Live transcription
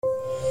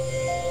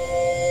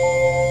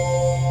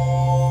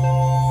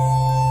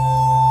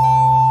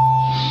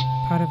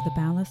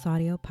Pious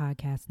Audio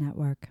Podcast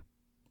Network.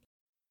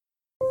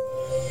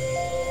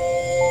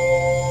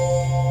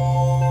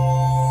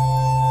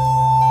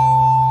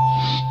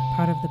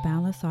 Part of the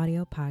Boundless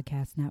Audio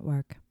Podcast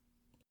Network.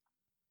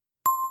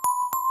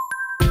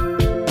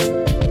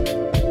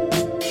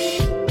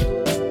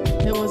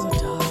 It was a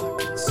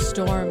dark,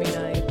 stormy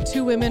night.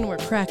 Two women were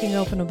cracking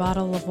open a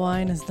bottle of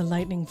wine as the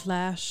lightning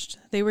flashed.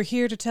 They were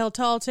here to tell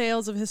tall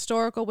tales of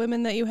historical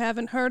women that you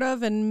haven't heard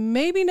of and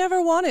maybe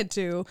never wanted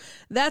to.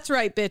 That's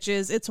right,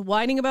 bitches. It's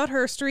whining about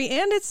herstory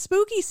and it's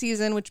spooky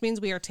season, which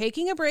means we are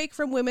taking a break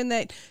from women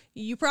that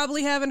you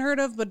probably haven't heard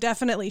of, but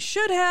definitely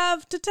should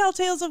have, to tell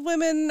tales of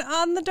women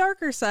on the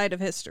darker side of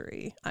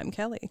history. I'm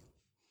Kelly.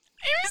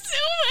 I'm so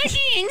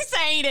fucking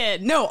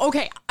excited. No,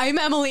 okay. I'm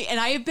Emily, and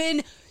I have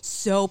been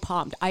so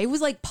pumped. I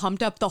was like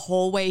pumped up the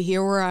whole way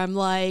here where I'm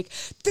like,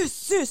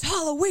 this is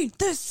Halloween.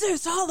 This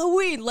is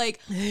Halloween. Like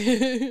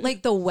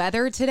the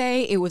weather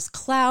today, it was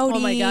cloudy. Oh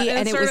my God.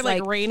 And it started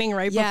like raining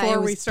right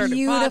before we started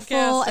beautiful,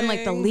 podcasting. and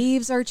like the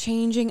leaves are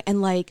changing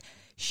and like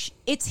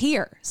it's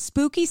here.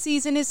 Spooky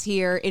season is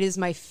here. It is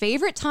my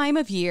favorite time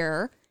of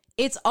year.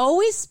 It's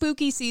always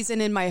spooky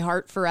season in my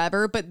heart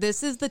forever, but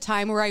this is the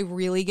time where I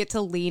really get to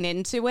lean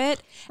into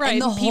it. Right,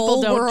 and the people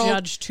whole don't world,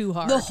 judge too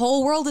hard. The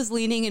whole world is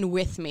leaning in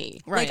with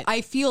me. Right. Like,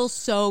 I feel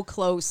so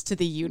close to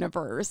the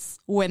universe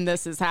when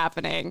this is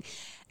happening.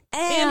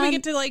 And we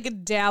get to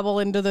like dabble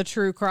into the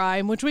true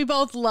crime, which we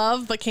both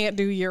love but can't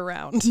do year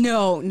round.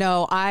 No.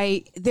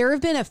 There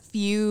have been a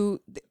few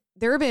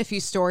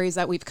stories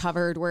that we've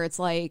covered where it's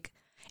like,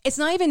 it's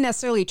not even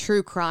necessarily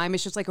true crime.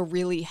 It's just like a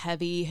really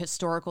heavy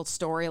historical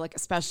story, like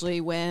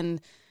especially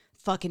when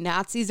fucking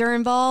Nazis are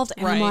involved.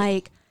 And right. I'm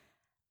like,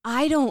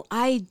 I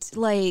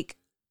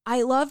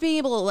love being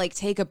able to like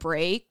take a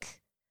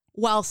break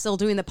while still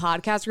doing the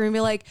podcast. We're gonna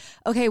be like,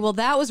 okay, well,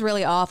 that was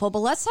really awful, but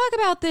let's talk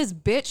about this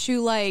bitch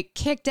who like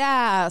kicked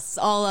ass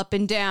all up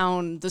and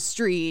down the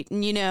street.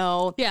 And, you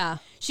know, yeah,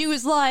 she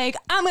was like,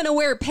 I'm gonna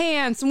wear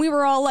pants. And we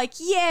were all like,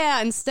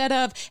 yeah, instead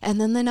of,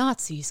 and then the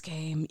Nazis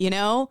came, you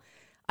know?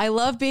 I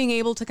love being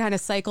able to kind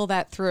of cycle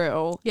that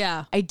through.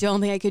 Yeah. I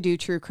don't think I could do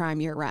true crime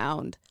year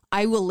round.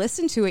 I will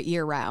listen to it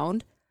year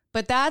round,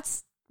 but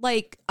that's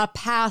like a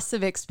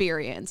passive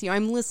experience. You know,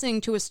 I'm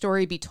listening to a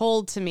story be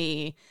told to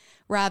me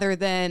rather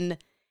than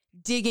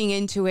digging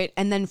into it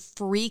and then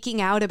freaking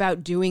out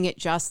about doing it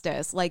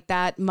justice. Like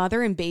that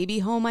mother and baby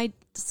home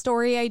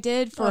story I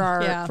did for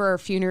our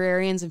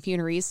funerarians and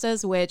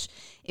funeristas, which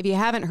if you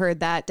haven't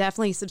heard that,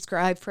 definitely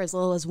subscribe for as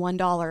little as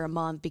 $1 a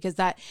month, because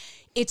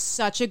it's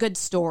such a good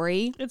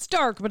story. It's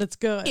dark, but it's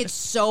good. It's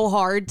so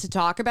hard to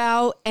talk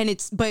about,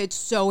 but it's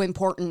so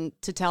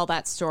important to tell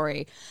that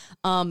story.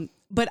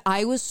 But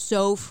I was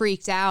so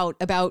freaked out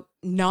about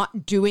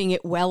not doing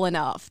it well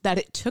enough that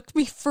it took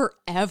me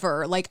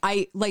forever.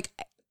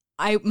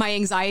 My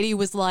anxiety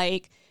was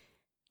like,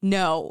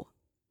 no,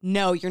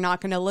 you're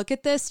not going to look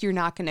at this. You're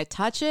not going to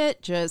touch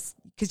it just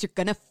because you're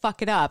going to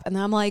fuck it up. And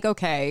then I'm like,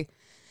 okay,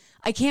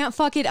 I can't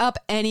fuck it up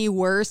any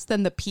worse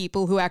than the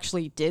people who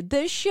actually did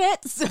this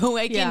shit. So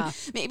maybe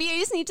I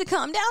just need to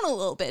calm down a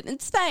little bit.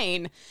 It's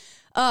fine.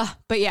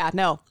 But yeah,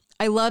 no,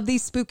 I love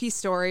these spooky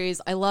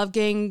stories. I love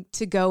getting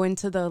to go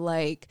into the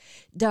like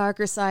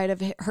darker side of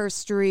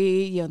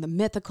herstory, you know, the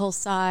mythical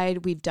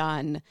side. We've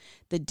done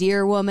the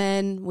Deer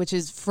Woman, which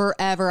is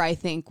forever, I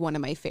think, one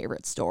of my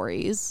favorite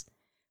stories.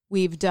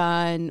 You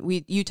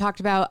talked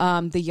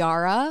about the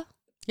Yara.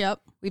 Yep.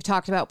 We've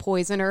talked about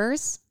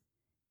poisoners.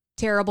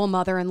 Terrible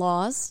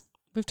mother-in-laws.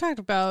 We've talked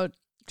about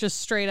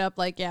just straight up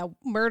like,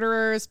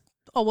 murderers,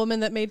 a woman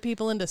that made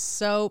people into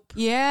soap.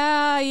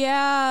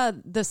 Yeah.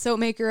 The soap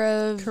maker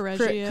of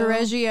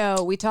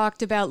Correggio. We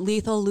talked about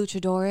lethal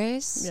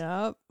luchadores.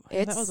 Yep.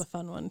 That was a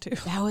fun one too.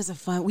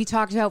 We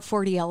talked about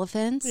 40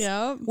 elephants.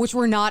 Yep. Which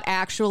were not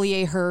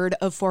actually a herd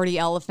of 40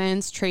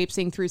 elephants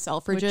traipsing through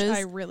Selfridges. Which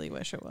I really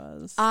wish it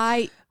was.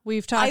 I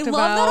love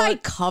that I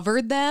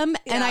covered them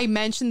and I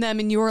mentioned them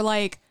and you were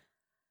like,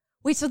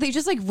 wait, so they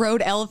just like rode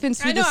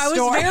elephants through the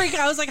store?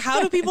 I was like,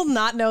 how do people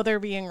not know they're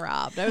being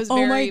robbed? I was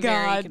very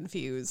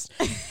confused.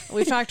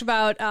 We've talked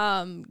about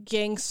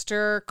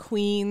gangster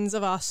queens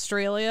of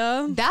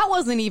Australia. That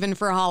wasn't even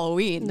for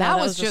Halloween. That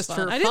was just for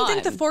fun. I didn't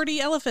think the 40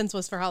 elephants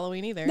was for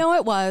Halloween either. No,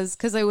 it was,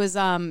 because it was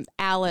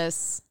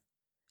Alice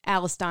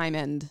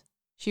Diamond.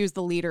 She was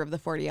the leader of the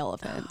 40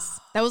 elephants.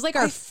 That was like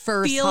our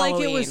first Halloween. I feel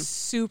like it was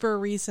super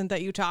recent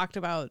that you talked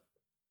about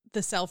the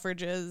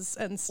Selfridges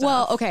and stuff.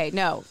 Well, okay,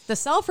 no. The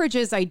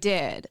Selfridges I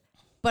did,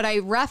 but I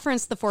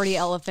referenced the 40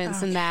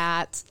 elephants in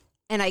that,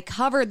 and I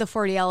covered the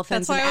 40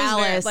 elephants and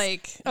Alice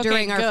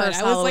during our first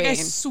Halloween. I was like, I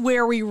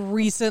swear we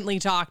recently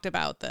talked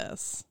about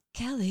this.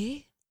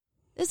 Kelly,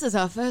 this is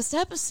our first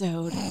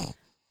episode.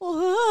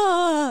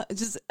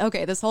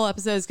 This whole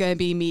episode is going to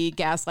be me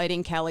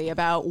gaslighting Kelly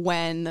about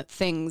when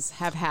things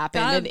have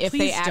happened and if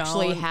they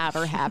actually have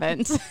or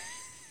haven't.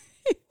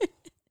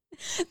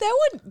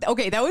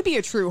 That would be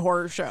a true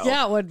horror show.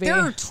 Yeah, it would be. There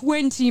are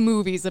 20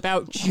 movies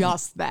about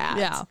just that.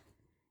 Yeah.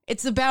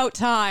 It's about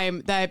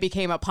time that it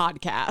became a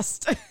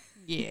podcast.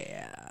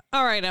 Yeah.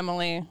 All right,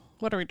 Emily.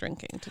 What are we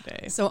drinking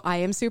today? So I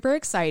am super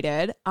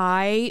excited.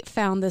 I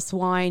found this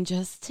wine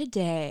just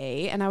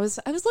today, and I was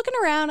looking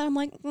around. I'm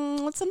like,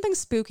 what's something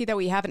spooky that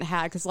we haven't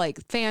had? Because like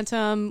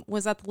Phantom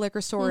was at the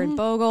liquor store in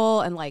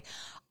Bogle, and like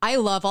I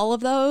love all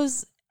of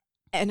those.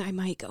 And I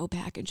might go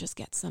back and just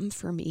get some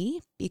for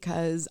me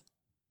because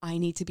I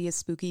need to be a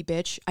spooky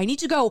bitch. I need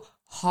to go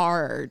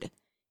hard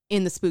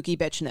in the spooky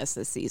bitchness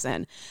this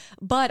season.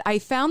 But I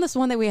found this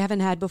one that we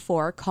haven't had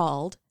before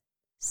called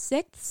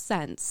Sixth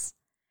Sense.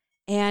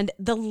 And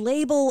the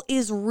label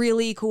is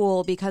really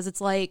cool because it's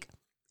like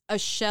a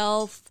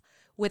shelf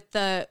with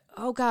the,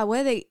 oh God, what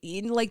are they,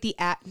 like the,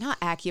 not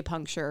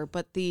acupuncture,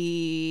 but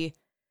the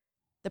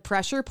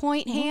pressure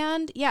point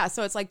hand. Yeah,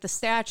 so it's like the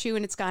statue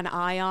and it's got an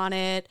eye on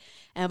it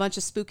and a bunch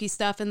of spooky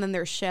stuff. And then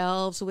there's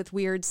shelves with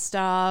weird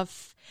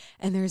stuff.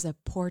 And there's a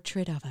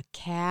portrait of a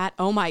cat.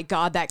 Oh my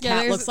God, that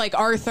cat looks like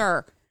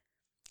Arthur.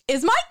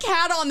 Is my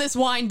cat on this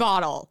wine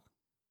bottle?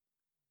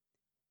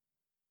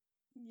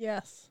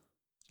 Yes.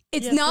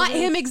 It's not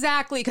him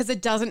exactly because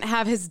it doesn't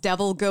have his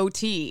devil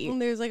goatee.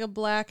 And there's like a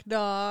black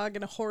dog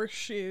and a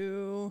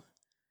horseshoe.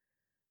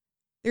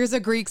 There's a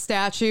Greek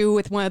statue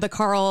with one of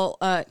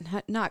the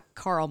not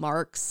Karl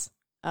Marx.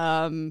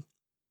 Who's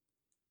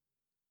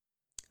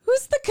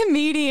the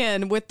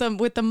comedian with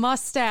the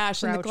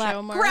mustache and the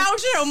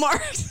Groucho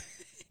Marx.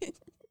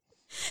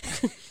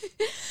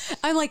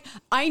 I'm like,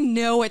 I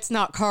know it's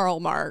not Karl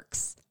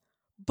Marx,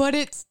 but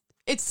it's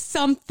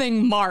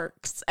something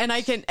Marx, and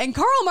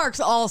Karl Marx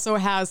also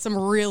has some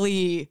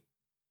really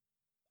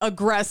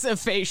aggressive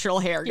facial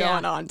hair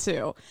going on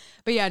too.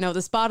 But yeah, no,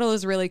 this bottle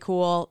is really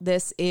cool.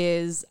 This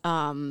is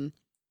from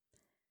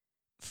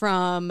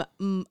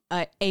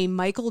a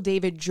Michael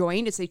David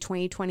joint. It's a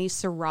 2020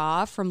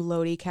 Syrah from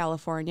Lodi,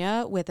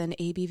 California, with an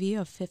ABV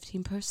of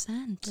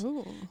 15%.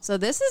 Ooh. So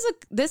this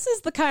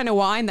is the kind of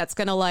wine that's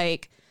gonna,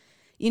 like,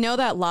 you know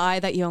that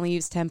lie that you only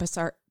use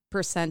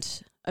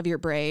 10% of your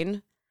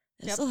brain.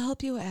 This will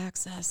help you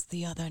access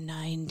the other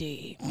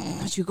 90,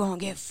 but you're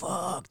going to get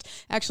fucked.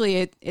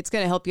 Actually, it's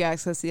going to help you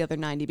access the other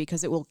 90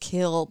 because it will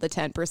kill the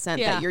 10%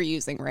 that you're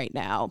using right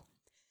now.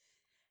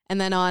 And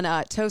then on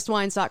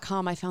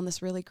toastwines.com, I found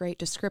this really great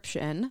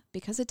description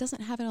because it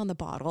doesn't have it on the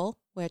bottle,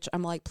 which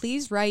I'm like,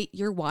 please write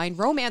your wine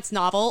romance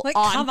novel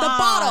on the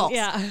bottle.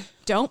 Yeah.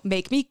 Don't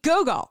make me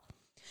Google.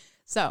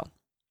 So,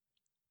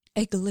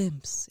 a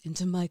glimpse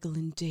into Michael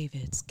and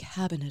David's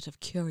cabinet of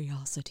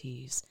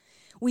curiosities.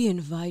 We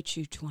invite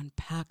you to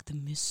unpack the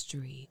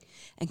mystery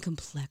and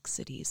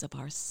complexities of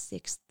our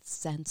Sixth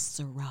Sense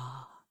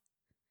Syrah.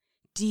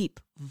 Deep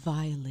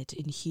violet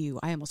in hue.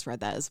 I almost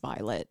read that as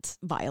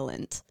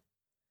violent.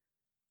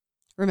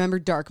 Remember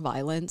Dark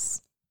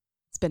Violence?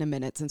 It's been a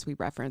minute since we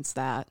referenced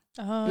that.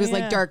 Oh, it was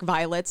like Dark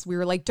Violets. We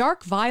were like,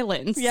 Dark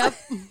Violence. Yep.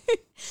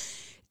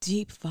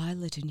 Deep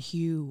violet in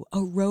hue.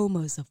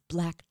 Aromas of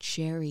black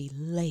cherry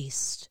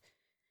laced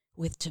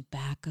with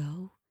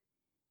tobacco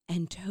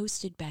and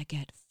toasted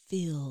baguette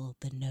fill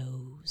the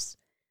nose.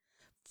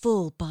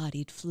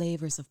 Full-bodied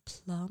flavors of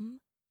plum,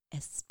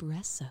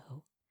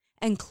 espresso,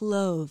 and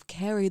clove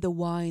carry the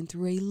wine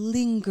through a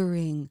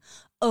lingering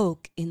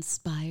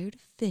oak-inspired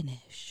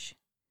finish.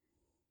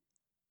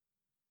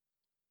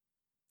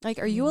 Like,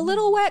 are you a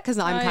little wet? Because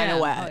I'm kind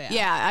of wet. Oh,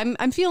 yeah.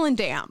 I'm feeling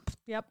damp.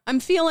 Yep. I'm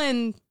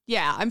feeling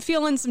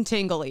some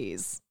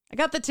tinglies. I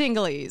got the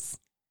tinglies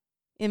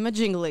in my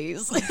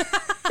jinglies.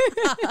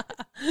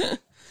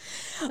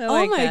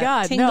 Oh my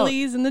God.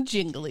 Tinglies and the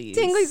jinglies.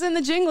 Tinglies and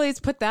the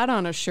jinglies. Put that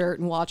on a shirt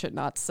and watch it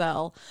not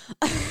sell.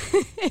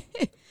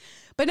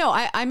 But no,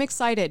 I'm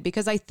excited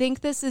because I think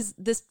this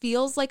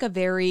feels like a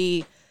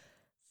very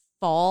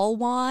fall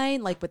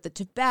wine, like with the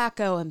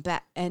tobacco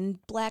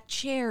and black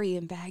cherry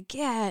and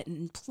baguette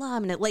and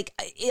plum, and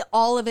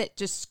all of it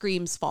just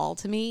screams fall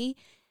to me,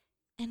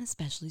 and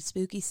especially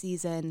spooky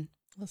season.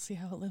 Let's see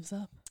how it lives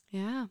up.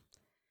 Yeah.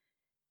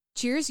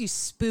 Cheers, you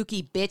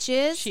spooky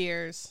bitches.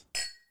 Cheers.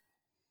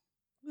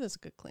 That's a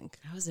good clink.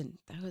 That was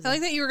I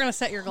like that you were going to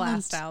set your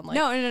glass down. Like,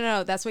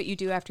 No. That's what you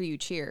do after you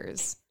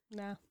cheers.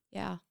 Nah.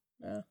 Yeah.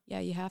 Yeah,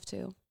 you have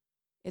to.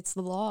 It's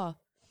the law.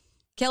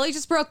 Kelly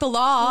just broke the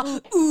law.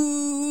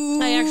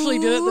 Ooh. I actually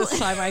did it this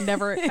time. I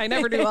never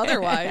do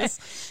otherwise.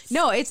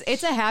 No, it's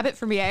a habit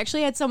for me. I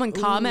actually had someone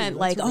comment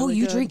like, "Oh, really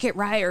you good. Drink it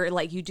right," or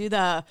like you do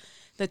the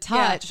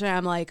touch, and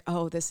I'm like,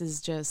 "Oh, this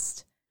is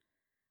just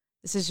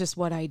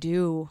what I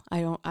do."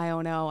 I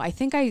don't know. I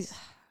think I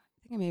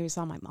maybe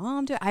saw my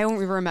mom do it. I don't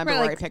even remember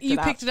where I picked it up. You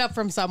picked it up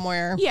from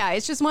somewhere. Yeah,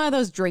 it's just one of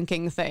those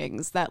drinking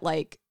things that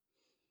like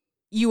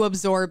you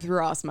absorb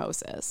through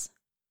osmosis.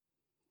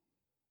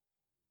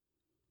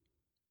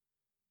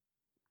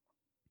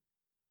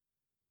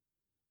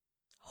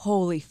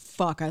 Holy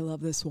fuck, I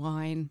love this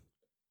wine.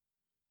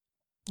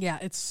 Yeah,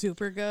 it's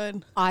super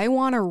good. I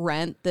want to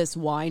rent this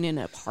wine in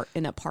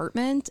an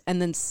apartment and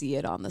then see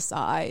it on the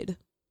side.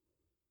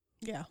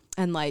 Yeah.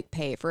 And like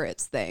pay for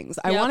its things.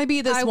 Yep. I want to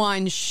be this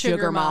wine's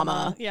sugar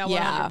mama. Yeah,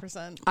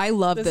 100%. I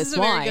love this wine. This is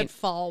a very good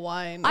fall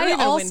wine.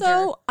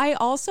 I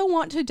also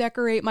want to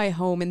decorate my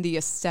home in the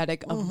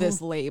aesthetic of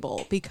this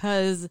label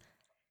because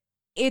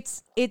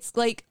it's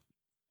like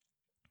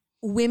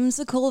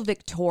whimsical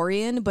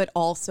Victorian, but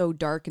also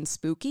dark and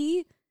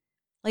spooky.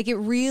 Like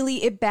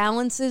it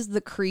balances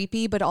the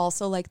creepy, but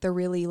also like the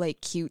really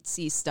like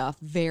cutesy stuff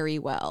very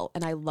well.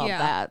 And I love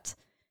that.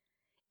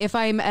 If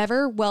I'm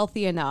ever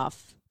wealthy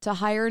enough to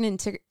hire an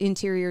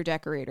interior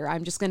decorator,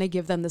 I'm just going to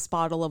give them this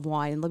bottle of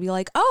wine and they'll be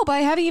like, oh, but I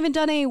haven't even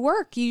done any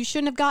work. You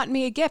shouldn't have gotten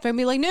me a gift. I'll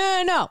be like,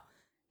 no.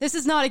 This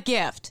is not a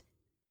gift.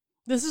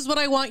 This is what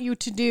I want you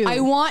to do. I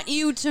want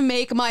you to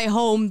make my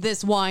home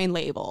this wine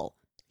label.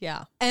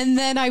 Yeah. And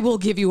then I will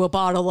give you a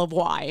bottle of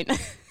wine.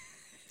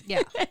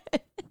 Yeah.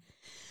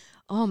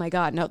 Oh my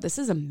God. No, this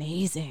is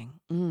amazing.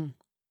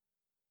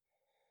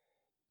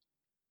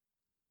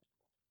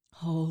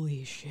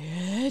 Holy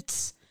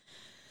shit.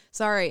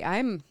 Sorry,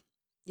 I'm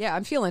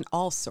feeling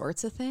all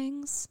sorts of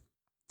things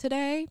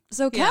today.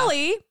 So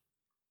Kelly,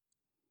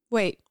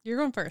 wait. You're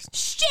going first.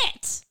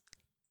 Shit.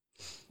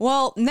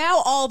 Well,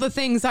 now all the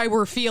things I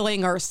were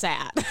feeling are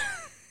sad.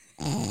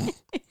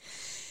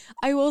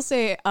 I will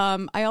say,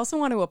 I also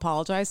want to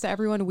apologize to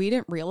everyone. We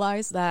didn't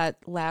realize that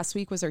last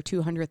week was our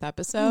 200th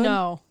episode.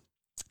 No.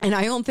 And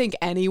I don't think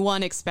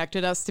anyone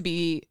expected us to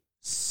be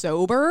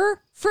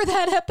sober for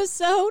that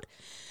episode.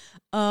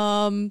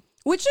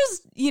 Which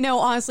is,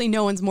 honestly,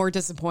 no one's more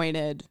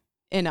disappointed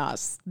in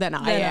us than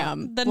I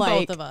am. Than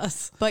both of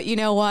us. But you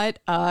know what?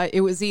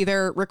 It was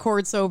either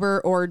record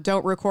sober or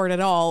don't record at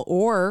all.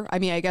 Or, I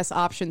guess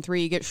option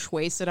 3, get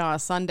wasted on a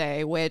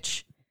Sunday,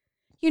 which,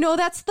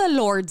 that's the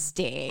Lord's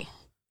Day.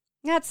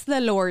 That's the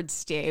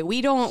Lord's Day.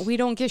 We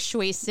don't get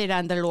wasted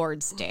on the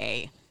Lord's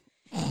Day.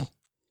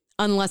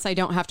 Unless I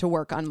don't have to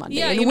work on Monday.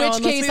 Yeah, in which unless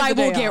case we have I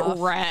the will day get off.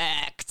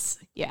 wrecked.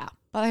 Yeah.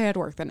 But I had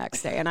work the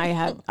next day and I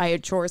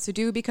had chores to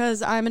do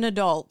because I'm an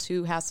adult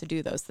who has to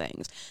do those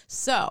things.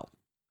 So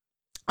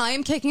I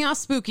am kicking off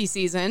spooky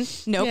season.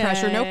 No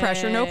pressure, no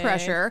pressure, no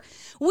pressure.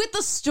 With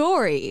the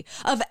story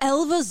of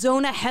Elva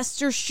Zona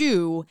Hester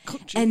Shue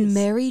and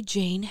Mary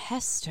Jane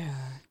Hester.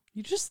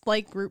 You just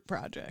like group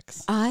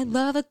projects. I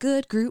love a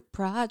good group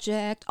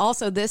project.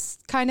 Also, this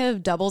kind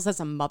of doubles as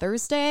a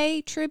Mother's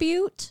Day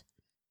tribute.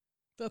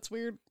 That's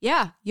weird.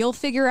 Yeah, you'll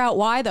figure out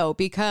why, though,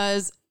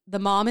 because the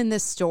mom in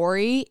this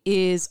story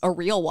is a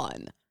real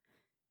one.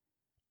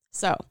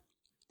 So,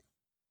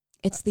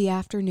 it's the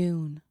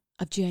afternoon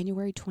of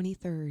January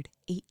 23rd,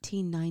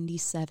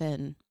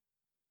 1897.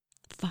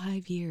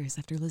 5 years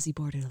after Lizzie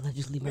Borden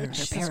allegedly murdered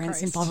her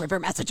parents in Fall River,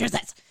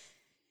 Massachusetts.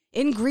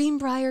 In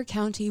Greenbrier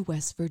County,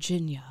 West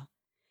Virginia.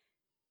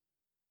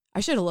 I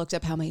should have looked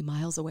up how many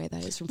miles away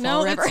that is from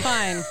Fall River.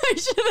 No,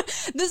 it's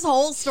fine. This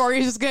whole story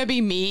is just going to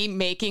be me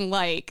making,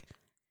 like,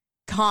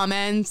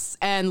 comments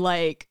and,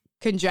 like,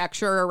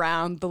 conjecture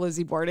around the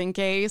Lizzie Borden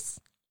case.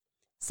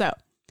 So,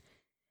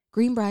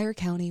 Greenbrier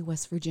County,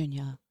 West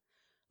Virginia.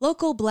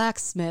 Local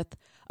blacksmith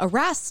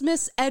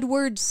Erasmus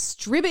Edward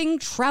Stribbing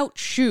Trout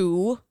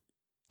Shue,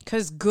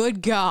 because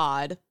good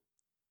God.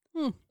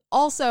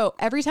 Also,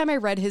 every time I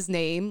read his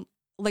name,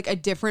 like a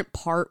different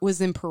part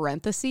was in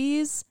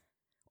parentheses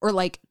or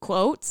like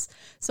quotes.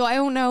 So I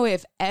don't know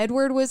if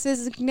Edward was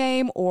his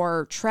nickname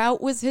or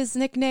Trout was his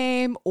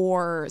nickname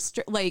or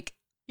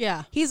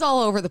yeah, he's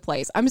all over the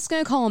place. I'm just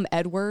going to call him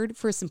Edward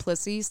for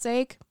simplicity's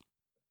sake.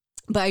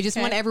 But I just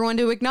want everyone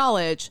to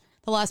acknowledge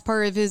the last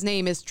part of his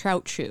name is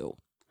Trout Shue.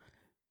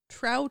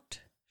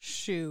 Trout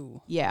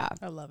Shue. Yeah.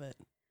 I love it.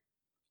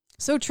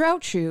 So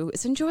Trout Shue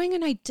is enjoying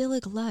an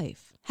idyllic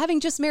life, having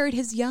just married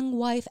his young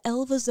wife,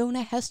 Elva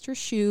Zona Hester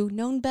Shue,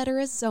 known better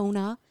as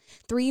Zona.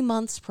 3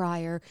 months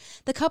prior,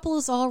 the couple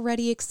is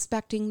already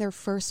expecting their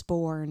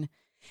firstborn.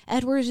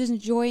 Edward is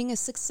enjoying a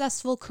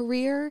successful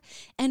career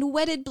and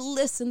wedded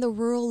bliss in the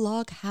rural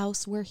log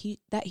house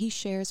that he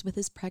shares with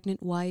his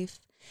pregnant wife,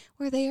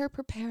 where they are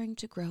preparing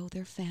to grow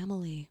their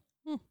family.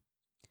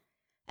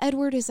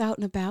 Edward is out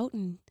and about,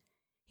 and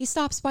he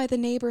stops by the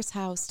neighbor's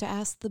house to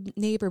ask the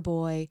neighbor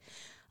boy,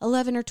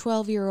 11 or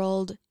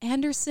 12-year-old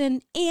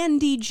Anderson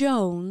Andy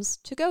Jones,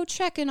 to go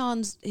check in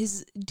on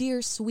his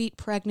dear, sweet,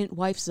 pregnant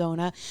wife,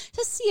 Zona,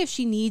 to see if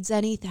she needs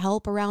any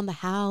help around the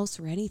house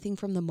or anything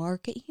from the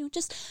market.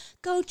 Just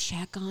go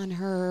check on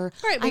her.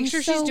 All right, make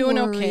sure she's doing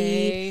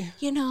okay.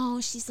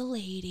 She's a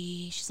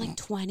lady. She's like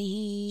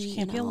 20. She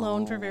can't be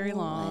alone for very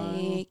long.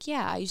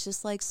 He's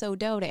just like so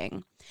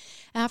doting.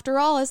 After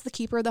all, as the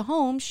keeper of the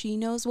home, she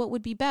knows what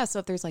would be best. So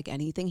if there's like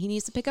anything he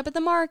needs to pick up at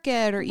the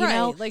market or,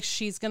 like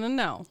she's going to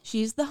know.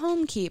 She's the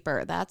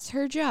homekeeper. That's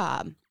her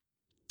job.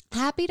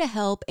 Happy to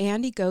help,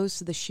 Andy goes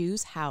to the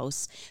Shue's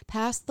house,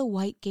 past the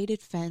white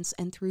gated fence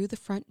and through the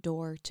front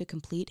door to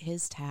complete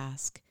his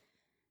task.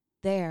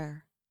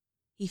 There,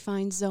 he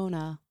finds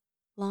Zona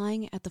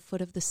lying at the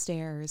foot of the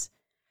stairs.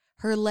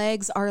 Her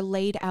legs are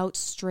laid out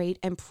straight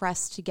and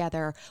pressed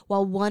together,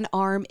 while one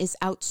arm is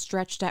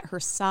outstretched at her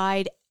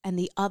side and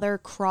the other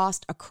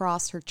crossed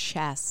across her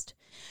chest.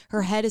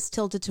 Her head is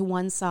tilted to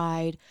one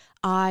side,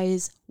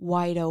 eyes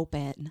wide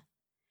open.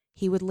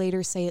 He would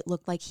later say it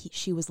looked like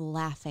she was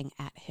laughing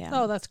at him.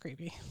 Oh, that's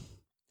creepy.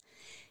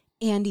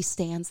 Andy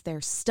stands there,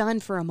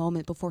 stunned for a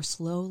moment before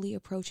slowly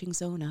approaching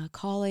Zona,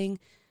 calling,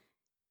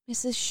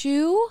 "Mrs.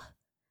 Shue?"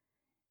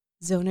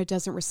 Zona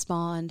doesn't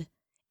respond.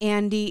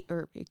 Andy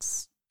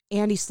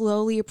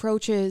slowly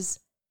approaches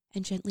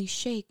and gently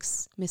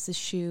shakes Mrs.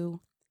 Shue.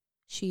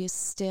 She is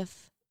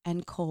stiff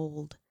and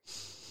cold.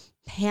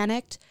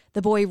 Panicked,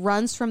 the boy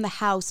runs from the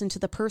house into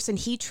the person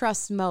he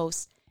trusts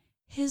most,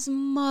 his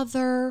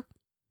mother,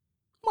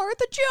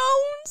 Martha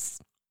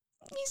Jones.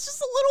 He's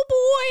just a little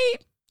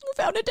boy who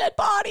found a dead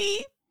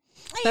body.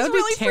 That would be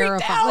really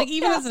terrifying. Like,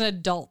 even as an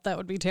adult, that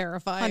would be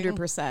terrifying.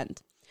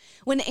 100%.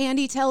 When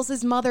Andy tells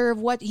his mother of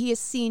what he has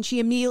seen, she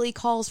immediately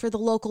calls for the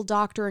local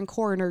doctor and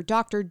coroner,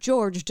 Dr.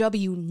 George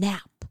W.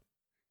 Knapp,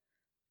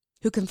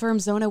 who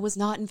confirms Zona was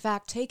not, in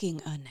fact,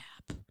 taking a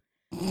nap.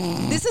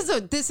 This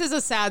is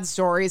a sad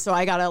story, so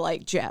I gotta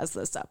like jazz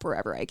this up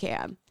wherever I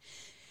can.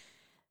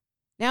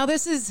 Now,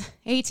 this is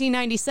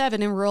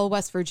 1897 in rural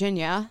West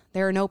Virginia.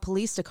 There are no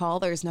police to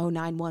call. There's no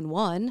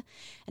 911.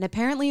 And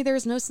apparently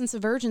there's no sense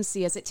of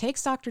urgency as it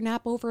takes Dr.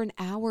 Knapp over an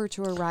hour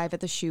to arrive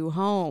at the Shue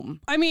home.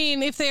 I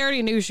mean, if they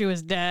already knew she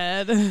was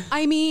dead.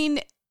 I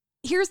mean,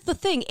 here's the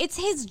thing. It's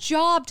his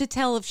job to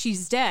tell if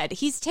she's dead.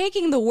 He's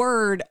taking the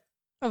word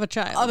Of a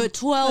child. of a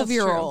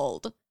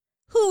 12-year-old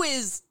who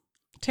is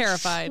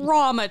terrified.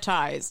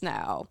 Traumatized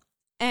now.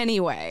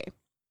 Anyway.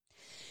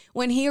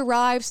 When he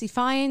arrives, he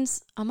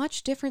finds a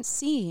much different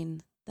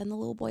scene than the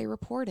little boy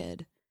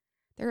reported.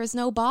 There is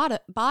no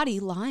body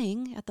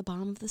lying at the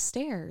bottom of the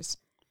stairs.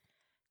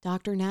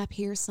 Dr. Knapp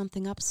hears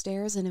something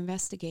upstairs and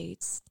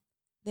investigates.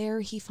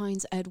 There he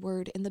finds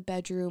Edward in the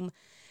bedroom,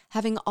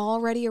 having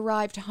already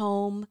arrived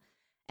home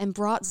and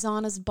brought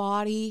Zona's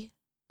body.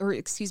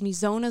 That's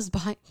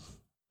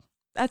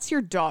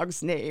your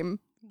dog's name.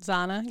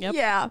 Zana, yep.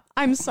 Yeah,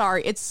 I'm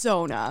sorry. It's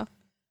Zona.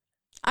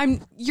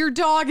 Your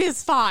dog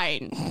is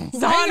fine.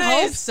 Zona I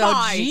hope is so.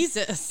 fine.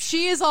 Jesus.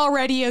 She is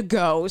already a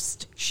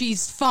ghost.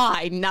 She's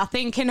fine.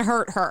 Nothing can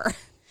hurt her.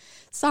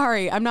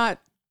 Sorry, I'm not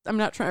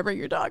trying to bring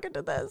your dog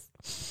into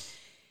this.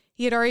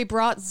 He had already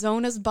brought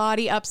Zona's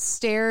body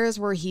upstairs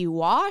where he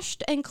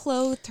washed and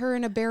clothed her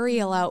in a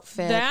burial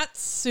outfit. That's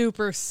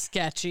super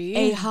sketchy.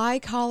 A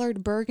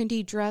high-collared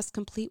burgundy dress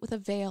complete with a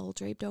veil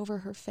draped over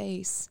her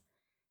face.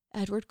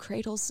 Edward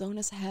cradles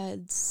Zona's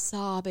head,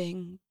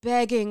 sobbing,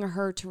 begging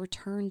her to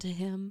return to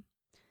him.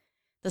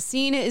 The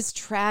scene is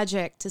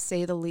tragic, to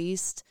say the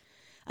least.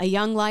 A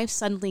young life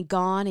suddenly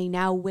gone, a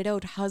now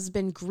widowed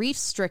husband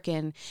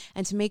grief-stricken,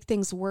 and to make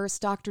things worse,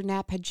 Dr.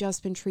 Knapp had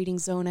just been treating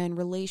Zona in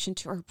relation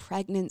to her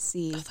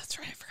pregnancy. Oh, that's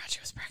right. I forgot she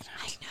was pregnant.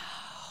 I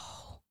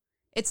know.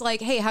 It's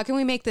like, hey, how can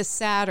we make this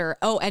sadder?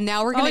 Oh, and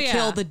now we're going to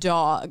kill the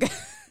dog.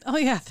 Oh,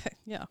 yeah.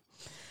 Yeah.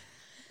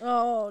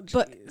 Oh,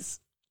 jeez.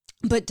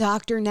 But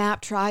Dr.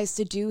 Knapp tries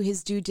to do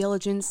his due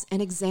diligence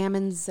and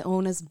examines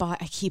Zona's body.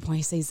 I keep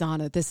wanting to say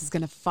Zona. This is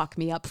going to fuck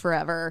me up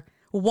forever.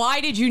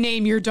 Why did you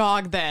name your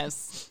dog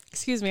this?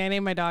 Excuse me, I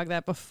named my dog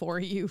that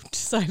before you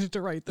decided to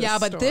write this Yeah,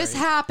 but this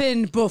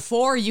happened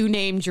before you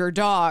named your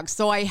dog.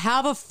 So I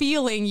have a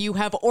feeling you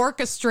have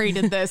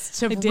orchestrated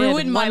this to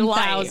ruin my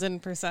life.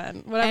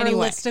 1,000%. Whatever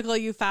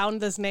listicle you found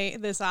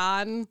this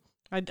on,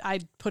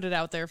 I'd put it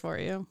out there for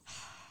you.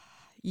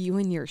 You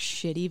and your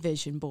shitty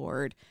vision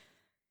board.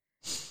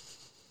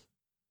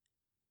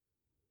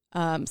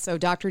 So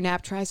Dr.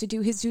 Knapp tries to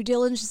do his due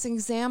diligence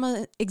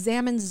and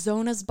examines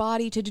Zona's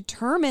body to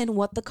determine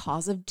what the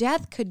cause of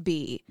death could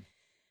be.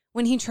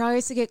 When he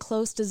tries to get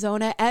close to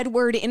Zona,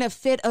 Edward, in a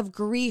fit of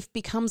grief,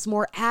 becomes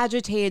more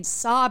agitated,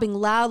 sobbing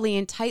loudly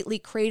and tightly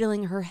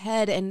cradling her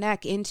head and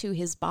neck into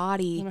his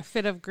body. In a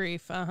fit of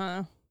grief,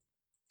 I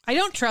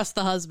don't trust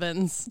the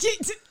husbands.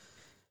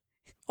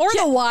 Or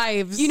the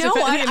wives. You know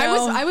what?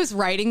 I was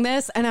writing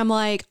this and I'm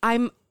like,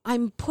 I'm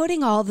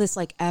putting all this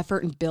like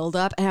effort and build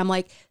up and I'm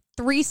like,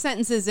 3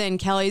 sentences in,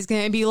 Kelly's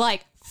going to be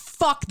like,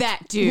 fuck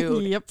that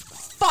dude. Yep.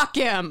 Fuck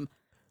him.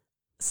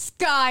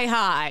 Sky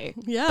high.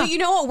 Yeah. But you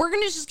know what? We're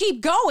going to just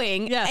keep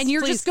going. Yes, and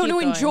you're just going to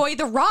enjoy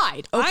the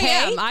ride.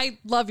 Okay. I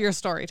love your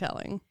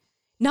storytelling.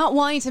 Not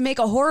wanting to make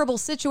a horrible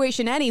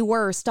situation any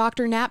worse,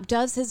 Dr. Knapp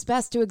does his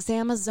best to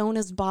examine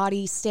Zona's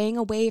body, staying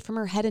away from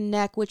her head and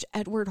neck, which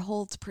Edward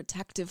holds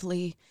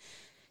protectively.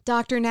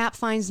 Dr. Knapp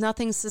finds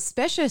nothing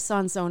suspicious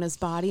on Zona's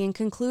body and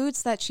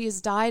concludes that she has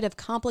died of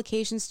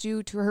complications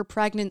due to her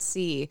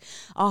pregnancy,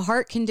 a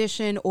heart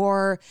condition,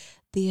 or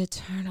the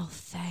eternal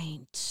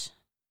faint.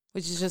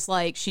 Which is just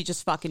like, she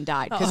just fucking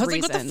died. I was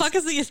like, what the fuck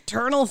is the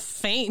eternal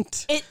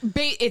faint?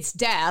 It's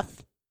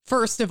death,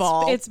 first of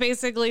all. It's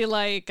basically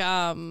like...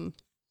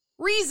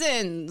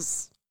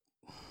 reasons.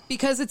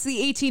 Because it's the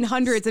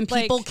 1800s and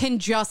people like, can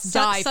just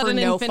die for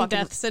no infant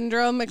death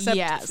syndrome,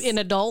 except in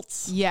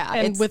adults. Yeah.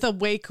 And with a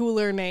way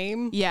cooler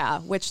name. Yeah,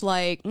 which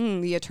like,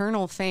 the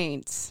eternal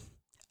faint.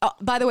 Oh,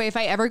 by the way, if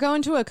I ever go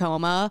into a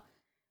coma,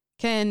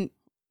 can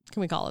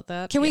we call it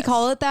that? Can we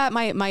call it that?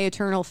 My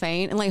eternal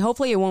faint? And like,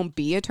 hopefully it won't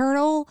be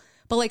eternal.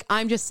 But like,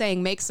 I'm just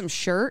saying, make some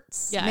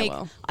shirts. Yeah, I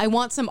will. I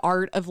want some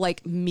art of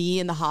like me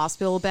in the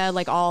hospital bed,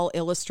 like all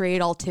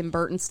illustrated, all Tim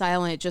Burton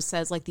style. And it just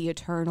says like the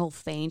eternal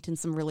faint and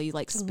some really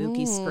like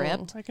spooky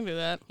script. I can do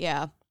that.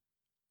 Yeah.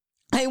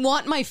 I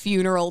want my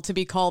funeral to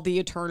be called the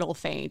Eternal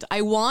Faint.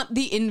 I want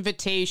the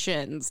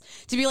invitations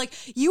to be like,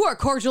 you are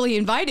cordially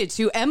invited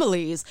to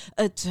Emily's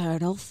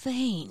Eternal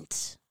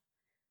Faint.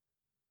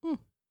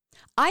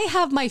 I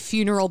have my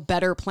funeral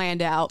better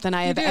planned out than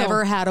I have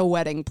ever had a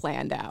wedding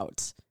planned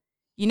out.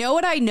 You know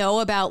what I know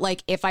about,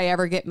 like, if I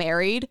ever get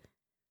married?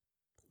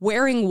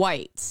 Wearing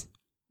white.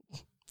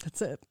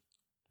 That's it.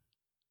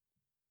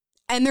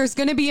 And there's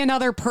going to be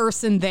another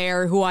person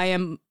there who I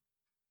am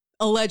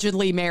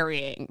allegedly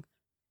marrying.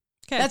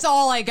 Okay. That's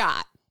all I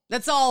got.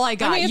 That's all I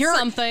got. I mean, it's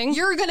something.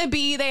 You're going to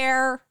be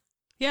there.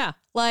 Yeah.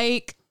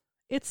 Like,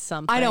 it's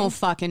something. I don't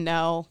fucking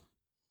know.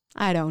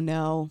 I don't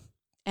know.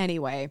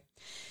 Anyway,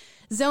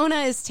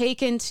 Zona is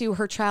taken to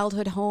her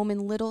childhood home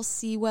in Little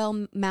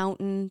Sewell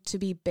Mountain to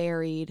be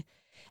buried.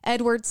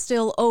 Edward,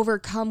 still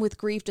overcome with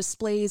grief,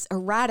 displays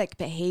erratic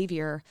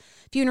behavior.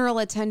 Funeral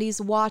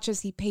attendees watch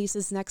as he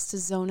paces next to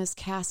Zona's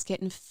casket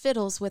and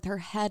fiddles with her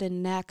head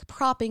and neck,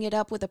 propping it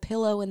up with a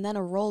pillow and then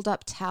a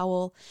rolled-up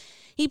towel.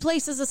 He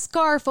places a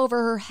scarf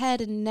over her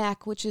head and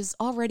neck, which is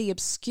already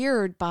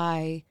obscured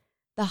by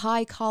the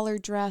high-collar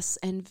dress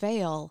and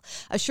veil,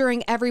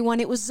 assuring everyone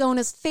it was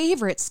Zona's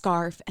favorite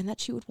scarf and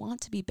that she would want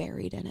to be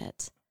buried in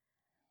it.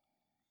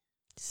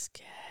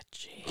 Sketchy.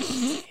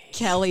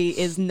 Kelly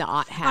is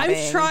not having...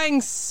 I'm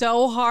trying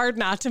so hard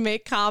not to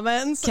make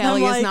comments.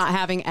 Kelly is not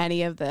having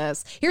any of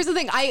this. Here's the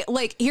thing.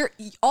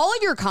 All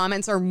of your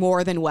comments are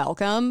more than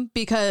welcome,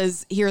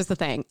 because here's the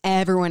thing.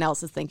 Everyone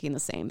else is thinking the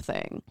same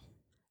thing.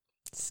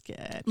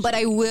 Sketchy. But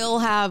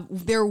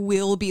there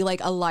will be like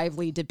a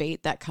lively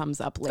debate that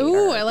comes up later.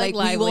 Ooh, I like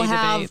lively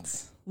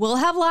debates. We'll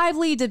have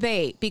lively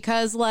debate,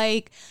 because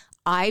like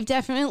I've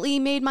definitely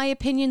made my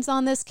opinions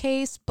on this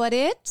case, but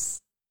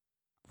it's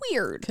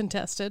weird.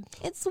 Contested.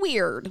 It's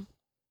weird.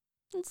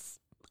 It's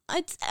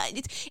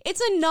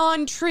a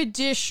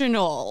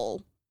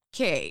non-traditional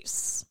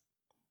case.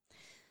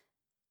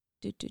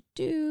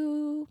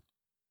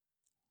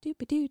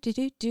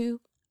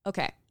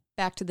 Okay,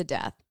 back to the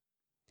death.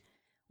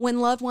 When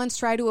loved ones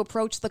try to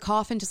approach the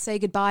coffin to say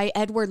goodbye,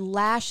 Edward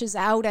lashes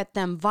out at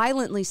them,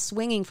 violently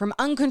swinging from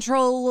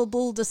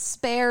uncontrollable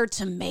despair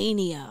to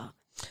mania.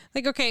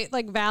 Like, okay,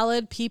 like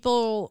valid,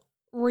 people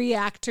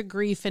react to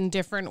grief in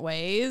different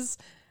ways,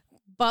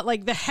 but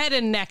like the head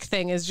and neck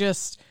thing is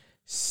just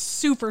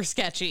super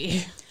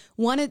sketchy.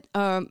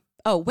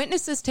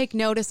 Witnesses take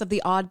notice of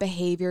the odd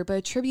behavior, but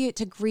attribute it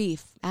to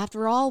grief.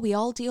 After all, we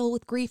all deal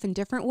with grief in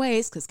different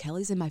ways, because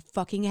Kelly's in my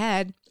fucking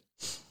head.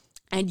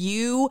 And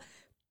you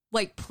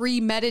like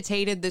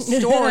premeditated the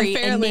story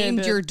and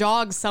named your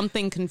dog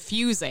something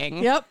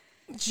confusing. Yep.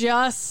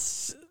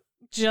 Just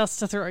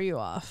to throw you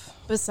off.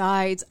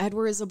 Besides,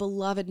 Edward is a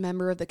beloved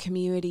member of the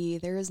community.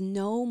 There is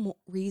no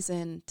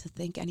reason to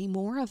think any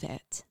more of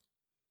it.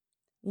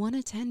 One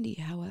attendee,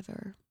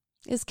 however,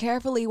 is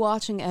carefully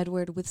watching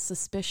Edward with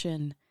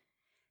suspicion.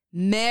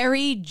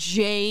 Mary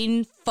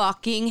Jane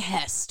fucking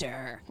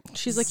Hester.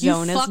 She's like,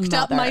 Zona's you fucked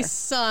up mother. my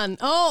son.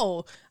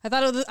 Oh, I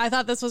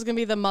thought this was gonna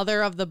be the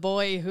mother of the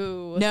boy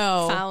who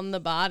found the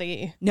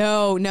body.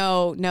 No.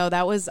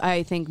 That was,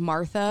 I think,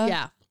 Martha.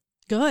 Yeah.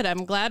 Good.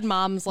 I'm glad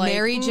mom's like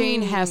Mary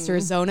Jane Hester,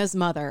 Zona's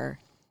mother.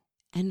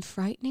 And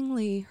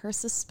frighteningly, her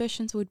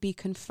suspicions would be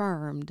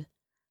confirmed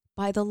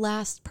by the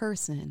last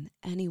person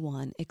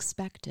anyone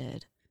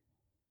expected.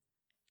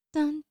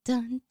 Dun,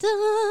 dun,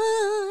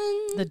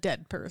 dun. the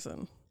dead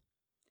person.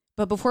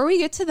 But before we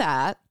get to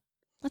that,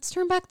 let's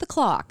turn back the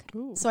clock.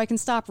 Ooh. So I can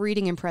stop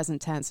reading in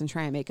present tense and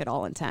try and make it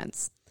all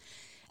intense.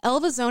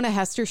 Elva Zona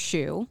Hester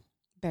Shue,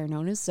 better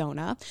known as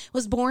Zona,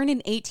 was born in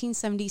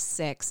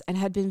 1876 and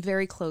had been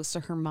very close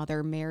to her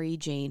mother, Mary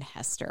Jane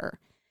Hester.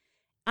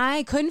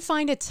 I couldn't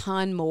find a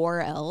ton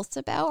more else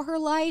about her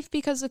life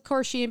because, of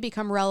course, she didn't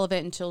become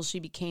relevant until she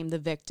became the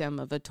victim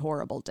of a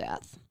horrible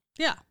death.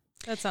 Yeah,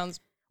 that sounds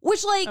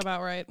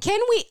about right.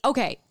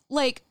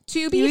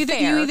 To be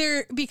fair, you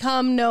either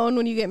become known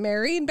when you get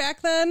married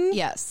back then,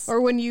 yes,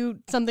 or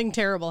when something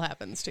terrible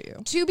happens to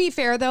you. To be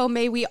fair, though,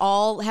 may we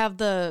all have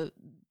the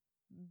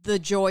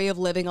joy of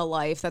living a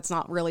life that's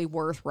not really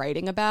worth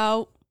writing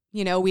about.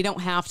 You know, we don't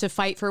have to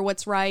fight for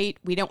what's right.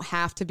 We don't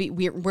have to be.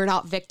 We're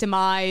not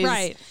victimized.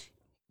 Right.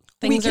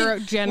 Things are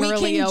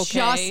generally we can okay.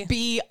 just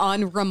be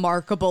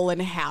unremarkable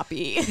and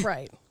happy.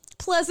 Right.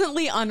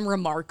 Pleasantly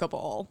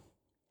unremarkable.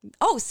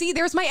 Oh, see,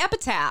 there's my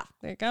epitaph.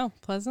 There you go.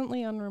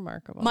 Pleasantly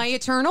unremarkable. My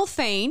eternal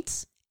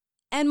faint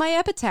and my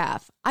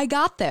epitaph. I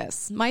got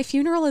this. My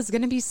funeral is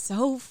going to be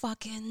so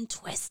fucking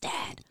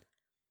twisted.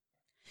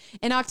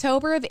 In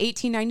October of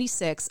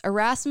 1896,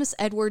 Erasmus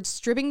Edward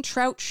Stribbing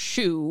Trout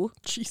Shue,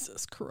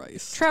 Jesus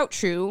Christ, Trout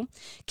Shue,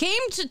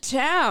 came to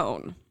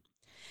town.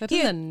 That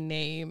is a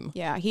name.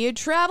 Yeah, he had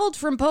traveled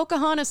from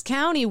Pocahontas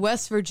County,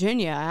 West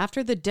Virginia,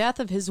 after the death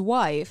of his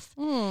wife,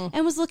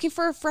 and was looking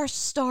for a fresh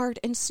start,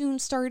 and soon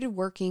started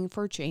working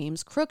for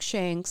James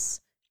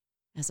Crookshanks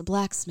as a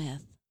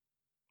blacksmith.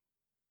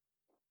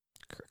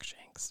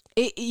 Crookshanks.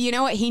 You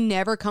know what? He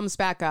never comes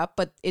back up,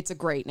 but it's a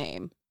great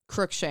name.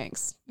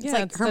 Crookshanks. It's Yeah,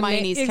 like it's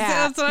Hermione's cat.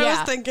 That's what I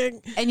was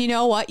thinking. And you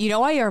know what? You know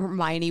why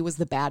Hermione was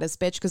the baddest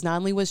bitch? Because not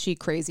only was she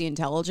crazy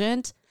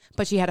intelligent,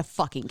 but she had a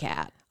fucking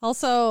cat.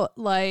 Also,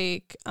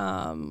 like,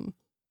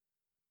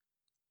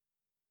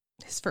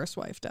 his first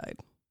wife died.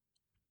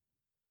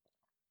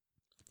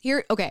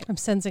 Okay. I'm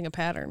sensing a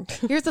pattern.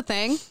 Here's the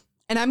thing.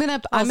 And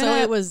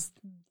It was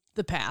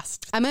the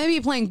past. I'm going to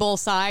be playing both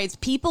sides.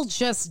 People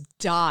just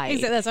die.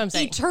 Exactly, that's what I'm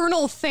saying.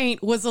 Eternal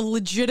faint was a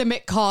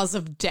legitimate cause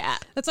of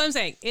death. That's what I'm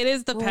saying. It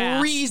is the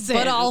past. Reasons.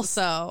 But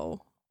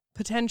also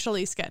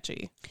potentially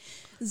sketchy.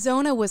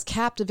 Zona was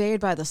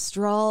captivated by the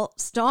straw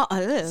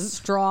man.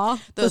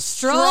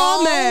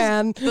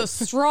 The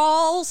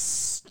straw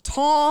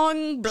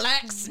tongue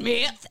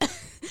blacksmith.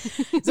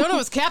 Zona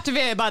was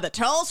captivated by the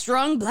tall,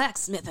 strong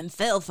blacksmith and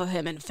fell for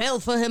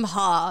him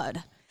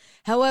hard.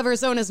 However,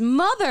 Zona's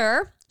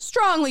mother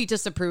strongly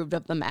disapproved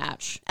of the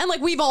match. And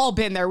like, we've all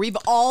been there. We've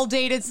all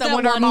dated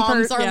someone our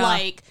moms are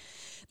like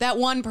that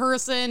one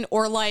person,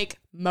 or like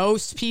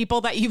most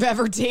people that you've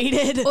ever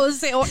dated.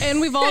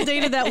 And we've all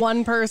dated that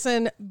one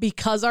person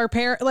because our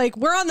parents, like,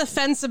 we're on the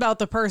fence about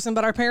the person,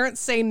 but our parents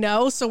say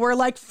no. So we're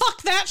like,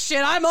 fuck that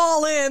shit. I'm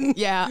all in.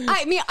 Yeah.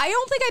 I mean, I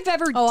don't think I've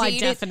ever dated. I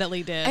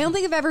definitely did. I don't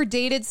think I've ever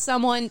dated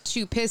someone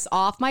to piss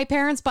off my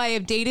parents, but I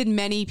have dated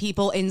many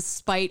people in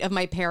spite of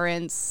my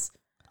parents'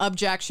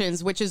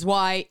 objections, which is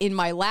why in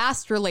my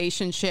last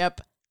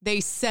relationship, they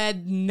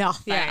said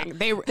nothing. Yeah.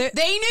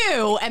 They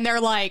knew, and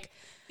they're like,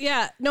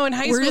 yeah, no, in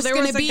high school, there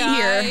was a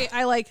guy,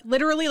 I like,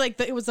 literally,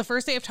 like, it was the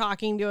first day of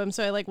talking to him,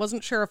 so I, like,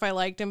 wasn't sure if I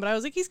liked him, but I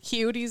was like, he's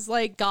cute, he's,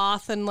 like,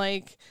 goth, and,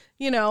 like,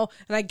 you know,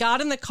 and I got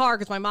in the car,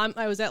 because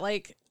I was at,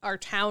 like, our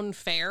town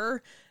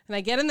fair, and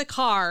I get in the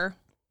car,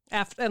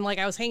 and, like,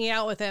 I was hanging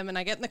out with him, and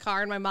I get in the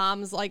car, and my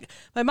mom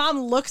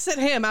looks at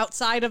him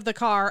outside of the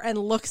car, and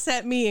looks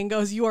at me, and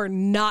goes, you are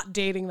not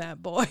dating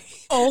that boy.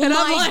 Oh, and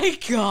my I'm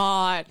like,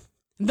 God.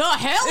 The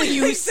hell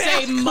you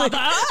say,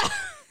 mother?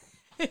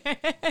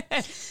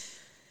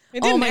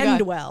 It didn't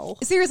end well.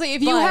 Seriously,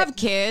 if you have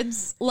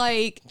kids,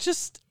 like,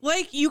 just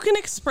like, you can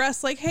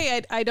express like,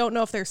 hey, I don't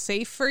know if they're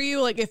safe for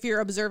you, like if you're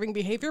observing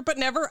behavior, but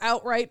never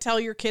outright tell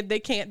your kid they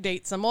can't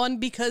date someone,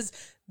 because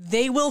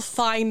they will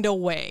find a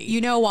way.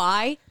 You know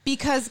why?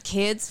 Because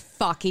kids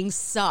fucking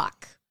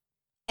suck.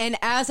 And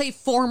as a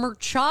former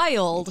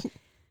child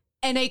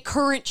and a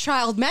current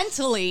child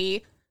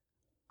mentally,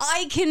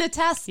 I can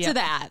attest to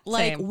that.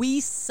 Like, same.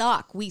 We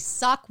suck.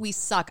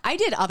 I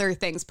did other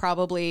things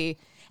probably.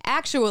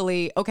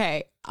 Actually,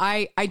 okay,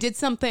 I did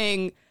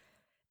something.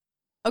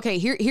 Okay,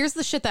 here's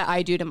the shit that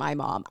I do to my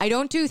mom. I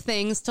don't do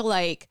things to,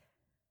 like,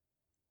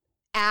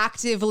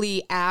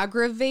 actively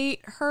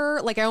aggravate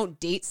her. Like, I don't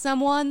date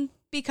someone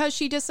because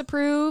she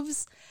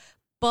disapproves.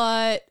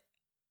 But,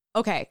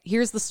 okay,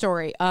 here's the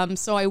story.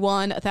 So I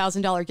won a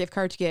 $1,000 gift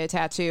card to get a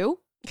tattoo,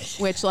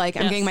 which, like,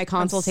 I'm getting my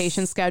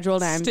consultation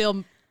scheduled. And I'm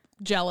still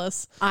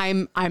jealous.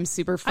 I'm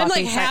super fucking.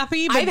 I'm like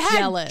happy, but I've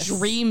jealous. Had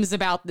dreams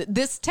about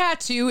this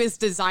tattoo is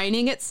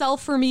designing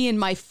itself for me in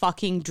my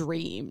fucking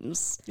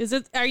dreams.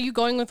 Are you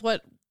going with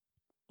what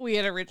we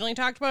had originally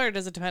talked about, or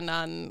does it depend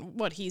on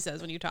what he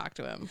says when you talk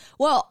to him?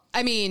 Well,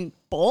 I mean,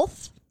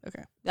 both.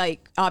 Okay.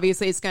 Like,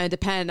 obviously it's going to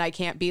depend. I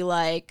can't be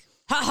like,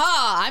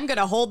 haha, I'm going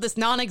to hold this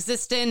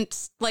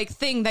non-existent, like,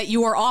 thing that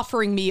you are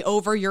offering me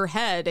over your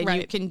head. And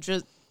you can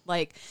just,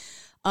 like,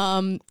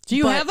 do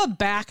you have a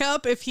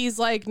backup if he's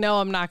like,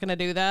 no, I'm not going to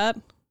do that?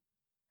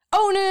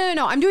 Oh,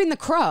 no. I'm doing the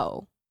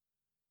crow.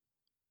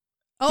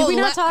 Did we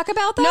not talk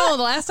about that? No,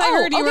 the last I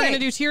heard you were going to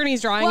do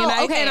Tierney's drawing, and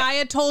I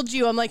had told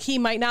you, I'm like, he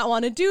might not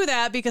want to do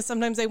that because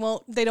sometimes they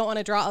don't want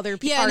to draw other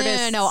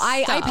artists. No.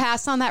 I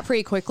passed on that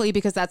pretty quickly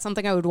because that's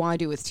something I would want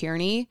to do with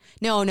Tierney.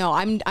 No,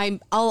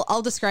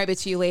 I'll describe it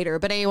to you later.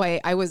 But anyway,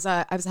 I was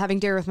having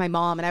dinner with my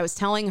mom, and I was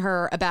telling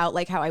her about,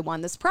 like, how I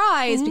won this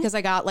prize because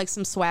I got, like,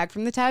 some swag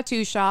from the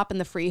tattoo shop and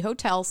the free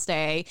hotel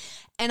stay,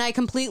 and I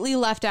completely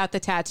left out the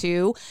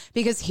tattoo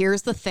because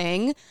here's the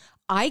thing.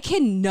 I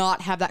cannot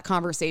have that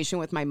conversation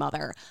with my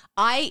mother.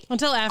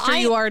 Until after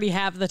you already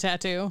have the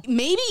tattoo.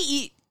 Maybe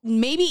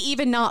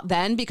even not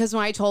then, because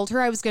when I told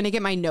her I was going to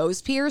get my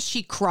nose pierced,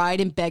 she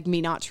cried and begged me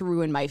not to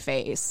ruin my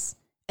face.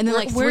 And then,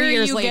 like, 3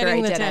 years later,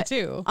 I did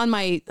tattoo? It on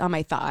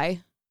my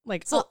thigh,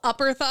 like, so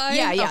upper thigh.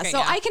 Yeah. Okay,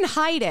 so I can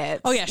hide it.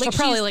 Oh yeah, she'll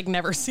probably like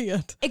never see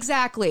it.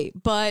 Exactly,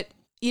 but.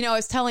 You know, I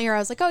was telling her, I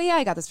was like, oh, yeah,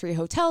 I got this free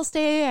hotel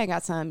stay. I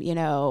got some, you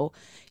know,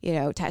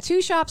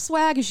 tattoo shop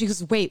swag. And she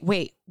goes, wait,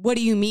 what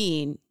do you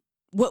mean?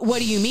 What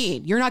do you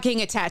mean? You're not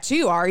getting a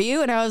tattoo, are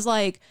you? And I was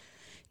like,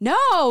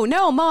 no,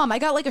 Mom, I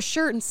got, like, a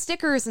shirt and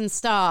stickers and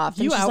stuff.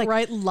 And you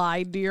outright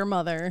lied to your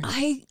mother.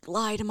 I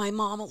lie to my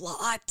mom a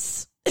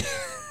lot.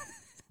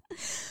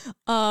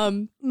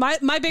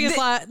 My biggest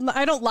lie,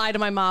 I don't lie to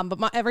my mom,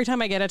 but every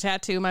time I get a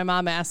tattoo, my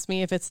mom asks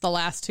me if it's the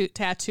last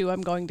tattoo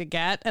I'm going to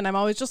get, and I'm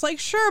always just like,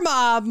 sure,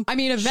 Mom. I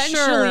mean,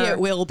 eventually it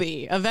will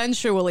be.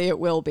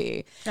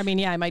 I mean,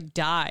 yeah, I might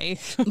die.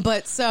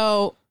 But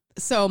so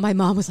my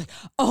mom was like,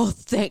 oh,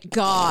 thank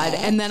God.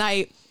 And then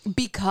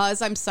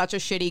because I'm such a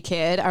shitty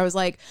kid, I was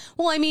like,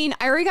 well, I mean,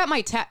 I already got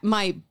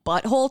my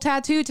butthole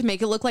tattooed to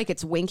make it look like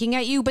it's winking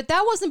at you, but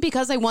that wasn't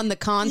because I won the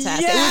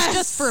contest. Yes! It was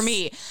just for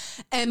me.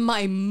 And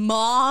my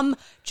mom,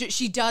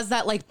 she does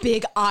that like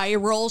big eye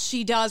roll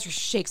she does, or she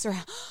shakes her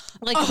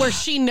like where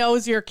she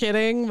knows you're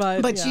kidding,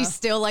 but yeah. she's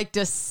still like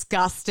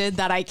disgusted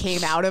that I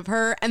came out of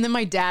her. And then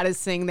my dad is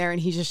sitting there and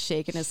he's just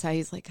shaking his head.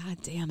 He's like, God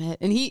damn it.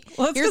 And here's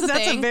the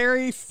that's thing. A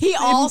very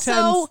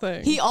intense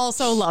thing. He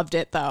also loved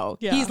it though.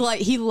 Yeah. He's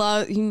like, he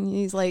loves when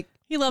you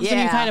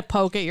kind of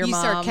poke at your you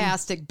mom.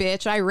 sarcastic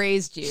bitch. I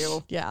raised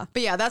you. Yeah.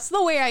 But yeah, that's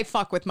the way I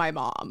fuck with my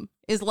mom,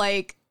 is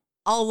like,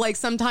 I'll like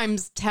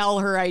sometimes tell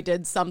her I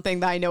did something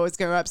that I know is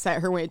going to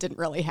upset her when it didn't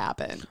really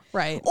happen.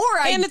 Right. Or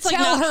I and it's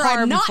tell like her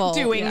harmful. I'm not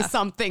doing Yeah.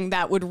 something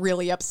that would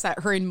really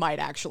upset her and might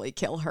actually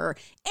kill her.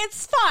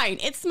 It's fine.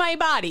 It's my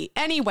body.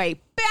 Anyway,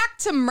 back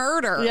to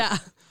murder. Yeah.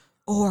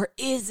 Or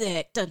is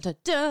it? Dun, dun,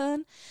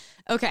 dun.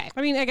 Okay.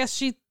 I mean, I guess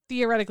she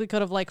theoretically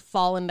could have like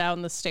fallen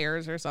down the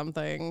stairs or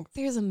something.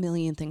 There's a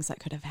million things that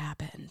could have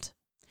happened.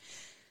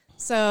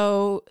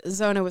 So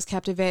Zona was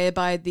captivated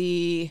by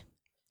the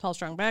Tall,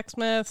 strong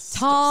blacksmith.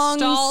 strong,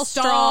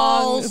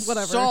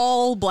 whatever.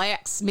 Stall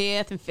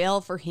blacksmith, and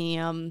fell for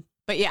him.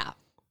 But yeah,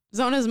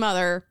 Zona's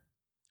mother,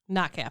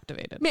 Not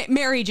captivated.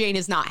 Mary Jane,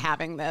 is not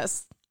having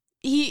this.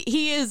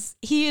 He is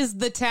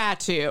the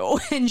tattoo,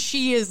 and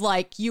she is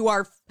like,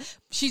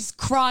 she's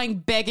crying,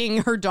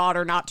 begging her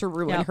daughter not to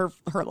ruin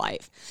her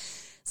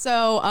life.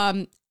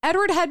 So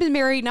Edward had been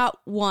married not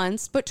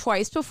once but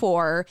twice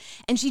before,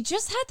 and she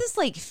just had this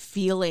like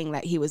feeling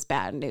that he was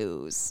bad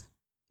news.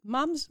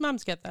 Moms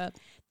get that.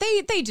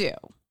 They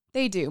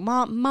do.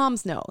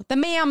 Moms know. The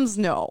mams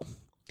know.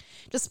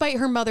 Despite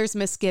her mother's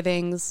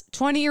misgivings,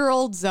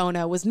 20-year-old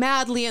Zona was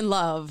madly in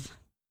love,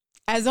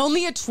 as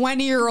only a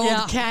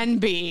 20-year-old can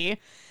be.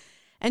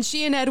 And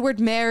she and Edward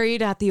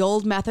married at the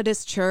Old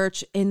Methodist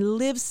Church in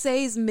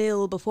Livesey's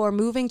Mill before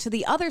moving to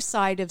the other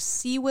side of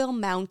Seawill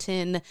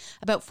Mountain,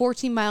 about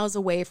 14 miles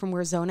away from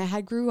where Zona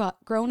had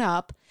grown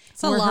up.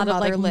 It's a lot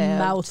of like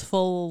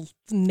mouthful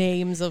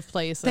names of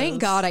places. Thank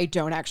God I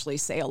don't actually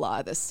say a lot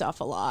of this stuff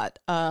a lot.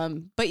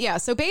 But yeah,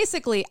 so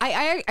basically,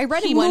 I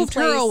read he in one moved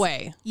place, her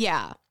away.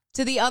 Yeah,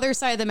 to the other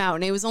side of the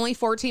mountain. It was only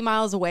 14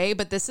 miles away,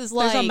 but this is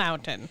like there's a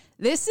mountain.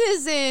 This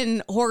is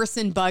in horse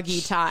and buggy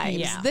times.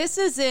 Yeah. This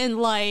is in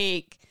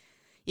like,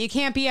 you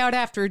can't be out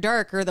after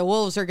dark or the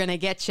wolves are gonna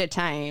get you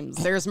times.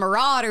 There's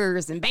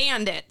marauders and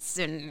bandits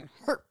and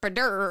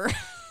herpadur.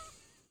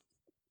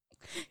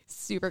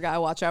 Super gotta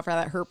watch out for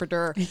that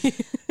herpadur.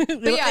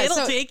 But yeah,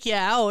 it'll take you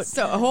out.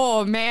 So,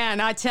 oh man,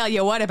 I tell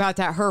you what about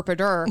that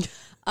herpadur.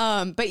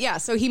 But yeah,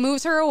 so he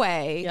moves her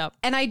away. Yep.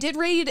 And I did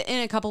read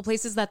in a couple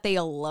places that they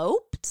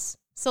eloped.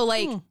 So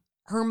like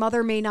her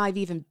mother may not have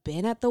even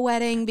been at the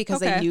wedding because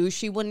they knew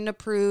she wouldn't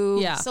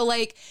approve. Yeah. So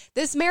like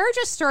this marriage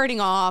is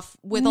starting off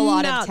with a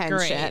lot of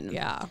tension. Great.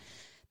 Yeah.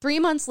 3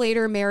 months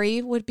later,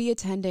 Mary would be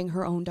attending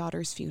her own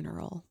daughter's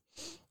funeral.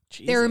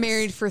 Jesus. They were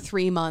married for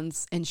 3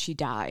 months and she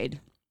died.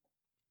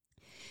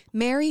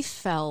 Mary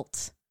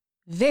felt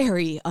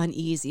very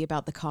uneasy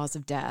about the cause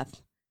of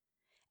death.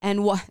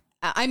 And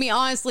I mean,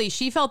 honestly,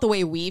 she felt the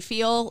way we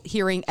feel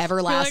hearing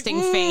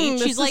everlasting fame.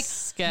 She's like,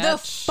 the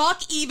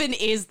fuck even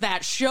is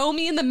that? Show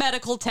me in the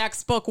medical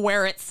textbook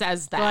where it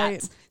says that.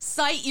 Right.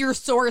 Cite your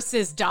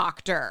sources,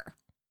 doctor.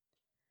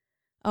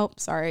 Oh,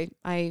 sorry.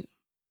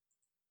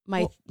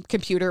 My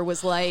computer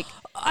was like,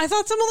 I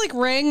thought someone like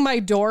rang my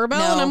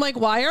doorbell and I'm like,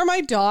 why are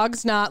my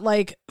dogs not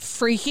like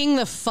freaking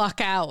the fuck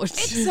out?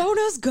 It's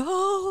Zona's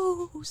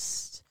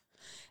ghost.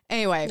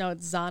 Anyway. No,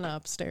 it's Zana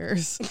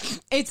upstairs.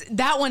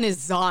 That one is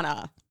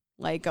Zana,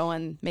 like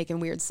making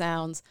weird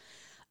sounds.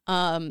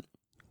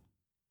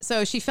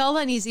 So she felt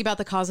uneasy about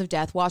the cause of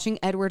death, watching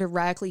Edward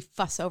erratically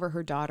fuss over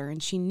her daughter,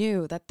 and she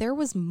knew that there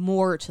was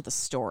more to the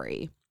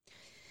story.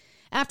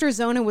 After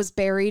Zona was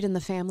buried in the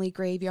family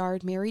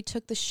graveyard, Mary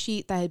took the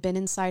sheet that had been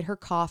inside her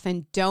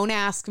coffin. Don't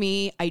ask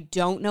me. I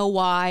don't know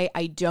why.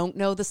 I don't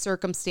know the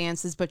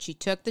circumstances, but she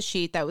took the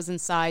sheet that was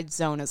inside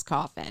Zona's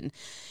coffin.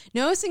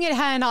 Noticing it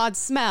had an odd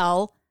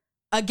smell,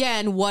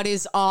 again, what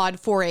is odd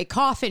for a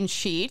coffin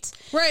sheet?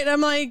 Right.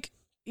 I'm like,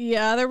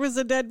 yeah, there was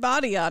a dead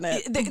body on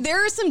it.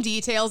 There are some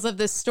details of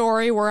this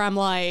story where I'm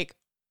like,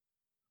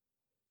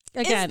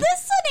 again, is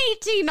this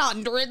an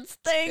 1800s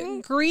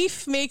thing?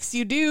 Grief makes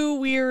you do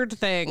weird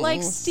things.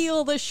 Like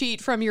steal the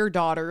sheet from your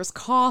daughter's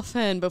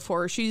coffin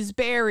before she's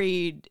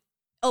buried.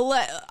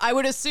 I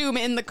would assume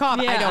in the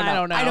coffin. Yeah, I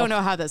don't know. I don't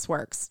know how this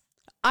works.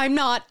 I'm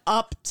not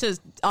up to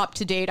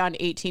date on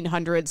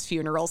 1800s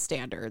funeral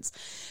standards.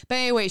 But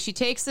anyway, she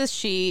takes this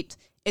sheet.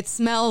 It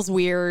smells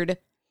weird.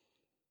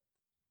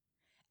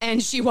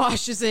 And she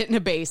washes it in a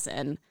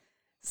basin.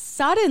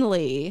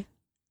 Suddenly,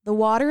 the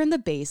water in the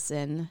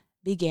basin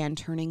began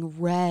turning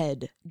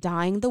red,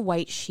 dyeing the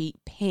white sheet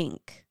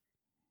pink.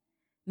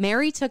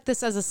 Mary took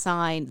this as a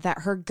sign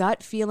that her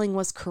gut feeling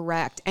was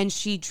correct, and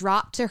she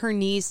dropped to her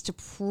knees to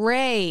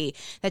pray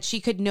that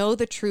she could know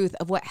the truth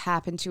of what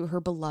happened to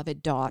her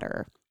beloved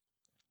daughter.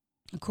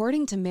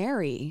 According to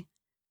Mary,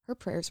 her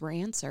prayers were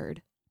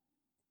answered.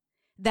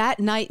 that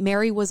night,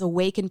 Mary was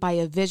awakened by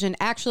a vision.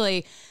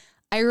 Actually,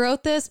 I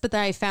wrote this, but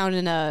then I found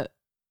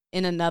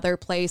in another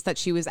place that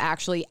she was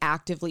actually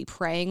actively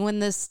praying when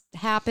this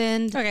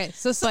happened. Okay,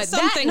 so But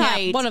something that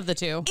happened. night, One of the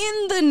two.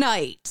 In the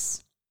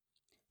night,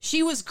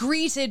 she was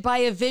greeted by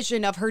a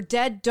vision of her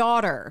dead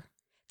daughter.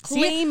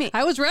 Claiming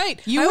I was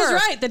right. You I were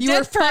was right. The you dead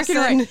were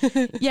fucking person.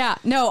 right. Yeah,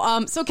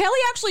 no. So Kelly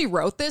actually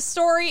wrote this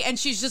story, and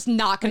she's just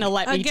not going to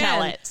let me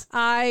tell it.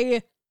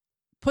 I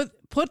put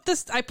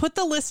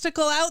the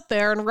listicle out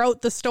there and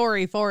wrote the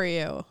story for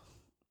you,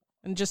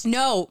 and just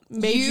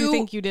made you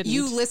think you didn't.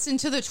 You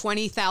listened to the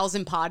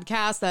 20,000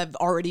 podcasts that have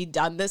already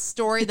done this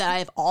story that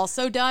I've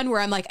also done. Where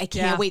I'm like, I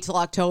can't wait till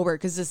October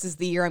because this is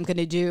the year I'm going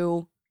to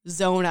do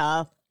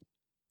Zona,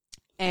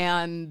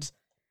 and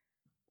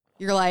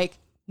you're like.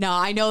 No,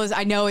 I know this.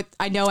 I know it.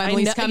 I know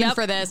Emily's coming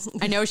for this.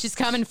 I know she's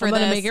coming for I'm this.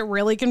 gonna make it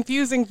really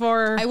confusing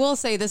for her. I will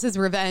say this is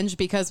revenge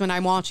because when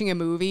I'm watching a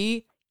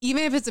movie,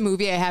 even if it's a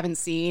movie I haven't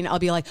seen, I'll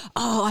be like,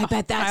 "Oh, I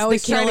bet that's I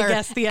always the killer." try to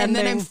guess the and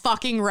then I'm ending.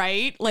 fucking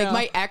right. Like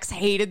my ex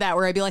hated that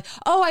where I'd be like,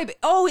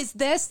 "Oh, is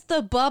this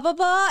the blah blah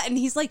blah?" And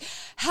he's like,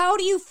 "How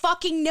do you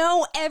fucking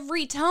know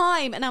every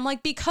time?" And I'm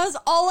like, "Because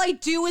all I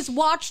do is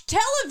watch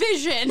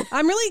television."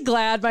 I'm really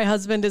glad my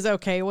husband is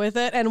okay with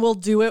it and will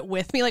do it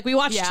with me. Like we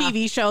watch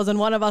TV shows and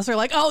one of us are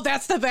like, "Oh,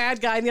 that's the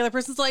bad guy," and the other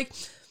person's like,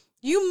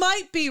 "You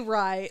might be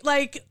right."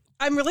 Like.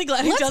 I'm really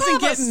glad he doesn't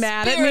get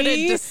mad at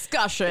me.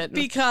 Discussion.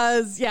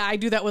 Because, I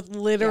do that with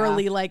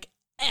literally like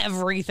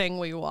everything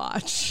we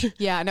watch.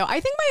 Yeah, no, I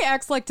think my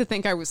ex liked to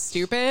think I was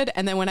stupid.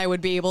 And then when I would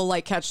be able to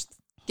like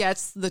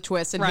gets the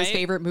twist in his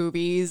favorite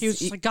movies. He was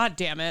just like, God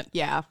damn it.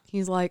 Yeah.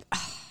 He's like,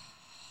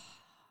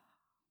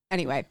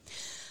 anyway.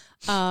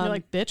 You're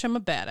like, bitch, I'm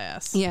a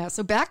badass. Yeah.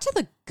 So back to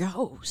the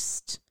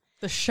ghost.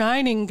 The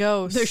shining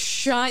ghost.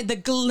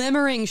 The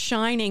glimmering,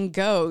 shining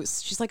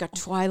ghost. She's like a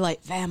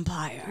Twilight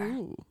vampire.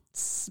 Ooh.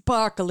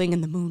 Sparkling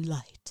in the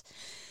moonlight.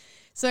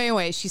 So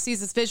anyway, she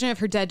sees this vision of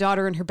her dead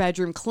daughter in her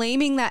bedroom,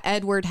 claiming that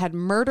Edward had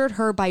murdered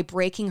her by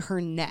breaking her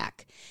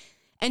neck.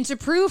 And to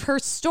prove her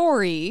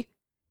story,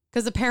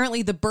 because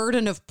apparently the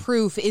burden of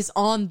proof is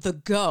on the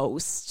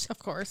ghost. Of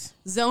course.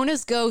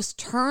 Zona's ghost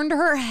turned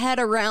her head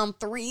around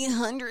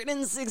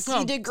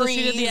 360 degrees. So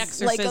she did the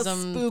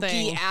exorcism like a spooky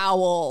thing.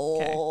 owl.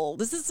 Okay.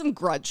 This is some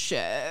grudge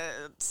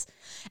shit.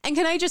 And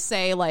can I just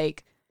say,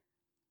 like,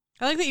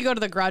 I like that you go to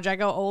the Grudge. I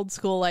go old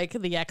school, like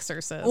The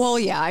Exorcist. well,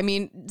 yeah, I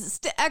mean,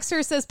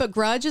 Exorcist, but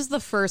Grudge is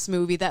the first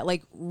movie that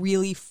like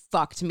really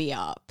fucked me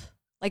up.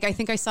 Like, I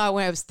think I saw it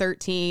when I was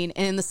 13,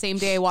 and the same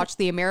day I watched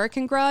the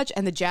American Grudge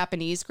and the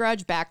Japanese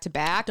Grudge back to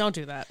back. Don't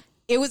do that.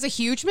 It was a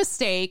huge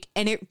mistake,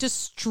 and it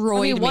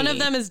destroyed me. One of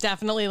them is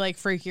definitely like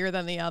freakier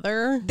than the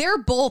other. They're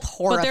both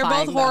horrifying. But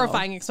they're both though.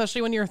 horrifying,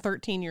 especially when you're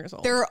 13 years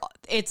old.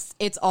 It's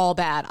all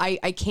bad. I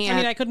can't. I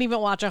mean, I couldn't even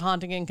watch A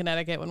Haunting in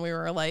Connecticut when we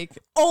were like,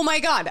 oh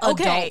my God.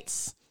 Okay.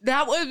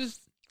 adults.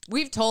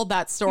 We've told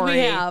that story. We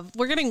have.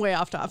 We're getting way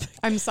off topic.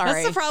 I'm sorry.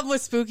 That's the problem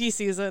with spooky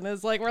season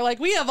is like, we're like,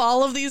 we have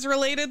all of these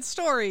related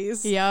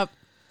stories. Yep.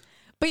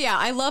 But yeah,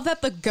 I love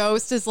that the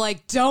ghost is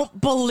like,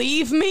 don't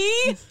believe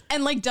me?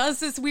 And like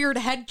does this weird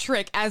head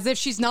trick as if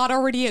she's not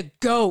already a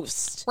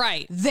ghost.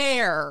 Right.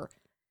 There.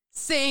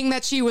 Saying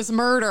that she was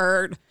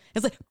murdered.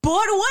 It's like,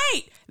 but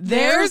wait,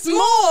 there's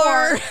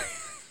more.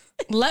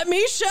 Let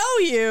me show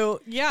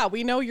you. Yeah,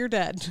 we know you're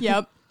dead.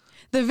 Yep.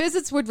 The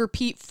visits would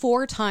repeat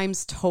 4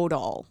 times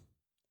total.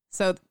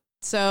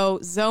 So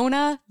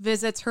Zona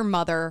visits her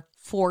mother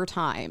 4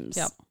 times.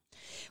 Yep.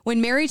 When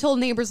Mary told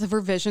neighbors of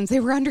her visions, they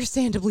were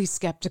understandably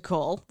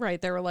skeptical.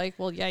 Right. They were like,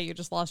 well, yeah, you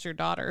just lost your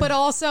daughter. But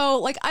also,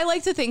 like, I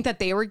like to think that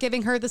they were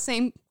giving her the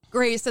same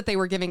grace that they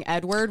were giving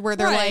Edward, where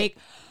they're like,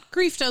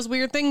 grief does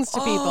weird things to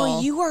people.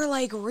 Oh, you are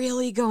like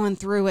really going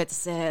through it,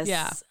 sis.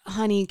 Yeah.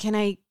 Honey, can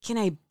I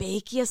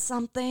bake you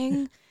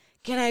something?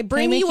 Can I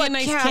bring make you you a a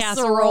nice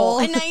casserole? casserole?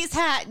 A nice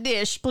hot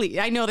dish, please.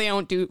 I know they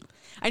don't do,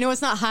 I know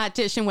it's not hot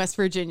dish in West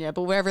Virginia,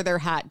 but wherever their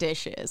hot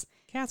dish is.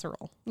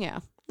 Casserole. Yeah.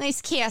 Nice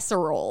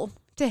casserole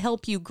to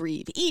help you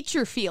grieve. Eat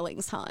your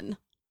feelings, hun.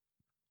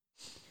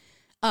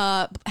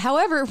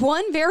 However,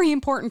 one very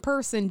important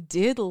person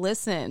did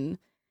listen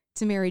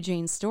to Mary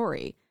Jane's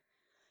story.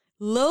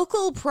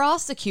 Local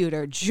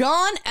prosecutor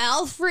John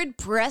Alfred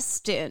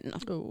Preston.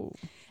 Ooh.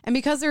 And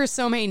because there are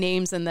so many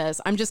names in this,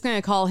 I'm just going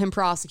to call him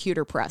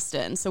Prosecutor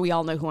Preston so we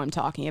all know who I'm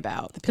talking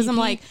about. Because I'm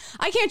like,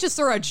 I can't just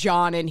throw a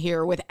John in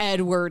here with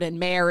Edward and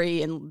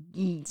Mary and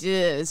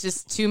it's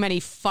just too many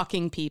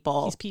fucking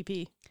people. He's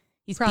PP.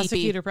 He's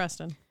Prosecutor PP.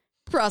 Preston.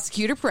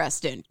 Prosecutor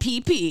Preston,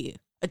 PP,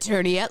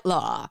 attorney at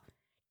law.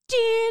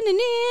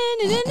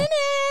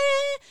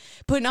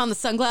 Putting on the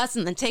sunglasses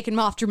and then taking them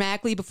off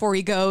dramatically before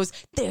he goes,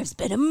 there's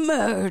been a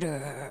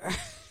murder.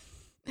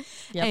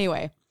 Yep.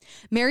 Anyway,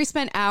 Mary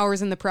spent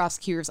hours in the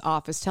prosecutor's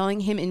office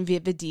telling him in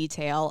vivid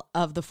detail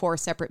of the 4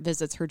 separate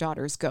visits her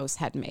daughter's ghost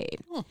had made.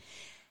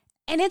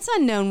 And it's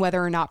unknown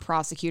whether or not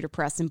Prosecutor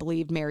Preston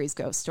believed Mary's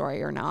ghost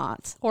story or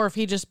not. Or if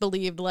he just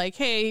believed like,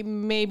 hey,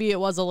 maybe it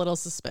was a little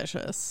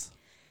suspicious.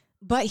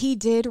 But he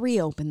did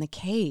reopen the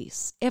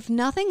case. If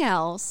nothing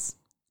else,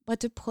 but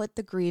to put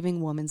the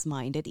grieving woman's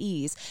mind at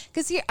ease.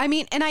 Because here, I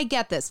mean, and I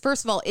get this.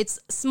 First of all, it's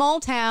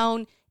small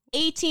town,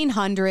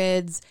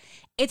 1800s.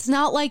 It's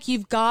not like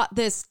you've got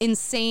this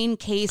insane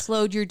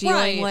caseload you're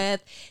dealing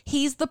with.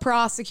 He's the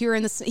prosecutor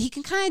and he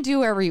can kind of do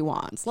whatever he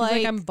wants.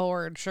 Like, I'm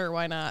bored. Sure,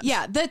 why not?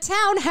 Yeah, the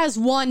town has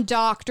one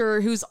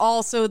doctor who's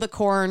also the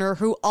coroner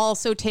who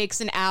also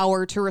takes an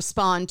hour to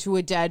respond to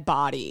a dead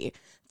body.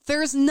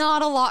 There's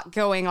not a lot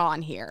going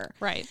on here.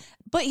 Right.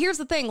 But here's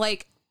the thing,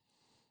 like,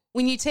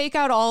 when you take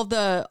out all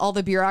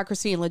the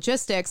bureaucracy and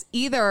logistics,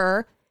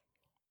 either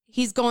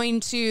he's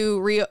going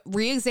to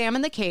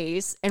re-examine the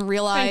case and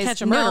realize,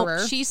 catch a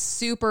murderer. No,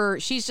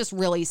 she's just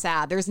really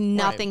sad. There's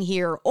nothing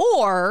here.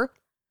 Or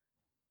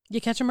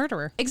you catch a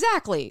murderer.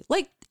 Exactly.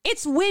 Like,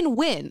 it's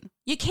win-win.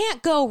 You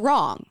can't go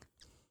wrong.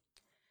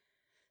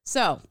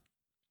 So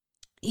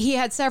he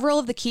had several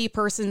of the key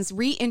persons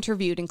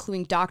re-interviewed,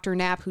 including Dr.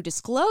 Knapp, who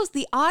disclosed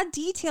the odd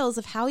details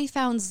of how he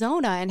found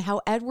Zona and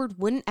how Edward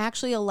wouldn't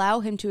actually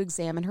allow him to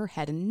examine her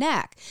head and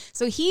neck.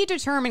 So he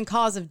determined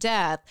cause of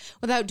death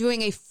without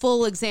doing a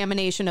full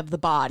examination of the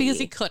body.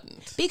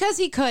 Because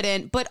he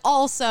couldn't, but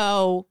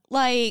also,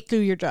 like... do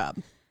your job.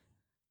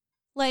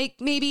 Like,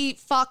 maybe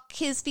fuck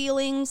his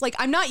feelings. Like,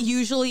 I'm not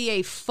usually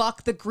a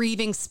fuck the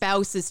grieving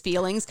spouse's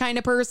feelings kind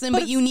of person,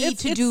 but you need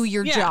to do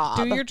your job.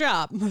 Do your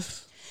job.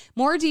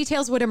 More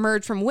details would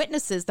emerge from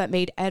witnesses that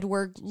made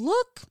Edward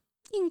look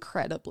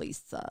incredibly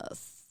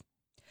sus.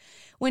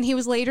 When he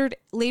was later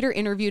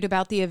interviewed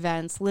about the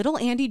events, little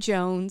Andy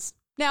Jones,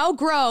 now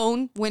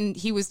grown when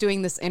he was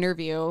doing this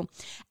interview,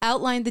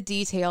 outlined the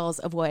details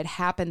of what had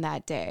happened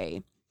that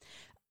day.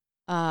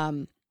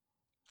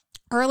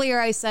 Earlier,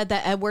 I said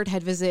that Edward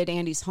had visited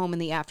Andy's home in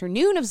the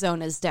afternoon of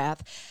Zona's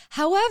death.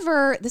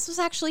 However, this was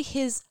actually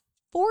his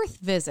fourth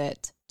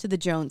visit to the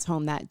Jones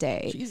home that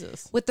day.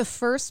 Jesus. With the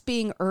first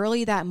being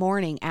early that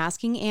morning,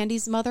 asking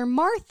Andy's mother,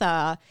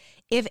 Martha,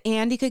 if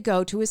Andy could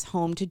go to his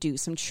home to do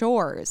some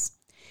chores.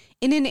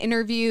 In an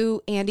interview,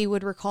 Andy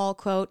would recall,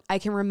 quote, "I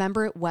can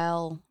remember it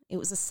well. It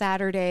was a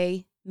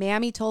Saturday.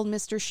 Mammy told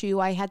Mr. Shue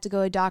I had to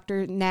go to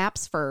Dr.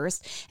 Knapp's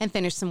first and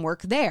finish some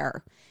work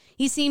there.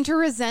 He seemed to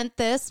resent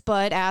this,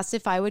 but asked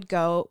if I would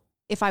go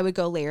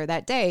later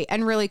that day."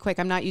 And really quick,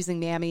 I'm not using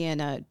Mammy in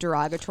a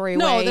derogatory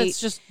way. No,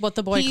 that's just what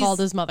the boy called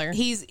his mother.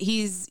 He's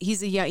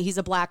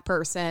a black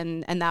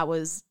person, and that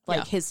was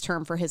like his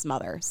term for his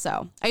mother.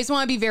 So I just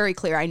want to be very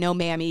clear. I know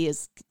Mammy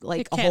is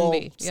like a whole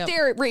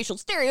racial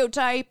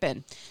stereotype,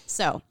 and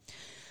so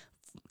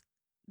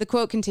the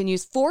quote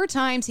continues: "4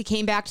 times he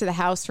came back to the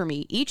house for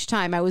me. Each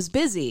time I was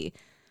busy.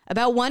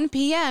 About 1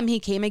 p.m. he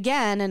came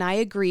again, and I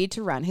agreed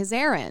to run his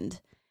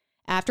errand.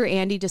 After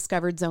Andy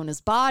discovered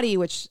Zona's body,"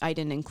 which I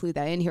didn't include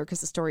that in here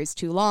because the story's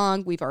too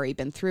long. We've already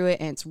been through it,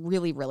 and it's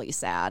really, really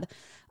sad.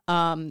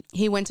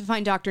 He went to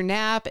find Dr.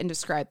 Knapp and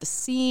described the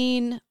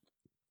scene.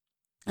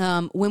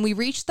 When we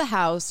reached the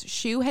house,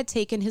 Shue had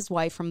taken his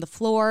wife from the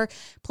floor,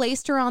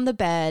 placed her on the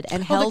bed,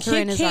 and held her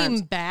in his arms.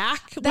 Came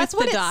back. That's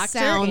what the it doctor?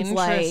 sounds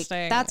like.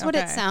 That's what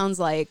it sounds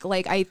like.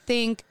 Like, I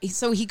think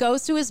so. He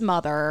goes to his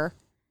mother.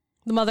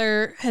 The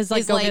mother has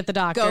get the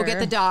doctor. Go get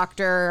the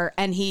doctor,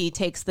 and he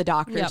takes the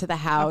doctor to the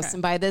house. Okay.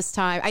 And by this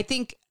time, I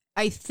think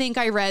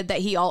I read that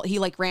he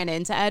ran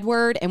into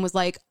Edward and was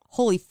like,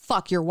 "Holy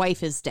fuck, your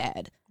wife is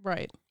dead."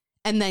 Right.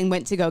 And then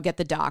went to go get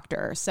the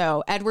doctor.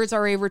 So Edward's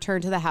already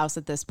returned to the house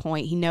at this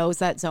point. He knows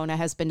that Zona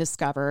has been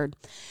discovered.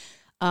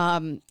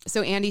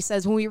 So Andy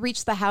says, when we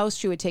reached the house,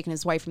 Shue had taken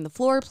his wife from the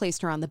floor,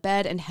 placed her on the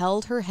bed, and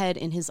held her head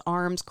in his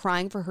arms,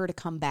 crying for her to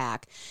come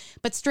back.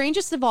 But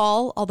strangest of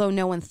all, although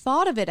no one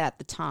thought of it at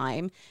the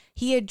time,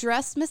 he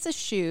addressed Mrs.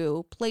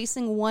 Shue,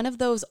 placing one of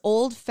those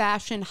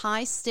old-fashioned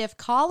high stiff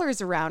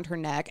collars around her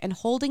neck and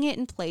holding it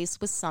in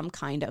place with some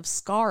kind of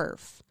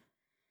scarf.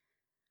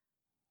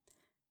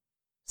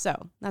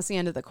 So that's the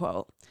end of the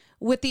quote.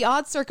 With the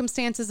odd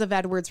circumstances of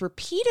Edward's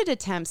repeated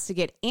attempts to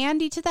get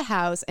Andy to the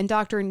house and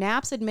Dr.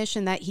 Knapp's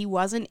admission that he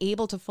wasn't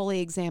able to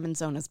fully examine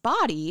Zona's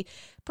body,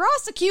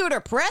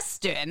 Prosecutor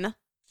Preston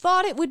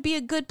thought it would be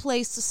a good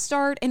place to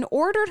start and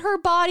ordered her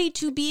body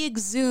to be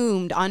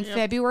exhumed on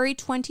February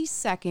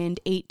 22nd,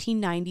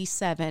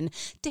 1897,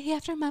 day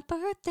after my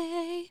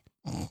birthday.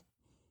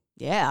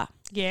 Yeah.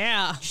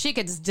 Shit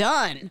gets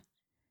done.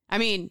 I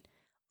mean,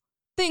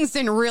 things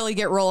didn't really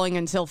get rolling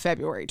until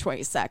February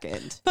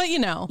 22nd. But, you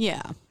know.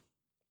 Yeah.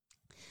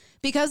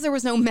 Because there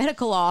was no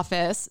medical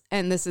office,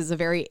 and this is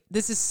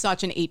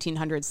such an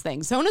 1800s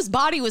thing, Zona's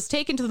body was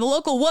taken to the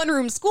local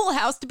one-room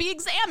schoolhouse to be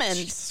examined.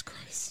 Jesus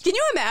Christ. Can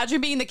you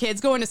imagine being the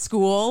kids going to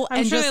school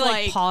I'm and sure just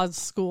they pause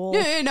school?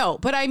 No.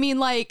 But I mean,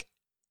 like,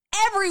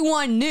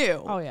 everyone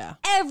knew. Oh, yeah.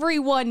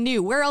 Everyone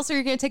knew. Where else are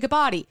you going to take a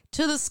body?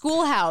 To the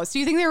schoolhouse. Do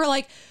you think they were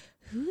like,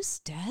 whose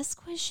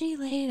desk was she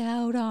laid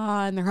out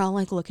on? They're all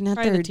like looking at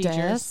their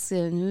desks,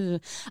 and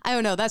I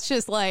don't know. That's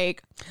just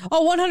like,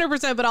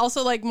 100%. But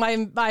also, like,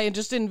 I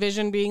just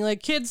envision being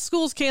like, kids,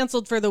 school's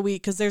canceled for the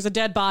week because there's a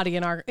dead body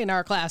in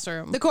our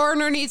classroom. The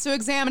coroner needs to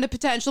examine a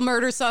potential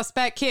murder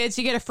suspect. Kids,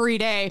 you get a free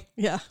day.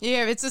 Yeah.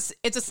 It's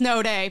a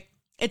snow day.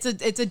 It's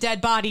a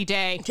dead body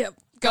day. Yep.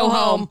 Go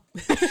home.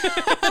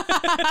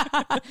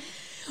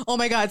 Oh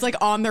my God, it's like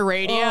on the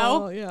radio.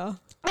 Oh, yeah.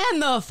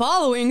 And the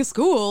following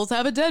schools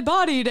have a dead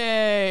body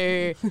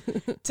day.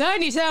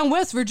 Tiny Town,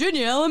 West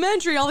Virginia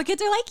Elementary. All the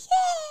kids are like,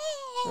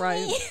 yay.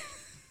 Right.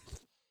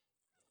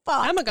 Fuck.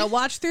 I'm going to go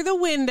watch through the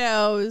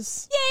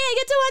windows. Yay, I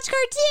get to watch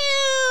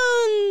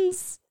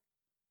cartoons.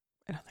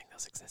 I don't think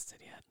those existed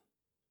yet.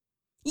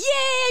 Yay,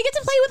 I get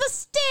to play with a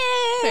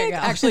stick. There you go.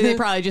 Actually, they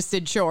probably just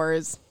did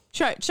chores.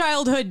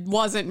 Childhood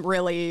wasn't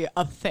really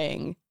a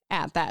thing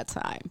at that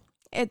time.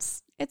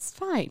 It's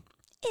fine.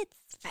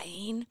 It's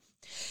fine.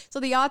 So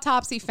the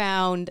autopsy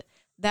found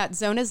that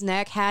Zona's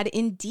neck had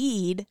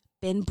indeed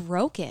been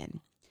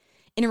broken.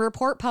 In a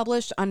report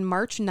published on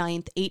March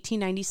 9th,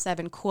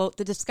 1897, quote,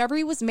 the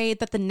discovery was made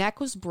that the neck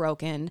was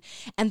broken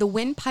and the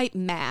windpipe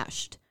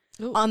mashed.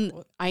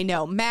 I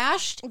know,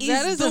 mashed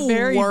that is the a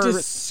very worst.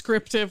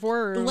 descriptive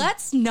word.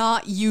 Let's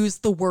not use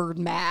the word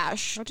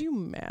mash. How do you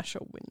mash a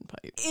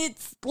windpipe?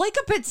 It's like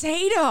a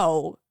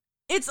potato.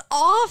 It's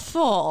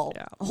awful.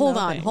 Yeah, Hold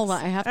no on. thanks.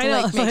 I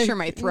have to make sure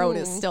my throat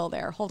is still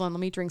there. Hold on, let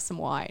me drink some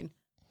wine.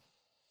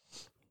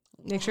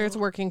 Make sure it's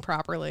working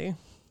properly.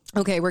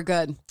 Okay, we're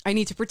good. I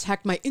need to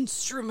protect my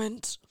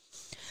instrument.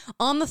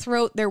 On the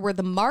throat, there were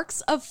the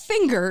marks of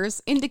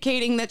fingers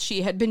indicating that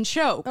she had been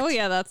choked. Oh,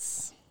 yeah,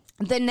 that's...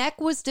 The neck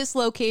was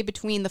dislocated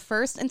between the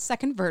first and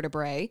second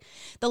vertebrae.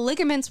 The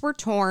ligaments were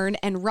torn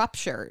and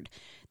ruptured.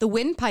 The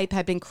windpipe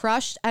had been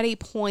crushed at a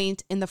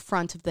point in the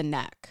front of the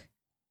neck.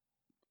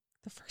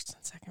 The first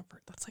and second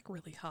that's like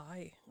really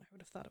high. I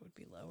would have thought it would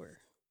be lower.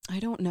 I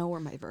don't know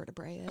where my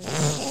vertebrae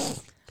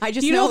is. I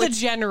just You know the it's,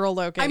 general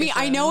location. I mean,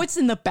 I know it's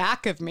in the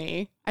back of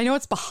me. I know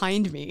it's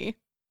behind me.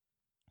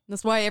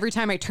 That's why every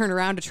time I turn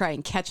around to try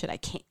and catch it, I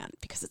can't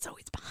because it's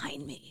always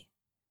behind me.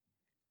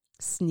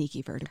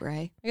 Sneaky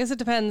vertebrae. I guess it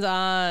depends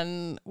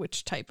on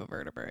which type of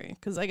vertebrae.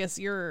 Because I guess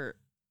you're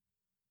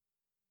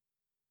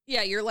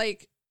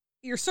like,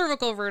 your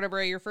cervical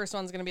vertebrae, your first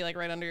one's going to be like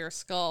right under your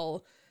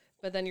skull.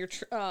 But then your,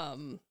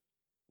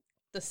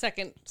 the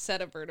second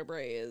set of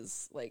vertebrae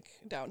is like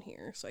down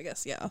here. So I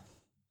guess, yeah,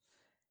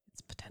 it's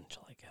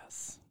potential, I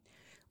guess.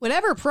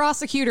 Whatever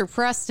prosecutor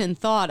Preston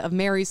thought of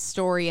Mary's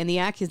story and the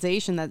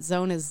accusation that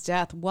Zona's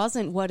death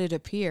wasn't what it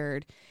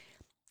appeared,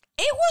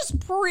 it was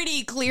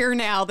pretty clear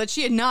now that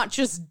she had not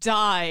just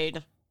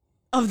died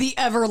of the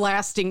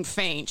everlasting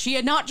faint. She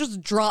had not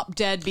just dropped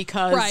dead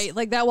because right,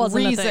 like that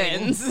wasn't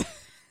reasons.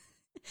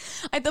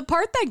 The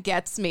part that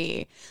gets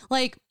me,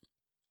 like,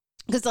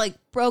 because like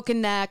broken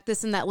neck,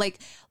 this and that, like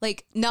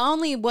not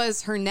only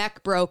was her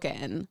neck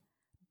broken,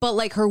 but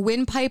like her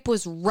windpipe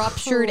was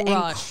ruptured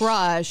and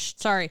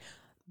crushed. Sorry,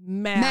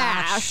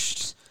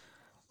 mashed.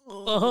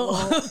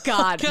 Oh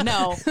God,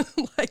 no!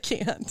 I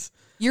can't.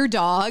 Your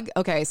dog.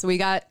 Okay, so we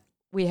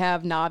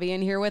have Navi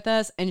in here with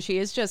us, and she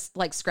is just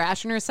like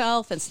scratching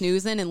herself and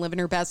snoozing and living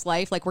her best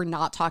life. Like, we're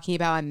not talking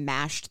about a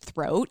mashed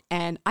throat,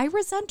 and I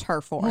resent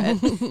her for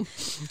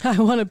it.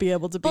 I want to be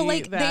able to be. But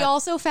like, they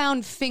also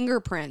found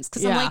fingerprints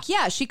because I'm like,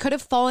 yeah, she could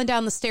have fallen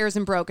down the stairs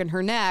and broken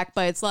her neck,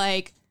 but it's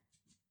like,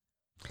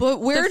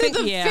 but where did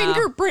the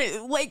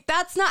fingerprint? Like,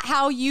 that's not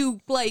how you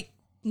like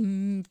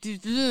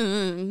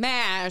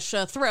mash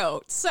a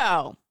throat.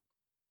 So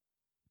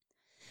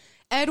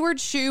Edward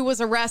Shue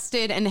was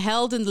arrested and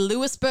held in the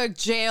Lewisburg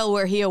jail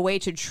where he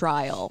awaited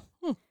trial.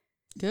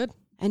 Good.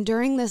 And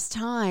during this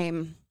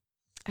time,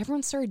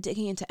 everyone started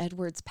digging into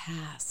Edward's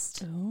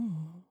past. Oh.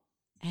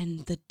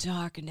 And the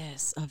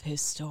darkness of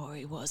his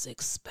story was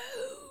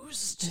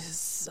exposed. His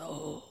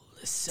soul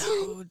is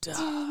so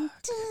dark.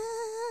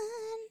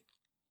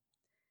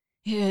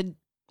 He had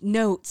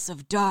notes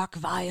of dark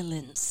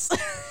violence.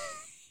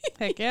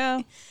 Heck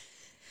yeah.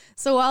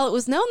 So while it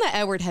was known that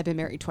Edward had been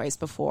married twice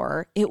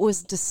before, it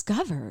was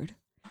discovered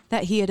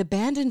that he had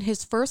abandoned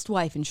his first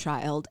wife and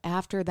child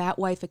after that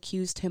wife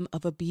accused him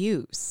of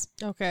abuse.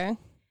 Okay.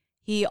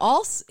 He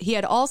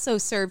had also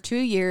served 2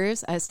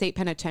 years as state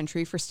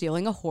penitentiary for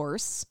stealing a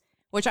horse,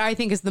 which I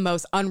think is the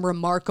most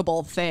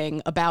unremarkable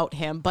thing about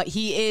him. But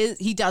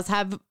he does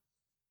have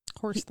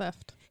horse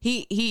theft.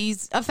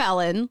 He's a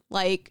felon.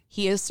 Like,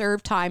 he has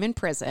served time in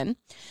prison.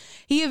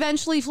 He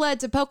eventually fled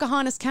to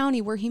Pocahontas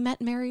County, where he met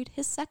and married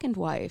his second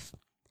wife.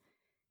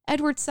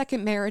 Edward's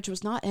second marriage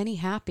was not any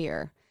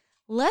happier.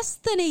 Less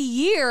than a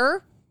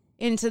year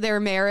into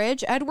their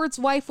marriage, Edward's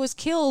wife was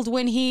killed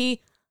when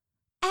he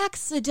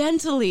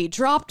accidentally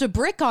dropped a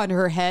brick on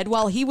her head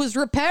while he was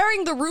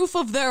repairing the roof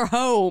of their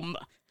home.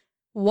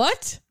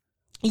 What?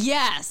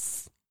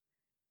 Yes.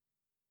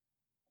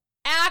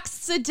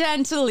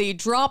 Accidentally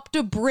dropped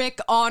a brick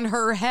on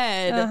her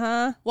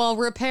head while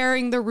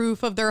repairing the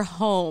roof of their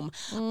home.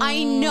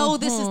 I know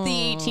this is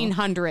the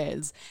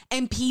 1800s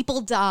and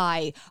people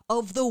die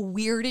of the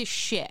weirdest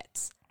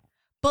shit.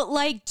 But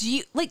like,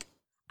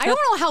 I don't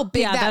know how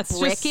big that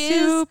brick is.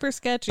 Super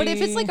sketchy. But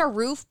if it's like a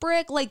roof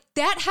brick, like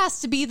that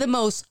has to be the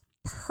most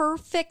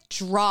perfect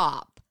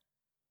drop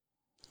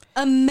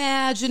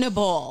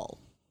imaginable.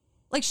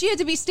 Like, she had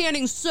to be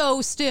standing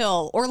so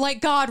still, or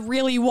like God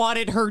really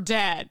wanted her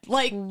dead.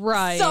 Like,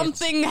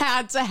 something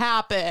had to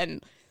happen.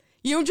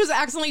 You don't just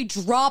accidentally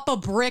drop a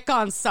brick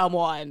on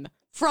someone.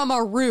 from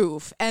a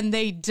roof and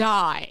they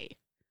die.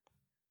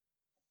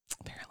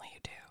 Apparently you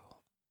do.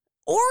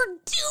 Or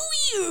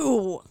do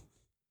you?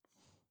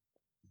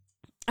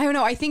 I don't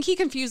know. I think he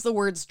confused the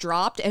words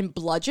dropped and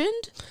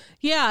bludgeoned.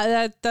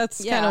 Yeah,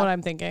 that's kind of what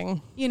I'm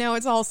thinking. You know,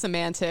 it's all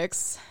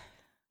semantics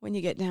when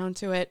you get down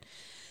to it.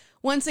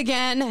 Once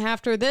again,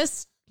 after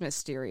this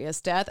mysterious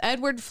death,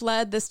 Edward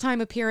fled, this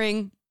time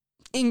appearing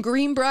in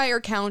Greenbrier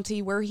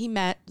County, where he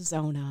met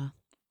Zona.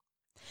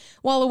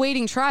 While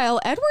awaiting trial,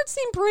 Edward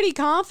seemed pretty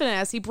confident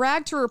as he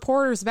bragged to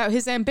reporters about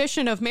his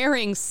ambition of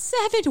marrying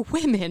 7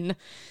 women,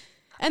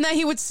 and that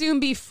he would soon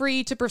be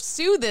free to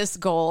pursue this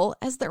goal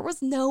as there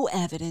was no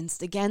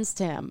evidence against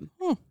him.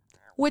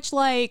 Which,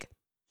 like,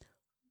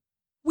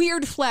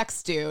 weird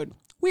flex, dude.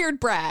 Weird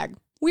brag.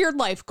 Weird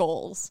life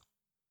goals.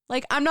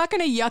 Like, I'm not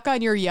going to yuck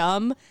on your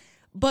yum,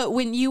 but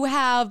when you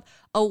have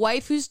a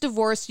wife who's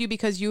divorced you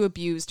because you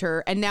abused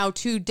her and now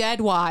 2 dead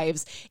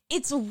wives,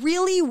 it's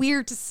really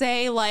weird to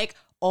say, like,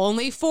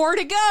 only 4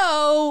 to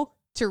go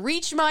to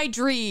reach my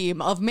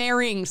dream of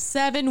marrying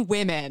 7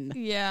 women.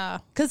 Yeah.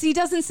 Because he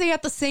doesn't say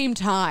at the same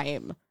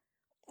time.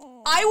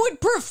 I would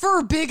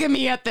prefer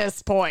bigamy at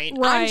this point.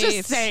 Right. I'm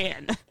just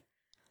saying.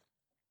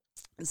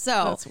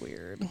 So That's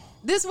weird.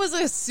 This was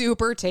a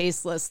super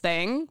tasteless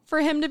thing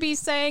for him to be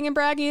saying and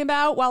bragging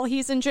about while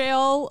he's in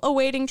jail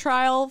awaiting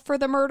trial for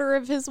the murder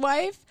of his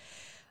wife.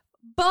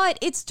 But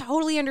it's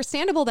totally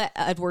understandable that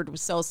Edward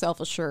was so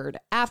self-assured.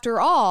 After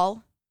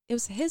all, it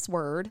was his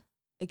word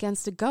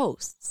against a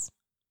ghost's.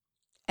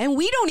 And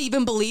we don't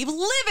even believe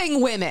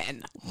living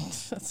women,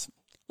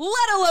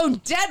 let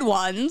alone dead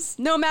ones,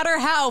 no matter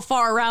how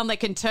far around they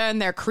can turn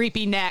their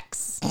creepy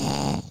necks.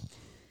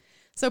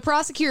 So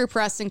Prosecutor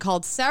Preston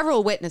called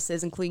several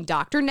witnesses, including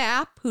Dr.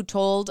 Knapp, who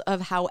told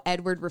of how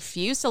Edward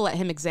refused to let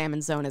him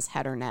examine Zona's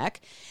head or neck,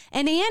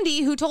 and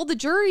Andy, who told the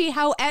jury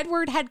how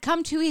Edward had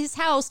come to his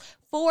house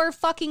 4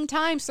 fucking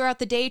times throughout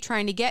the day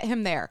trying to get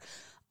him there.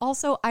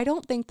 Also, I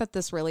don't think that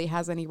this really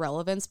has any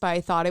relevance, but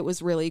I thought it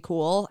was really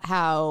cool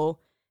how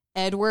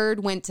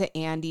Edward went to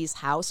Andy's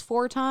house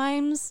 4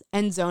 times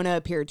and Zona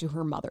appeared to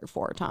her mother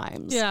 4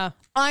 times. Yeah.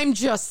 I'm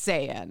just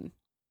saying.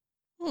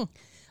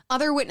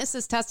 Other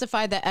witnesses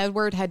testified that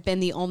Edward had been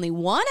the only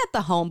one at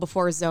the home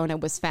before Zona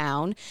was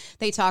found.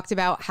 They talked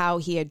about how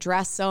he had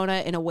dressed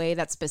Zona in a way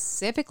that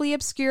specifically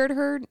obscured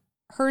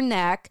her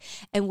neck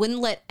and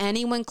wouldn't let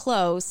anyone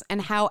close,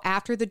 and how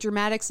after the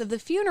dramatics of the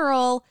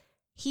funeral,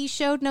 he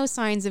showed no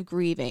signs of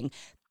grieving.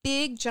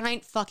 Big,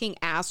 giant fucking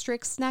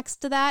asterisks next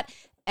to that.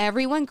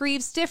 Everyone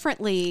grieves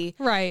differently.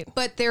 Right.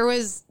 But there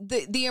was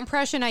the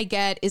impression I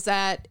get is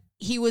that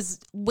he was,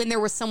 when there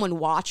was someone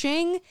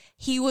watching,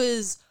 he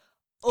was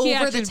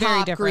over the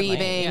top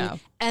grieving. Yeah.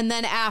 And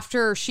then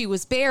after she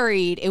was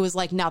buried, it was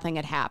like nothing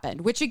had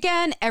happened, which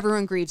again,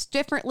 everyone grieves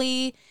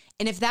differently.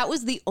 And if that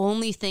was the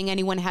only thing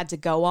anyone had to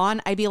go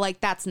on, I'd be like,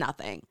 that's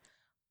nothing.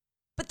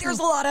 But there's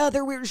a lot of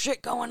other weird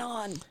shit going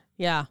on.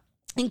 Yeah.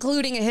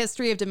 Including a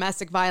history of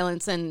domestic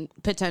violence and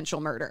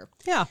potential murder.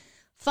 Yeah.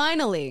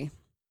 Finally,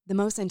 the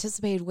most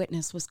anticipated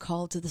witness was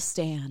called to the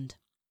stand.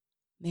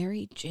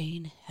 Mary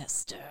Jane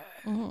Hester.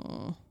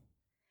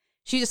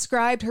 She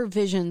described her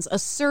visions,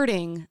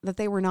 asserting that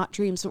they were not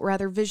dreams, but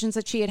rather visions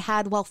that she had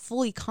had while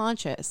fully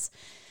conscious.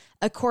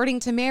 According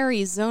to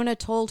Mary, Zona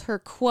told her,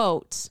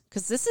 quote,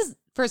 because this is,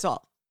 first of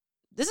all,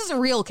 this is a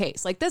real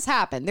case. Like, this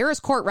happened. There is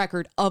court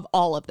record of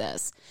all of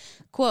this.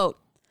 Quote,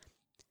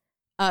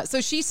 so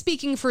she's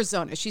speaking for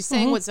Zona. She's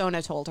saying what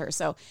Zona told her.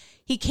 So,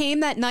 he came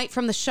that night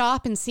from the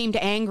shop and seemed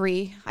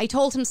angry. I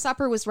told him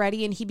supper was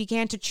ready, and he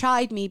began to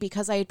chide me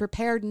because I had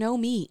prepared no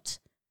meat.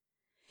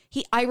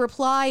 I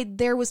replied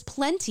there was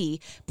plenty,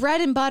 bread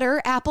and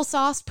butter,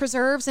 applesauce,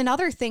 preserves, and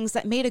other things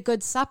that made a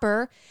good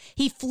supper.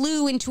 He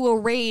flew into a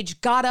rage,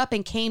 got up,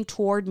 and came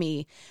toward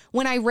me.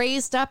 When I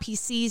raised up, he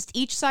seized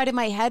each side of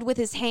my head with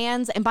his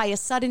hands and by a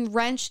sudden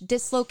wrench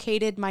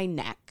dislocated my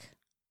neck.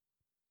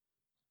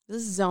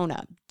 This is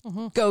Zona.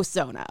 Ghost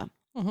Zona.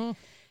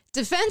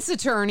 Defense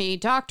attorney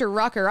Dr.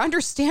 Rucker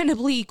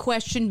understandably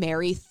questioned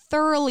Mary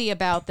thoroughly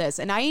about this.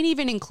 And I didn't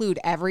even include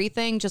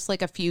everything, just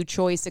like a few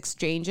choice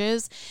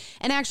exchanges.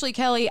 And actually,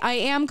 Kelly, I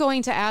am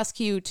going to ask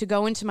you to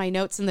go into my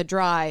notes in the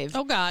drive.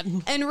 Oh, God.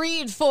 And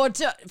read for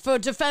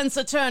defense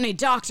attorney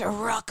Dr.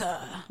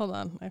 Rucker. Hold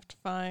on. I have to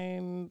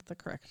find the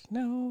correct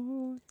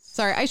notes.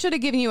 Sorry, I should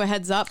have given you a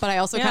heads up, but I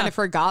also kind of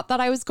forgot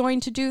that I was going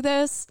to do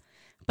this.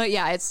 But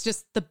yeah, it's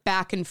just the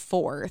back and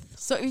forth.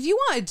 So if you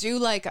want to do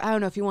like, I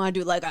don't know if you want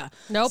to do like a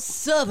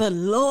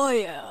Southern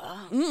lawyer,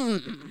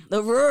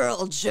 the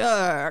rural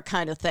juror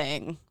kind of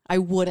thing, I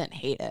wouldn't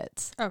hate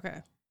it. Okay.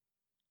 Are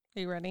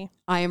you ready?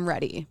 I am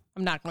ready.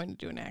 I'm not going to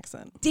do an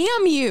accent.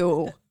 Damn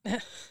you.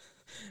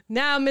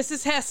 Now,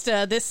 Mrs.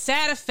 Hester, this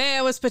sad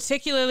affair was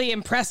particularly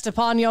impressed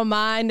upon your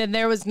mind, and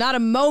there was not a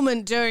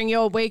moment during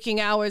your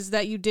waking hours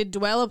that you did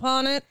dwell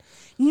upon it?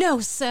 No,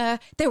 sir.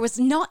 There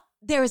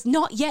is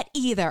not yet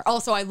either.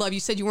 Also, I love you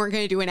said you weren't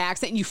going to do an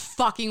accent and you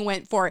fucking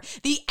went for it.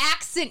 The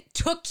accent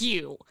took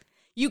you.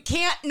 You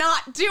can't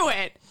not do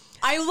it.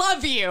 I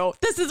love you.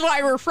 This is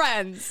why we're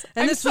friends.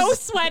 And I'm so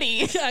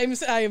sweaty.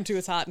 I am too.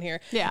 It's hot in here.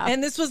 Yeah.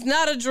 And this was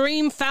not a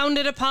dream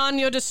founded upon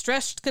your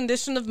distressed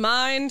condition of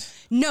mind?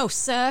 No,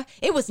 sir.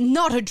 It was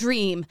not a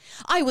dream.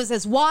 I was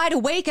as wide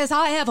awake as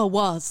I ever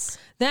was.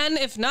 Then,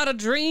 if not a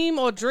dream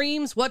or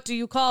dreams, what do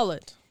you call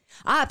it?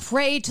 I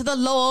prayed to the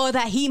Lord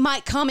that he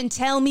might come and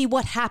tell me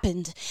what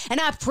happened. And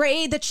I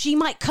prayed that she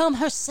might come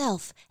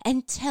herself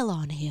and tell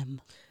on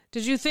him.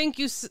 Did you think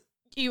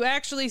you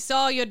actually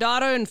saw your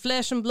daughter in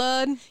flesh and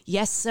blood?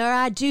 Yes, sir,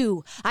 I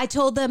do. I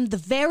told them the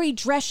very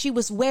dress she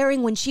was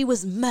wearing when she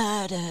was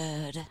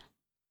murdered.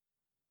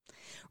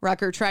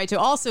 Rucker tried to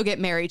also get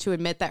Mary to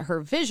admit that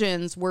her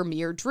visions were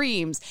mere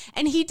dreams.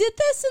 And he did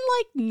this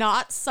in,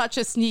 not such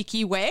a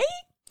sneaky way.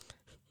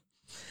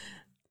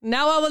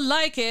 Now I would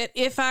like it,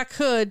 if I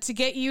could, to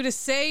get you to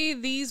say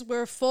these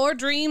were 4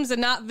 dreams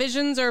and not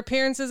visions or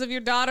appearances of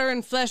your daughter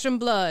in flesh and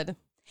blood.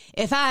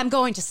 If I'm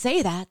going to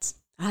say that,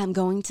 I'm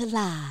going to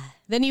lie.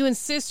 Then you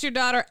insist your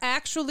daughter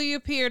actually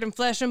appeared in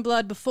flesh and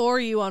blood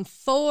before you on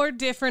 4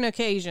 different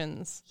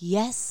occasions.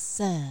 Yes,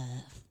 sir.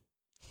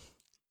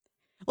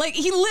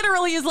 He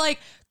literally is like,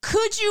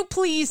 could you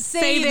please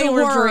say the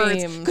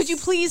words? Dreams. Could you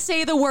please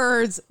say the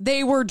words,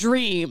 they were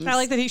dreams? I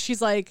like that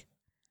she's like,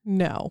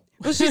 no.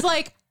 Well, she's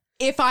like,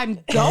 if I'm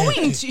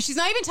going to, she's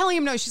not even telling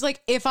him no. She's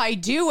like, if I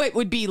do, it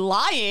would be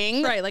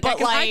lying. Right.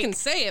 I can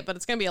say it, but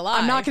it's going to be a lie.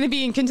 I'm not going to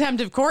be in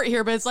contempt of court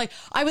here, but it's like,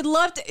 I would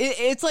love to,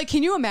 it's like,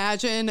 can you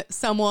imagine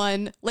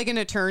someone like an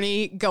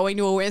attorney going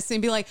to a witness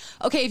and be like,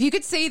 okay, if you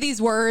could say these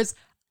words,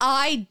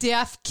 I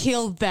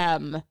killed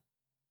them.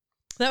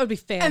 That would be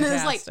fantastic. And then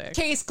it's like,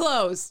 case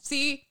closed.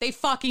 See, they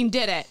fucking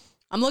did it.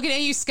 I'm looking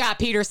at you, Scott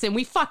Peterson.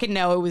 We fucking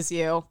know it was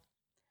you.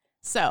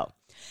 So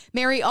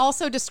Mary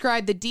also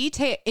described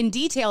in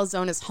detail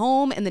Zona's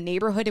home and the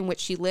neighborhood in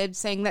which she lived,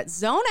 saying that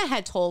Zona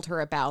had told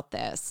her about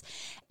this.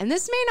 And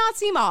this may not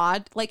seem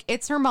odd,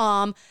 it's her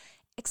mom,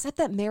 except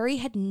that Mary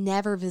had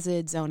never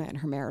visited Zona in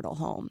her marital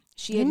home.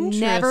 She had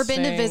never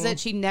been to visit.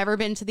 She'd never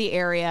been to the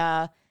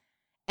area.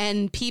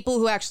 And people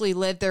who actually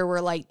lived there were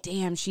like,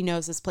 damn, she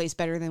knows this place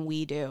better than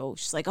we do.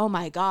 She's like, oh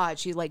my God,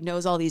 she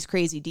knows all these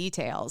crazy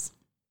details.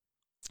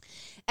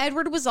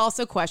 Edward was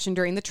also questioned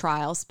during the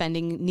trial,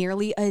 spending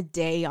nearly a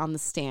day on the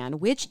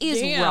stand, which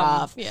is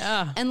rough.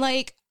 Yeah. And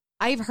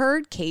I've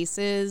heard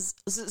cases.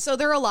 So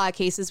there are a lot of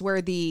cases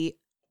where the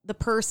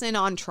person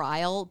on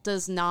trial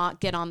does not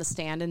get on the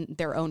stand in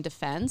their own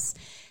defense.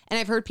 And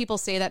I've heard people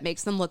say that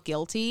makes them look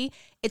guilty.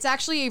 It's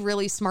actually a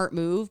really smart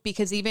move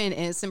because even an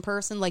innocent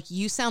person,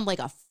 you sound like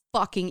a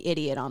fucking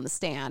idiot on the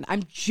stand.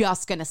 I'm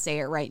just going to say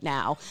it right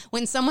now.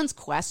 When someone's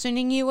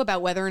questioning you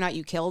about whether or not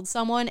you killed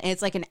someone and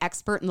it's an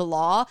expert in the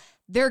law,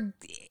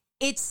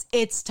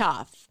 it's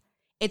tough.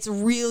 It's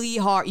really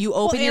hard. You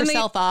open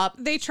yourself up.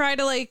 They try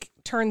to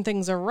turn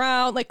things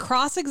around.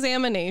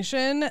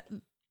 Cross-examination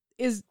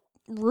is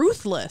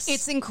ruthless.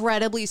 It's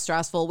incredibly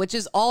stressful, which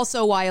is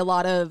also why a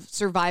lot of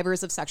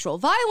survivors of sexual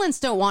violence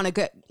don't want to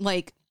get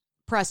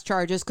press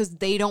charges because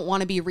they don't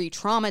want to be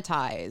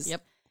re-traumatized.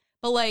 Yep.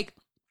 But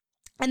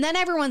and then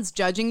everyone's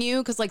judging you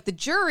because the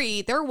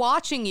jury, they're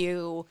watching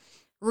you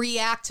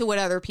react to what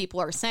other people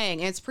are saying.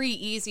 And it's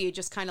pretty easy to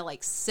just kind of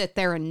sit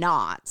there and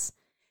not.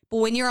 But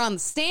when you're on the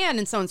stand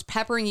and someone's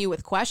peppering you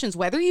with questions,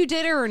 whether you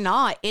did it or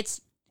not, it's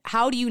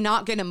how do you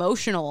not get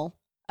emotional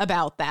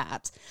about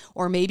that?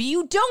 Or maybe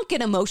you don't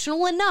get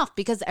emotional enough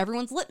because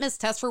everyone's litmus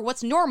test for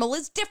what's normal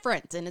is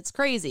different and it's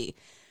crazy.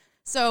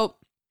 So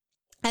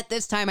at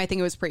this time, I think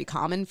it was pretty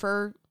common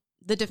for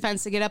the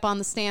defense to get up on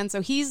the stand.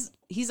 So he's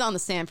on the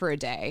stand for a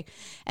day.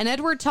 And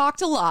Edward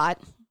talked a lot,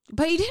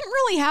 but he didn't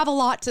really have a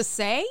lot to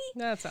say.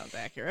 That sounds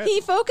accurate. He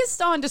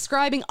focused on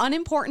describing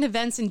unimportant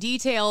events and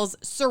details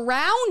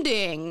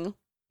surrounding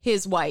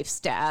his wife's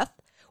death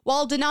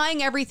while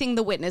denying everything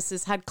the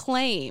witnesses had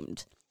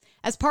claimed.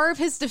 As part of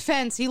his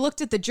defense, he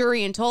looked at the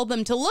jury and told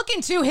them to look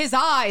into his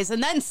eyes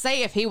and then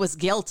say if he was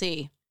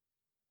guilty.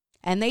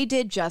 And they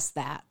did just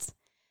that.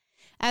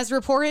 As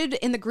reported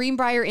in the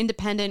Greenbrier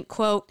Independent,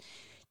 quote,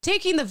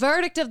 taking the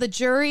verdict of the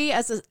jury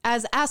as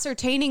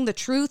ascertaining the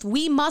truth,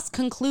 we must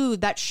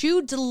conclude that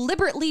Shu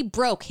deliberately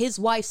broke his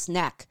wife's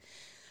neck,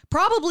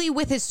 probably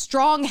with his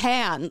strong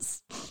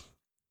hands.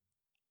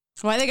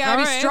 Why they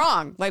gotta be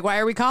strong? Why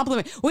are we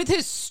complimenting? With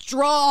his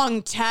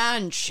strong,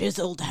 tan,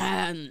 chiseled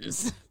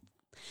hands.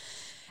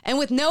 And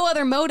with no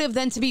other motive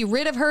than to be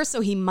rid of her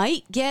so he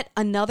might get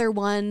another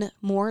one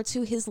more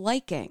to his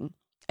liking.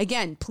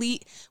 Again,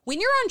 please,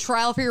 when you're on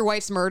trial for your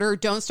wife's murder,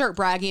 don't start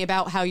bragging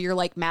about how your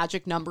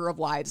magic number of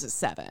wives is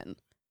 7.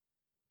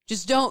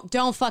 Just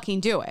don't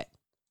fucking do it.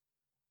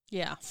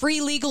 Yeah. Free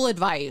legal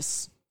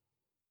advice.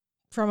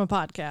 From a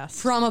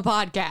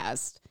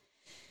podcast.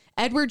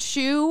 Edward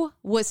Shu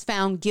was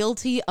found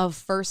guilty of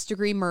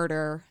first-degree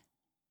murder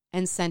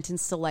and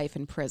sentenced to life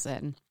in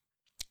prison.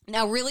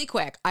 Now, really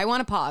quick, I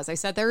want to pause. I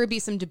said there would be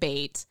some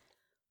debate.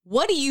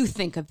 What do you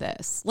think of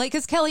this?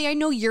 Because Kelly, I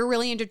know you're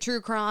really into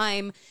true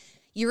crime.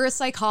 You're a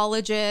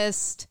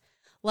psychologist.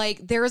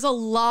 There's a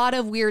lot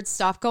of weird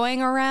stuff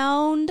going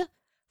around,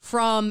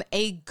 from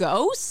a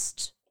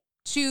ghost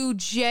to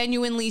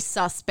genuinely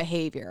sus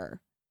behavior.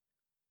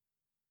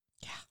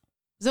 Yeah.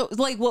 So,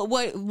 like,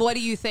 what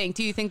do you think?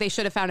 Do you think they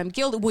should have found him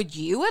guilty? Would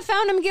you have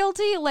found him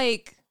guilty?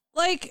 Like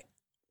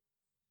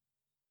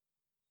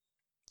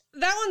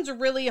that one's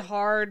really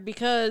hard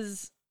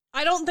because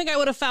I don't think I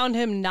would have found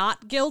him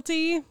not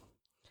guilty.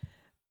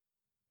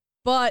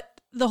 But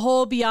the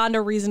whole beyond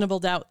a reasonable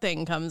doubt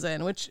thing comes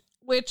in, which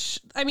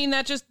I mean,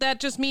 that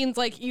just means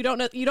like you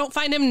don't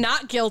find him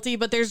not guilty,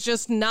 but there's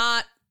just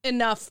not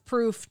enough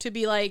proof to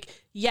be like,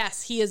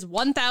 yes, he is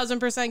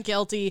 1000%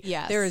 guilty.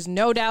 Yes. There is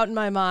no doubt in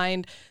my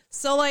mind.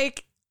 So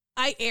like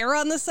I err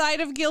on the side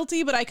of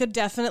guilty, but I could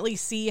definitely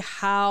see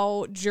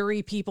how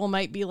jury people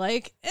might be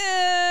like,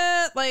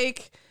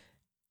 like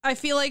I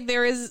feel like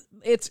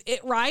it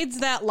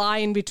rides that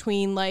line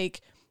between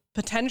like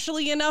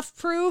potentially enough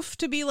proof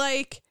to be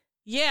like,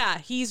 yeah,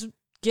 he's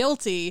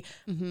guilty,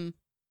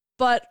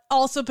 but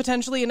also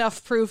potentially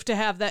enough proof to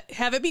have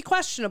it be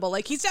questionable.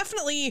 Like he's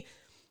definitely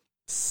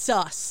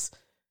sus,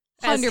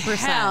 100%.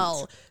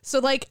 Hell. So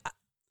like,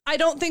 I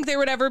don't think there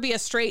would ever be a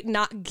straight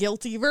not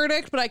guilty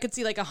verdict, but I could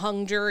see like a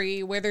hung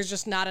jury where there's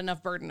just not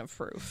enough burden of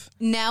proof.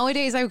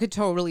 Nowadays, I could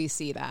totally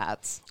see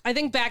that. I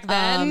think back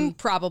then,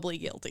 probably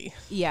guilty.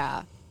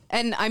 Yeah.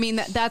 And I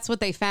mean, that's what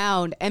they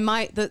found. And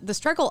the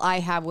struggle I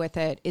have with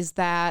it is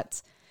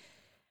that,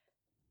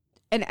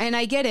 and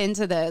I get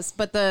into this,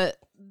 but the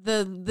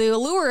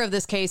allure of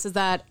this case is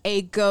that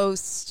a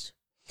ghost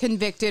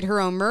convicted her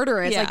own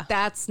murderer. It's like,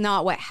 that's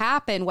not what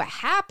happened. What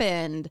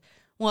happened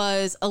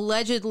was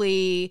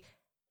allegedly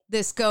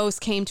this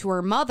ghost came to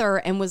her mother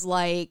and was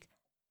like,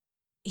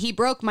 he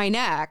broke my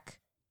neck.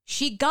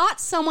 She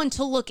got someone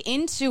to look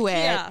into it.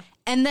 Yeah.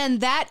 And then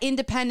that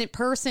independent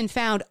person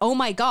found, oh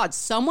my God,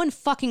 someone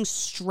fucking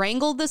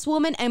strangled this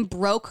woman and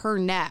broke her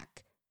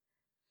neck.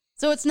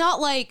 So it's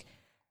not like,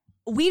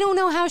 we don't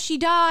know how she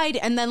died.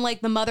 And then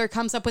like the mother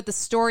comes up with the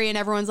story and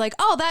everyone's like,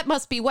 oh, that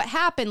must be what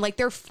happened. Like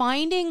they're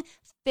finding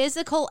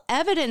physical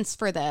evidence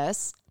for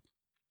this.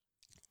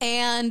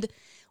 And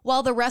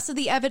while the rest of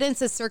the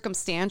evidence is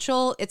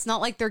circumstantial, it's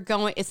not like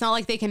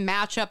they can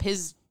match up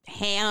his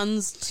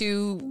hands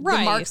to the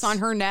marks on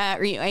her neck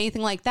or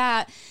anything like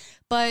that.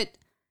 But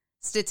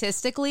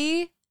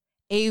statistically,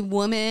 a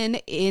woman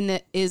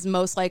is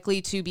most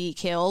likely to be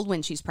killed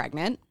when she's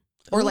pregnant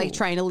or like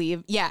trying to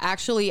leave. Yeah,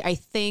 actually, I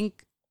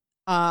think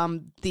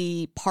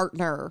the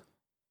partner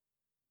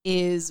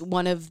is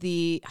one of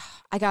the,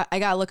 I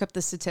gotta look up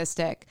the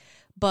statistic,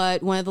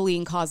 but one of the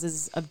leading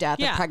causes of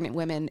death of pregnant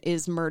women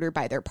is murder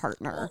by their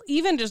partner. Well,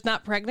 even just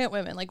not pregnant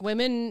women, like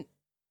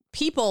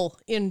people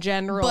in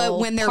general. But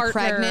when they're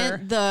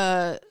pregnant,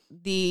 the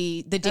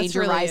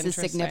danger really rises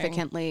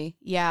significantly.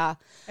 Yeah.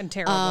 And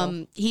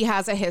terrible. He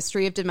has a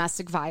history of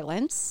domestic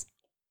violence.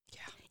 Yeah.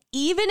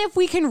 Even if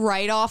we can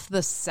write off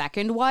the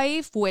second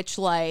wife, which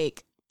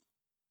like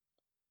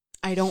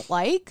I don't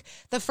like,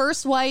 the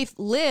first wife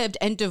lived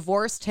and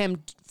divorced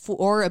him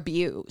for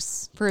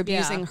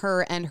abusing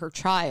her and her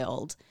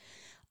child.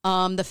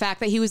 The fact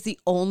that he was the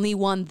only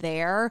one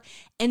there.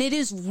 And it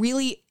is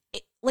really,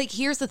 like,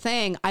 here's the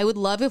thing. I would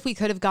love if we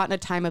could have gotten a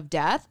time of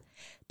death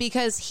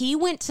because he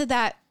went to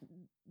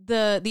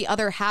the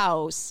other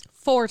house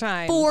 4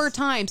 times. 4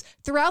 times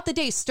throughout the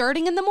day,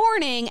 starting in the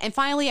morning and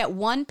finally at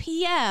 1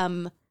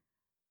 p.m.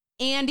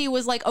 Andy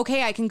was like,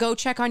 okay, I can go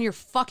check on your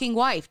fucking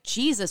wife.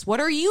 Jesus,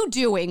 what are you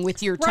doing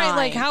with your time? Right,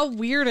 like how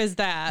weird is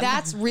that?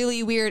 That's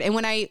really weird. And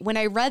when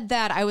I read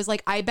that, I was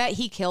like, I bet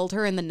he killed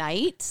her in the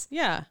night.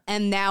 Yeah.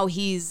 And now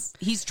he's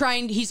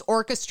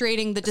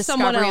orchestrating the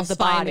discovery of the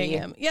body.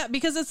 Him. Yeah,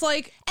 because it's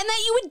like, and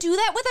that you would do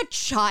that with a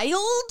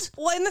child?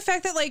 Well, and the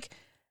fact that like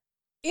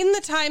in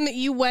the time that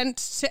you went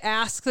to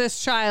ask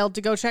this child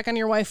to go check on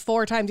your wife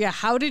 4 times, yeah,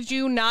 how did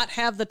you not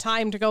have the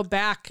time to go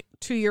back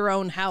to your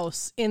own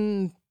house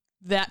in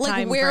that like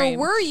time where frame?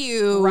 Were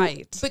you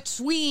right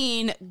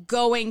between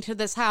going to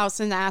this house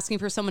and asking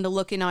for someone to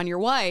look in on your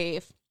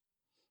wife?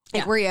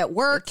 Like, were you at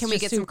work? Can we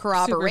get some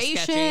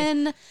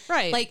corroboration?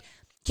 Right. Like,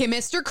 can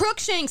Mr.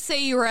 Crookshanks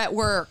say you were at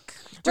work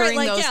during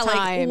those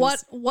times? Like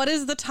what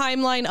is the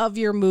timeline of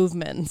your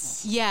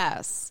movements?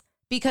 Yes.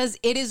 Because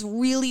it is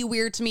really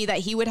weird to me that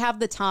he would have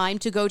the time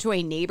to go to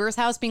a neighbor's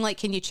house being like,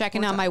 can you check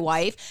in on my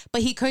wife?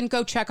 But he couldn't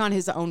go check on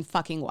his own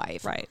fucking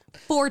wife. Right.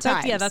 4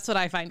 times. Yeah, that's what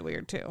I find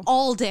weird too.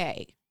 All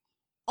day.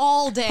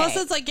 Plus,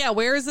 it's like, yeah,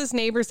 where is this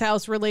neighbor's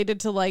house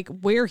related to like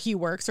where he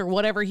works or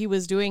whatever he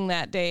was doing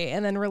that day,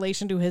 and then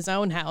relation to his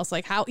own house?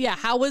 Like, how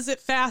was it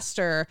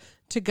faster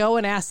to go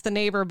and ask the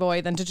neighbor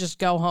boy than to just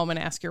go home and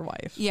ask your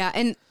wife? Yeah,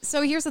 and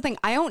so here's the thing.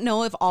 I don't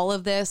know if all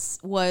of this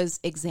was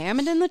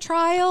examined in the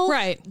trial.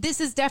 Right. This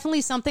is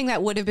definitely something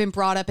that would have been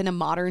brought up in a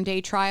modern day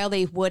trial.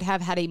 They would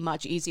have had a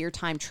much easier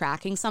time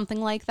tracking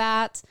something like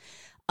that.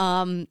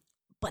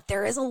 But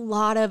there is a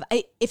lot of,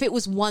 if it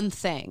was one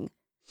thing.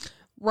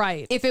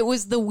 Right. If it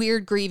was the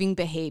weird grieving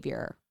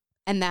behavior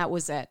and that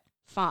was it,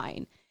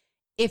 fine.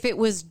 If it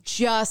was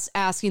just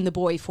asking the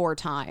boy 4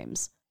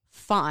 times,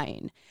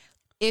 fine.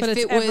 If but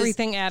it's it was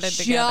everything added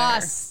together,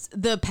 just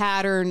the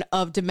pattern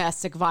of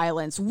domestic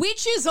violence,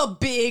 which is a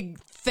big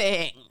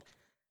thing.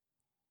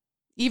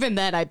 even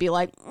then I'd be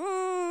like,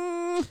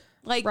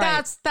 like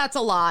Right. that's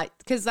a lot,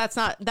 because that's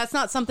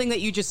not something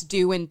that you just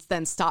do and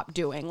then stop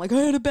doing. Like,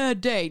 I had a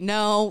bad day.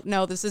 No,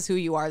 this is who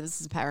you are.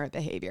 This is parent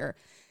behavior.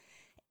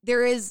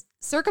 There is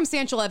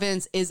circumstantial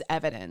evidence is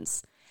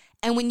evidence.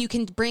 And when you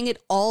can bring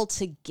it all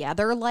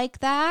together like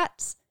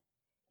that,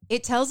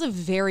 it tells a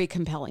very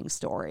compelling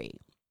story.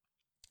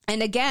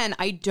 And again,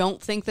 I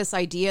don't think this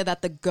idea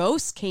that the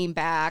ghost came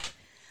back,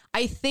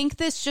 I think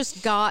this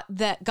just got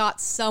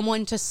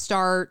someone to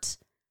start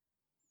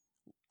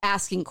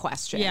asking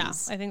questions. Yeah,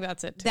 I think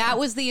that's it too. That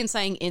was the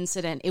inciting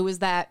incident. It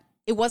wasn't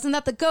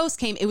that the ghost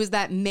came. It was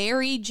that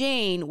Mary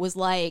Jane was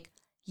like,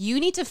 you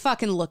need to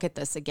fucking look at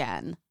this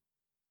again.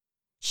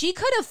 She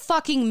could have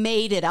fucking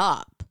made it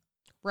up.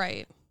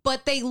 Right.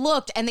 But they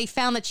looked and they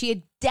found that she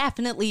had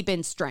definitely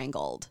been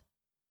strangled.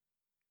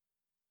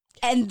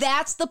 And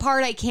that's the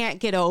part I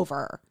can't get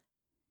over.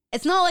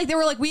 It's not like they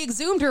were like, we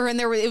exhumed her and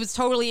it was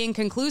totally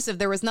inconclusive.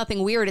 There was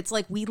nothing weird. It's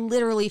like we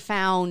literally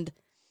found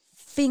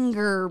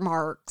finger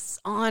marks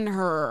on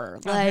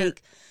her.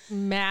 Like,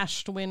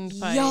 mashed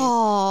windpipe.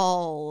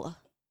 y'all.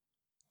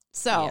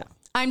 So Yeah.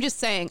 I'm just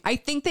saying, I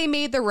think they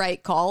made the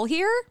right call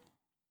here.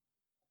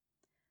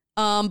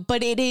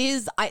 But it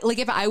is,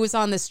 if I was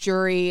on this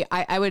jury,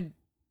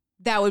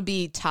 that would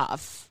be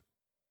tough.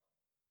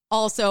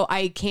 Also,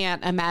 I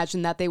can't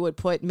imagine that they would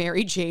put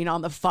Mary Jane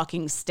on the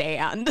fucking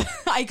stand.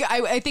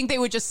 I think they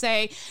would just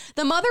say,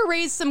 the mother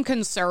raised some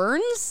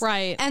concerns.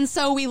 Right. And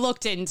so we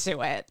looked into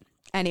it.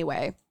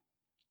 Anyway,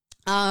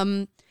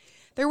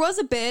 there was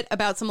a bit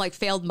about some like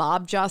failed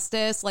mob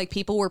justice. Like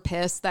people were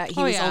pissed that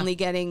he was only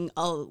getting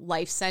a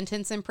life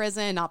sentence in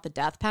prison, not the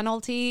death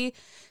penalty.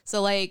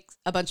 So like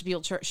a bunch of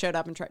people showed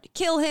up and tried to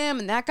kill him,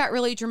 and that got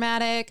really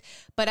dramatic.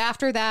 But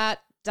after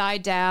that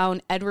died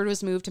down, Edward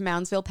was moved to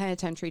Moundsville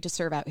Penitentiary to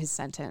serve out his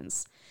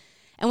sentence.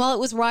 And while it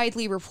was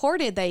widely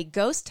reported that a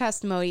ghost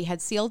testimony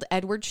had sealed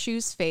Edward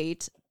Shue's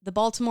fate, the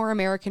Baltimore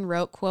American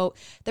wrote, quote,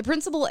 the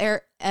principal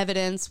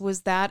evidence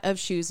was that of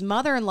Shue's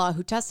mother-in-law,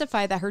 who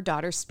testified that her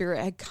daughter's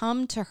spirit had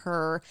come to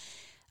her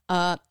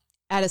at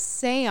a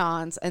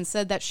seance and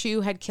said that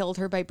Shue had killed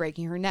her by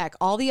breaking her neck.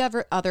 All the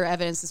other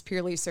evidence is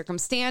purely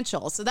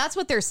circumstantial. So that's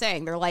what they're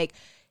saying. They're like,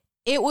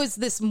 it was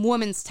this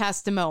woman's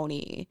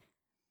testimony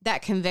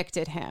that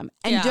convicted him.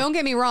 And don't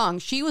get me wrong,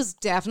 she was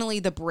definitely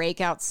the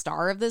breakout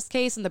star of this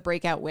case and the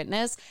breakout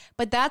witness,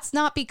 but that's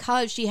not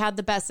because she had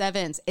the best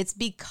evidence. It's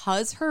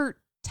because her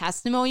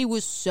testimony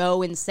was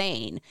so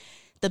insane.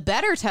 The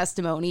better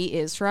testimony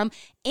is from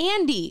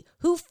Andy,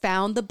 who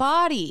found the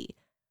body,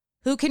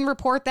 who can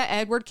report that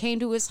Edward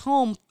came to his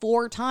home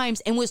 4 times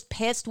and was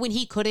pissed when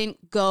he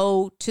couldn't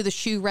go to the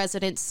Shue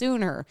residence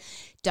sooner.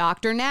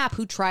 Dr. Knapp,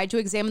 who tried to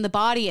examine the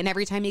body, and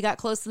every time he got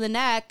close to the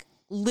neck,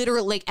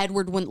 literally, like,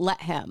 Edward wouldn't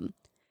let him.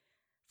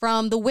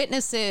 From the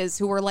witnesses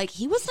who were like,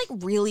 he was like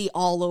really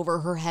all over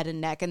her head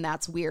and neck, and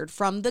that's weird.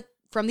 From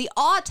the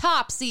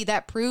autopsy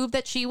that proved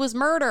that she was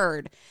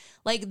murdered.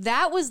 Like,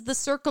 that was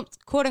the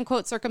quote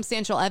unquote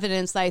circumstantial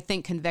evidence that I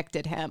think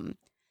convicted him.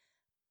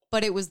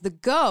 But it was the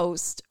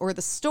ghost or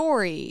the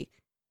story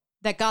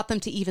that got them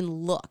to even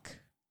look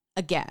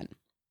again.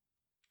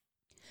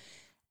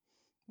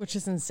 Which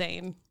is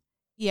insane.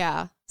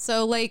 Yeah.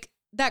 So, like,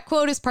 that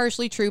quote is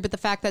partially true, but the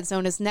fact that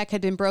Zona's neck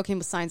had been broken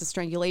with signs of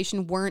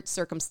strangulation weren't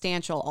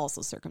circumstantial.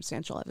 Also,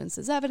 circumstantial evidence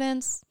is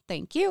evidence.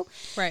 Thank you.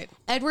 Right.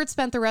 Edward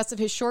spent the rest of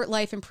his short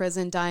life in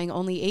prison, dying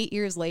only 8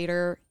 years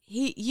later.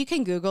 You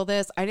can Google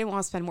this. I didn't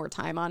want to spend more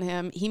time on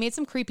him. He made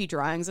some creepy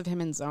drawings of him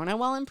and Zona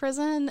while in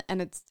prison,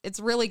 and it's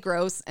really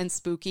gross and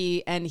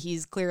spooky, and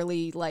he's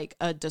clearly like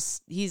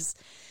he's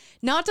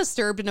not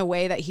disturbed in a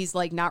way that he's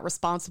like not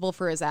responsible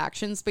for his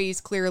actions, but he's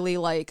clearly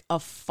like a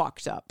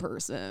fucked up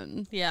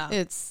person. Yeah.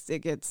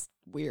 It gets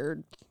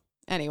weird.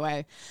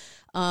 Anyway,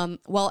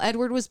 while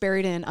Edward was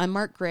buried in an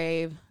unmarked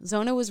grave,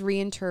 Zona was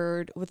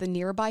reinterred with a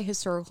nearby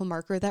historical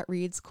marker that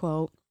reads,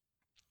 quote,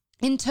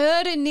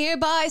 interred in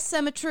nearby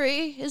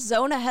cemetery is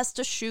Zona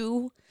Hester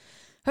Shue.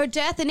 Her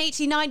death in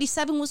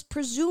 1897 was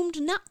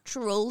presumed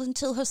natural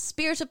until her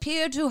spirit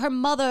appeared to her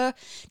mother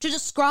to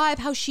describe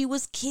how she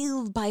was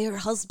killed by her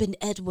husband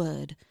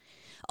Edward.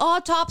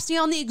 Autopsy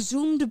on the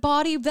exhumed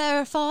body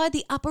verified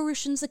the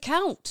apparition's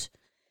account.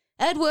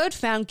 Edward,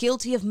 found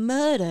guilty of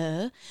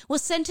murder,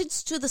 was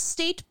sentenced to the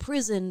state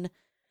prison.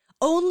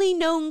 Only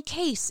known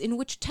case in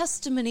which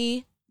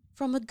testimony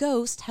from a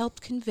ghost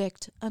helped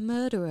convict a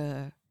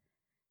murderer.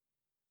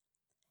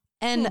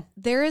 And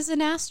there is an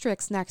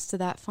asterisk next to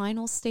that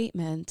final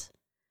statement.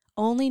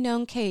 Only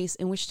known case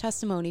in which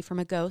testimony from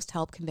a ghost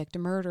helped convict a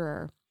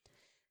murderer.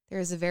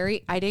 There's a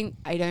very, I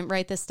didn't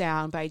write this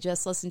down, but I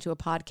just listened to a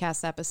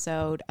podcast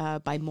episode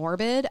by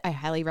Morbid. I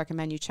highly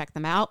recommend you check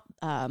them out.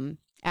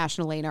 Ash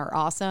and Elena are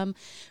awesome.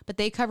 But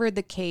they covered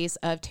the case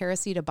of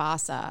Teresita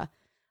Basa.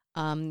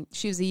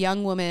 She was a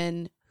young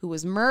woman who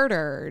was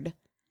murdered,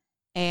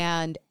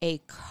 and a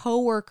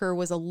coworker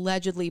was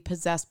allegedly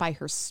possessed by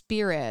her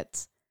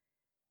spirit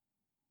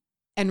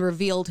and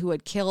revealed who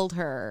had killed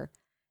her.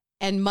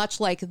 And much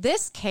like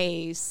this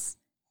case,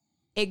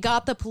 it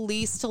got the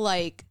police to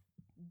like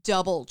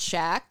double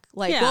check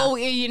Like, Yeah. well,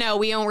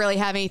 we don't really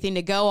have anything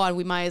to go on.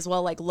 We might as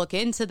well like look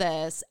into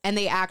this. And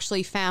they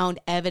actually found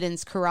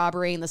evidence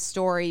corroborating the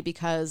story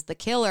because the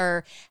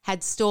killer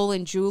had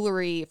stolen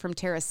jewelry from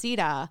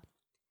Teresita.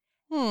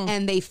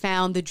 And they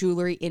found the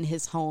jewelry in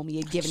his home. He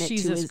had given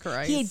it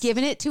Christ. He had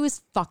given it to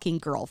his fucking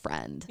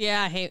girlfriend.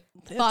 Yeah, I hate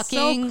it's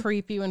Fucking so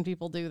creepy when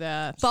people do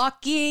that.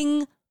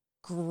 Fucking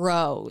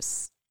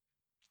gross.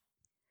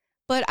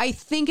 But I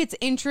think it's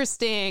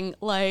interesting,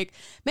 like,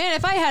 man,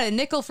 if I had a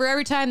nickel for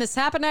every time this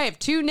happened, I have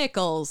 2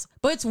 nickels.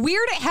 But it's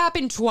weird it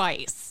happened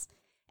twice.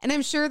 And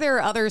I'm sure there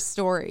are other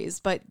stories,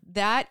 but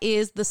that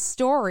is the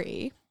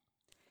story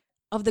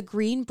of the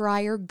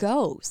Greenbrier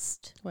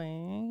ghost.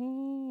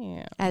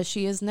 Wow. As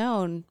she is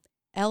known,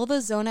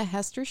 Elva Zona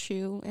Hester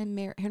Shue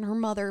and her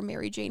mother,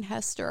 Mary Jane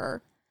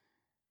Hester,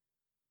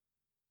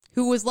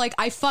 who was like,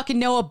 I fucking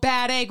know a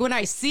bad egg when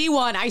I see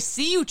one. I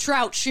see you,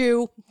 Trout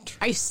Shoe.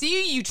 I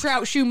see you,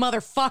 Trout Shoe,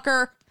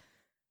 motherfucker.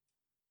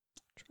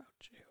 Trout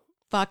Shoe.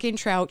 Fucking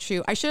Trout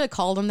Shoe. I should have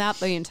called him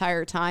that the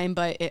entire time,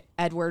 but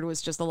Edward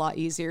was just a lot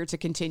easier to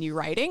continue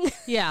writing.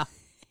 Yeah.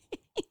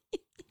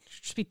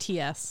 Should be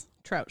TS.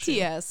 Trout Shoe.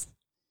 TS.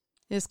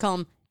 Just call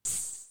him.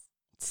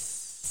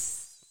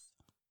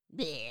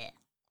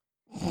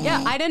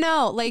 Yeah, I don't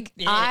know. Like,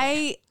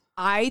 Yeah.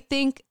 I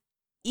think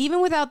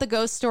even without the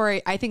ghost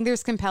story, I think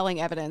there's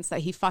compelling evidence that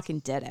he fucking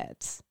did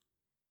it.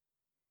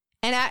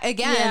 And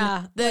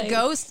again,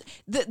 ghost,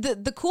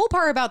 the cool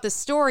part about this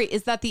story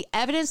is that the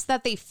evidence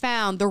that they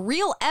found, the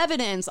real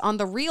evidence on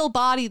the real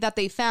body that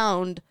they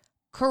found,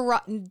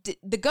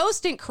 the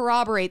ghost didn't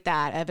corroborate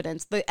that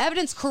evidence. The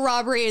evidence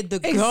corroborated the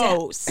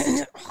ghost.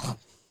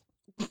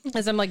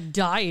 As I'm like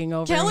dying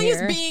over Kelly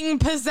here. is being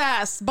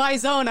possessed by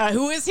Zona,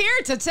 who is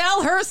here to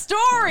tell her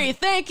story.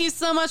 Thank you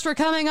so much for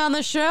coming on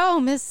the show,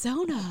 Miss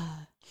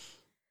Zona.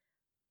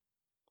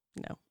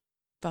 No.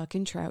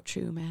 Fucking Trout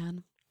Shoe,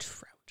 man.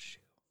 Trout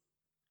Shoe.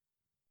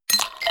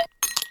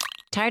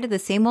 Tired of the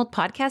same old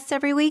podcasts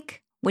every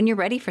week? When you're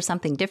ready for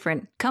something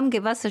different, come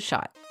give us a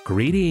shot.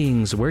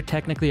 Greetings. We're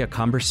Technically a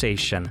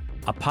Conversation,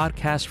 a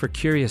podcast for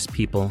curious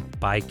people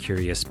by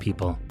curious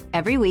people.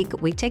 Every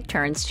week, we take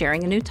turns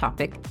sharing a new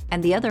topic,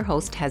 and the other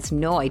host has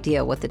no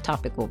idea what the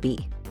topic will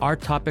be. Our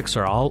topics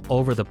are all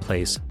over the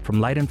place,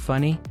 from light and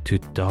funny to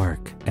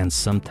dark and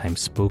sometimes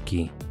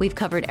spooky. We've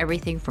covered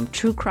everything from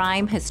true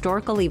crime,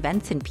 historical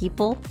events and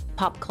people,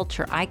 pop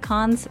culture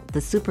icons, the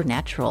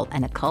supernatural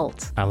and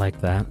occult, I like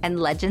that. and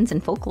legends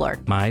and folklore.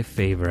 My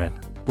favorite.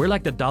 We're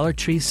like the Dollar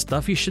Tree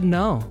stuff you should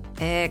know.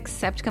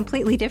 Except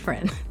completely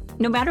different.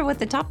 No matter what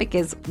the topic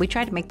is, we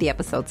try to make the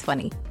episodes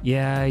funny.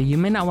 Yeah, you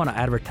may not want to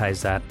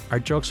advertise that. Our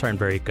jokes aren't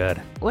very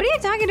good. What are you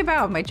talking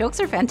about? My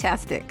jokes are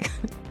fantastic.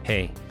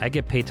 Hey, I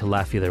get paid to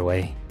laugh either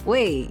way.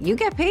 Wait, you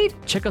get paid?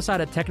 Check us out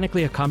at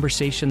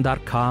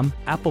technicallyaconversation.com,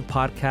 Apple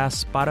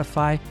Podcasts,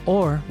 Spotify,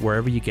 or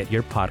wherever you get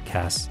your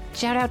podcasts.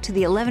 Shout out to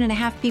the 11 and a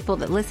half people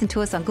that listen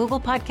to us on Google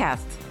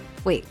Podcasts.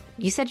 Wait,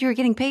 you said you were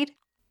getting paid?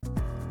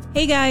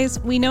 Hey guys,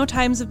 we know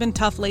times have been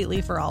tough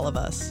lately for all of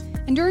us.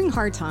 And during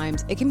hard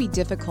times, it can be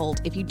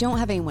difficult if you don't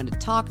have anyone to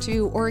talk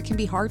to, or it can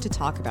be hard to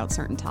talk about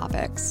certain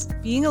topics.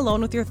 Being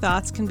alone with your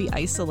thoughts can be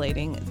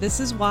isolating. This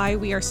is why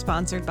we are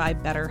sponsored by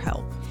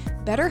BetterHelp.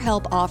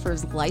 BetterHelp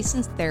offers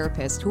licensed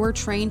therapists who are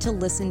trained to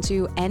listen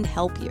to and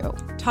help you.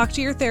 Talk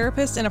to your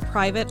therapist in a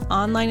private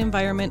online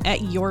environment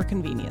at your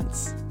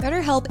convenience.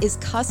 BetterHelp is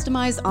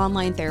customized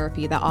online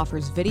therapy that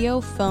offers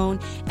video, phone,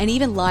 and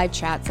even live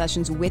chat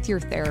sessions with your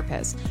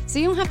therapist. So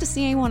you don't have to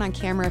see anyone on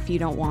camera if you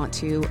don't want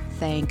to.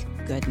 Thank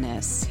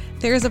goodness.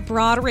 There is a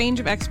broad range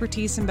of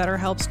expertise in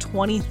BetterHelp's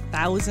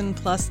 20,000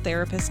 plus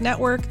therapist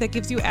network that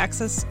gives you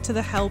access to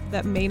the help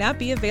that may not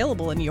be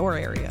available in your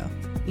area.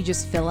 You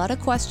just fill out a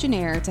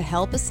questionnaire to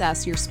help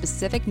assess your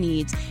specific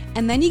needs,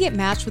 and then you get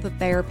matched with a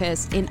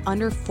therapist in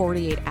under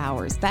 48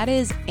 hours. That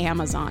is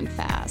Amazon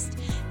fast.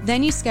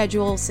 Then you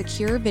schedule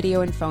secure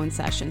video and phone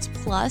sessions.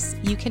 Plus,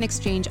 you can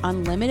exchange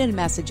unlimited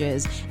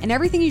messages, and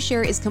everything you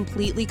share is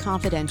completely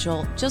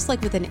confidential, just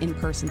like with an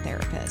in-person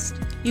therapist.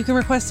 You can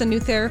request a new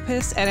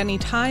therapist at any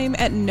time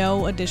at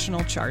no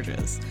additional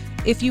charges.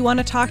 If you want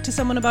to talk to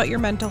someone about your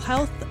mental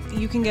health,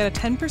 you can get a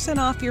 10%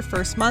 off your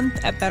first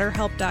month at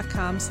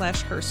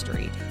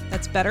betterhelp.com/herstory.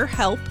 That's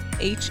BetterHelp,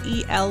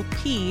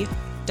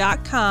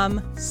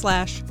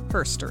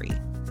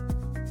 HELP.com/herstory.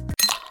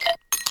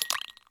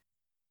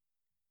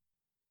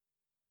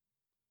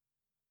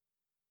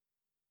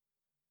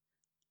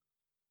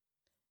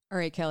 All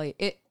right, Kelly,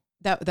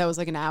 that was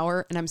like an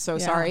hour, and I'm so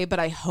sorry, but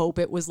I hope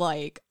it was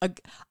like I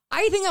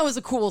think that was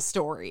a cool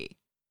story.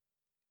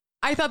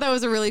 I thought that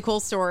was a really cool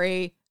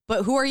story,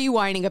 but who are you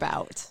whining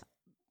about?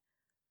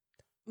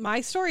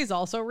 My story is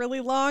also really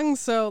long,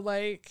 so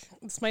like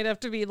this might have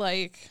to be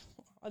like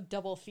a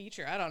double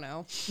feature. I don't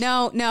know.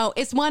 No,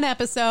 it's one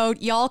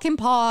episode. Y'all can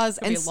pause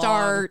and be long.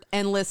 start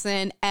and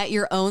listen at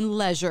your own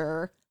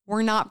leisure.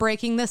 We're not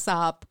breaking this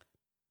up.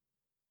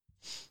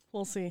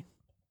 We'll see.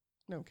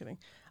 No, I'm kidding.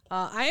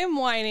 I am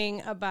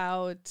whining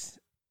about.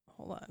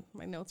 Hold on,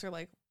 my notes are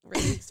like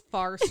really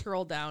far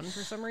scroll down for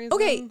some reason.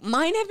 Okay,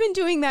 mine have been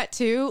doing that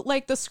too.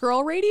 Like the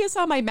scroll radius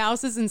on my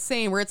mouse is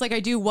insane, where it's like I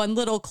do one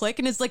little click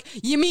and it's like,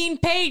 you mean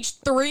page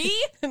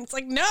 3? And it's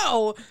like,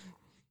 no.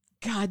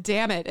 God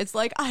damn it. It's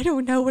like, I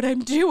don't know what I'm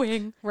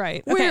doing.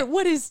 Right. Okay.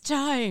 What is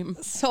time?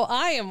 So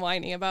I am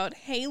whining about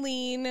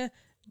Haleen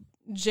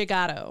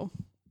Gigato.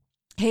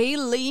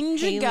 Haleen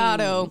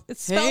Gigato.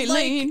 It's spelled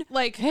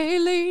like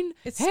Haleen.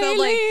 It's spelled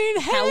like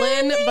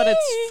Helen, but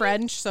it's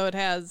French, so it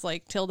has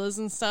like tildes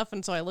and stuff.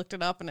 And so I looked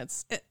it up, and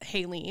it's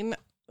Haleen,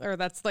 or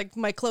that's like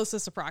my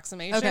closest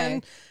approximation.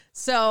 Okay.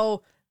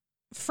 So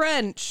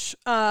French,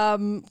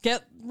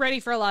 get ready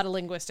for a lot of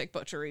linguistic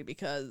butchery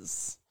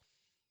because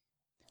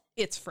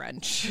it's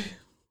French.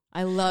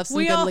 I love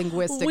some good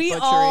linguistic we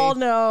butchery. all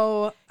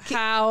know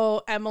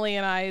how Emily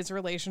and I's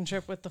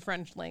relationship with the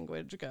French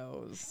language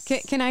goes.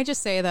 Can I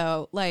just say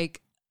though,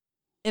 like,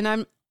 and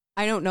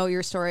I don't know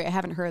your story. I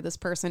haven't heard this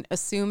person.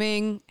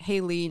 Assuming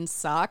Haleen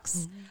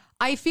sucks,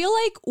 I feel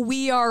like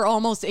we are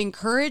almost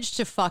encouraged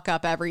to fuck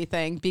up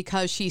everything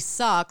because she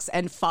sucks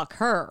and fuck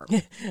her.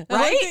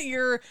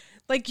 Right?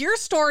 Right? Your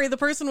story, the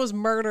person was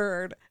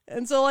murdered.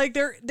 And so like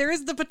there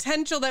is the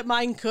potential that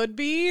mine could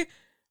be,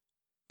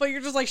 but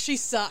you're just like, she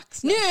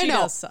sucks. No, she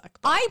does suck.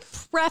 But. I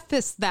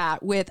preface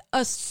that with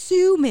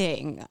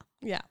assuming.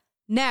 Yeah.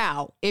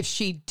 Now, if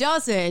she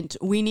doesn't,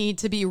 we need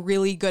to be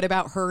really good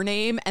about her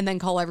name and then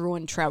call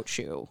everyone Trout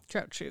Shoe.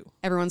 Trout Shoe.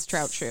 Everyone's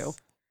Trout Shoe.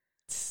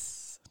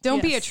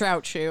 Don't be a Yes.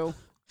 Trout Shoe.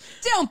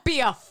 Don't be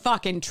a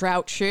fucking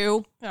Trout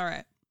Shoe. All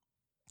right.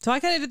 So I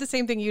kind of did the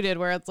same thing you did,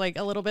 where it's like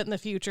a little bit in the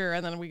future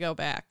and then we go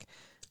back.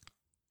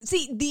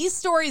 See, these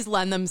stories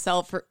lend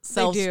themselves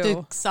do.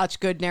 to such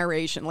good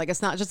narration. Like,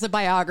 it's not just a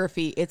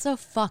biography, it's a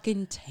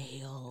fucking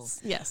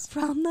tales. Yes.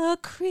 From the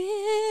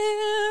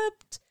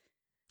crypt.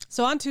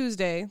 So on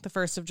Tuesday, the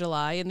 1st of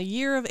July, in the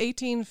year of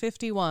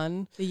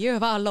 1851, The year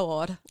of our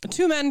Lord.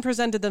 2 men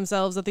presented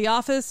themselves at the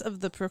office of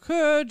the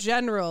Procureur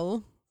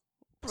General.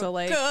 So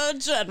like,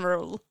 Good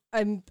General.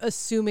 I'm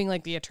assuming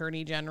like the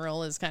Attorney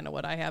General is kind of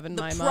what I have in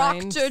my The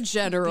mind. Proctor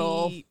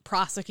General. The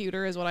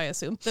prosecutor is what I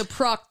assume. The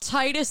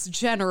Proctitus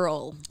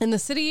General. In the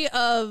city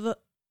of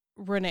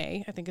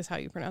Rennes, I think is how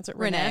you pronounce it.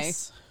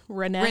 Rennes.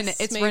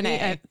 Rennes. It's maybe.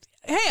 Rennes.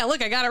 Hey,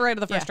 look, I got it right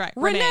at the first try.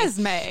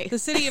 Renesmee. The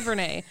city of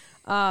Rennes.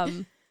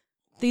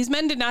 These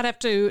men did not have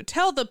to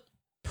tell the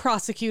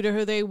prosecutor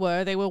who they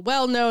were. They were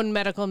well-known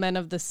medical men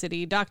of the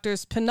city,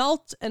 Doctors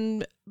Penault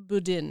and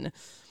Boudin.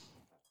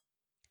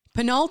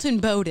 Penault and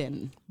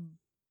Bowden.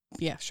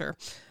 Yeah, sure.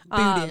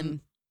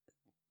 Boudin.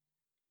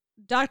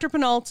 Dr.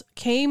 Penault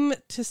came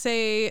to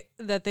say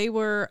that they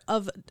were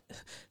of...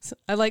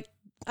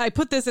 I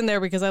put this in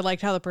there because I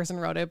liked how the person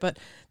wrote it, but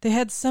they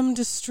had some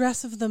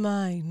distress of the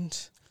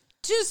mind.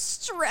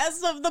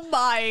 Distress of the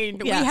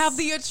mind. Yes. We have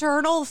the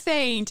eternal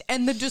faint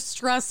and the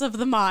distress of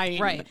the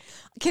mind. Right.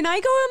 Can I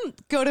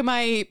go to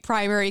my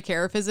primary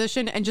care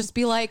physician and just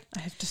be like, I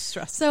have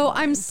distress. so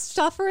I'm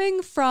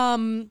suffering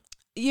from,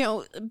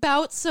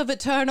 bouts of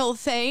eternal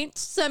faint,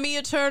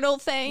 semi-eternal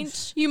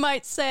faint, you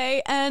might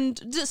say, and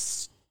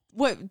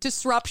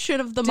disruption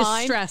of the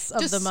mind? Distress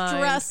of the mind.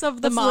 Distress of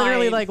the That's mind.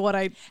 literally like what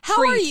I How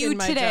are treat you in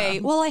my today?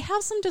 job. Well, I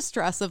have some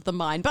distress of the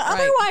mind, but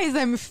Right. otherwise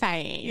I'm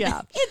fine.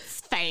 Yeah.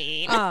 It's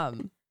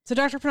fine. So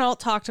Dr. Penault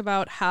talked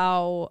about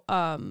how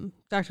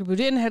Dr.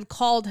 Boudin had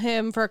called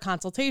him for a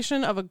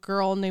consultation of a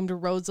girl named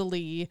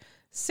Rosalie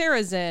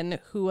Sarrazin,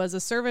 who was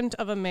a servant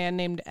of a man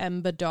named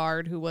M.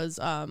 Bedard, who was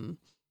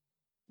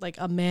like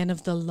a man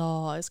of the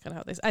law, is kind of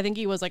how they say. I think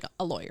he was like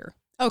a lawyer.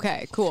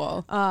 Okay,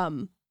 cool.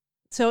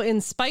 So in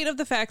spite of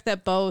the fact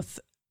that both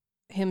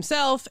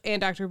himself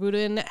and Dr.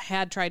 Boudin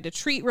had tried to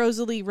treat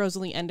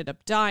Rosalie ended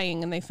up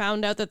dying, and they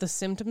found out that the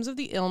symptoms of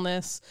the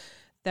illness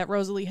that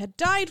Rosalie had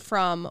died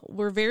from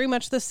were very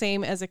much the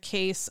same as a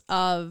case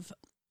of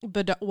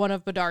one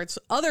of Bedard's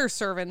other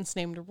servants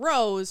named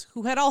Rose,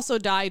 who had also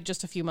died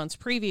just a few months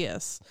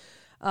previous.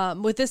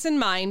 With this in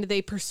mind,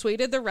 they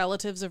persuaded the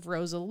relatives of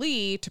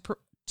Rosalie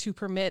to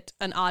permit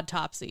an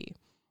autopsy.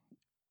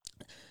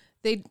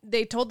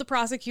 They told the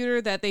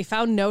prosecutor that they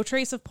found no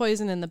trace of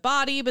poison in the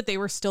body, but they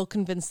were still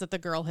convinced that the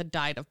girl had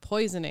died of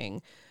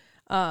poisoning.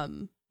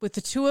 With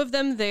the 2 of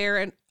them there,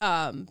 and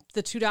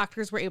the 2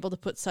 doctors were able to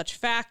put such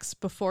facts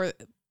before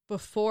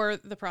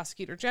the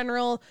prosecutor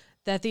general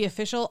that the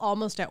official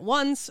almost at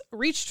once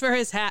reached for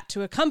his hat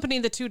to accompany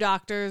the 2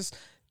 doctors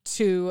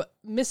to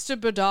Mr.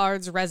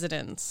 Bedard's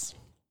residence.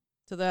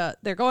 So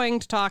they're going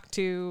to talk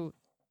to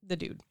the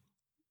dude.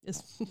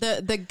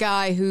 The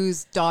guy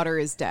whose daughter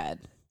is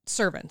dead.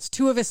 Servants.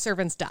 2 of his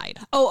servants died.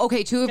 Oh,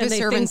 okay. 2 of his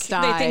servants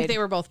died. They think they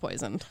were both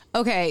poisoned.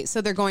 Okay,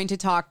 so they're going to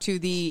talk to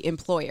the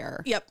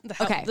employer. Yep.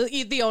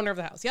 Okay. The owner of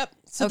the house. Yep.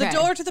 So Okay. the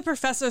door to the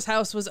professor's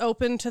house was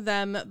opened to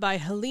them by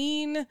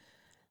Haleen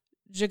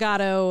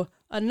Gigato,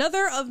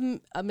 another of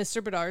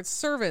Mr. Bedard's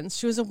servants.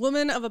 She was a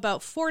woman of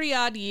about 40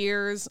 odd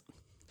years.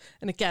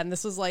 And again,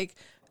 this was like,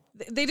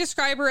 they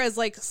describe her as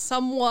like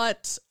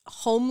somewhat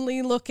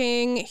homely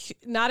looking,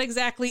 not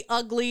exactly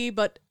ugly,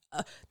 but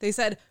they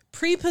said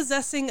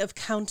prepossessing of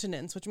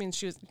countenance, which means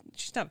she's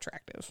not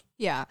attractive.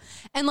 Yeah.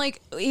 And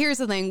like, here's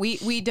the thing.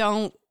 We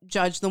don't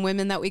judge the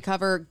women that we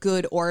cover,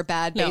 good or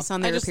bad, based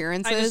on their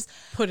appearances. I just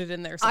put it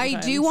in there sometimes. I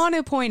do want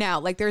to point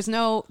out, like, there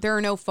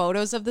are no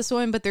photos of this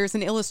woman, but there's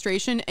an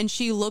illustration, and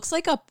she looks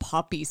like a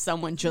puppy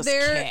someone just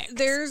kicked.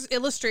 There's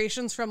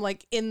illustrations from,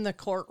 like, in the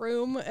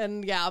courtroom,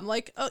 and yeah, I'm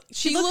like, oh,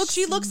 she looks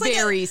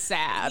very like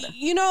sad.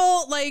 You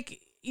know,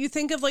 like, you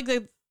think of, like,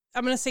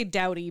 I'm going to say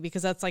dowdy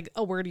because that's like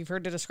a word you've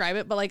heard to describe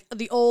it, but like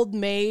the old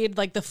maid,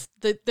 like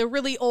the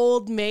really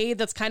old maid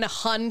that's kind of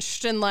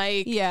hunched and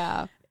like,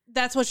 yeah,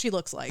 that's what she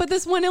looks like. But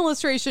this one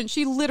illustration,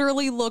 she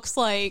literally looks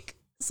like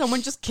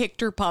someone just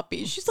kicked her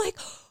puppy. She's like,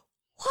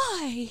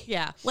 why?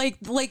 Yeah. Like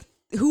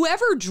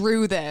whoever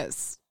drew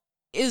this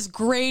is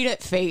great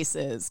at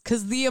faces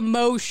because the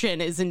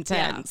emotion is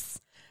intense.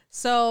 Yeah.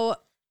 So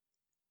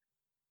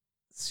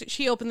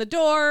she opened the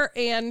door,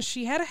 and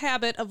she had a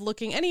habit of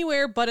looking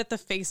anywhere but at the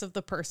face of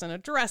the person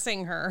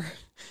addressing her.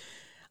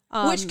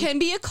 Which can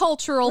be a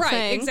cultural thing.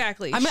 Right,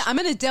 exactly. I'm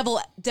going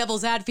to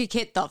devil's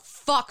advocate the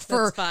fuck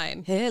for That's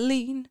fine.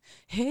 Helene.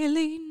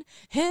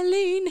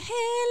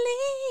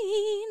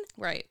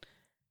 Right.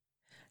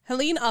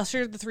 Helene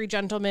ushered the three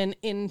gentlemen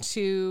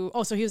into...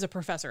 Oh, so he was a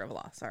professor of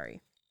law,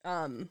 sorry.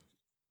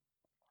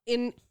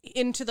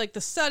 Into like the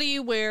study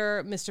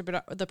where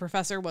the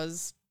professor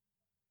was,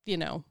 you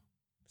know...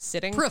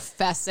 sitting,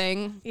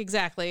 professing.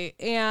 Exactly.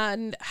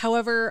 And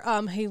however,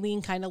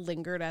 Helene kind of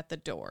lingered at the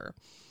door.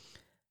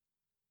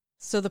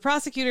 So the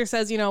prosecutor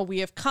says, you know, we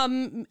have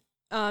come,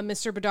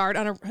 Mr. Bedard,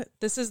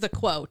 this is the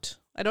quote.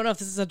 I don't know if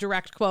this is a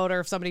direct quote or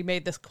if somebody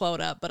made this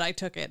quote up, but I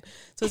took it.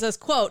 So it says,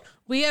 quote,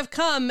 we have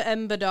come,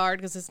 M.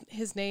 Bedard, because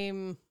his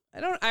name,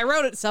 I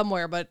wrote it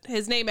somewhere, but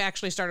his name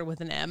actually started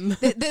with an M.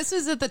 This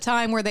is at the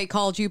time where they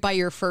called you by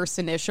your first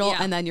initial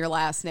and then your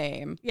last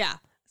name. Yeah.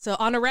 So,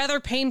 on a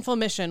rather painful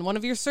mission, one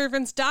of your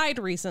servants died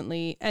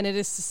recently, and it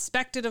is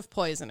suspected of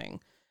poisoning.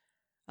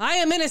 I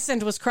am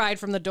innocent, was cried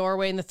from the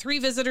doorway, and the three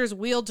visitors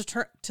wheeled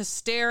to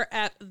stare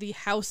at the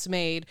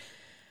housemaid.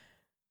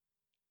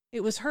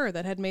 It was her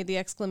that had made the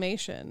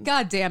exclamation.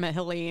 God damn it,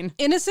 Helene.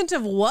 Innocent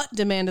of what?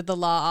 Demanded the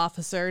law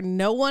officer.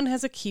 No one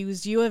has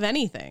accused you of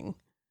anything.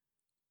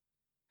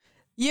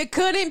 You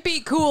couldn't be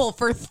cool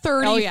for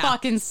 30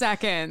 fucking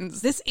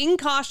seconds. This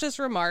incautious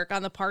remark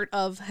on the part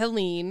of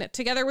Helene,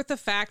 together with the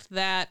fact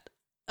that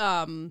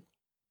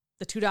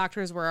the two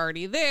doctors were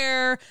already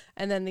there,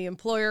 and then the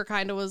employer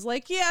kind of was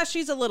like, yeah,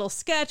 she's a little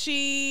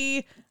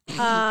sketchy.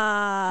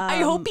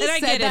 I hope he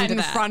said that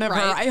in front of her.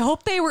 I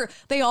hope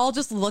they all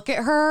just look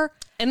at her,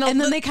 and then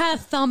they kind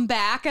of thumb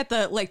back at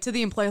to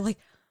the employer, like,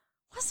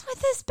 what's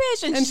with this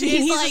bitch? And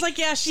he's just like,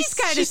 yeah, she's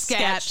kind of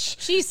sketch.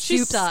 She's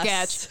sus.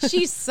 Sketch.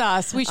 She's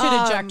sus. We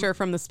should eject her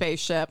from the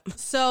spaceship.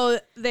 So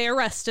they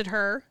arrested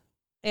her,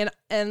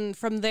 and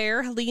from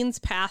there, Helene's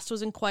past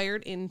was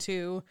inquired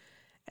into,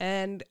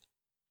 and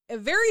a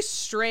very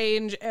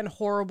strange and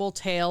horrible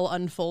tale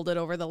unfolded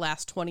over the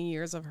last 20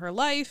 years of her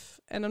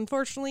life, and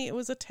unfortunately, it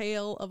was a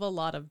tale of a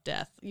lot of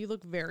death. You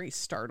look very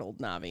startled,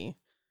 Navi.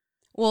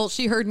 Well,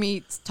 she heard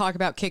me talk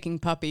about kicking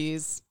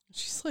puppies.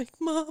 She's like,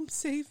 Mom,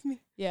 save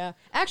me. Yeah.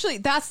 Actually,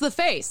 that's the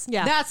face.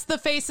 Yeah. That's the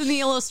face in the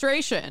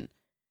illustration.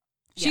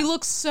 She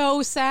looks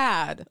so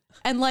sad.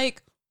 And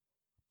like,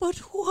 but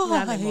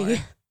why? Not anymore.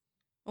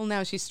 Well,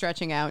 now she's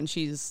stretching out and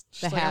she's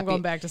the like, I'm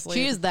going back to sleep.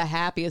 She is the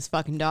happiest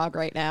fucking dog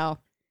right now.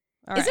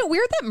 All is right. it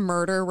weird that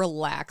murder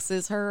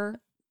relaxes her?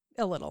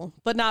 A little,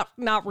 but not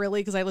really,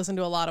 because I listen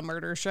to a lot of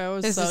murder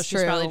shows, This so is she's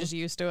true. probably just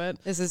used to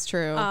it. This is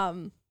true.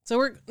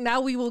 So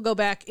we will go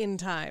back in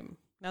time.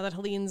 Now that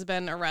Helene's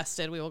been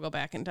arrested, we will go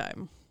back in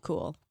time.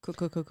 Cool.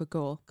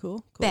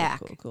 Cool.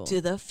 Back cool. to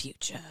the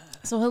future.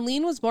 So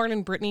Helene was born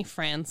in Brittany,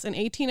 France in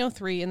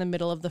 1803 in the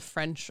middle of the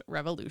French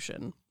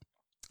Revolution.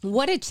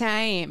 What a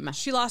time.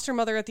 She lost her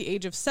mother at the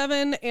age of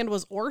 7 and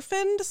was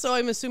orphaned, so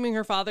I'm assuming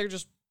her father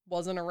just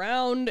wasn't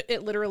around.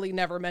 It literally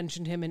never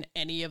mentioned him in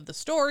any of the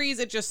stories.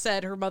 It just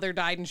said her mother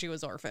died and she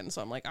was orphaned.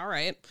 So I'm like, all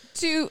right.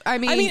 I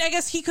mean, I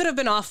guess he could have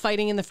been off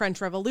fighting in the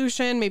French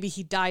Revolution. Maybe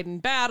he died in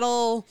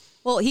battle.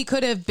 Well, he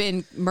could have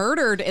been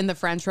murdered in the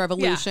French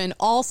Revolution. Yeah.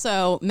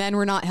 Also, men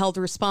were not held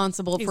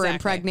responsible for Exactly.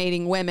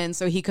 impregnating women,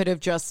 so he could have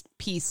just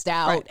pieced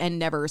out Right. and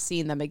never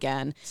seen them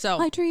again. So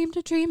I dreamed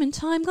a dream in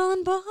time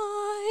gone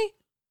by.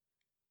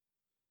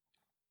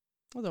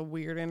 that was a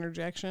weird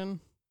interjection.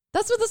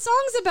 That's what the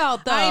song's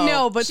about, though. I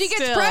know, but she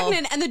gets still.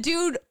 pregnant and the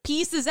dude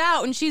pieces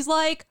out and she's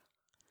like,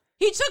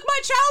 he took my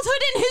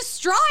childhood in his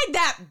stride,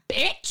 that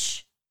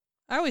bitch.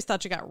 I always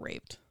thought she got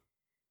raped.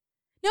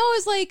 No,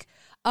 it was like,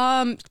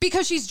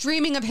 because she's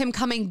dreaming of him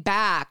coming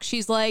back.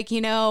 She's like,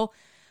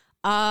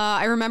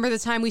 I remember the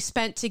time we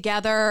spent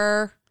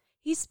together.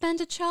 He spent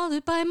a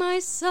childhood by my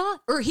side,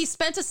 or he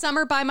spent a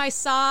summer by my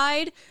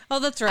side. Oh,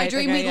 that's right. I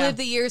dreamed Okay, we'd live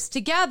the years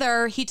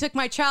together. He took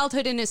my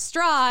childhood in his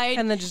stride,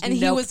 And then just he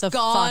noped was the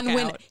gone fuck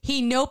when out.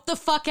 he noped the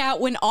fuck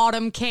out when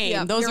autumn came.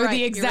 Yeah, Those you're are right. the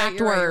You're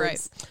exact right.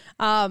 words.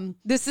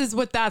 This is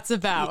what that's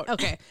about.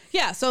 Okay.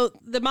 Yeah. So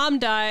the mom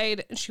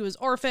died. She was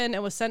orphaned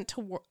and was sent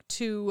to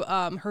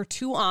her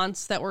two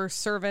aunts that were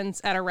servants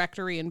at a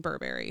rectory in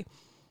Burberry.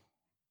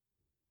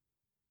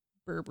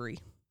 Burberry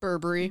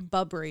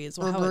is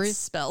how it's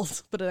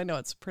spelled, but I know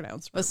it's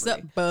pronounced Burberry. What's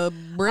up,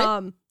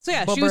 Burberry? So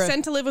yeah, she was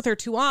sent to live with her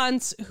two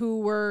aunts who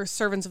were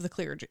servants of the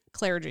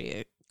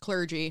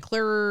clergy.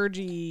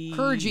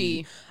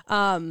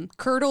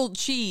 Curdled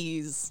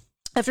cheese.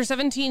 After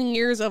 17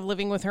 years of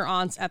living with her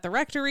aunts at the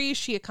rectory,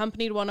 she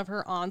accompanied one of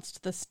her aunts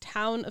to this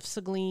town of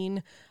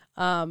Sigleen,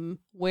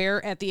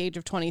 where at the age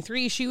of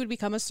 23, she would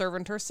become a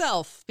servant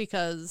herself,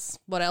 because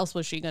what else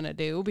was she going to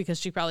do? Because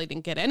she probably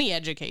didn't get any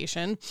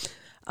education.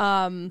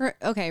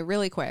 Okay,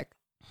 really quick.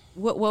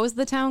 What was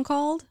the town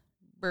called?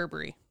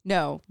 Burberry.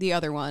 No, the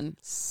other one.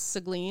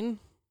 Sigleen.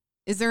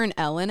 Is there an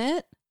L in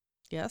it?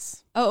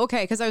 Yes. Oh,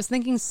 okay, because I was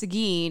thinking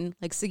Seguin,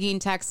 like Seguin,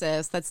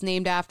 Texas. That's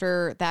named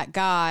after that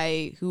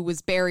guy who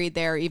was buried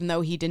there, even though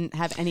he didn't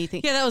have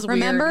anything. Yeah, that was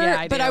Remember? weird.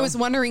 Yeah, But I was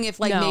wondering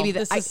if, like, maybe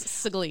this is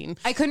Sigleen.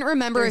 I couldn't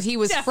remember if he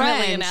was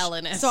definitely French. an L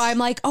in it. So I'm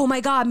like, oh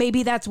my God,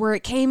 maybe that's where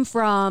it came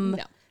from.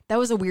 No. That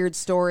was a weird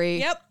story.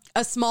 Yep.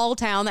 A small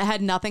town that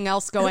had nothing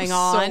else going so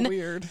on.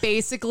 weird.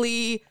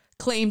 Basically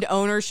claimed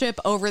ownership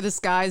over this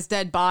guy's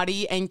dead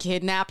body and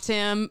kidnapped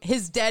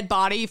his dead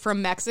body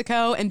from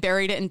Mexico and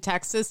buried it in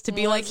Texas to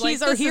be like,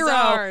 he's our this is hero.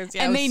 ours.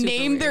 Yeah, and it they was super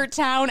named their weird.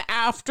 town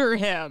after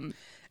him.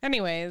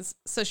 Anyways,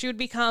 so she would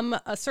become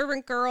a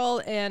servant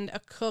girl and a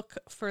cook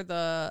for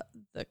the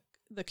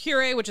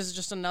cure, which is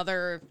just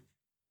another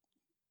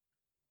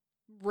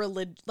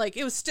religion. Like,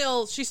 it was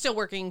she's still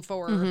working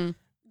for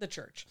the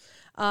church.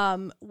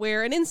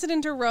 Where an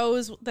incident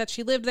arose that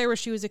she lived there where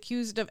she was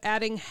accused of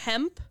adding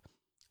hemp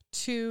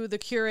to the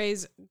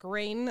cure's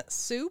grain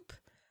soup.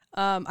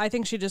 I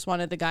think she just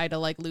wanted the guy to,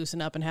 like,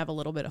 loosen up and have a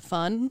little bit of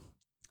fun.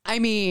 I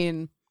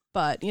mean,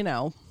 but, you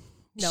know,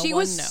 she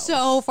was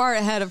so far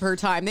ahead of her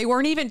time. They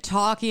weren't even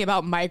talking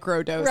about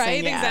microdosing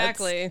right, yet.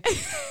 exactly.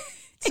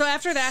 So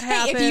after that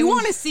happened... Hey, if you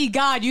want to see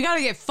God, you got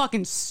to get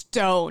fucking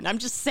stoned. I'm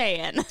just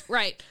saying.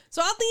 Right.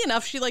 So oddly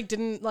enough, she, like,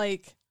 didn't,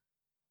 like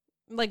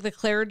the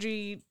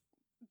clergy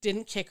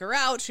didn't kick her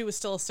out. She was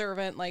still a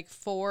servant, like,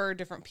 for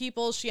different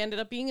people. She ended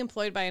up being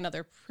employed by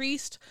another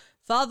priest,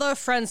 Father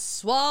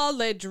Francois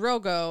Le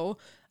Drogo.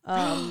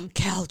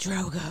 Cal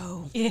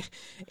Drogo.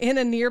 In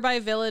a nearby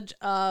village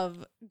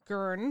of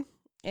Gurn.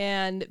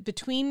 And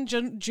between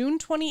June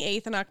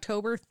 28th and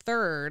October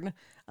 3rd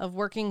of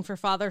working for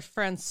Father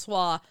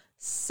Francois,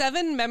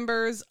 7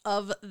 members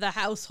of the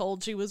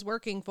household she was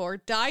working for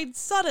died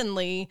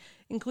suddenly,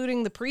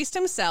 including the priest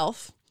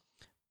himself,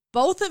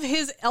 both of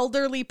his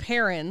elderly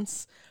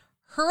parents,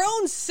 her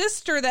own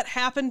sister that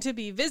happened to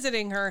be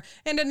visiting her,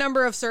 and a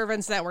number of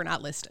servants that were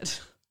not listed.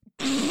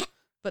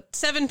 But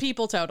 7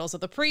 people total. So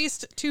the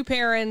priest, 2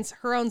 parents,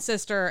 her own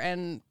sister,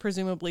 and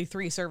presumably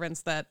 3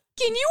 servants that...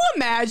 Can you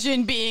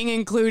imagine being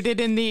included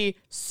in the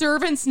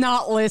servants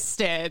not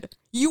listed?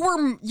 You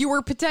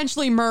were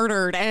potentially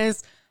murdered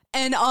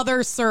and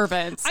other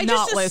servants I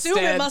not just listed.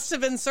 assume it must have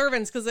been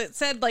servants because it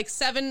said like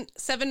seven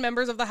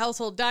members of the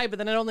household died, but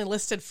then it only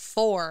listed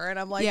 4. And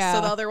I'm like, Yeah.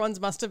 so the other ones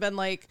must have been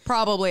like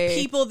Probably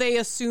people they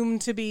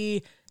assumed to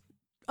be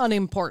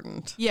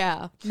unimportant.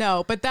 Yeah.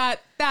 No, but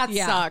that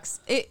Yeah. sucks.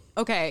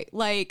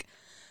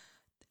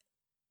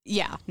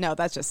 No,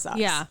 that just sucks.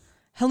 Yeah.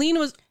 Helene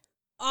was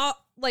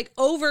like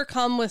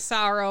overcome with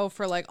sorrow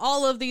for like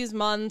all of these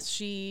months.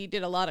 She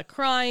did a lot of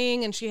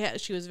crying and she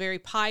was very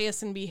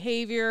pious in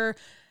behavior.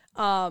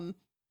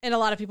 And a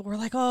lot of people were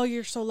like, oh,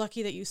 you're so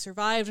lucky that you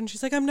survived. And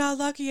she's like, I'm not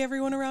lucky.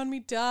 Everyone around me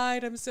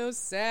died. I'm so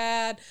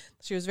sad.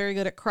 She was very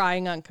good at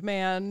crying on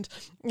command.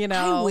 You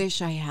know, I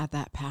wish I had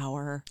that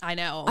power. I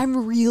know.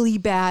 I'm really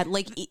bad.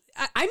 Like,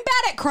 I'm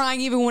bad at crying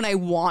even when I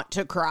want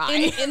to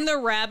cry. In the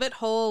rabbit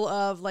hole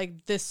of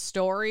like this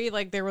story,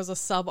 like there was a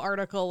sub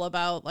article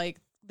about like,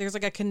 there's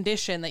like a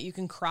condition that you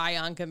can cry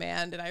on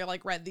command. And I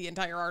like read the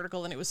entire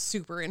article and it was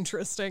super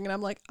interesting. And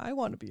I'm like, I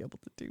want to be able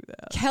to do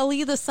that.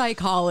 Kelly the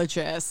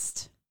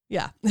psychologist.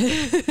 Yeah.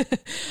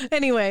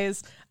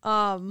 Anyways,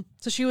 so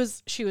she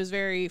was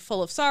very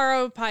full of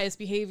sorrow, pious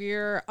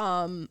behavior.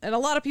 And a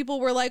lot of people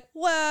were like,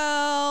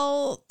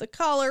 well, the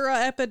cholera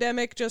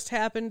epidemic just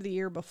happened the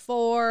year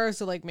before.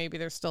 So like maybe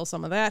there's still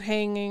some of that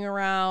hanging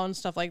around,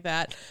 stuff like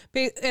that.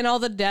 And all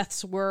the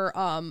deaths were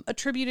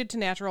attributed to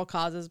natural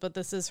causes. But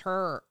this is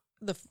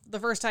the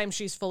first time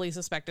she's fully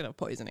suspected of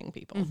poisoning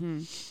people.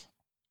 Mm-hmm.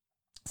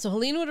 So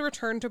Helene would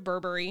return to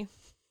Burberry.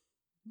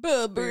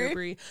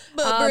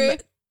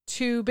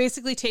 To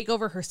basically take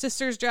over her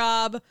sister's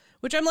job,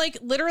 which I'm like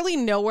literally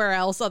nowhere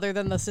else other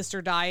than the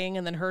sister dying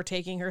and then her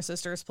taking her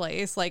sister's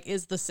place. Like,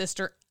 is the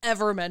sister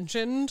ever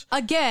mentioned?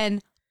 Again,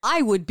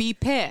 I would be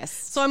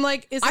pissed. So I'm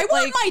like, I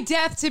want my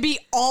death to be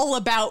all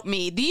about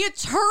me. The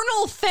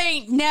eternal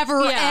fate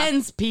never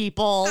ends,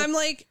 people. I'm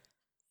like,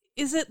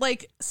 is it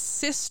like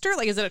sister?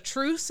 Like, is it a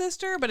true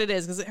sister? But it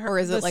is because or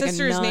is it the like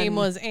sister's a nun? name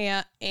was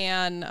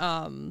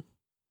Anne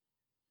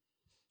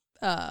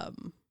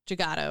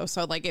Gigato,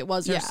 so like it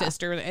was her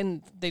sister,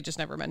 and they just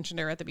never mentioned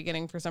her at the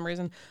beginning for some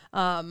reason.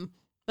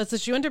 But But so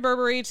she went to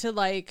Burberry to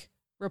like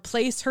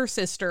replace her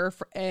sister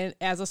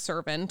as a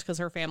servant because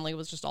her family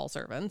was just all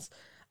servants.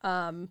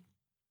 And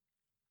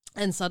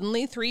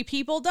suddenly 3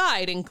 people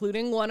died,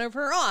 including one of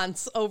her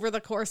aunts over the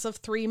course of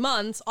 3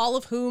 months, all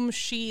of whom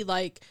she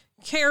like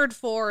cared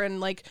for and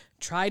like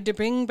tried to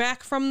bring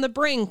back from the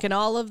brink and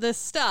all of this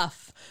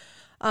stuff.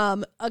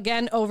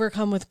 Again,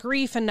 overcome with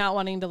grief and not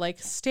wanting to like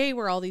stay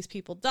where all these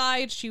people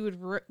died, she would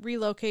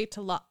relocate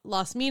to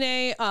Las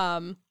Mines,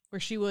 where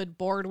she would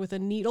board with a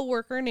needle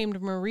worker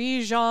named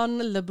Marie-Jeanne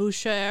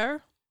Leboucher,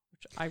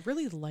 which I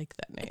really like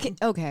that name.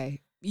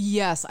 Okay.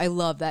 Yes, I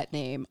love that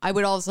name. I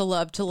would also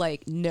love to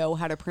like know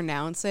how to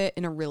pronounce it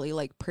in a really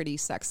like pretty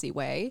sexy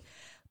way.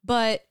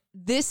 But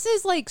this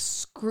is like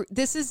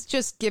this is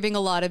just giving a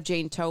lot of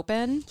Jane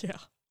Topin. Yeah.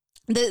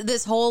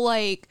 This whole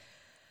like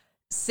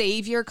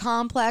savior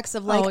complex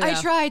of like, I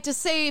tried to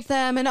save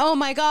them and oh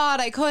my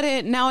God, I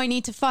couldn't. Now I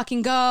need to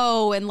fucking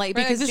go. And like,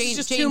 because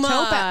Jane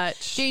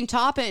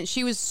Topin,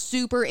 she was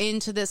super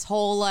into this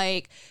whole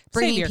like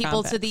bringing savior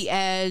people complex to the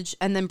edge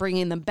and then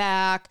bringing them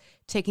back,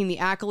 taking the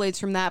accolades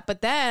from that.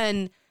 But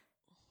then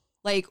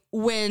like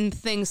when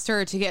things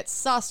started to get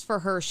sus for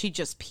her, she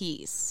just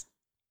peace.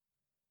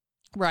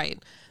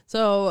 Right.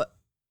 So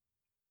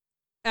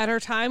at her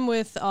time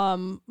with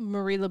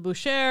Marie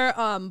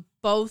Leboucher,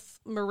 both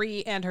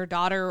Marie and her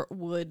daughter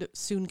would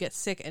soon get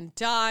sick and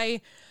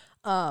die.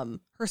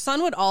 Her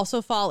son would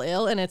also fall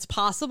ill, and it's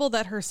possible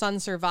that her son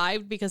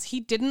survived because he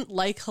didn't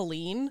like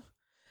Helene.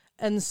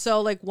 And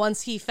so, like,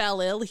 once he fell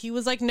ill, he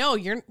was like, no,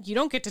 you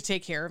don't get to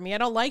take care of me. I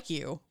don't like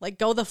you. Like,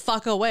 go the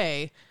fuck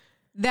away.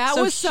 That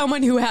was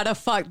someone who had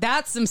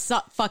that's some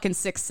fucking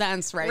sixth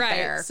sense right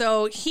there.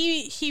 So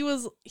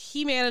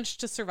he managed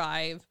to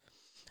survive.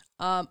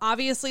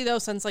 Obviously, though,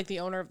 since like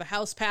the owner of the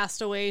house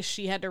passed away,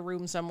 she had to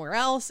room somewhere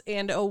else,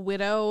 and a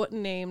widow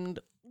named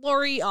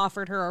Lori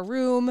offered her a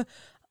room.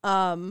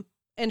 And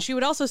she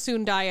would also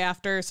soon die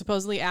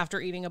supposedly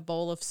after eating a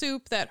bowl of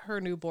soup that her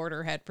new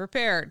boarder had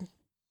prepared.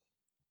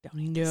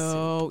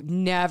 No,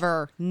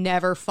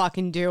 never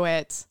fucking do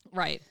it.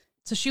 Right.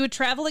 So she would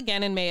travel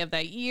again in May of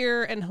that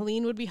year, and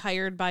Helene would be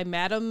hired by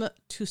Madame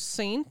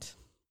Toussaint,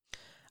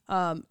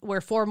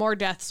 where 4 more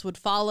deaths would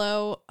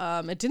follow.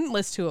 It didn't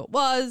list who it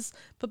was,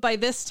 but by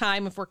this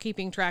time, if we're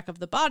keeping track of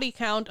the body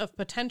count of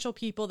potential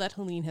people that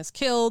Helene has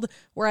killed,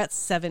 we're at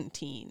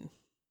 17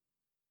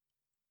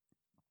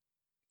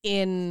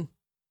 in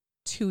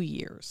 2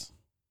 years.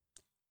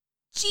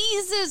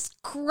 Jesus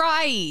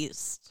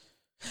Christ.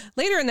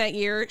 Later in that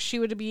year, she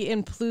would be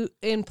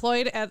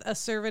employed as a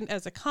servant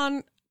at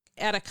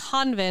a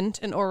convent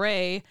in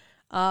Auray,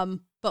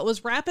 but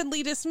was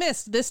rapidly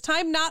dismissed, this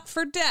time not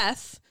for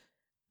death,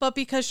 but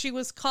because she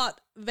was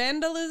caught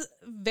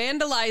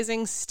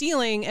vandalizing,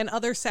 stealing, and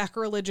other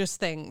sacrilegious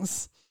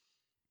things.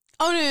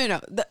 Oh,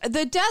 no.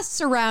 The death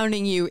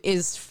surrounding you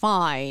is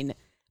fine,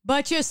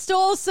 but you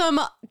stole some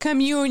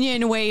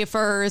communion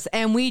wafers,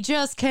 and we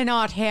just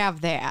cannot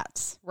have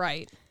that.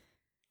 Right.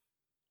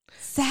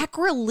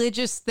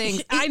 Sacrilegious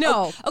things. I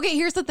know. Okay,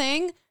 here's the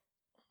thing.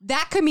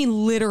 That could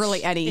mean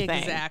literally anything.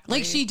 Exactly.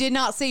 Like, she did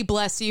not say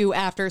bless you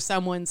after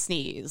someone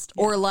sneezed,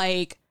 or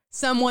like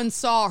someone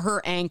saw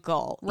her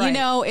ankle. Right. You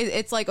know,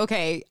 it's like,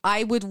 okay,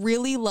 I would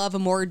really love a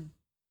more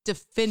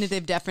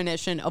definitive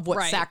definition of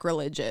what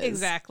sacrilege is.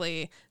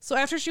 Exactly. So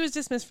after she was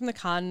dismissed from the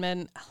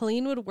convent,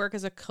 Helene would work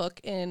as a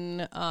cook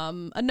in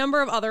a number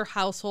of other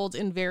households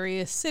in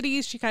various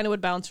cities. She kind of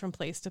would bounce from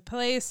place to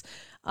place,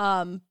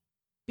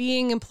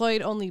 being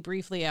employed only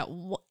briefly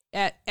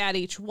at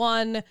each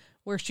one,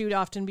 where she would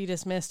often be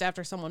dismissed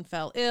after someone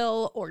fell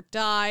ill or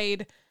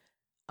died.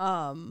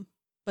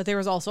 But there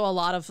was also a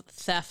lot of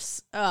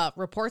thefts,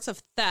 reports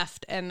of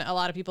theft, and a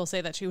lot of people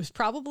say that she was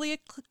probably a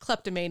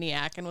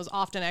kleptomaniac and was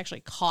often actually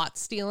caught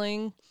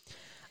stealing.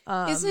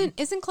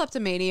 Isn't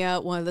kleptomania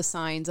one of the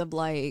signs of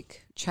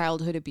like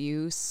childhood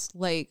abuse?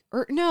 Like,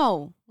 or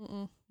no?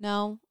 Mm-mm.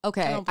 No?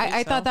 Okay.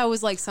 I thought that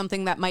was like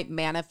something that might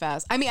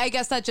manifest. I mean, I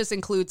guess that just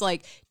includes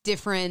like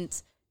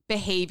different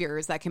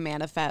behaviors that can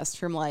manifest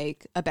from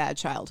like a bad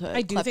childhood.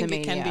 I do think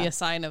it can be a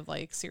sign of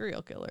like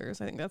serial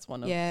killers. I think that's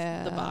one of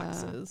the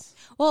boxes.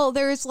 Well,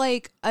 there's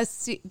like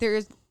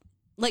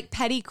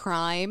petty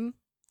crime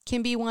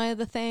can be one of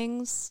the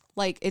things.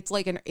 Like it's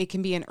like it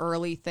can be an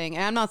early thing.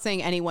 And I'm not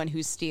saying anyone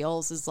who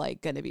steals is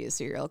like going to be a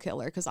serial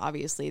killer, because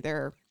obviously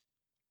they're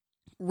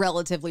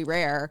relatively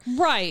rare.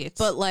 Right.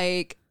 But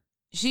like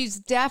she's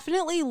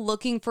definitely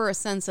looking for a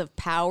sense of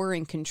power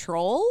and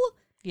control.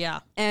 Yeah.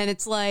 And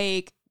it's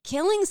like,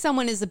 killing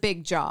someone is a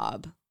big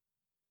job.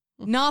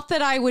 Not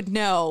that I would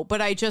know, but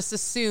I just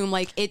assume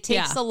like it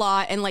takes a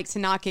lot, and like to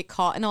not get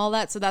caught and all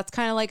that. So that's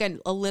kind of like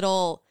a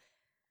little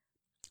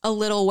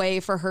way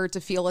for her to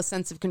feel a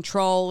sense of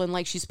control, and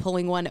like she's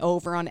pulling one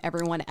over on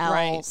everyone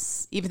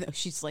else, even though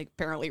she's like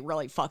apparently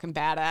really fucking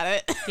bad at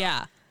it.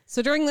 Yeah.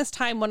 So during this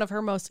time, one of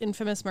her most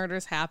infamous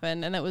murders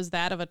happened, and it was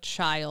that of a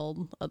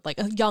child, like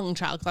a young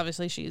child, because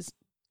obviously she's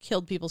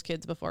killed people's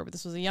kids before, but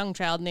this was a young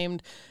child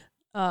named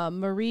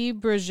Marie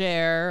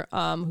Breger,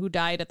 who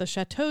died at the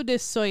Chateau de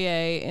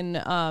Soyer in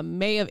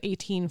May of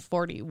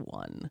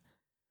 1841.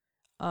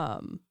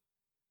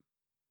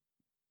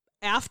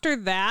 After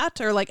that,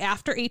 or like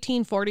after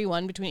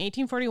 1841, between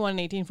 1841 and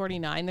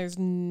 1849, there's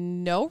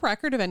no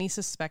record of any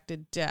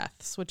suspected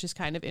deaths, which is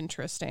kind of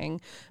interesting.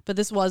 But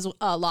this was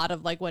a lot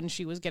of like when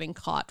she was getting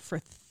caught for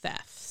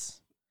thefts.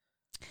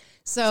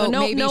 So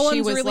no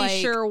one's really like,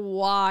 sure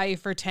why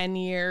for 10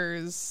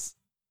 years,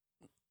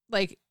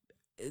 like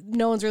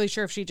no one's really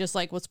sure if she just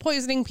like was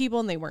poisoning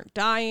people and they weren't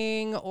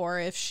dying, or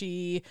if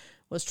she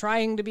was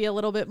trying to be a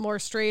little bit more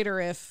straight, or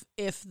if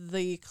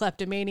the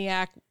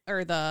kleptomaniac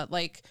or the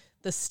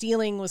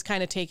stealing was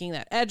kind of taking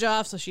that edge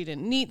off, so she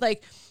didn't need,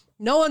 like,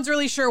 no one's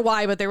really sure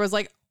why, but there was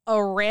like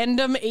a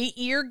random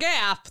 8-year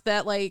gap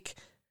that like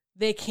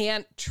they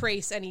can't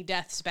trace any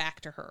deaths back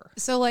to her.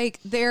 So like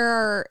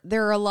there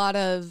are a lot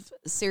of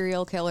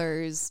serial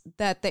killers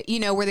that you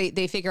know, where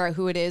they figure out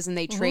who it is and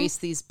they trace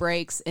these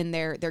breaks in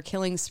their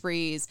killing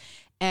sprees,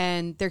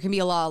 and there can be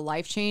a lot of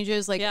life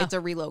changes. Like it's a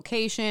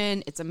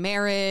relocation, it's a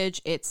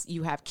marriage, it's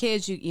you have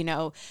kids, you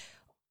know,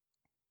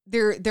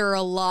 there are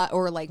a lot,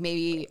 or like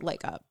maybe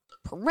like a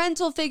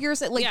parental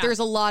figures, like there's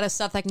a lot of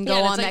stuff that can go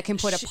on like, that can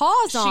put a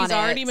pause on it. She's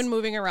already been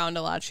moving around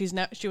a lot. She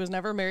was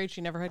never married. She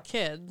never had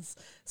kids.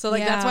 So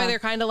like that's why they're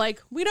kind of like,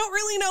 we don't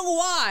really know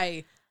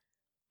why.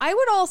 I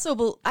would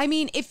also, I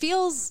mean, it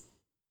feels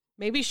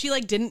maybe she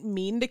like didn't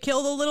mean to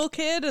kill the little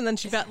kid, and then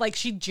she felt like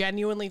she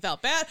genuinely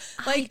felt bad.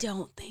 Like I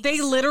don't think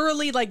they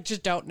literally like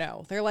just don't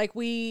know. They're like,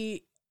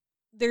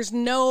 there's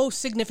no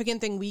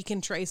significant thing we can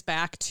trace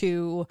back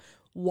to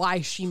why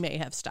she may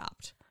have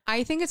stopped.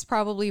 I think it's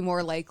probably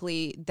more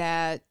likely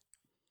that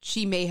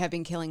she may have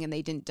been killing and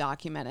they didn't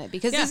document it,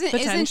 because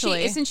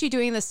isn't she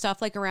doing this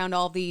stuff like around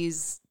all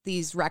these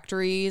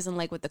rectories and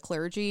like with the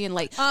clergy and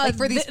like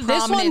for these prominent...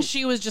 This one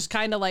she was just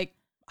kind of like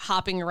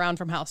hopping around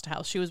from house to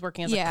house. She was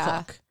working as a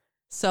cook,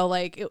 so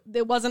like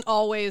it wasn't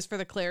always for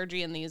the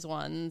clergy in these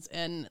ones.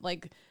 And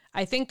like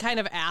I think kind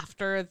of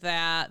after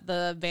that,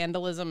 the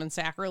vandalism and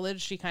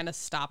sacrilege, she kind of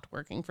stopped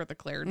working for the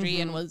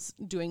clergy and was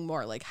doing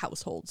more like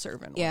household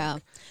servant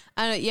work.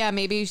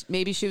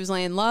 Maybe she was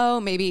laying low.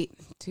 Maybe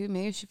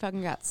she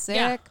fucking got sick.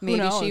 Yeah,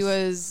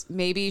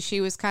 maybe she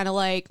was kind of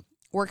like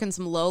working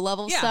some low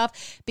level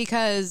stuff,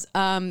 because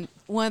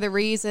one of the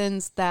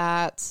reasons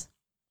that,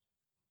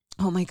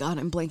 oh my God,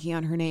 I'm blanking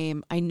on her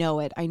name. I know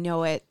it.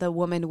 The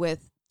woman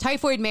with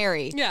Typhoid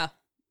Mary. Yeah.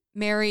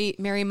 Mary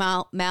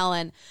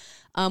Mallon.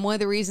 One of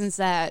the reasons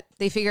that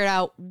they figured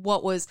out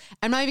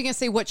I'm not even going to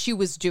say what she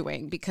was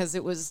doing, because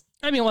it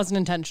wasn't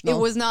intentional.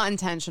 It was not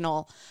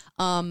intentional.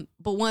 But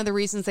one of the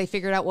reasons they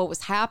figured out what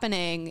was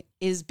happening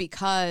is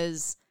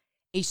because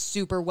a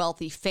super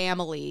wealthy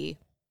family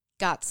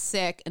got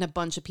sick and a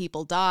bunch of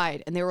people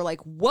died, and they were like,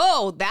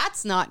 whoa,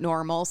 that's not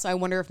normal. So I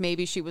wonder if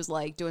maybe she was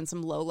like doing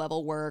some low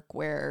level work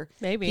where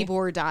people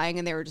were dying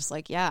and they were just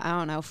like, yeah, I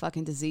don't know,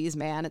 fucking disease,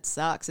 man, it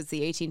sucks, it's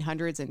the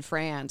 1800s in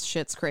France,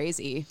 shit's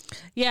crazy.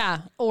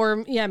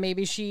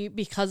 Maybe she,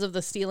 because of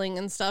the stealing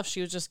and stuff,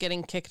 she was just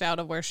getting kicked out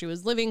of where she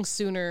was living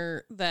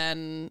sooner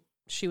than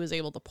she was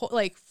able to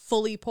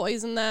fully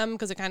poison them,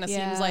 because it kind of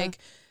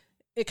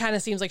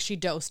seems like she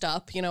dosed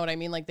up, you know what I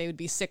mean? Like they would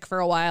be sick for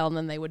a while and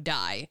then they would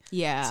die.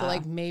 Yeah. So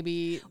like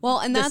maybe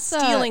that's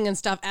stealing and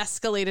stuff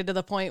escalated to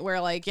the point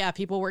where like,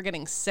 people were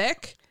getting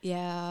sick.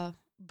 Yeah.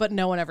 But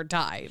no one ever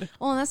died.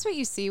 Well, and that's what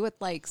you see with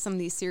like some of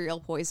these serial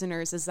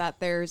poisoners, is that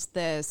there's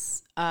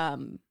this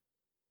escalation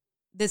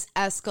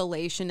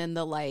in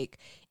the like,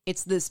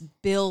 it's this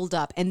build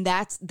up, and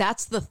that's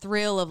the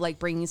thrill of like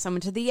bringing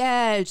someone to the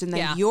edge, and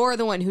then you're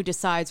the one who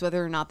decides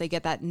whether or not they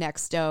get that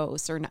next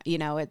dose or not, you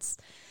know, it's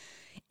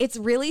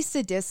really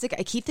sadistic.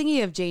 I keep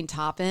thinking of Jane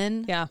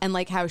Toppin and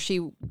like how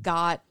she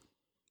got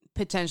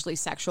potentially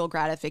sexual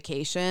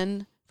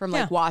gratification from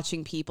like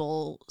watching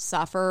people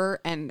suffer,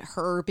 and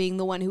her being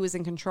the one who was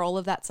in control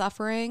of that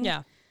suffering.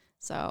 Yeah.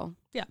 So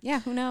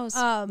who knows?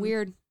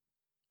 Weird.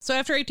 So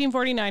after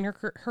 1849,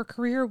 her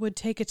career would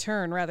take a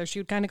turn. Rather, she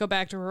would kind of go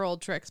back to her old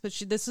tricks. But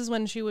this is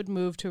when she would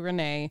move to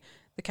Rennes,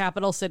 the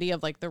capital city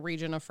of like the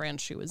region of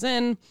France she was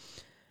in.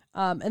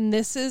 And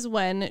this is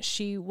when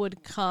she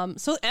would come.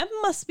 So M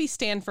must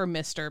stand for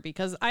Mr.,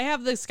 because I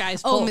have this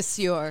guy's full... Oh,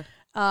 Monsieur.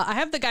 I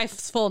have the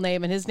guy's full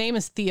name, and his name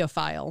is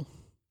Theophile.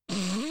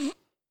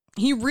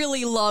 He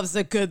really loves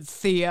a good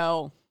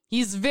Theo.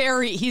 He's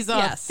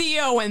a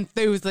Theo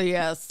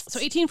enthusiast. So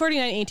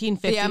 1849,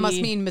 1850. Yeah, must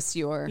mean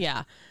Monsieur.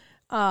 Yeah.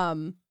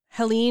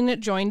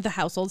 Helene joined the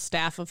household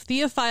staff of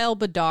Theophile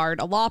Bedard,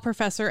 a law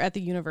professor at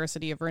the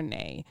University of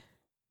Rennes.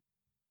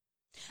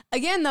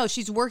 Again, though,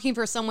 she's working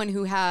for someone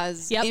who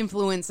has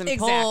influence and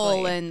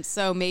pull, and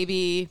so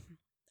maybe,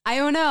 I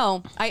don't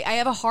know. I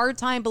have a hard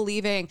time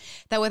believing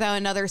that without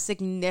another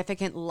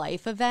significant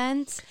life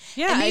event.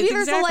 Yeah, and maybe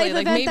there's a life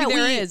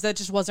event that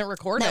just wasn't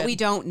recorded, that we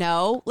don't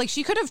know. Like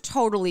she could have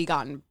totally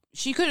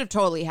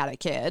had a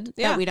kid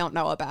that we don't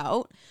know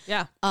about.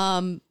 Yeah.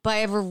 But I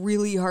have a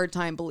really hard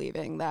time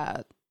believing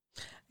that.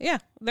 Yeah,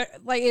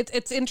 like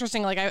it's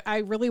interesting. Like I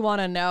really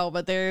want to know,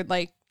 but they're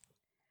like.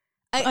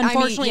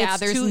 Unfortunately,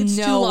 it's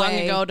too long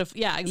ago to...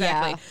 Yeah,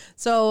 exactly. Yeah.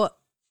 So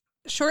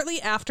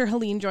shortly after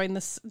Helene joined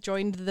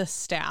the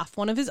staff,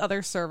 one of his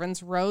other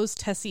servants, Rose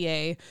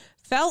Tessier,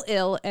 fell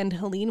ill, and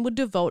Helene would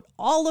devote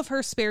all of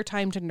her spare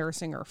time to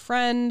nursing her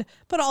friend,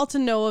 but all to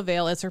no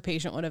avail as her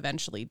patient would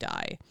eventually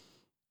die.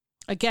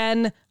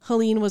 Again,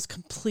 Helene was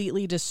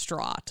completely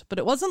distraught, but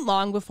it wasn't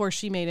long before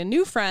she made a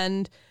new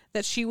friend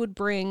that she would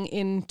bring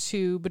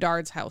into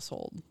Bedard's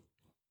household.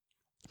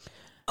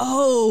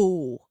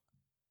 Oh.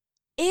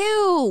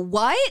 Ew,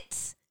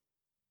 what?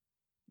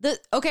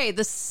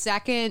 The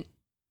second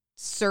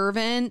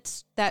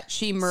servant that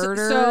she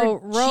murdered, so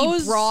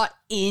Rose she brought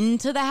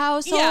into the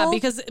household? Yeah,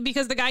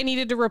 because the guy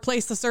needed to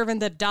replace the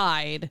servant that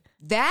died.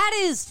 That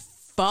is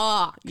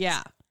fucked.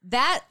 Yeah.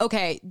 That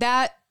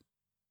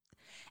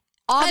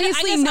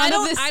obviously none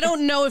of this. I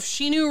don't know if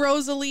she knew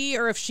Rosalie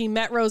or if she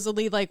met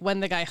Rosalie like when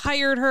the guy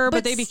hired her,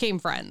 but they became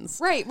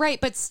friends. Right.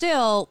 But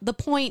still, the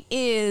point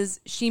is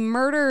she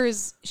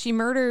murders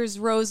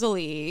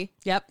Rosalie.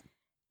 Yep.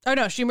 Oh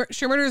no, she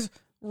murders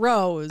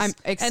Rose,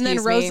 and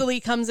then Rosalie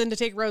comes in to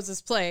take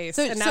Rose's place,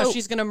 and now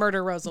she's going to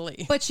murder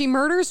Rosalie. But she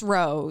murders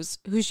Rose,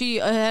 who she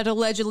had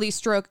allegedly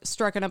struck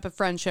up a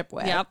friendship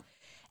with. Yep.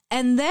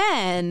 And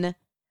then,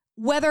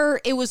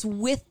 whether it was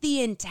with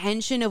the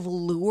intention of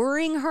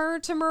luring her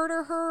to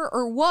murder her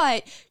or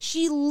what,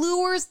 she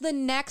lures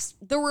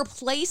the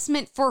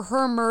replacement for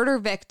her murder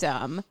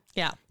victim.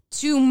 Yeah.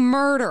 To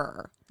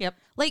murder. Yep.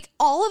 Like,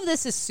 all of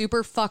this is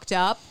super fucked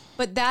up,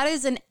 but that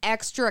is an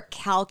extra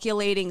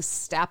calculating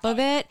step of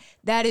it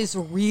that is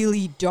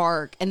really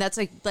dark, and that's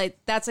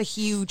a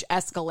huge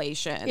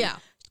escalation. Yeah.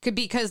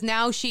 Because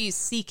now she's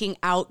seeking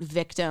out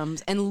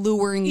victims and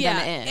luring them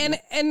in.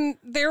 And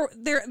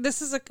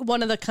this is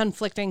one of the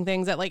conflicting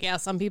things that, like, yeah,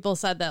 some people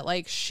said that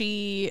like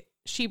she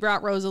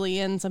brought Rosalie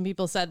in. Some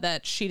people said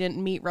that she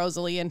didn't meet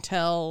Rosalie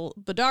until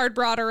Bedard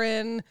brought her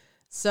in.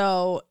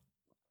 So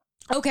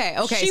okay.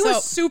 She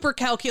was super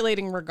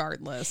calculating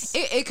regardless.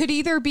 It could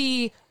either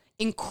be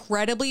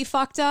incredibly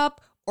fucked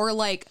up or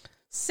like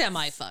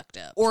semi fucked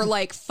up. Or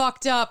like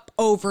fucked up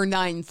over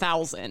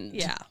 9,000.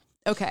 Yeah.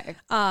 Okay.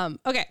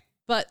 Okay.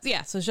 But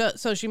yeah,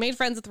 so she made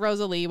friends with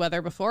Rosalie,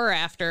 whether before or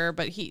after,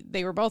 but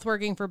they were both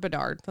working for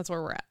Bedard. That's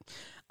where we're at.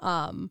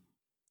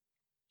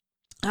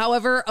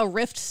 However, a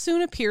rift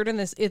soon appeared in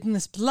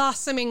this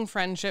blossoming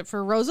friendship,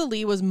 for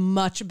Rosalie was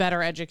much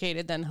better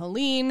educated than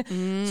Helene.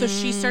 So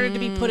she started to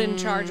be put in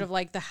charge of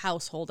like the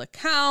household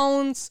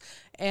accounts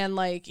and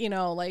like, you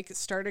know, like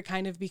started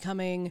kind of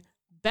becoming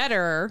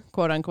better,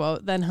 quote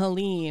unquote, than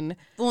Helene.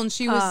 Well, and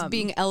she was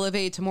being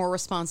elevated to more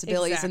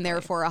responsibilities exactly. and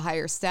therefore a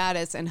higher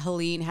status. And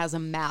Helene has a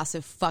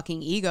massive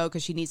fucking ego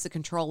because she needs to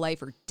control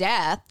life or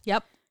death.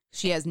 Yep.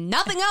 She has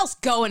nothing else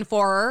going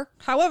for her.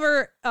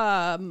 However,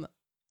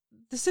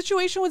 the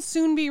situation would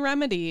soon be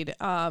remedied.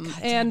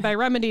 And by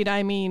remedied,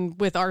 I mean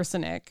with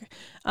arsenic.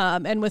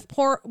 And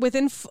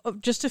within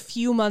just a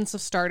few months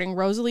of starting,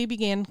 Rosalie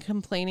began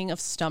complaining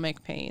of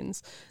stomach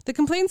pains. The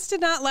complaints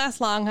did not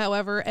last long,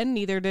 however, and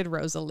neither did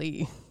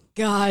Rosalie.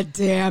 God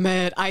damn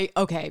it.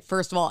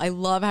 First of all, I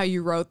love how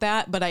you wrote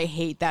that, but I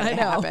hate that it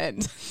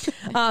happened.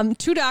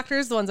 Two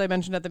doctors, the ones I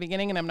mentioned at the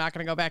beginning, and I'm not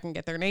going to go back and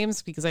get their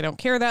names because I don't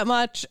care that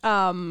much,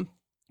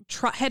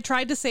 had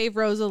tried to save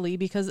Rosalie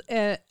because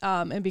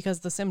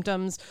the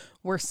symptoms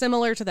were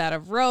similar to that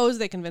of Rose.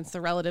 They convinced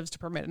the relatives to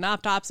permit an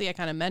autopsy. I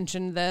kind of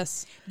mentioned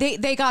this.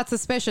 They got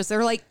suspicious.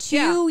 They're like,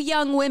 two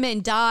young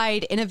women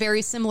died in a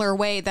very similar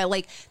way that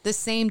like the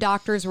same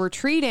doctors were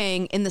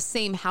treating in the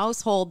same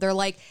household. They're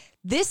like,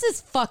 this is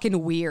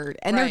fucking weird.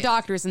 And they're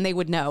doctors and they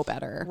would know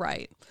better.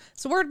 Right.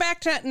 So we're back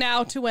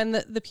to when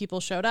the people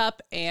showed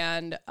up,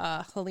 and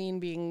Helene,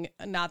 being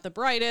not the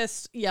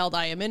brightest, yelled,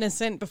 "I am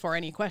innocent," before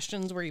any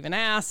questions were even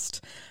asked.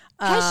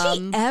 Has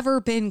she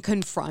ever been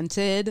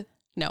confronted?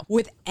 No.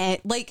 With no.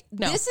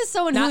 This is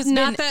someone who's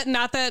not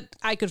that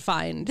I could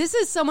find. This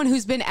is someone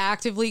who's been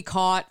actively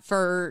caught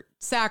for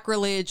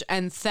sacrilege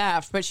and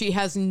theft, but she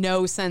has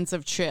no sense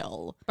of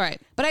chill. Right.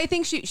 But I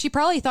think she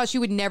probably thought she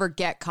would never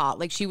get caught.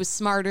 Like, she was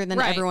smarter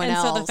than everyone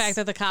else. And so the fact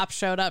that the cops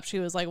showed up, she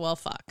was like, well,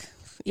 fuck.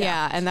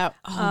 Yeah, and that,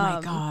 oh my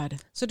God.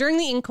 So during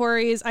the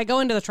inquiries, I go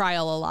into the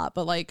trial a lot,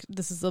 but like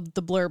this is the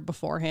blurb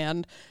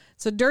beforehand.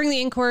 So during the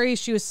inquiry,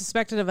 she was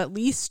suspected of at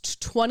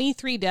least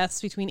 23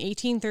 deaths between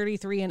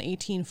 1833 and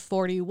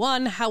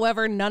 1841.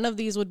 However, none of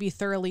these would be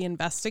thoroughly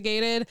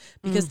investigated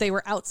because they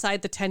were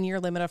outside the 10-year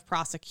limit of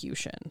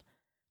prosecution.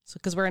 So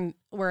because we're in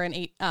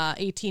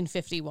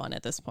 1851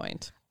 at this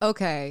point.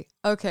 Okay.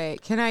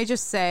 Can I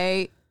just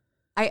say,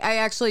 I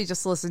actually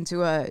just listened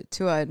to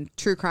a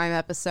true crime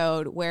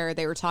episode where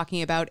they were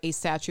talking about a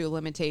statute of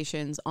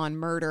limitations on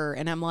murder,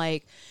 and I'm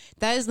like,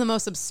 that is the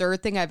most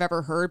absurd thing I've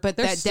ever heard, but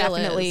that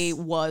definitely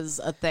was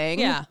a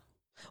thing. Yeah.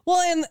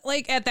 Well, and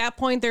like at that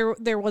point,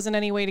 there wasn't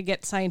any way to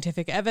get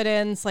scientific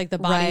evidence. Like the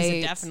bodies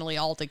had definitely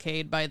all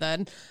decayed by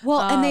then.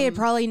 Well, and they had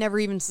probably never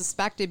even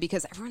suspected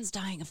because everyone's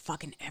dying of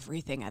fucking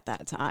everything at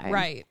that time.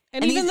 Right.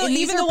 And even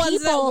the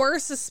ones that were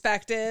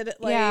suspected.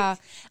 Like, yeah.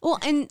 Well,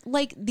 and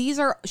like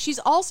she's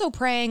also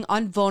preying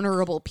on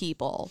vulnerable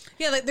people.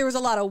 Yeah. Like, there was a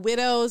lot of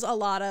widows, a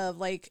lot of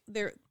like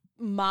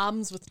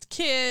moms with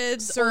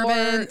kids,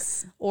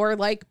 servants, or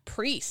like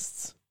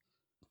priests.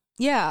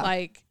 Yeah.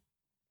 Like,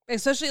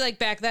 especially like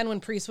back then when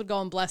priests would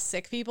go and bless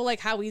sick people, like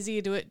how easy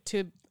is it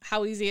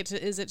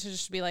to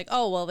just be like,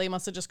 oh, well, they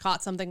must have just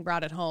caught something,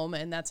 brought it home,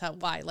 and that's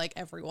why like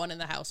everyone in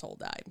the household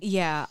died.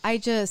 Yeah.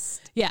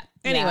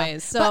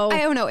 Anyways, so but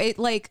I don't know. It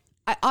like,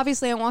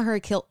 obviously I want her to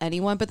kill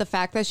anyone, but the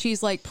fact that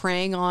she's like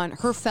preying on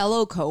her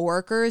fellow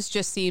coworkers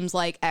just seems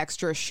like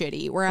extra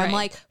shitty, where I'm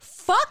like,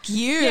 fuck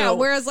you. Yeah,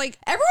 whereas like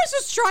everyone's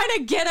just trying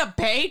to get a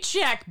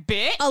paycheck,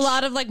 bitch. A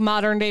lot of like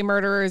modern day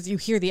murderers, you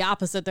hear the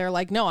opposite. They're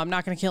like, no, I'm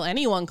not going to kill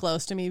anyone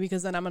close to me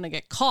because then I'm going to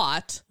get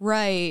caught.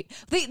 Right.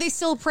 They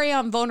still prey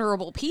on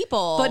vulnerable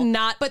people, but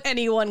not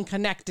anyone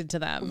connected to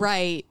them.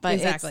 Right. But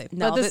exactly.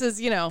 But this is,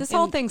 this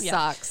whole thing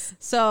sucks.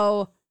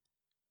 So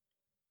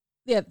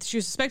yeah, she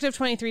was suspected of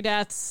 23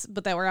 deaths,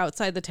 but that were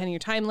outside the 10-year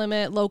time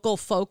limit. Local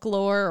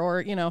folklore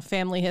or,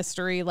 family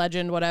history,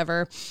 legend,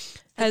 whatever.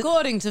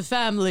 According to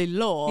family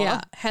lore.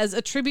 Yeah, has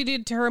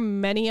attributed to her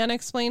many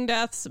unexplained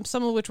deaths,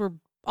 some of which were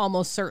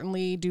almost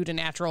certainly due to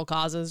natural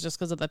causes just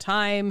because of the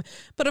time.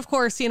 But of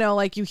course,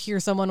 like you hear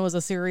someone was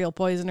a serial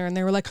poisoner and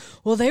they were like,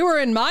 well, they were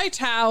in my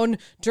town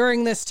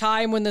during this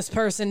time when this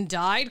person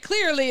died.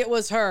 Clearly it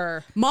was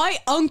her. My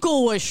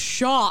uncle was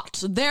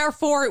shot.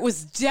 Therefore, it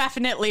was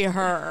definitely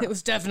her. It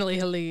was definitely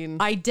Helene.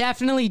 I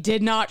definitely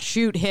did not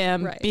shoot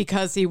him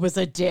because he was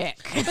a dick.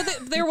 But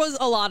there was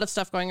a lot of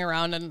stuff going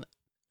around, and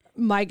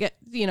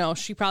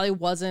she probably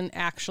wasn't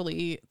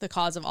actually the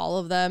cause of all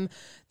of them.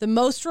 The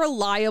most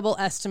reliable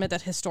estimate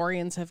that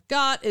historians have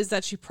got is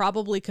that she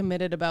probably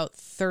committed about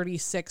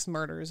 36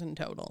 murders in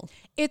total.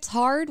 It's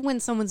hard when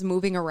someone's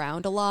moving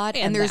around a lot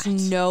and there's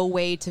no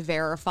way to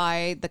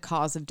verify the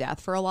cause of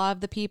death for a lot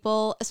of the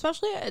people,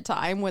 especially at a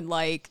time when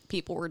like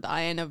people were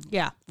dying of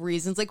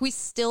reasons. Like we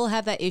still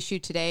have that issue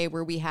today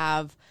where we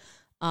have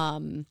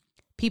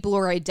people who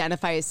are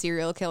identified as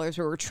serial killers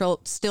who are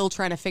still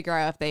trying to figure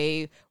out if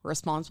they were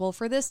responsible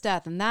for this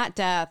death and that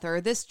death,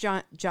 or this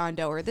John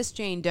Doe or this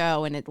Jane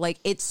Doe. And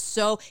it's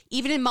so,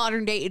 even in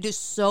modern day, it is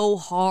so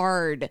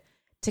hard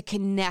to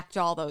connect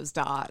all those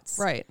dots.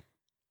 Right.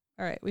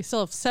 All right. We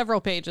still have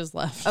several pages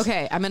left.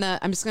 Okay. I'm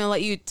just going to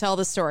let you tell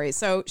the story.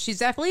 So she's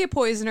definitely a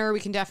poisoner. We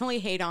can definitely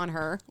hate on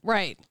her.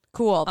 Right.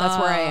 Cool. That's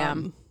where I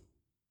am.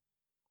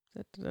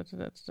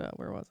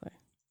 Where was I?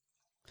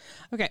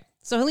 Okay,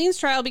 so Helene's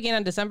trial began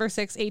on December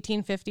 6,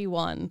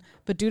 1851,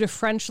 but due to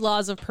French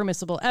laws of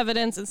permissible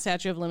evidence and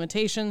statute of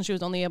limitations, she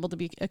was only able to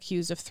be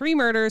accused of 3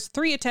 murders,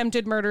 3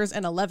 attempted murders,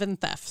 and 11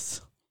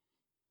 thefts.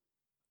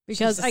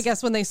 Because I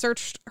guess when they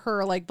searched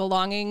her like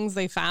belongings,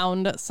 they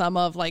found some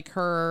of like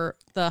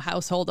the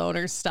household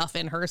owner's stuff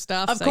in her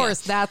stuff. Of course,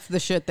 that's the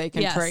shit they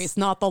can trace,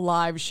 not the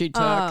lives she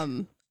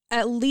took.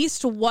 At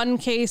least one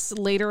case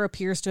later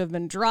appears to have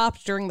been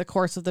dropped during the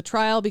course of the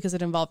trial because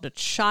it involved a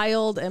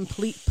child, and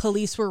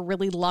police were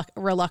really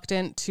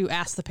reluctant to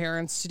ask the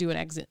parents to do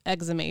an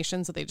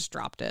exhumation, so they just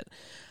dropped it.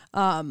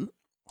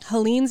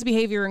 Helene's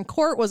behavior in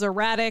court was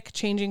erratic,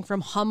 changing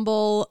from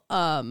humble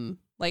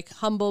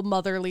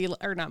motherly,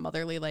 or not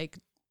motherly, like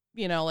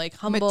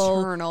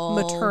humble,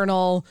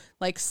 maternal,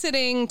 like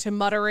sitting, to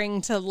muttering,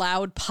 to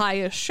loud,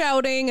 pious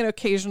shouting and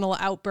occasional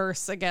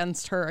outbursts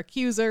against her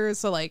accusers.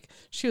 So like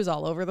she was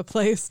all over the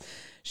place.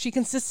 She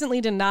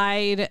consistently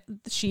denied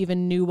she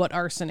even knew what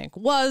arsenic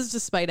was,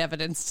 despite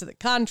evidence to the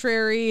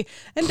contrary.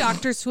 And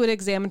doctors who had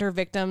examined her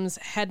victims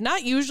had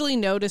not usually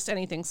noticed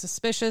anything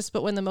suspicious,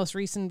 but when the most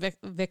recent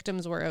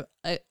victims were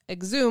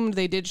exhumed,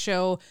 they did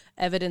show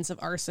evidence of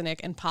arsenic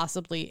and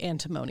possibly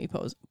antimony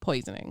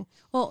poisoning.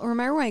 Well,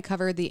 remember when I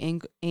covered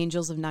the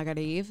Angels of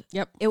Nagareve?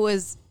 Yep. It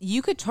was,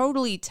 you could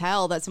totally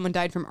tell that someone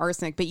died from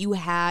arsenic, but you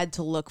had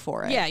to look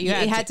for it. Yeah,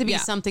 it had to be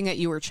something that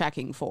you were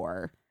checking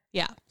for.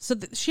 Yeah. So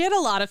she had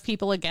a lot of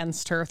people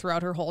against her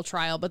throughout her whole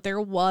trial, but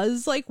there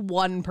was like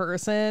one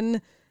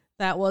person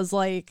that was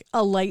like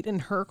a light in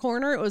her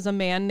corner. It was a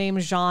man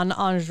named Jean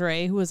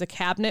André, who was a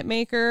cabinet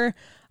maker,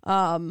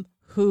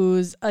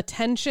 whose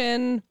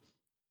attention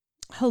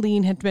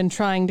Helene had been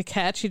trying to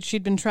catch.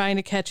 She'd been trying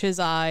to catch his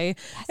eye.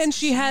 And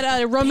she had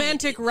a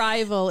romantic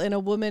rival in a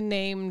woman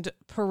named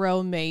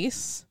Perot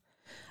Mace.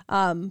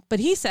 But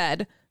he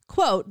said,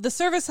 quote, "The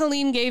service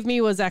Helene gave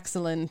me was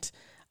excellent.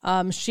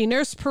 She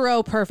nursed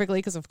Perot perfectly,"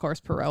 because of course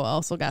Perot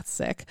also got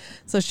sick.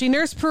 So she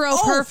nursed Perot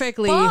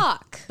perfectly,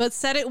 but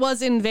said it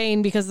was in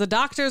vain because the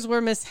doctors were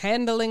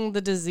mishandling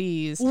the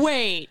disease.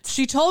 Wait.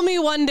 She told me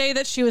one day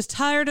that she was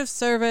tired of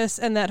service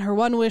and that her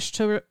one wish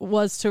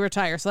was to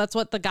retire. So that's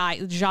what the guy,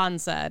 Jean,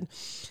 said.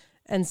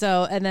 And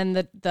then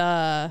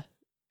the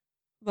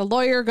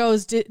lawyer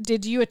goes,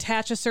 did you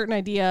attach a certain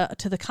idea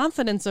to the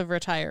confidence of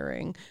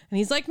retiring? And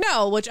he's like,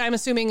 no, which I'm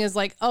assuming is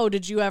like, oh,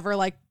 did you ever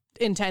like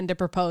intend to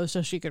propose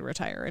so she could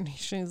retire? And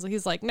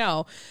he's like,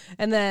 no.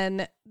 And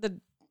then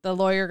the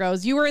lawyer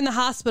goes, you were in the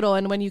hospital,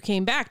 and when you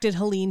came back, did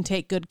Helene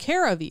take good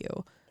care of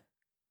you?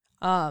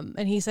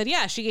 And he said,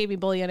 yeah, she gave me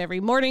bouillon every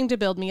morning to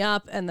build me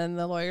up. And then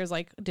the lawyer's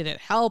like, did it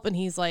help? And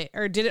he's like,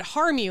 or did it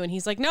harm you? And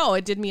he's like, no,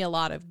 it did me a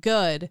lot of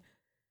good.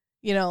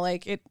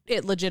 Like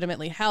it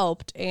legitimately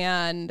helped.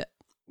 And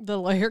the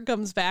lawyer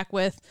comes back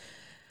with,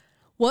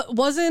 what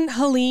wasn't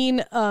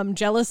Helene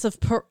jealous of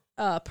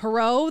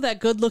Perot, that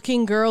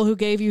good-looking girl who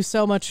gave you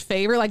so much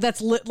favor? Like,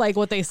 that's like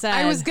what they said.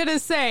 I was going to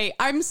say,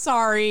 I'm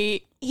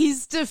sorry.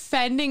 He's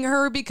defending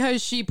her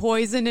because she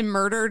poisoned and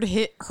murdered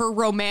her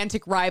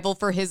romantic rival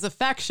for his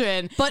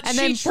affection. But and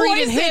she then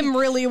treated him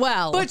really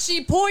well. But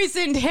she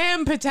poisoned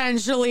him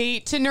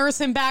potentially to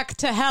nurse him back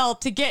to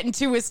health, to get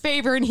into his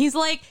favor. And he's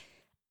like,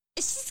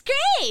 she's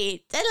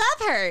great. I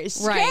love her.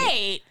 She's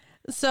great.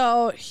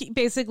 So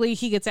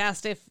he gets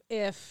asked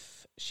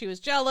if she was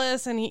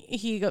jealous, and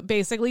he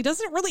basically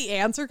doesn't really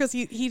answer, because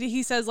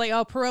he says like,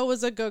 oh, Perot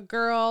was a good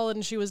girl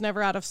and she was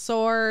never out of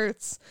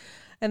sorts.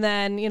 And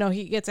then,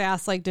 he gets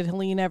asked, like, did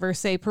Helene ever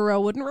say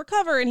Perot wouldn't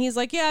recover? And he's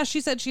like, yeah,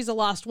 she said she's a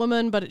lost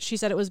woman, but she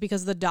said it was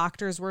because the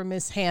doctors were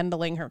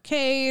mishandling her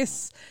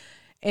case.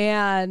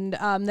 And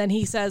then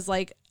he says,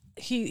 like,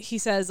 he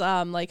says,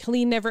 like,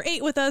 Helene never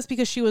ate with us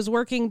because she was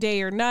working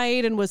day or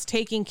night and was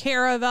taking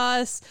care of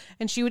us,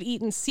 and she would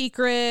eat in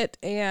secret,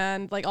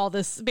 and like all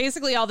this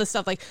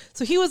stuff. Like,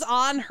 so he was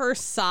on her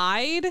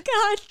side.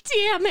 God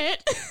damn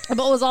it. But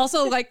was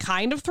also like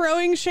kind of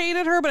throwing shade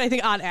at her, but I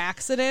think on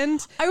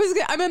accident.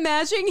 I'm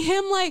imagining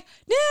him like,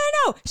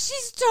 no,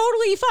 she's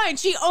totally fine.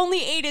 She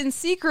only ate in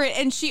secret,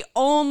 and she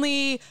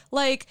only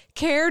like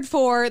cared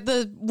for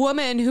the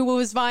woman who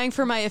was vying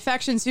for my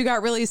affections, who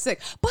got really sick.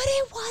 But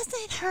it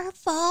wasn't her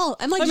fault.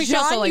 I'm like, she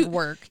also like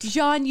worked.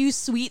 John, you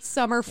sweet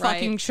summer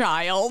fucking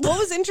child. What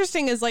was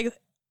interesting is like,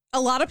 a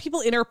lot of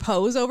people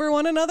interpose over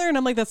one another, and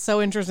I'm like, that's so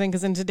interesting,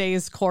 because in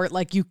today's court,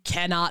 like, you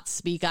cannot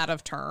speak out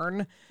of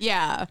turn.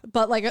 Yeah.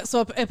 But like, so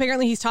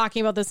apparently he's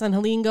talking about this, and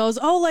Helene goes,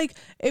 oh, like,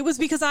 it was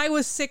because I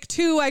was sick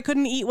too. I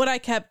couldn't eat what I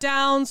kept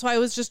down, so I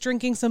was just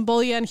drinking some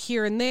bouillon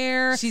here and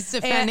there. She's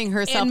defending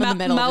herself in the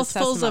middle of his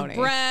testimony. Mouthfuls of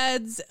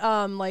breads.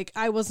 Like,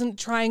 I wasn't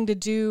trying to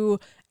do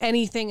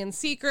anything in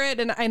secret,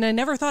 and I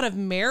never thought of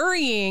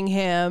marrying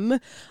him.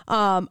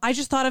 I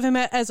just thought of him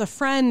as a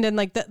friend, and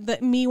like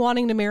that me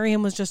wanting to marry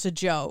him was just a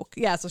joke.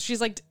 Yeah, so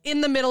she's like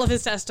in the middle of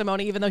his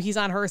testimony, even though he's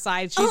on her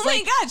side. She's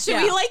my God, should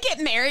we like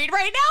get married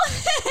right now?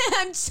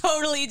 I'm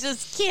totally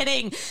just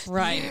kidding.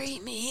 Right. Marry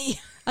me.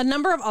 A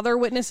number of other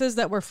witnesses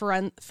that were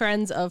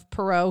friends of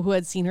Perot who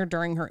had seen her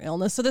during her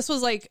illness. So this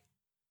was like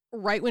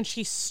right when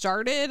she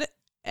started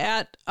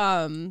at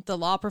the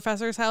law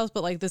professor's house,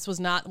 but like this was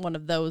not one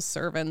of those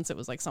servants. It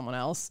was like someone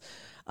else.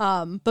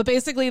 But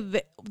basically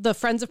the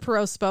friends of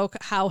Perot spoke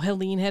how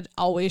Helene had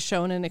always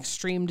shown an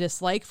extreme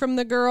dislike from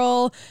the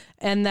girl,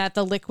 and that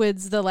the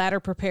liquids the latter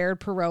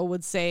prepared, Perot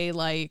would say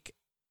like,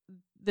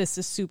 this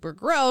is super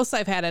gross.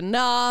 I've had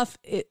enough.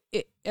 It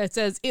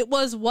says it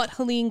was what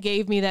Helene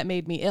gave me that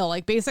made me ill.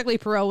 Like basically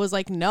Perot was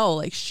like, no,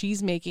 like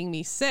she's making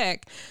me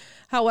sick.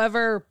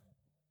 However,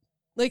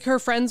 like her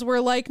friends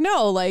were like,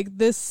 no, like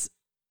this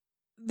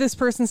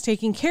person's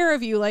taking care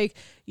of you. Like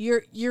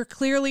you're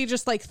clearly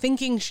just like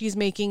thinking she's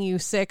making you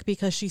sick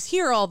because she's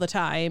here all the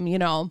time,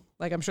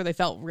 like I'm sure they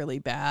felt really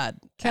bad.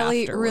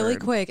 Kelly, afterward. really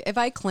quick, if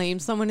I claim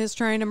someone is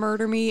trying to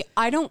murder me,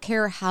 I don't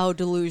care how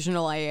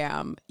delusional I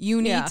am.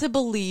 You need to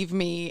believe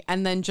me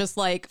and then just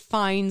like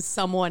find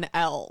someone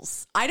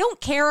else. I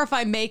don't care if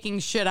I'm making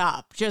shit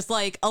up. Just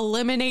like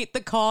eliminate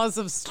the cause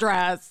of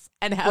stress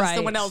and have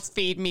someone else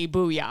feed me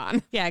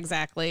bouillon. Yeah,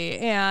 exactly.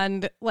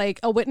 And like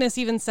a witness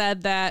even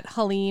said that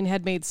Helene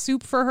had made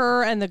soup for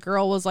her, and the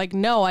girl was like,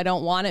 no, I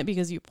don't want it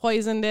because you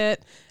poisoned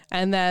it.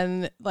 And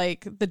then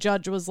like the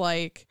judge was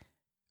like,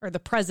 or the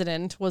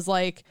president was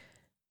like,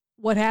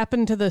 what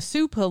happened to the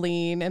soup,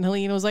 Helene? And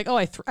Helene was like, oh,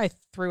 I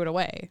threw it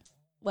away.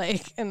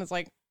 Like, and it's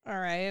like, all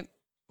right.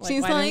 Like,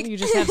 she's why like, didn't you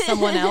just have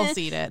someone else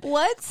eat it?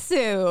 What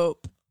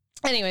soup?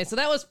 Anyway, so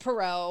that was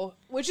Perot,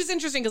 which is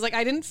interesting because like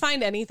I didn't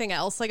find anything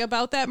else like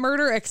about that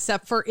murder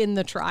except for in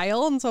the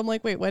trial, and so I'm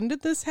like, wait, when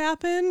did this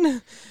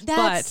happen?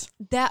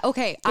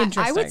 Okay.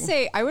 I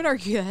would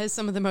argue that has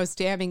some of the most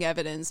damning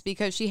evidence,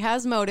 because she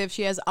has motive,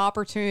 she has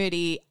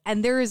opportunity,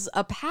 and there is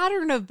a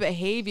pattern of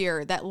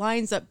behavior that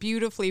lines up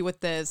beautifully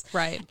with this.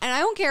 Right. And I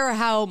don't care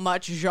how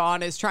much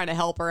Jean is trying to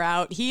help her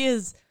out; he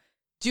is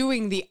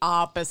doing the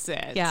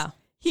opposite. Yeah.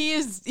 He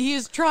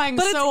is trying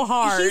so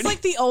hard. He's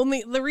like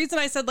the reason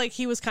I said like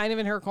he was kind of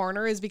in her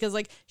corner is because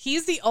like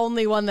he's the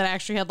only one that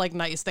actually had like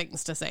nice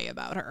things to say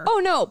about her.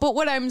 Oh no, but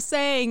what I'm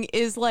saying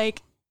is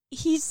like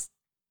he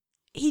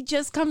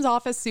just comes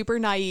off as super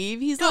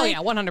naive. He's like,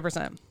 oh yeah,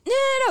 100%.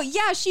 No.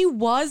 Yeah, she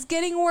was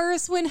getting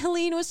worse when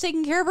Helene was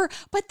taking care of her,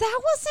 but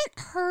that wasn't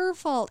her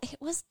fault. It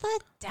was the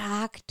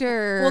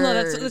doctor. Well, no,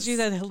 that's what she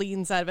said.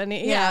 Helene said, but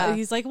yeah,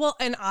 he's like, well,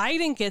 and I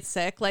didn't get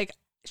sick. Like,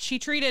 she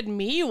treated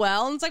me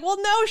well. And it's like, well,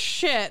 no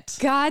shit.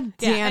 God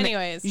damn it.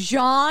 Anyways.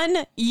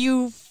 Jean,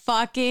 you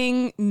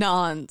fucking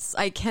nonce.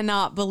 I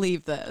cannot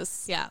believe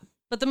this. Yeah.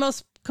 But the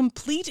most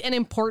complete and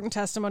important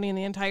testimony in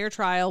the entire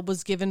trial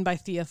was given by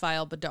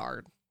Théophile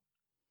Bedard.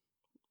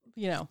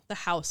 The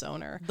house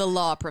owner. The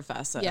law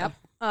professor. Yep.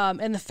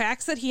 And the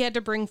facts that he had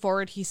to bring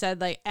forward, he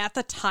said, like, at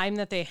the time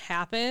that they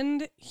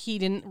happened, he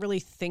didn't really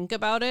think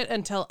about it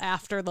until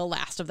after the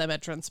last of them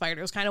had transpired.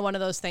 It was kind of one of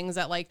those things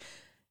that, like,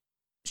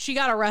 she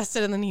got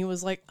arrested, and then he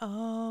was like,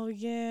 oh,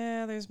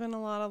 yeah, there's been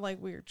a lot of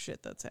like weird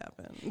shit that's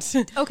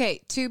happened.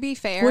 Okay, to be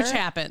fair. Which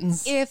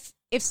happens.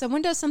 If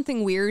someone does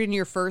something weird and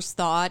your first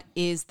thought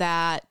is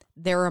that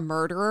they're a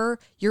murderer,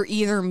 you're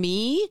either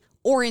me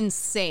or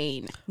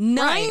insane.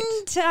 9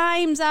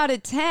 times out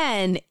of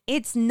 10,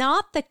 it's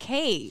not the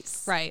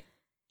case. Right.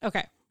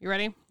 Okay. You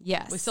ready?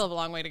 Yes. We still have a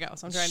long way to go,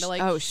 so I'm trying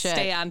to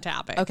stay on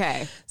topic.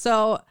 Okay.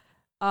 So,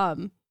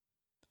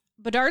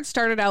 Bedard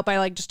started out by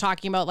like just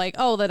talking about like,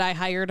 oh, that I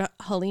hired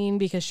Helene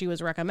because she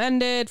was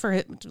recommended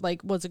for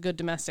like was a good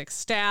domestic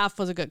staff,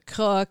 was a good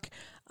cook,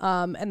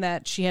 and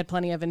that she had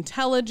plenty of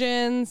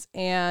intelligence,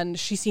 and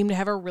she seemed to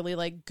have a really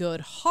like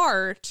good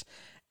heart,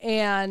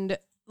 and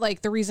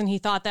like the reason he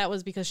thought that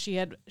was because she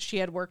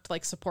had worked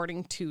like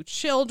supporting 2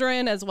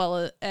 children as well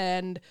as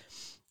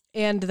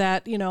and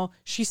that, you know,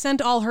 she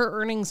sent all her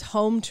earnings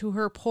home to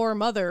her poor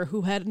mother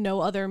who had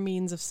no other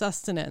means of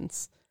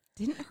sustenance.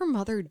 Didn't her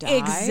mother die?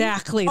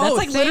 Exactly. That's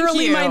like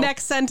literally my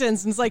next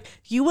sentence. And it's like,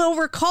 you will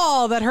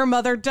recall that her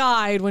mother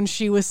died when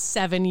she was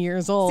 7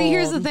 years old. See,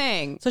 here's the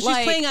thing. So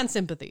she's playing on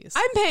sympathies.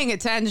 I'm paying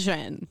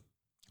attention.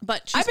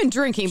 But I've been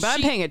drinking, but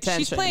I'm paying attention.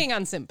 She's playing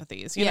on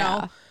sympathies, you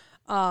know?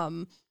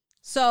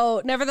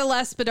 So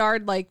nevertheless,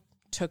 Bedard like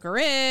took her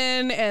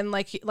in, and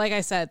like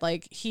I said,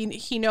 like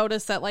he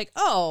noticed that like,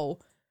 oh,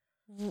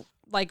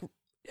 like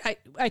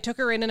I took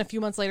her in, and a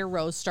few months later,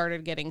 Rose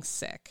started getting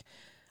sick.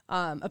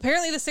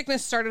 Apparently the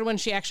sickness started when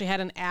she actually had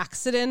an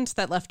accident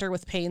that left her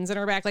with pains in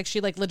her back. Like she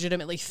like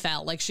legitimately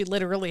fell, like she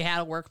literally had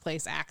a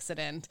workplace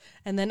accident.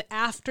 And then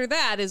after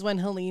that is when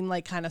Helene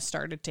like kind of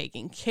started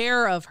taking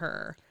care of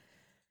her.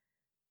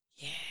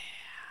 Yeah.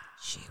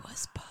 She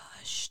was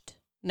pushed.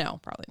 No,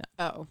 probably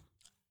not. Oh.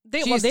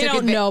 They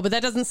don't know, but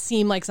that doesn't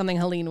seem like something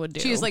Helene would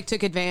do. She just like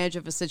took advantage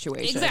of a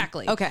situation.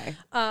 Exactly. Okay.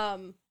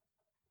 And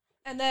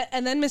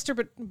then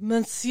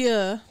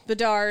Monsieur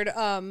Bedard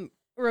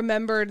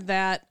remembered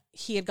that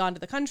he had gone to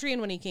the country,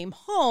 and when he came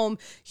home,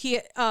 he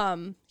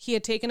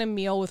had taken a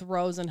meal with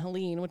Rose and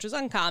Helene, which is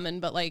uncommon,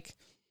 but like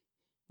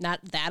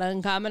not that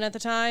uncommon at the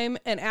time.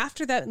 And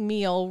after that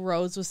meal,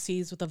 Rose was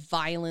seized with a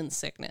violent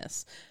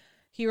sickness.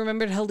 He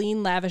remembered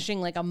Helene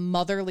lavishing like a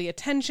motherly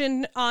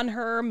attention on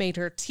her, made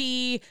her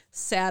tea,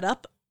 sat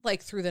up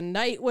like through the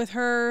night with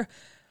her.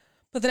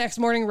 But the next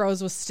morning,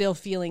 Rose was still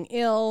feeling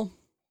ill.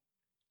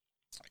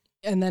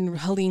 And then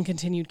Helene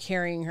continued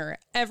carrying her.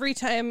 Every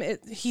time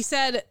he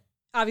said,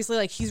 obviously,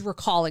 like he's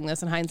recalling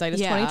this in hindsight,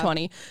 it's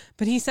 2020,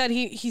 but he said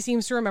he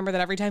seems to remember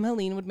that every time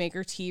Helene would make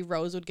her tea,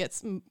 Rose would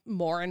get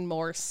more and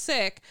more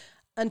sick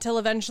until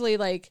eventually,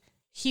 like,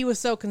 he was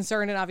so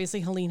concerned, and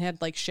obviously Helene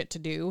had like shit to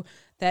do,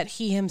 that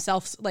he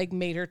himself like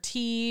made her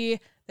tea,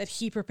 that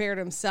he prepared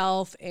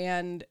himself,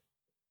 and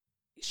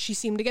she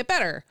seemed to get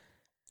better.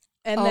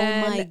 And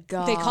then my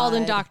God. They called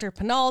in Dr.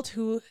 Penault,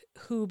 who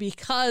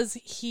because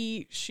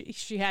she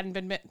hadn't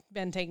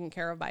been taken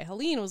care of by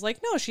Helene, was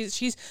like, no,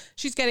 she's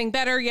getting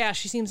better. Yeah,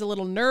 she seems a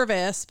little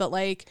nervous, but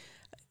like,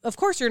 of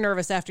course you're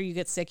nervous after you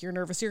get sick. You're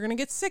nervous you're going to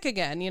get sick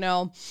again, you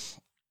know.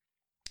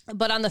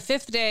 But on the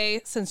 5th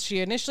day, since she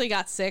initially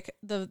got sick,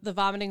 the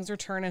vomitings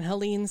returned, and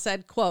Helene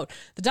said, quote,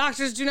 "The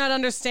doctors do not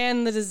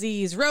understand the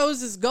disease.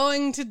 Rose is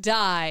going to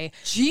die."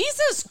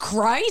 Jesus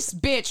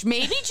Christ, bitch.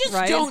 Maybe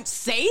just don't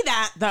say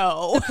that,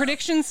 though. The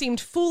prediction seemed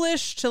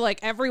foolish to like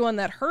everyone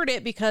that heard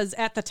it, because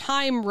at the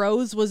time,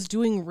 Rose was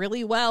doing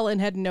really well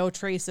and had no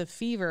trace of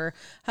fever.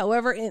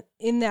 However,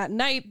 in that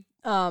night,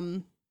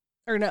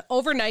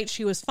 overnight,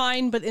 she was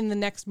fine, but in the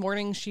next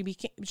morning, she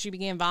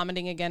began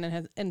vomiting again and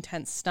had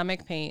intense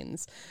stomach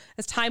pains.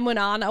 As time went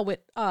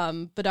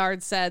on,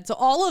 Bedard said, so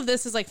all of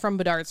this is like from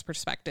Bedard's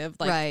perspective,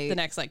 like the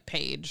next like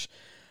page.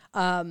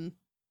 From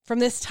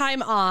this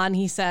time on,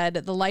 he said,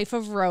 the life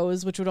of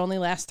Rose, which would only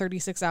last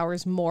 36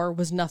 hours more,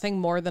 was nothing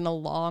more than a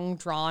long,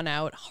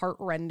 drawn-out,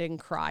 heart-rending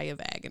cry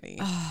of agony.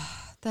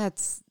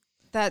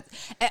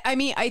 I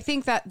mean, I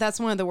think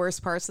that's one of the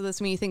worst parts of this.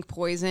 When you think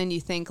poison,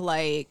 you think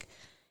like,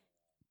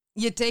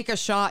 you take a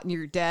shot and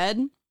you're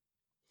dead.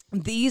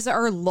 These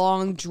are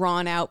long,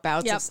 drawn out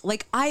bouts. Yep. Of,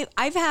 like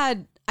I've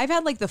had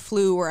like the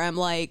flu where I'm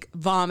like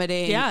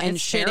vomiting and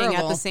shitting terrible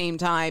at the same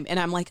time, and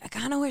I'm like, I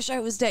kind of wish I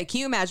was dead. Can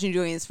you imagine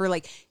doing this for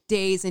like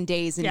days and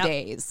days and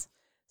days?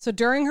 So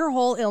during her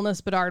whole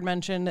illness, Bedard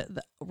mentioned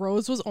that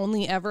Rose was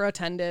only ever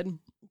attended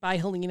by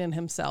Helene and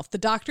himself. The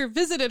doctor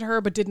visited her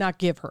but did not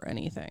give her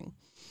anything.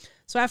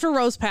 So after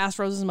Rose passed,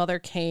 Rose's mother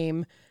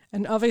came,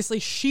 and obviously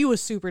she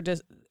was super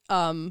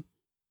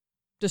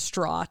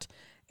distraught.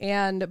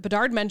 And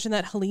Bedard mentioned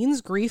that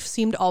Helene's grief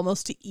seemed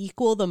almost to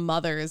equal the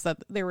mother's, that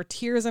there were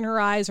tears in her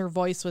eyes, her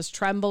voice was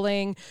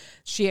trembling,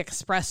 she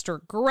expressed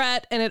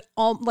regret, and it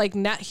all like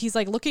he's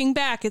like, looking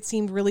back, it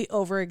seemed really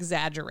over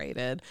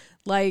exaggerated.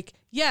 Like,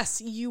 yes,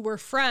 you were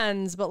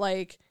friends, but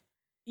like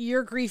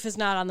your grief is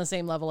not on the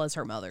same level as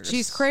her mother's.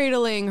 She's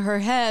cradling her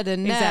head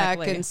and neck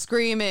and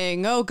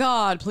screaming, "Oh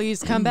God,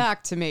 please come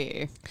back to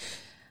me."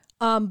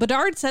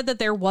 Bedard said that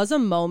there was a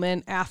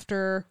moment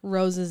after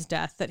Rose's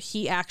death that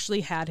he actually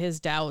had his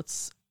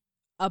doubts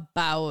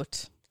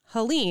about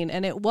Helene.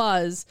 And it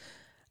was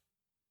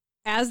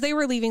as they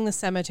were leaving the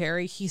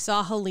cemetery, he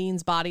saw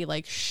Helene's body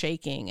like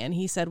shaking. And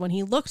he said when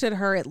he looked at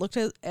her, it looked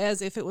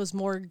as if it was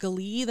more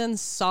glee than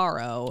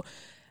sorrow.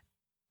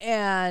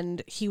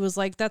 And he was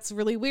like, that's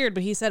really weird.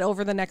 But he said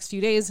over the next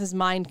few days, his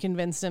mind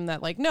convinced him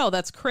that like, no,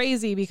 that's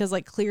crazy because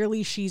like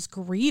clearly she's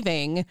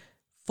grieving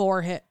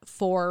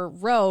for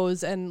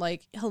Rose. And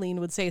like Helene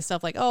would say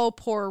stuff like, oh,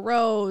 poor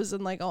Rose.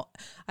 And like, oh,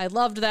 I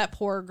loved that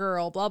poor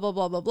girl, blah, blah,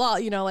 blah, blah, blah,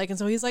 you know, like, and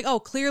so he's like, oh,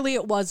 clearly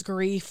it was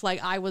grief.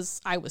 Like I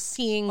was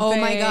seeing Oh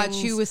things. my God,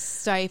 she was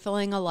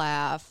stifling a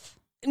laugh.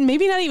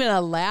 Maybe not even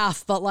a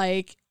laugh, but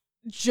like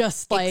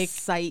just like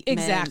excitement.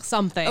 Exact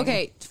something.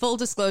 Okay, full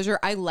disclosure,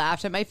 I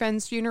laughed at my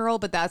friend's funeral,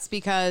 but that's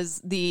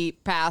because the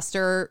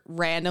pastor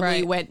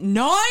randomly went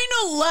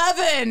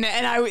 9/11,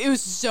 and it was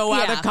so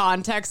out of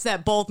context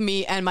that both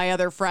me and my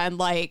other friend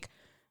like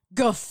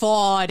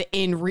guffawed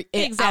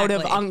out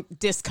of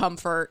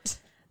discomfort.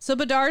 So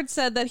Bedard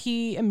said that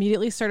he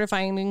immediately started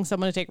finding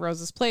someone to take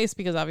Rose's place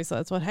because obviously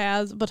that's what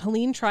has. But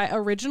Helene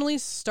originally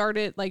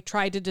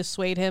tried to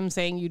dissuade him,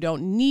 saying you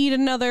don't need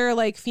another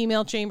like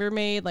female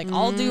chambermaid. Like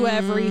I'll do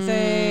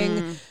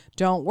everything.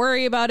 Don't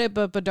worry about it.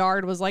 But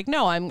Bedard was like,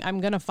 no, I'm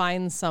gonna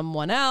find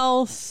someone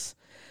else.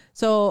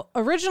 So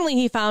originally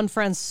he found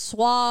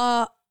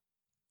Francois.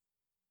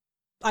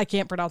 I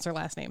can't pronounce her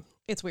last name.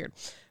 It's weird,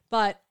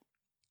 but.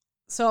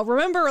 So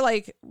remember,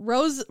 like,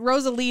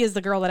 Rosalie is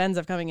the girl that ends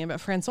up coming in, but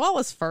Francois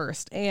was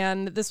first.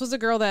 And this was a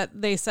girl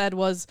that they said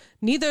was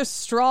neither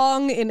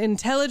strong in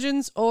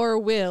intelligence or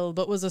will,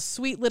 but was a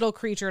sweet little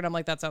creature. And I'm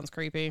like, that sounds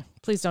creepy.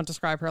 Please don't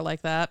describe her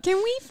like that.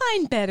 Can we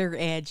find better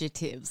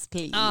adjectives,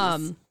 please?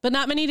 But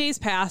not many days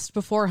passed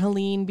before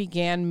Helene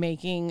began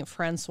making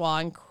Francois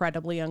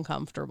incredibly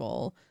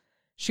uncomfortable.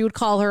 She would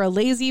call her a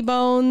lazy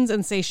bones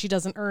and say she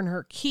doesn't earn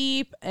her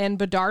keep. And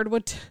Bedard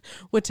would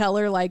tell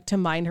her, like, to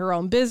mind her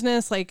own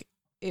business, like,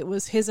 it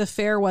was his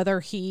affair whether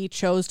he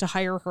chose to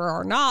hire her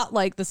or not.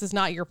 Like, this is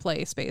not your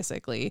place,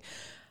 basically.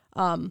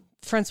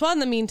 Francois, in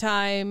the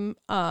meantime,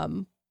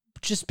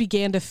 just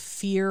began to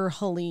fear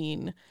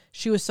Helene.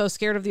 She was so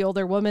scared of the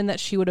older woman that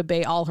she would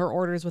obey all her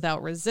orders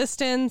without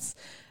resistance.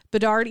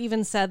 Bedard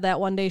even said that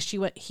one day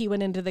he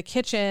went into the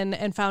kitchen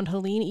and found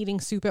Helene eating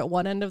soup at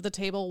one end of the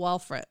table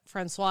while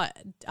Francois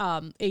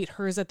ate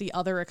hers at the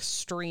other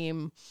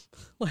extreme.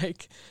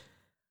 Like...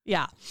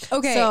 Yeah.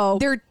 Okay. So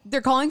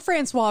they're calling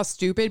Francois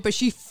stupid, but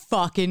she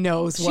fucking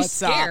knows what's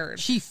scared. up.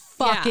 She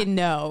fucking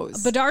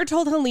knows. Bedard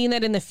told Helene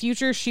that in the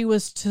future she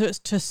was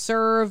to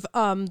serve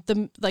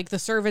the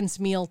servants'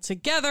 meal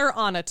together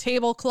on a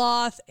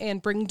tablecloth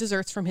and bring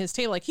desserts from his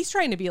table. Like he's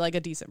trying to be like a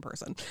decent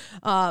person.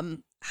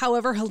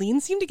 However,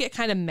 Helene seemed to get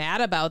kind of mad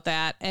about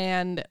that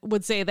and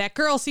would say that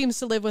girl seems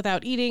to live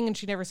without eating and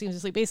she never seems to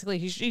sleep.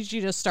 Basically, she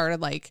just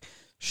started like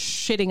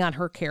shitting on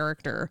her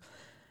character.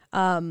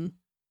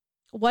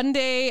 One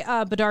day,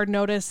 Bedard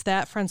noticed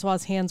that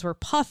Francois's hands were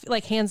puffy,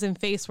 like hands and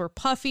face were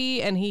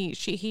puffy, and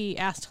he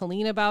asked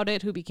Helene about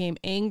it, who became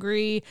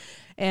angry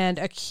and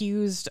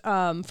accused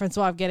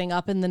Francois of getting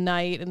up in the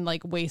night and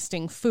like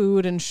wasting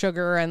food and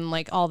sugar and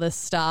like all this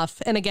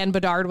stuff. And again,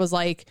 Bedard was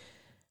like,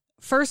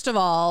 first of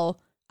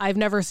all, I've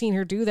never seen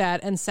her do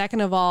that, and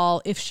second of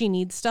all, if she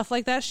needs stuff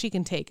like that, she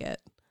can take it.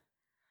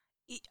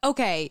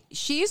 Okay,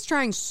 she is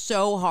trying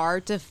so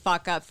hard to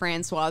fuck up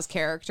Francois's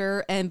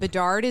character, and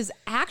Bedard is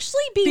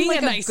actually being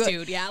like a nice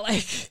dude. Yeah,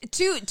 like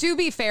to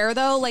be fair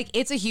though, like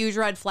it's a huge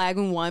red flag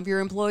when one of your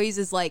employees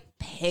is like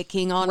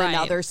picking on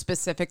another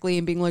specifically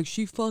and being like,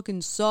 she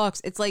fucking sucks.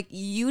 It's like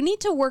you need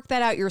to work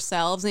that out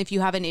yourselves, and if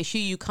you have an issue,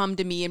 you come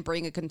to me and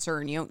bring a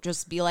concern. You don't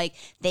just be like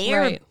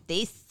they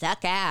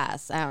suck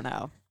ass. I don't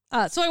know.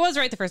 So I was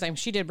right the first time.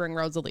 She did bring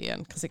Rosalie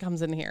in because it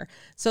comes in here.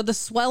 So the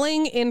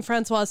swelling in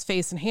Francois's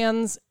face and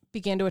hands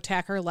began to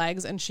attack her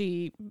legs, and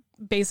she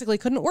basically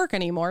couldn't work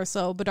anymore.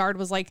 So Bedard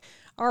was like,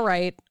 all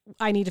right,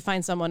 I need to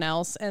find someone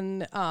else.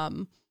 And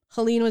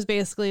Helene was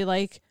basically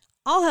like,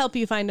 I'll help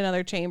you find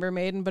another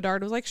chambermaid. And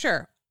Bedard was like,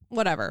 sure,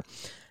 whatever.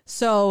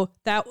 So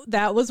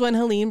that was when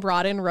Helene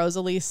brought in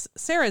Rosalie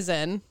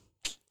Sarrazin.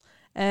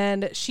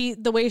 And she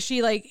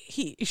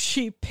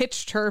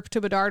pitched her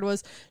to Bedard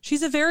was,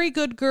 she's a very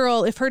good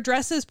girl. If her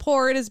dress is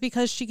poor, it is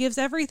because she gives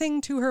everything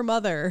to her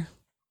mother,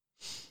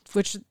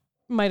 which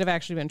might have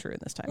actually been true in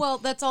this time. Well,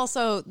 that's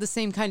also the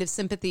same kind of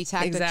sympathy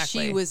tactic that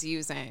she was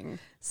using.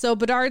 So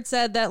Bedard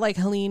said that like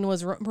Helene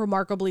was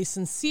remarkably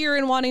sincere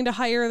in wanting to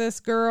hire this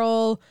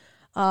girl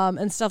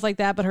and stuff like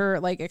that. But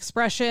her like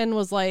expression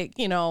was like,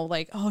 you know,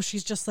 like, oh,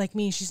 she's just like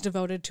me. She's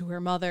devoted to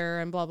her mother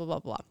and blah, blah, blah,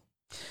 blah.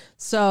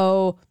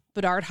 So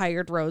Bedard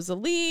hired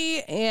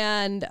Rosalie,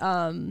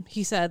 and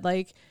he said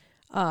like,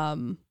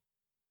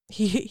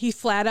 He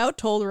flat out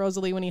told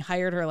Rosalie when he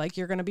hired her, like,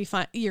 you're going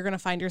to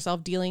find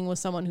yourself dealing with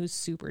someone who's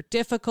super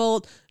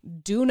difficult.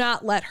 Do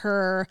not let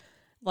her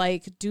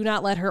Like, do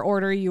not let her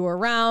order you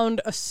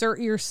around. Assert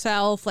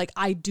yourself. Like,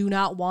 I do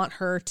not want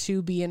her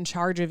to be in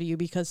charge of you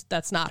because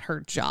that's not her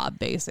job,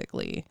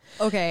 basically.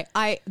 Okay,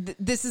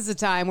 this is a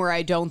time where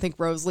I don't think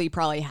Rosalie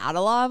probably had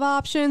a lot of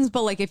options,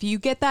 but like if you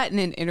get that in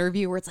an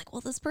interview where it's like, well,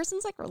 this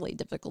person's like really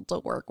difficult to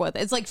work with,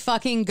 it's like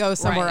fucking go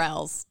somewhere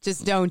else.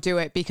 Just don't do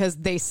it because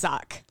they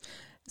suck.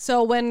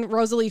 So when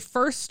Rosalie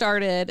first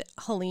started,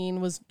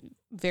 Helene was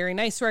very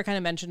nice to her. I kind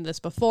of mentioned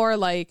this before.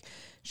 Like,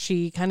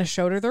 she kind of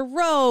showed her the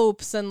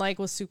ropes and like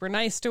was super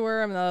nice to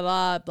her and blah,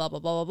 blah, blah, blah,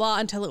 blah, blah, blah,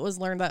 until it was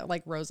learned that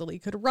like Rosalie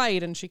could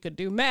write and she could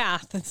do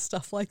math and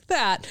stuff like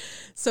that.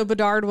 So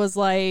Bedard was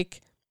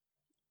like,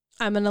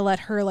 I'm going to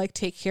let her like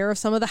take care of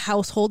some of the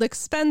household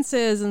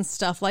expenses and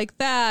stuff like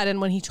that.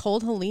 And when he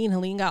told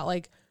Helene got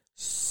like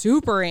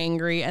super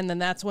angry. And then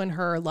that's when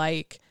her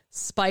like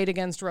spite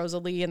against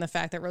Rosalie and the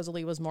fact that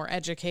Rosalie was more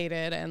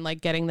educated and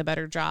like getting the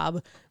better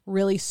job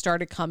really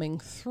started coming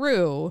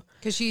through.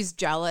 Because she's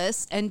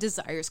jealous and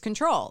desires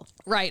control.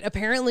 Right.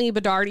 Apparently,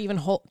 Bedard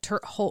even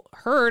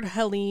heard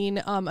Helene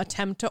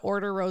attempt to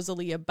order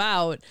Rosalie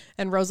about,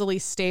 and Rosalie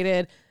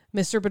stated,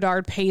 Mr.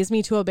 Bedard pays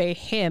me to obey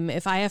him.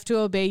 If I have to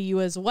obey you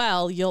as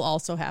well, you'll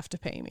also have to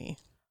pay me.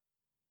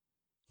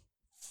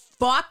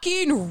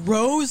 Fucking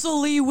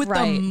Rosalie with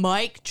the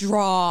mic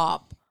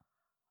drop.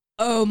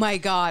 Oh my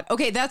God.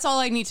 Okay, that's all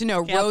I need to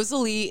know. Yep.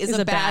 Rosalie is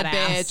a bad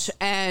bitch,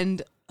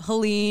 and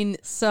Helene,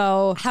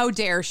 so how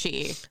dare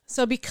she?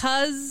 So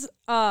because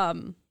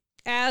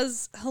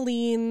as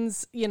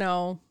Helene's,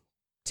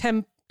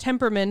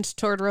 temperament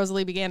toward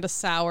Rosalie began to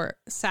sour,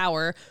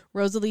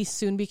 Rosalie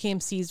soon became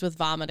seized with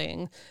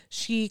vomiting.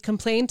 She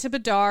complained to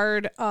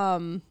Bedard,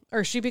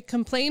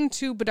 complained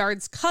to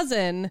Bedard's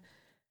cousin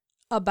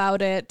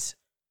about it,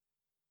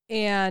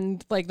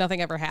 and like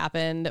nothing ever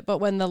happened. But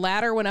when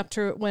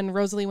when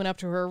Rosalie went up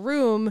to her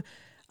room,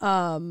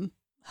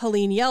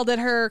 Helene yelled at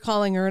her,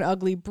 calling her an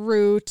ugly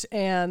brute,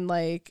 and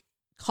like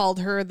called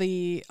her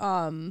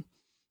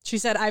she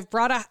said, I've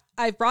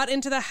brought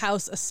into the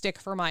house a stick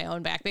for my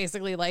own back.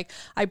 Basically, like,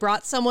 I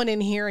brought someone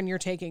in here and you're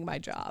taking my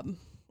job,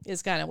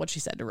 is kind of what she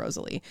said to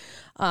Rosalie.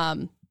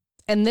 And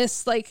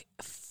this like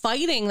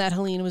fighting that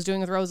Helene was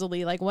doing with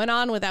Rosalie like went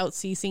on without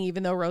ceasing,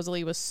 even though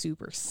Rosalie was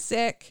super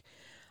sick.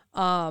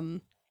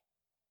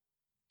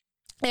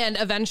 And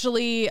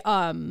eventually,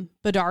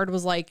 Bedard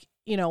was like,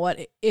 you know what,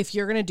 if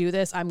you're going to do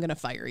this, I'm going to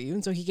fire you.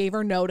 And so he gave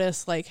her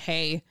notice, like,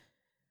 hey,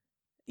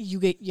 you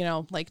get,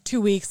 like 2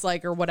 weeks,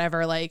 like, or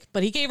whatever, like,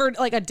 but he gave her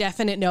like a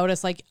definite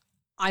notice, like,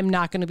 I'm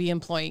not going to be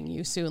employing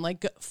you soon.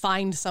 Like,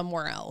 find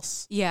somewhere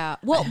else. Yeah.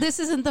 Well, this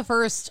isn't the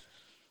first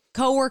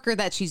coworker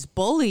that she's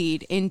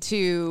bullied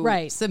into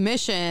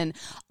submission.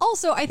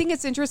 Also, I think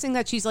it's interesting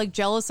that she's like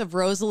jealous of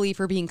Rosalie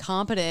for being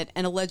competent,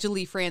 and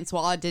allegedly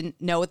Francois didn't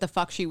know what the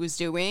fuck she was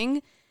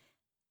doing.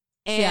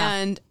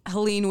 And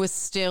Helene was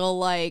still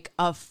like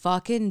a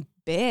fucking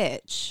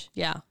bitch.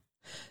 Yeah.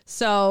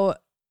 So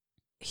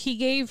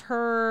he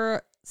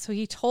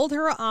told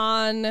her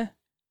on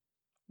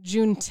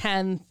June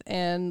 10th,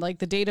 and like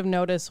the date of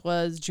notice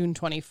was June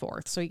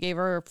 24th. So he gave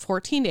her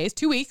 14 days,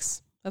 2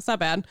 weeks. That's not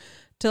bad,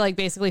 to like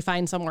basically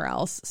find somewhere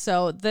else.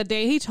 So the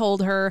day he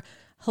told her,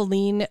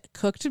 Helene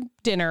cooked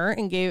dinner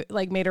and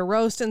made a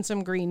roast and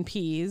some green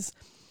peas.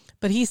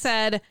 But he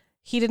said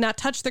he did not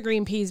touch the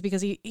green peas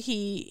because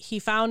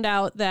he found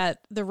out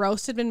that the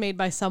roast had been made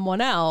by someone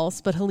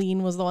else, but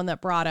Helene was the one that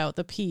brought out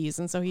the peas.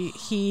 And so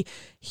he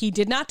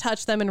did not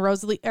touch them. And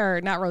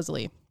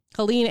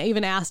Helene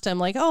even asked him,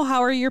 like, oh,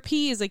 how are your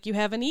peas? Like, you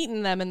haven't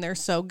eaten them and they're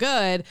so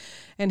good.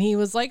 And he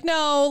was like,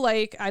 no,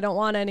 like, I don't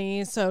want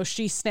any. So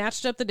she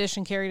snatched up the dish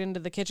and carried it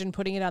into the kitchen,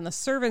 putting it on the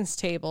servant's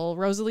table.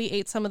 Rosalie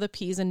ate some of the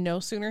peas, and no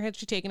sooner had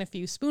she taken a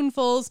few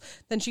spoonfuls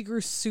than she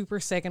grew super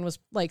sick and was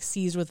like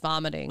seized with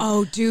vomiting.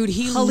 Oh, dude,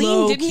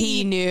 Helene didn't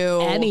eat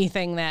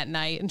anything that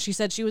night. And she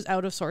said she was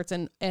out of sorts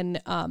and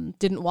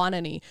didn't want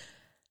any.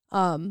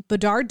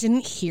 Bedard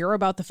didn't hear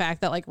about the fact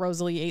that like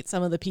Rosalie ate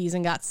some of the peas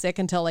and got sick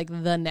until like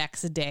the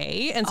next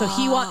day. And so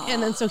he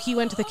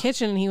went to the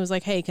kitchen and he was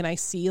like, hey, can I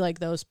see like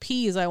those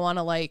peas? I want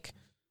to like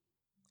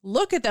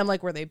look at them.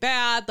 Like, were they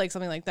bad? Like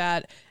something like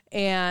that.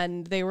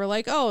 And they were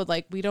like, oh,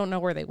 like, we don't know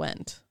where they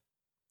went.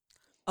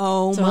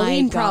 Oh, so my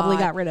Helene God. probably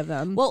got rid of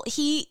them. Well,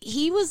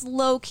 he was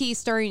low key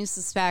starting to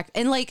suspect.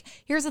 And like,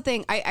 here's the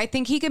thing. I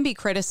think he can be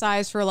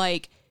criticized for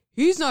like,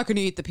 he's not going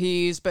to eat the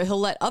peas, but he'll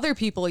let other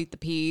people eat the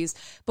peas.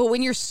 But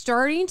when you're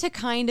starting to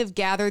kind of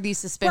gather these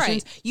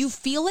suspicions, you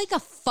feel like a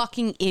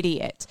fucking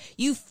idiot.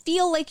 You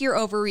feel like you're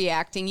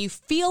overreacting. You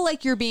feel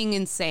like you're being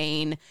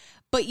insane.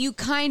 But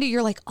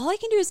you're like, all I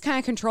can do is kind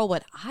of control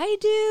what I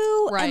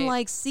do and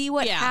like see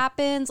what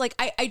happens. Like,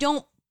 I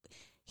don't.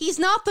 He's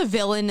not the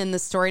villain in the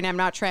story, and I'm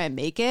not trying to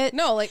make it.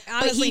 No, like,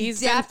 honestly, he's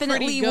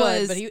definitely good,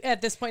 was. But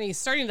at this point, he's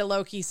starting to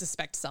low-key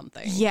suspect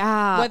something.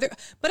 Yeah.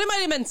 But it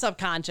might have been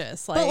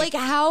subconscious. But, like,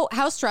 how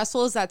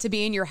stressful is that to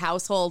be in your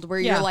household where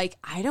you're like,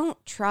 I don't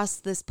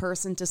trust this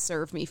person to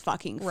serve me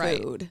fucking food.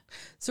 Right.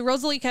 So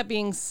Rosalie kept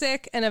being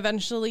sick, and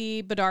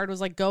eventually Bedard was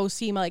like, go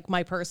see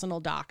my personal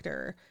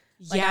doctor.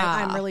 Like,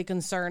 I'm really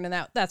concerned.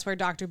 And that's where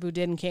Dr.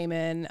 Boudin came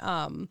in.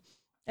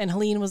 And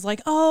Helene was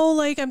like, oh,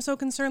 like, I'm so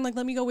concerned. Like,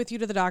 let me go with you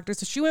to the doctor.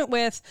 So she went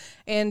with,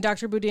 and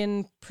Dr.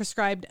 Boudin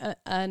prescribed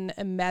an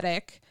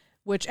emetic,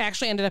 which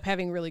actually ended up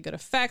having really good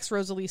effects.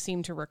 Rosalie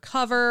seemed to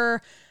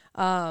recover.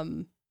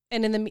 And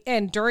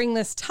during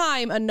this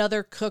time,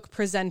 another cook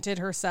presented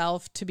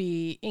herself to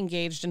be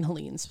engaged in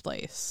Helene's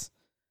place.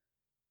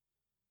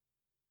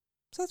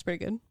 So that's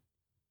pretty good.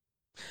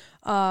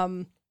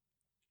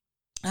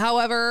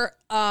 However,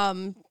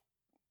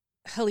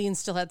 Helene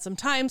still had some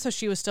time, so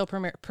she was still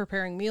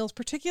preparing meals,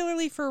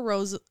 particularly for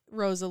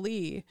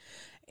Rosalie.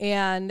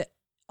 And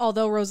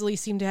although Rosalie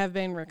seemed to have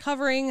been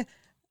recovering,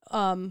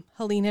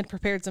 Helene had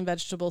prepared some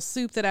vegetable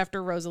soup that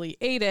after Rosalie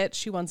ate it,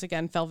 she once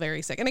again fell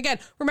very sick. And again,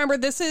 remember,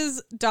 this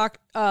is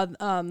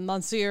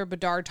Monsieur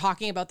Bedard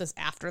talking about this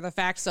after the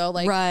fact. So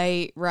like,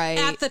 right.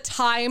 At the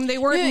time, they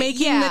weren't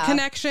making the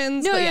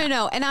connections. No.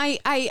 And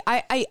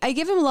I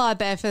give him a lot of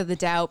benefit of the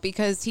doubt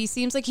because he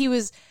seems like he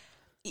was.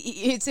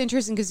 It's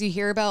interesting because you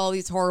hear about all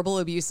these horrible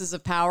abuses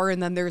of power,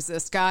 and then there's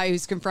this guy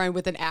who's confronted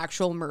with an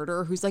actual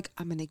murder who's like,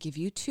 I'm going to give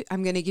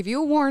you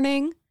a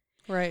warning.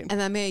 Right.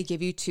 And I'm going to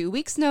give you 2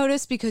 weeks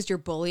notice because you're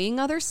bullying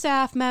other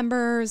staff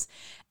members.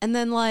 And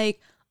then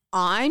like,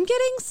 I'm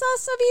getting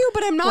sus of you,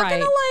 but I'm not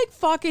going to like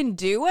fucking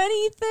do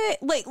anything.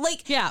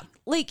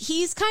 Like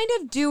he's kind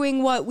of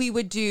doing what we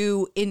would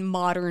do in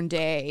modern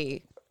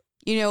day.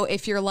 You know,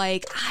 if you're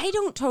like, I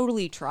don't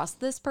totally trust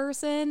this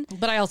person,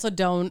 but I also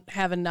don't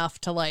have enough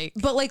to like.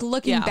 But like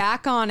looking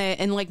back on it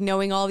and like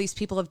knowing all these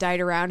people have died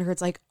around her,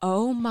 it's like,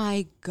 oh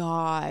my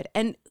God.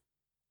 And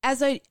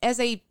as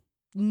a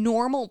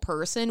normal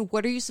person,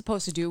 what are you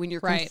supposed to do when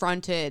you're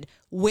confronted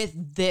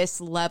with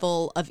this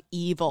level of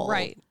evil?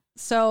 Right.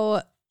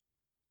 So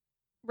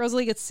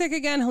Rosalie gets sick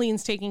again.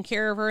 Helene's taking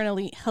care of her,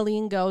 and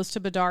Helene goes to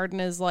Bedard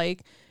and is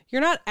like, you're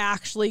not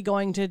actually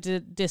going to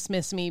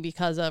dismiss me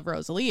because of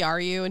Rosalie, are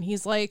you? And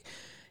he's like,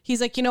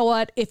 you know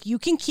what? If you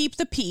can keep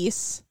the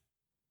peace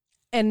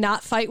and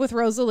not fight with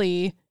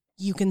Rosalie,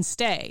 you can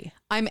stay.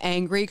 I'm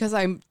angry because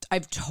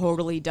I've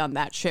totally done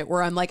that shit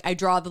where I'm like, I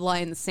draw the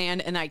line in the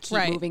sand and I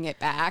keep moving it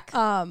back.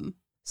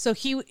 So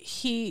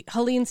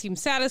Helene seemed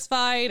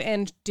satisfied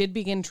and did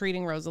begin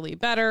treating Rosalie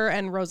better,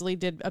 and Rosalie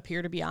did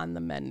appear to be on the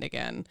mend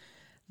again.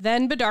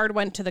 Then Bedard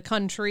went to the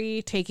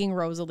country, taking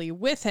Rosalie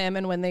with him.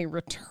 And when they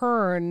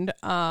returned,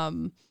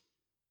 Bedard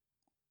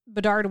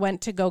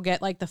went to go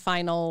get like the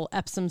final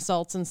Epsom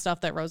salts and stuff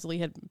that Rosalie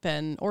had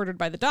been ordered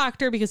by the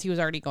doctor because he was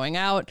already going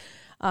out.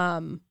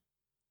 And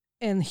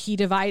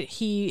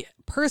he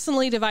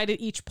personally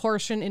divided each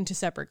portion into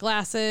separate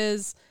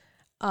glasses.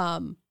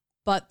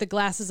 But the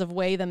glasses of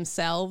whey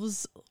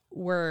themselves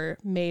were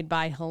made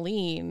by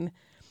Helene.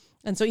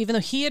 And so even though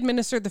he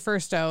administered the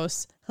first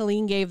dose,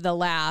 Helene gave the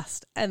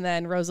last, and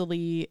then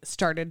Rosalie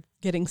started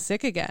getting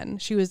sick again.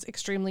 She was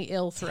extremely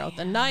ill throughout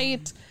the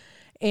night.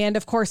 And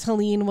of course,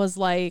 Helene was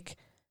like,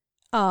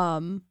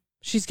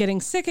 she's getting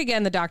sick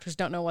again. The doctors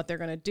don't know what they're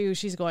going to do.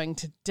 She's going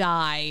to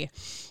die.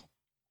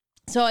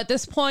 So at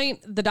this point,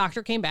 the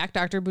doctor came back.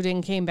 Dr.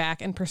 Boudin came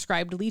back and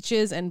prescribed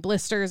leeches and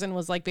blisters and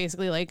was like,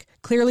 basically like,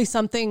 clearly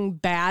something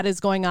bad is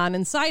going on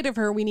inside of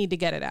her. We need to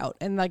get it out.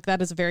 And like,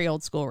 that is a very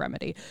old school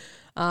remedy.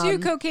 Do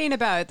cocaine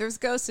about it. There's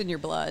ghosts in your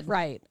blood.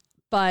 Right.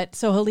 But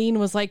so Helene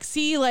was like,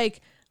 see, like,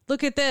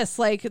 look at this.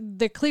 Like,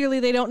 they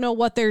don't know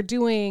what they're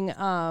doing.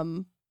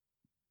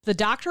 The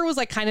doctor was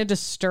like kind of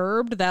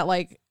disturbed that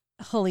like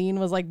Helene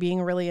was like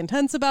being really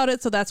intense about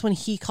it. So that's when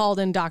he called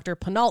in Dr.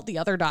 Penault, the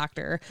other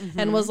doctor,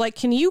 and was like,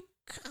 can you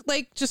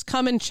like just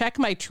come and check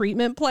my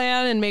treatment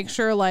plan and make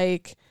sure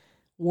like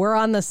we're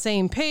on the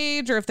same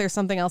page, or if there's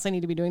something else I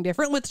need to be doing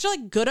different. It's just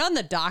like good on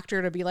the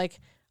doctor to be like,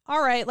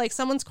 all right, like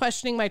someone's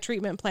questioning my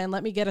treatment plan.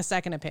 Let me get a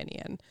second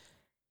opinion.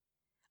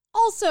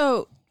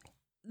 Also,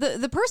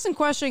 the person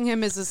questioning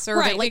him is a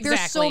servant. Right, like exactly.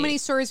 There's so many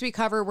stories we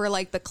cover where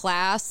like the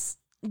class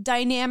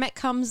dynamic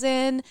comes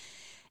in,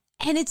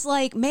 and it's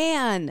like,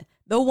 man,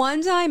 the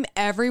one time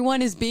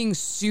everyone is being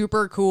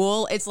super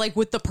cool, it's like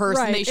with the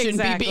person they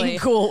shouldn't be being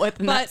cool with.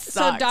 And but that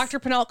sucks. So Dr.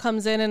 Penault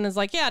comes in and is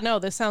like, yeah, no,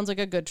 this sounds like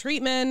a good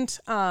treatment.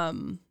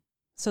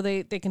 So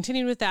they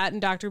continued with that,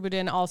 and Dr.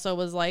 Boudin also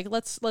was like,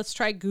 let's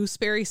try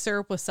gooseberry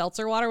syrup with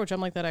seltzer water, which I'm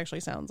like, that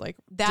actually sounds like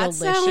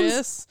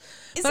delicious.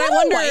 Is that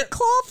a White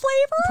Claw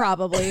flavor?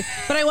 Probably.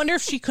 But I wonder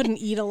if she couldn't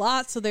eat a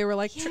lot, so they were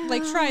like,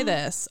 try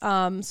this.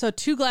 So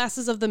 2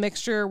 glasses of the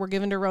mixture were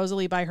given to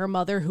Rosalie by her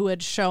mother, who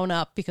had shown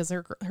up because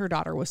her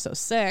daughter was so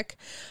sick.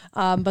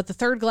 But the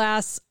 3rd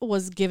glass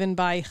was given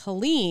by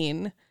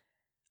Helene.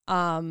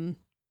 And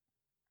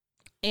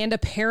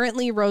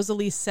apparently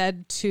Rosalie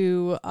said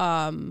to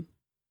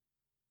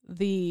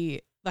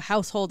the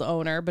household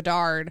owner,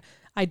 Bedard,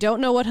 I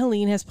don't know what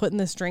Helene has put in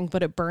this drink,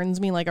 but it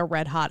burns me like a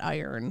red hot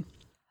iron.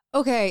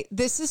 Okay,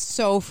 this is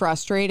so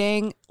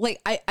frustrating.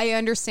 Like, I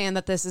understand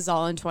that this is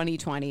all in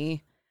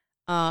 2020.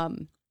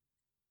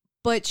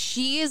 But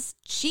she's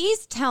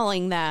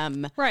telling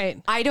them,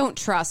 right, I don't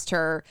trust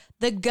her.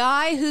 The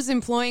guy who's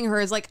employing her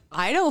is like,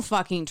 I don't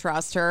fucking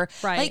trust her.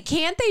 Right. Like,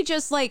 can't they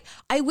just like,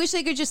 I wish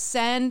they could just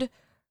send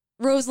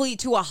Rosalie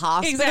to a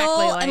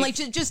hospital and like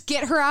just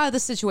get her out of the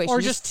situation,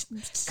 or just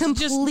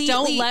completely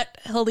don't let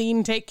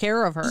Helene take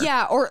care of her.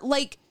 Yeah, or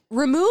like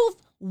remove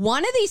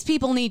one of these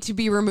people need to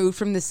be removed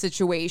from this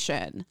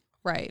situation.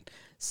 Right.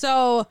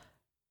 So,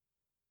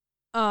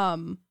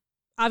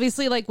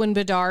 obviously, like when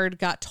Bedard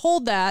got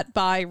told that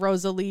by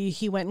Rosalie,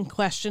 he went and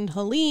questioned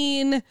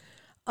Helene.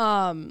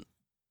 And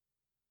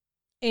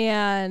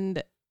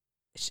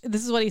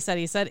this is what he said.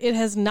 He said, "It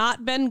has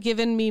not been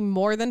given me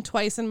more than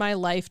twice in my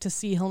life to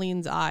see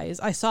Helene's eyes.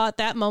 I saw at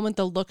that moment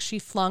the look she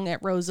flung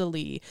at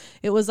Rosalie.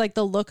 It was like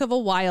the look of a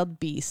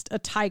wild beast, a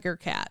tiger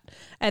cat.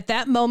 At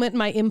that moment,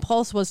 my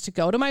impulse was to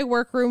go to my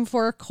workroom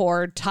for a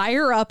cord, tie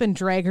her up, and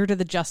drag her to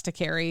the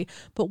justiciary.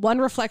 But one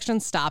reflection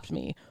stopped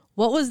me.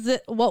 What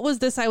was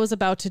this I was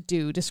about to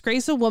do?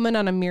 Disgrace a woman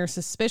on a mere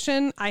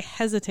suspicion? I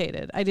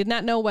hesitated. I did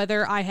not know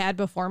whether I had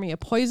before me a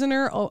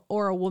poisoner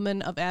or a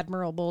woman of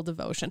admirable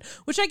devotion."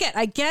 Which I get.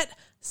 I get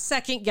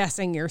second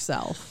guessing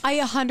yourself. I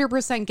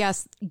 100%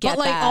 get but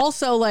like that.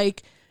 Also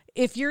like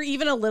if you're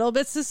even a little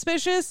bit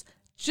suspicious,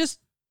 just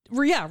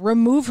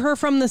remove her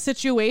from the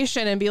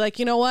situation and be like,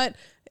 you know what?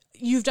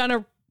 You've done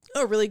a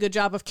really good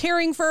job of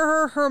caring for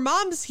her. Her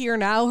mom's here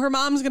now. Her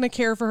mom's going to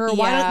care for her. Yeah.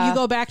 Why don't you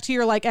go back to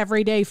your like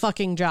everyday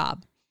fucking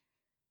job?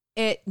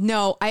 I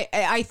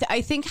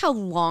think how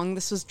long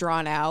this was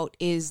drawn out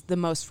is the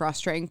most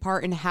frustrating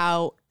part, and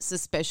how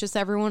suspicious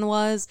everyone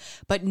was,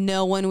 but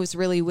no one was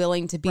really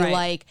willing to be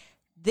like,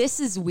 this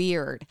is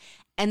weird.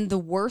 And the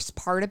worst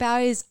part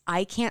about it is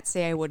I can't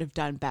say I would have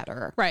done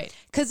better. Right.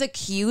 Because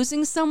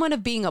accusing someone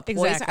of being a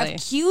poison,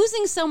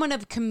 accusing someone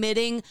of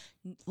committing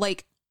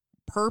like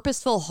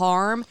purposeful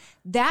harm,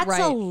 that's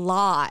a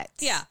lot.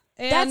 Yeah.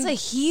 That's a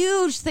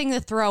huge thing to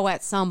throw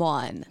at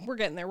someone. We're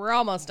getting there. We're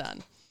almost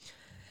done.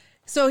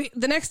 So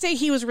the next day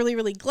he was really,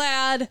 really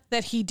glad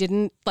that he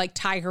didn't like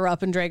tie her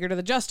up and drag her to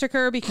the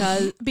justiciary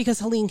because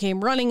Helene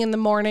came running in the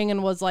morning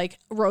and was like,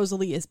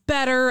 Rosalie is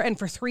better. And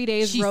for 3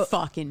 days, she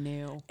fucking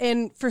knew.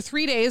 And for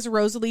 3 days,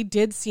 Rosalie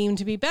did seem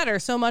to be better.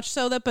 So much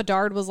so that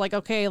Bedard was like,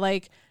 okay,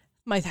 like,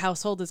 my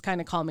household is kind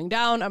of calming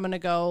down. I'm going to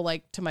go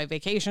like to my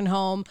vacation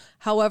home.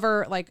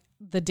 However, like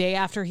the day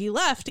after he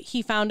left,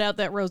 he found out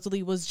that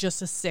Rosalie was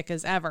just as sick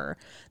as ever.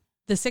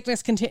 The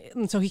sickness continued,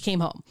 and so he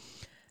came home.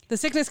 The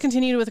sickness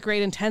continued with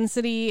great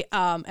intensity.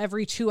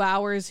 Every 2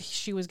 hours,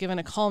 she was given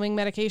a calming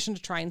medication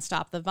to try and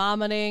stop the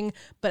vomiting.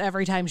 But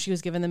every time she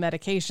was given the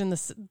medication,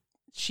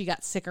 she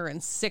got sicker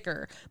and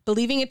sicker.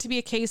 Believing it to be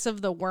a case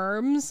of the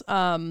worms,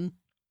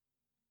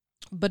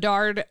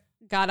 Bedard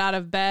got out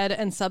of bed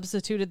and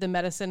substituted the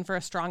medicine for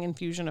a strong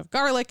infusion of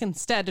garlic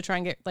instead to try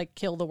and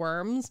kill the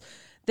worms.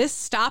 This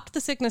stopped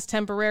the sickness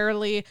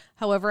temporarily.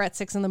 However, at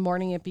 6 a.m,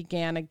 it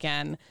began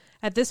again.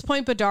 At this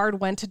point, Bedard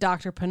went to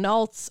Dr.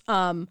 Penault's.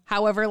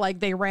 However, like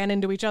they ran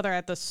into each other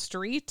at the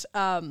street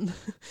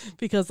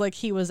because like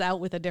he was out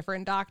with a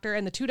different doctor,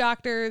 and the two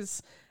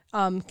doctors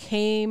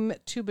came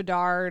to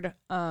Bedard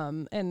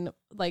and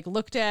like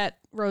looked at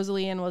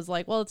Rosalie and was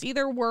like, well, it's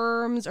either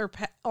worms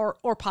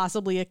or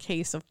possibly a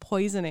case of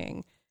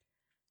poisoning.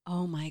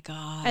 Oh my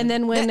God. And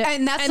then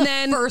that's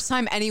the first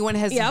time anyone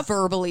has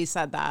verbally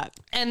said that.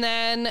 And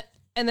then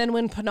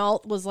when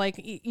Penault was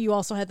like, you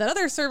also had that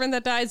other servant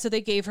that died, so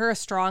they gave her a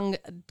strong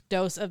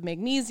dose of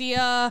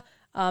magnesia,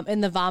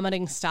 and the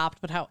vomiting stopped,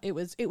 but it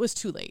was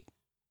too late.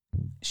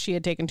 She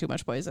had taken too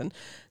much poison.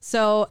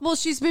 So, well,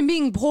 she's been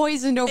being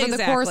poisoned over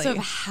the course of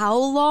how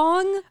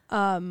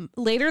long?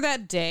 Later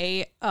that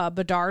day,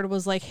 Bedard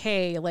was like,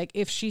 hey, like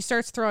if she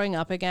starts throwing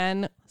up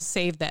again,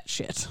 save that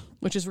shit,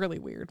 which is really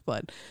weird.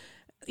 But,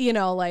 you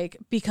know, like,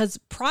 because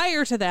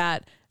prior to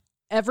that,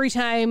 every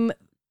time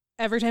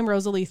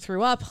Rosalie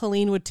threw up,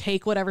 Helene would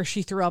take whatever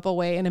she threw up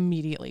away and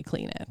immediately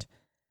clean it.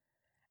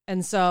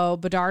 And so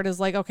Bedard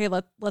is like, okay,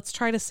 let's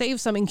try to save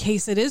some in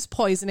case it is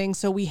poisoning.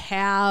 So we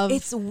have...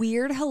 It's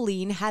weird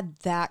Helene had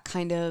that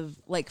kind of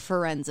like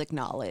forensic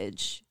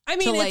knowledge. I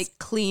mean, to like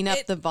clean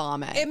up the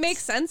vomit. It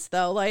makes sense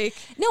though. Like,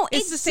 no,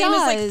 it's the same as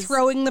like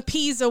throwing the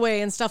peas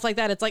away and stuff like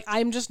that. It's like,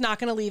 I'm just not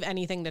going to leave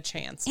anything to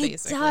chance,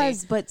 basically. It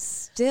does, but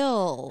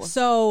still.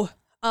 So...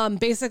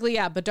 basically,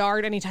 yeah,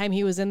 Bedard, anytime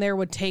he was in there,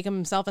 would take him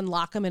himself and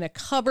lock him in a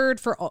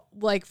cupboard for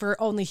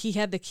only he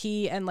had the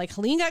key. And like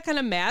Helene got kind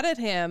of mad at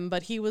him,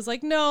 but he was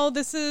like, no,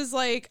 this is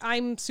like,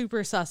 I'm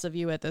super sus of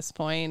you at this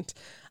point.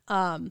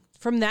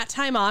 From that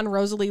time on,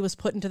 Rosalie was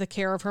put into the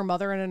care of her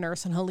mother and a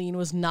nurse, and Helene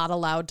was not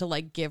allowed to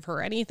like give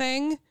her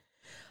anything.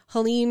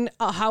 Helene,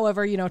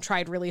 however, you know,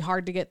 tried really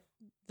hard to get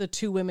the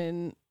two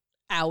women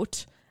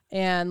out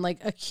and like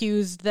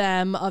accused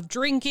them of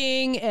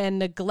drinking and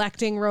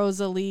neglecting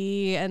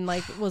Rosalie, and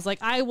like was like,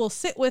 I will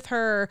sit with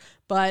her.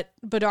 But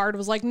Bedard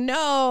was like,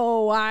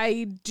 no,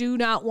 I do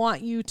not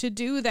want you to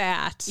do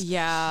that.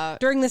 Yeah.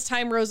 During this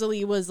time,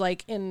 Rosalie was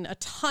like in a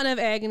ton of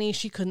agony.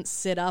 She couldn't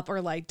sit up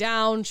or lie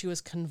down. She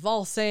was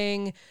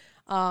convulsing.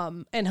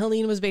 And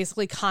Helene was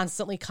basically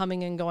constantly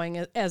coming and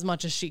going as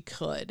much as she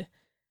could.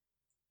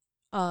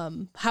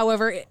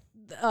 However,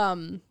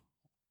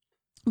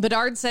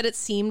 Bedard said it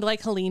seemed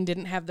like Helene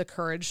didn't have the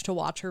courage to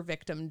watch her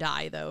victim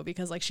die, though,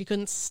 because like she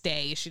couldn't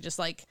stay. She just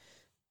like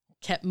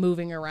kept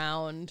moving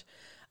around.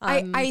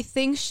 I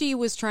think she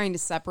was trying to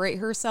separate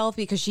herself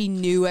because she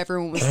knew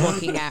everyone was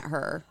looking at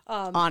her,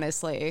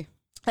 honestly.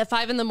 At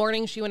 5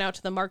 a.m, she went out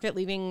to the market,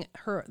 leaving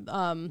her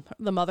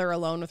the mother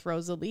alone with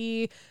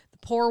Rosalie. The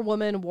poor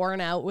woman,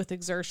 worn out with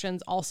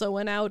exertions, also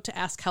went out to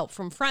ask help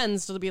from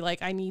friends to be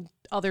like, I need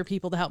other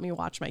people to help me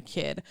watch my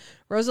kid.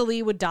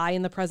 Rosalie would die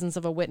in the presence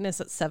of a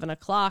witness at 7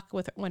 o'clock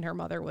when her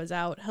mother was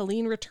out.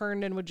 Helene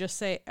returned and would just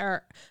say,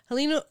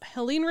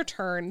 Helene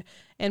returned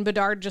and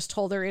Bedard just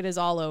told her it is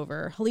all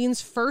over.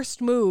 Helene's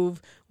first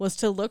move was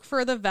to look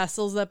for the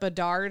vessels that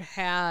Bedard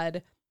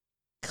had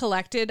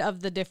collected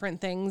of the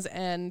different things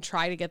and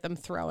try to get them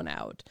thrown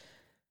out.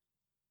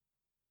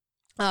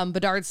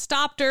 Bedard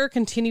stopped her,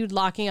 continued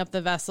locking up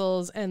the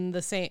vessels, and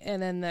the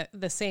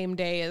same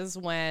day is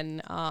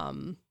when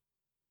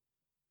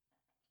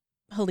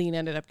Helene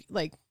ended up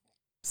like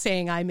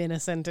saying I'm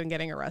innocent and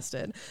getting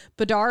arrested.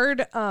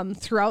 Bedard,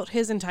 throughout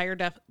his entire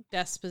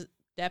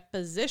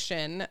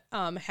deposition,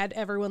 had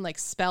everyone like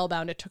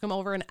spellbound. It took him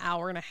over an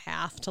hour and a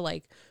half to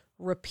like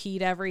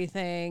repeat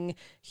everything.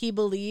 He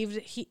believed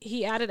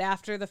he added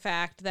after the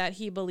fact that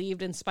he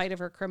believed in spite of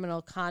her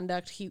criminal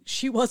conduct,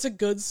 she was a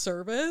good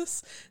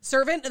servant.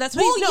 That's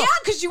what yeah,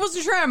 because she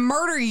wasn't trying to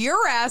murder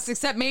your ass,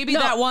 except maybe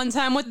that one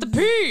time with the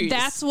piece.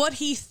 That's what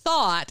he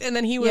thought. And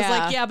then he was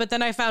like, yeah, but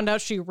then I found out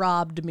she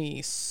robbed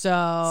me.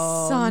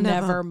 So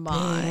never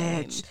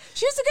mind. Bitch.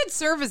 She was a good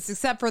servant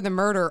except for the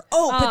murder.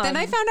 But then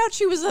I found out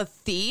she was a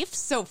thief.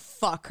 So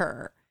fuck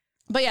her.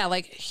 But yeah,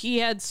 like she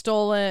had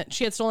stolen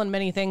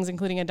many things,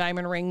 including a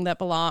diamond that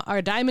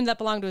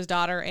belonged to his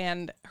daughter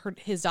and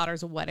his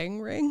daughter's wedding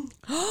ring.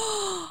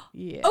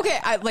 Yeah.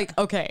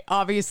 Okay,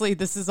 obviously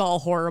this is all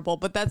horrible,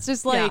 but that's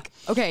just like,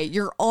 okay,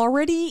 you're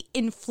already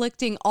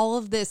inflicting all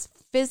of this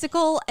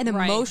physical and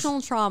emotional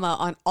trauma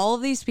on all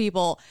of these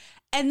people,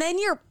 and then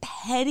you're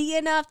petty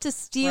enough to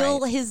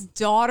steal his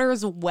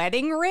daughter's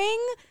wedding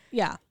ring?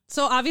 Yeah.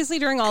 So obviously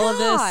during all of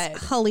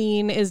this,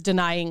 Helene is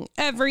denying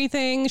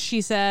everything. She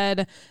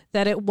said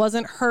that it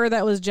wasn't her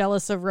that was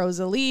jealous of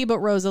Rosalie, but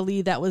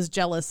Rosalie that was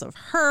jealous of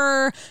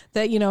her,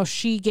 that, you know,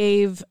 she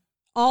gave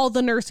all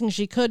the nursing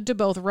she could to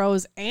both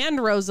Rose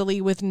and Rosalie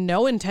with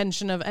no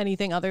intention of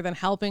anything other than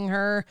helping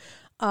her.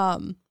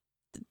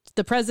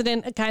 The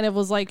president kind of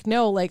was like,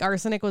 no, like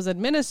arsenic was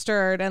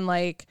administered and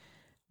like,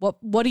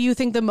 what do you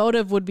think the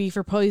motive would be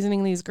for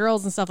poisoning these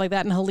girls and stuff like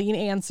that? And Helene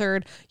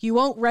answered, you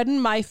won't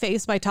redden my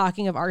face by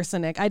talking of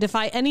arsenic. I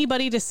defy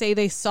anybody to say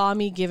they saw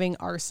me giving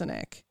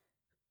arsenic.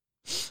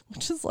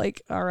 Which is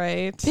like, all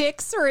right.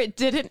 Pics or it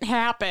didn't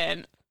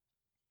happen.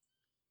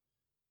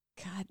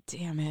 God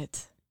damn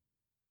it.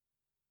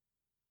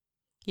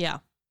 Yeah.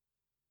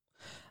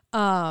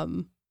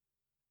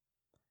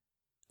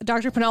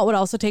 Dr. Pennault would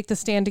also take the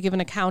stand to give an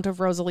account of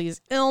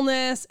Rosalie's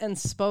illness and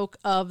spoke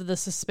of the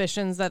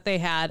suspicions that they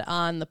had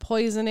on the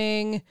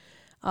poisoning.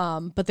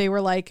 But they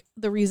were like,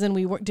 the reason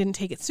we didn't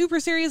take it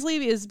super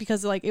seriously is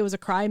because like it was a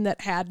crime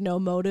that had no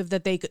motive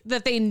that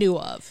they knew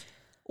of.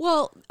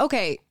 Well,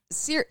 okay.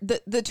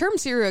 The term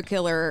serial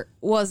killer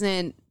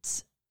wasn't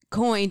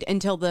coined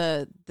until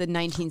the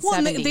 1970s.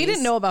 Well, they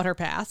didn't know about her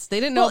past. They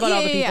didn't know about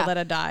all the people that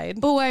had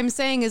died. But what I'm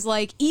saying is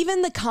like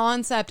even the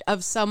concept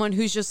of someone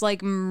who's just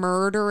like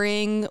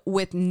murdering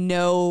with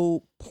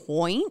no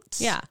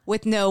point,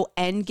 with no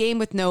end game,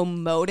 with no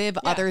motive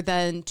other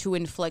than to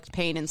inflict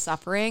pain and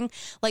suffering.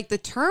 Like the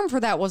term for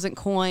that wasn't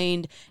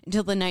coined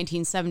until the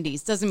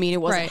 1970s. Doesn't mean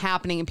it wasn't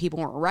happening and people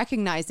weren't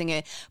recognizing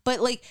it. But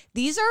like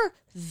these are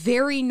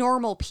very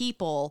normal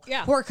people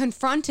who are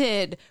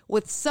confronted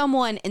with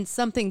someone and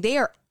something they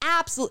are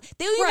absolutely,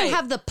 they don't even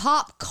have the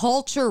pop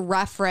culture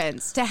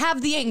reference to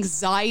have the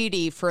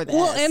anxiety for this.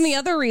 Well, and the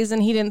other reason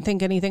he didn't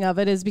think anything of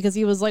it is because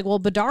he was like, well,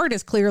 Bedard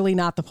is clearly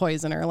not the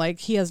poisoner. Like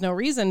he has no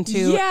reason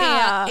to.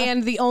 Yeah.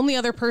 And the only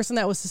other person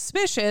that was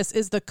suspicious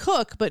is the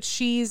cook, but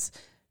she's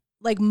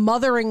like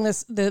mothering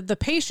the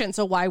patient,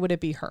 so why would it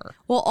be her?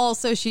 Well,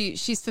 also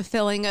she's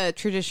fulfilling a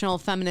traditional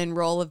feminine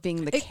role of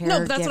being the caregiver.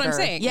 No, that's what I'm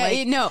saying. Yeah,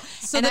 like,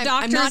 So and the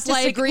doctor's I'm not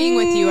disagreeing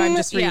with you. I'm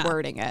just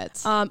rewording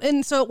it.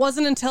 And so it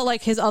wasn't until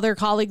like his other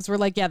colleagues were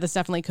like, yeah, this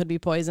definitely could be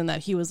poison,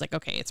 that he was like,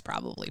 okay, it's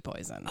probably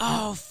poison.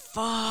 Oh,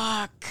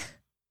 fuck.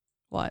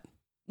 What?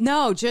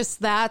 No, just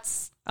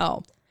that's...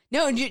 Oh.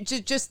 No,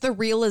 just the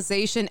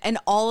realization and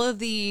all of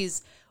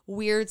these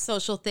weird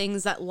social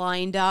things that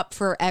lined up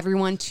for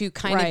everyone to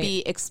kind of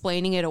be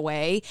explaining it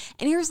away.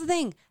 And here's the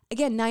thing.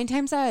 Again, 9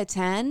 times out of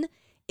 10,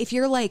 if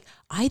you're like,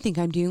 I think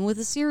I'm dealing with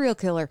a serial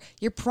killer,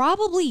 you're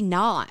probably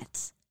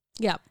not.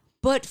 Yeah.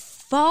 But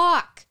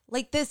fuck.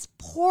 Like this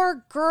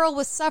poor girl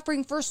was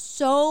suffering for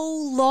so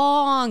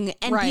long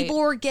and people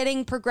were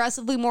getting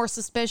progressively more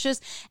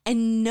suspicious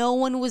and no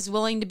one was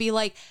willing to be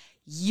like,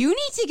 you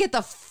need to get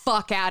the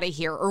fuck out of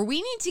here or we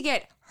need to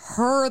get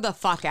her the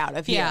fuck out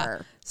of here.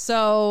 Yeah.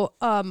 So,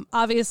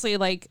 obviously,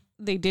 like,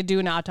 they did do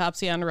an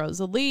autopsy on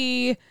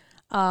Rosalie.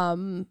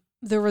 The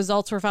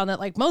results were found that,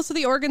 like, most of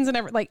the organs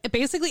and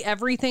basically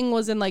everything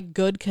was in, like,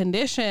 good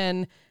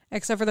condition.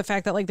 except for the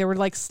fact that like there were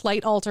like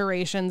slight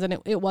alterations, and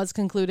it was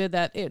concluded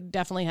that it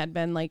definitely had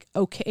been like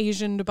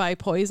occasioned by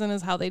poison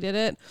is how they did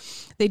it.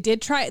 They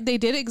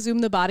did exhume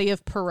the body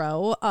of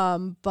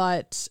Perot,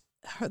 but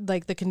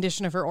like the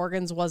condition of her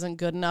organs wasn't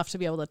good enough to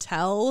be able to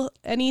tell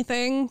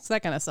anything. So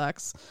that kind of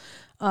sucks.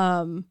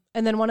 And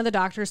then one of the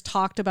doctors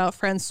talked about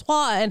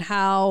Francois and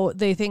how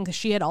they think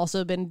she had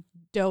also been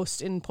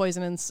dosed in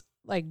poisoned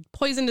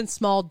in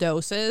small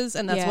doses,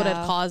 and that's what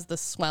had caused the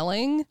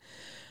swelling.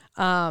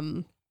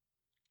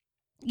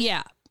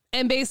 Yeah.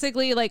 And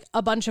basically like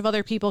a bunch of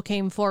other people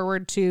came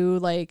forward to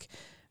like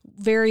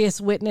various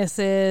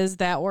witnesses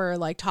that were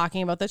like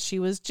talking about that she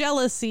was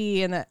jealous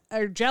and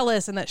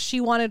that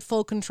she wanted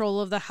full control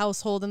of the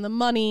household and the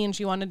money, and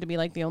she wanted to be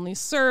like the only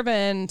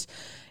servant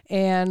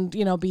and,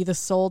 you know, be the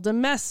sole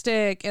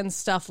domestic and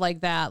stuff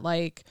like that.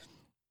 Like,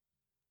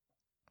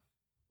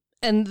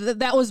 and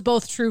that was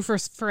both true for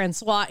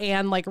Francois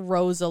and like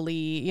Rosalie,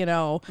 you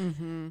know,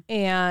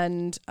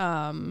 and,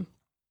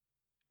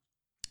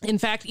 in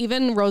fact,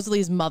 even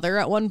Rosalie's mother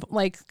at one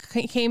like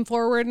came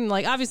forward, and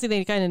like obviously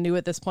they kind of knew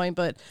at this point,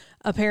 but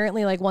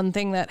apparently like one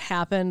thing that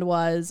happened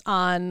was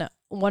on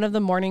one of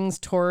the mornings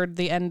toward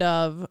the end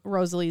of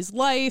Rosalie's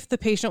life, the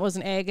patient was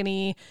in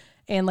agony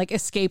and like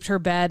escaped her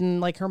bed,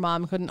 and like her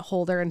mom couldn't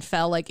hold her and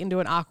fell like into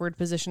an awkward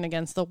position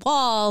against the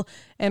wall.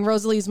 And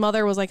Rosalie's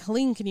mother was like,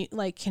 Helene,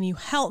 can you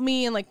help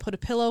me, and like put a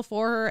pillow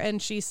for her?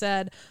 And she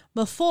said,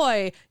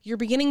 Mafoy, you're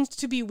beginning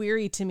to be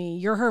weary to me.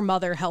 You're her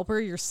mother. Help her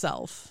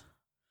yourself.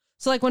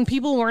 So like when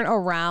people weren't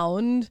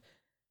around,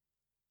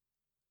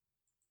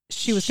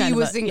 she was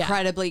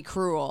incredibly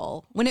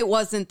cruel when it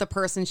wasn't the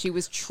person she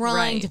was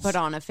trying to put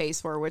on a face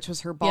for, which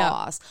was her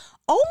boss. Yeah.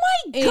 Oh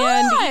my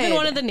God. And even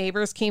one of the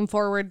neighbors came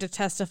forward to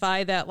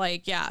testify that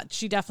like, yeah,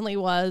 she definitely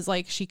was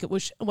like,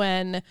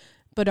 when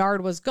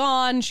Bedard was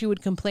gone, she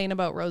would complain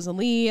about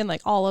Rosalie and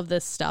like all of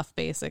this stuff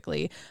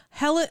basically.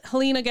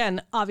 Helene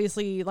again,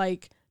 obviously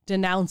like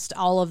denounced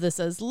all of this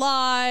as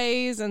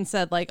lies and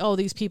said like, oh,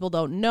 these people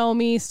don't know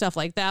me, stuff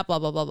like that, blah,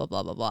 blah, blah, blah,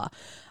 blah, blah,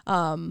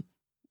 blah.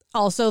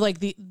 Also like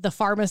the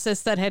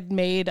pharmacist that had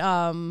made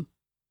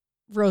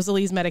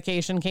Rosalie's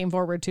medication came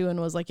forward too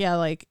and was like, yeah,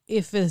 like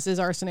if this is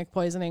arsenic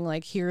poisoning,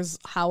 like here's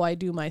how I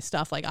do my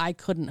stuff. Like I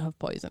couldn't have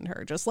poisoned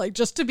her,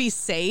 just to be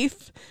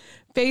safe,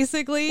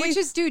 basically. Which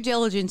is due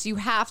diligence. You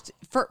have to,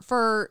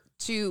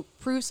 to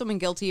prove someone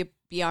guilty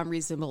beyond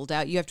reasonable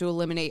doubt, you have to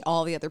eliminate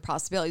all the other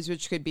possibilities,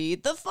 which could be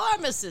the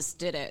pharmacist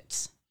did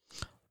it.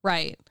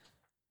 Right.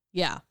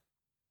 Yeah.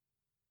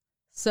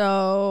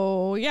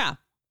 So, yeah.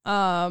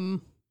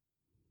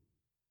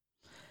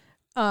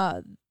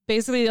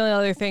 Basically the only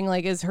other thing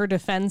like is her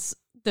defense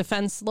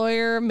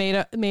lawyer made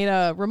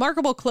a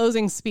remarkable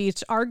closing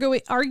speech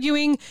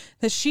arguing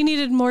that she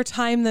needed more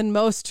time than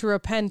most to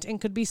repent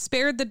and could be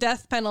spared the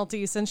death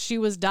penalty since she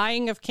was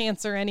dying of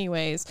cancer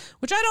anyways,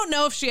 which I don't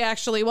know if she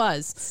actually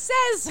was.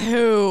 Says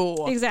who?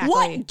 Exactly.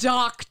 What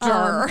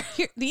doctor?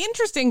 The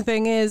interesting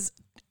thing is,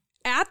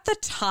 at the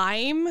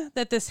time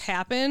that this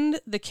happened,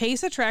 the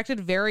case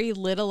attracted very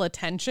little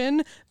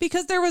attention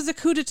because there was a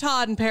coup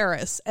d'etat in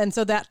Paris. And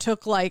so that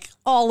took like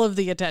all of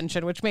the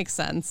attention, which makes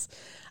sense.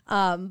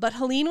 But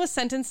Helene was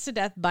sentenced to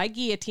death by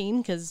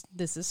guillotine because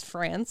this is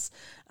France,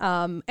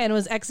 and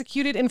was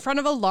executed in front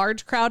of a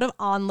large crowd of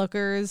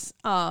onlookers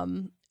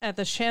at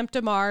the Champ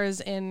de Mars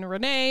in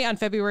Rennes on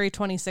February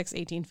 26,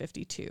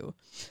 1852.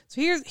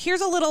 So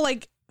here's a little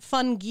like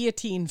fun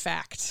guillotine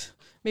fact.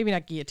 Maybe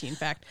not guillotine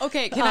fact.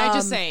 Okay, can I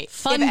just say,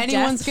 if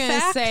anyone's going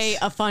to say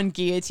a fun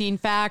guillotine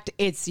fact,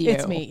 it's you.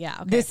 It's me, yeah.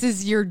 Okay. This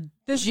is your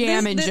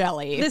jam and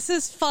jelly. This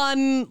is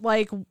fun,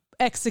 like,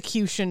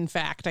 execution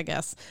fact, I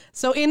guess.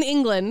 So in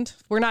England,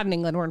 we're not in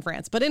England, we're in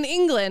France, but in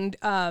England,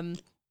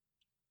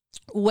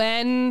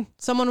 when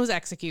someone was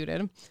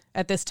executed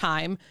at this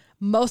time,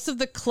 most of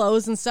the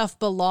clothes and stuff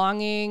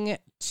belonging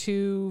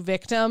to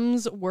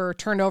victims were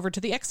turned over to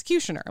the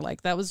executioner.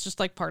 Like that was just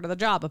like part of the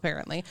job,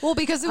 apparently. Well,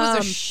 because it was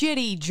a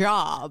shitty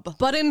job.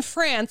 But in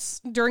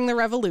France during the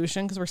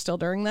Revolution, because we're still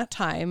during that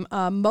time,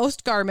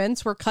 most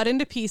garments were cut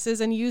into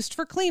pieces and used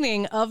for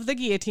cleaning of the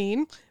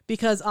guillotine,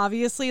 because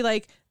obviously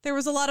like there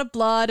was a lot of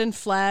blood and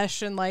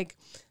flesh and like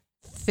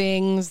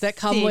things that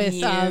come with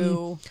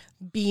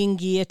being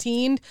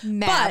guillotined.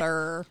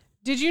 Matter.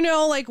 But did you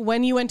know like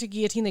when you went to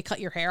guillotine, they cut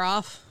your hair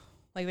off?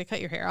 Like they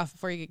cut your hair off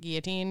before you get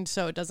guillotined,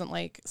 so it doesn't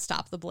like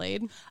stop the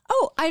blade.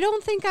 Oh, I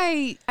don't think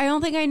I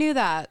knew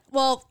that.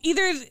 Well,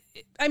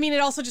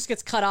 it also just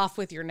gets cut off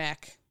with your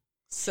neck.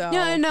 So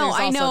no,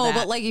 I know,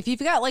 but like if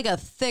you've got like a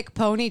thick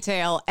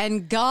ponytail,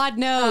 and God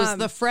knows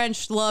the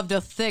French loved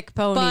a thick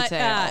ponytail.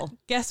 But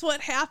guess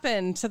what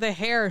happened to the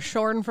hair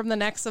shorn from the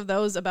necks of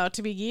those about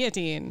to be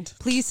guillotined?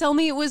 Please tell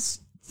me it was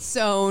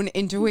sewn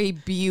into a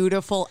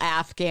beautiful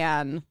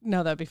Afghan.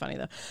 No, that'd be funny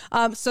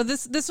though. So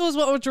this was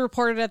what was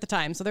reported at the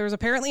time. So there was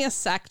apparently a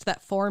sect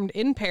that formed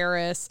in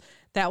Paris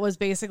that was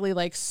basically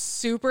like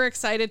super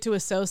excited to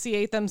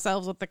associate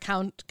themselves with the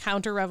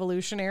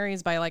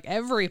counter-revolutionaries by like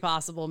every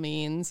possible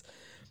means.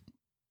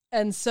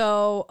 And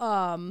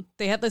so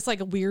they had this like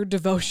weird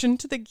devotion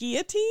to the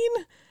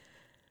guillotine.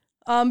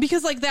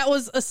 Because like that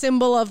was a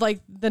symbol of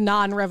like the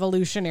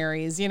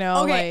non-revolutionaries, you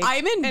know. Okay, like,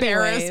 I'm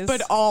embarrassed, anyways.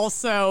 but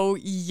also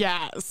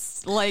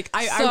yes. Like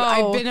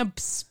I've been a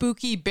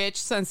spooky bitch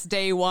since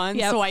day one,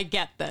 Yep. so I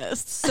get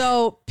this.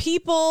 So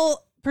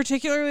people,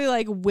 particularly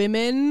like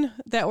women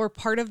that were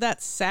part of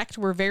that sect,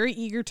 were very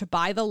eager to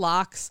buy the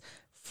locks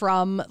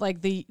from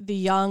like the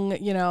young,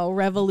 you know,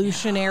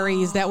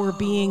 revolutionaries that were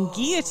being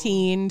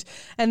guillotined,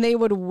 and they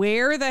would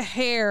wear the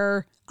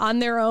hair on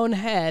their own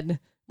head,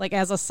 like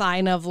as a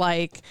sign of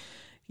like,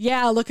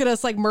 yeah, look at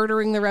us like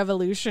murdering the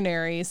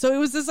revolutionaries. So it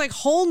was this like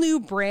whole new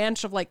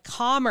branch of like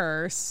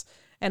commerce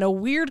and a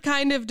weird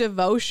kind of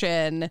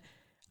devotion.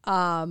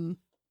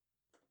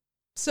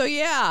 So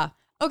yeah.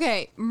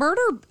 Okay,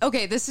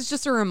 this is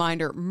just a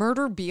reminder.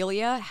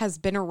 Murderbelia has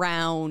been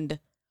around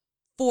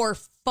for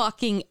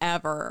fucking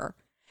ever.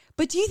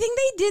 But do you think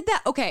they did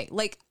that? Okay,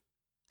 like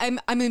I'm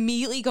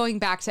immediately going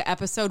back to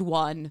episode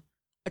 1,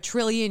 a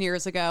trillion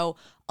years ago.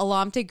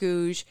 Alamte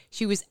Gouge,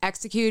 she was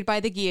executed by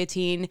the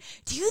guillotine.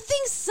 Do you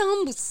think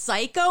some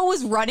psycho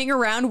was running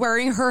around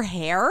wearing her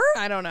hair?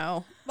 I don't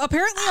know.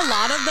 Apparently a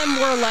lot of them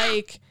were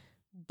like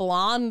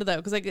blonde though,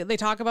 because like they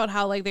talk about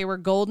how like they were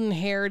golden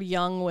haired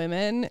young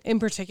women in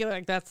particular.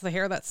 Like that's the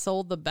hair that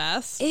sold the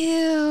best.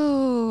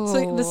 Ew.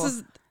 So this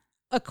is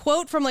a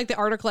quote from like the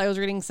article I was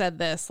reading said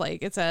this,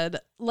 like it said,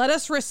 "Let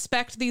us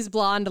respect these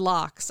blonde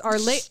locks. Our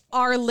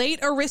late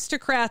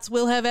aristocrats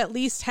will have at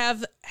least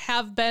have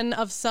been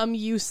of some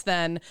use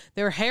then.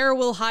 Their hair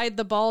will hide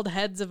the bald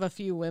heads of a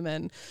few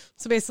women."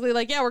 So basically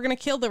like, yeah, we're going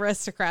to kill the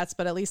aristocrats,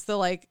 but at least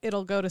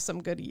it'll go to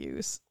some good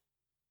use.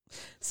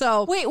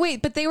 So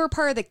wait, but they were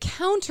part of the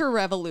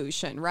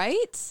counter-revolution,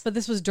 right? but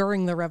this was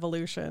during the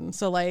revolution.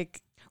 So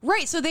like,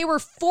 Right, so they were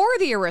for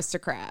the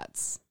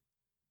aristocrats.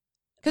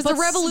 Because the But-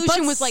 revolution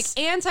but- was like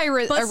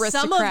anti-aristocrat. but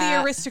some of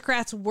the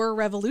aristocrats were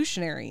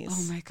revolutionaries.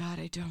 Oh my God,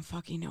 I don't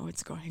fucking know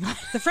what's going on.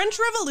 The French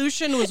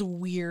Revolution was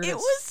weird. It as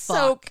was so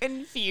fuck.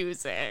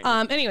 confusing.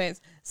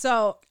 Anyways,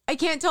 so I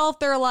can't tell if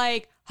they're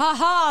like,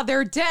 haha,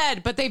 they're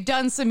dead, but they've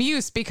done some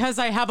use because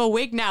I have a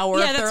wig now. Or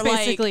yeah, if that's they're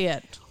basically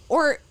it.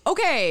 or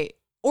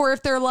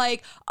if they're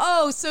like,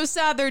 oh, so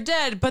sad they're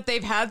dead, but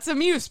they've had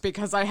some use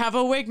because I have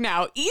a wig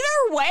now.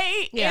 Either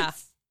way, Yeah.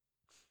 it's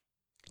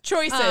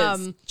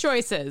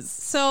choices.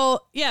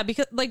 So yeah,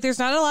 because like there's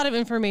not a lot of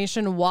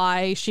information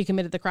why she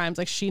committed the crimes.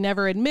 Like she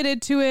never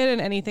admitted to it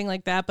and anything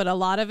like that. But a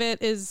lot of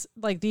it is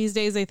like these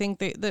days they think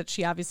that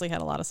she obviously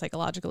had a lot of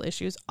psychological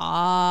issues.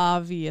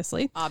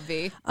 Obviously.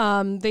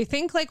 They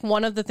think like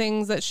one of the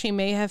things that she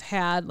may have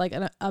had like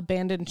an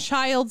abandoned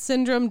child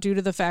syndrome due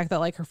to the fact that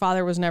like her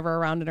father was never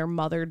around and her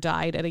mother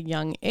died at a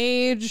young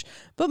age.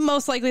 But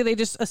most likely they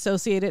just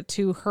associate it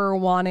to her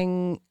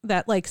wanting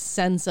that like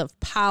sense of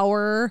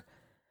power.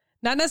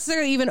 Not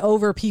necessarily even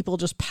over people,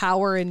 just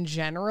power in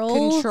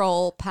general.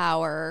 Control,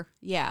 power.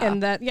 Yeah.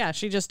 And that, yeah,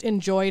 she just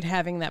enjoyed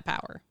having that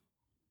power.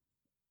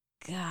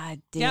 God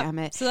damn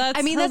it. So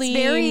that's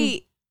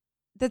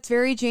That's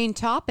very Jane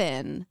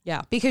Toppin.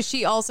 Yeah. Because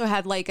she also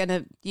had like I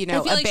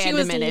feel like she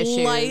was abandonment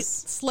issues.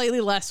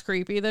 slightly less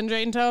creepy than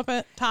Jane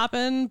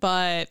Toppin,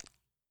 but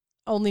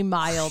only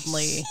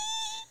mildly.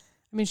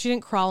 I mean, she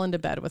didn't crawl into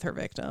bed with her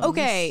victims.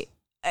 Okay.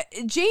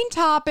 Jane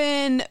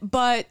Toppin,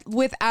 but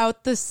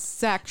without the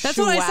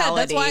sexuality.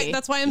 That's what I said.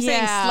 That's why I'm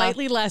saying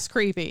slightly less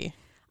creepy.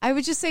 I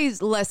would just say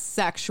less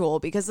sexual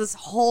because this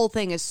whole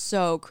thing is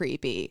so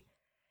creepy.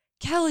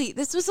 Kelly,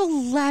 this was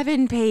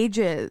 11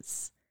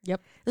 pages. Yep.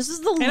 This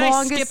is the And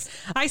longest.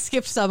 I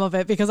skipped some of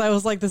it because I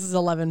was like, this is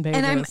 11 pages.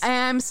 And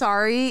I'm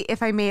sorry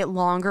if I made it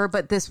longer,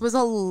 but this was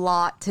a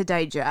lot to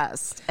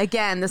digest.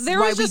 Again, this There is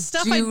why was we just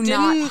stuff do I not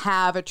didn't-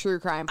 have a true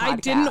crime podcast. I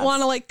didn't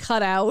want to like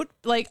cut out.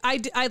 Like I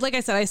like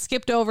I said, I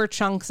skipped over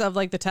chunks of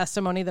like the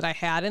testimony that I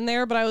had in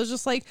there, but I was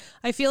just like,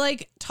 I feel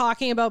like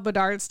talking about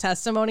Bedard's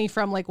testimony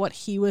from like what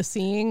he was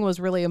seeing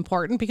was really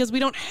important because we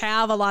don't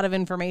have a lot of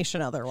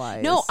information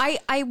otherwise. No, I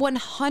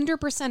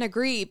 100%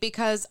 agree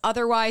because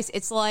otherwise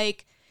it's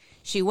like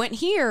she went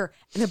here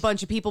and a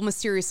bunch of people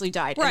mysteriously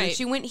died. And then Right.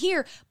 she went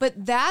here.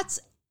 But that's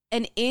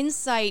an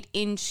insight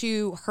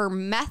into her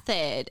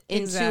method,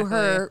 into Exactly.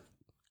 her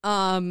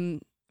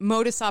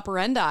modus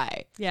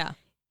operandi. Yeah.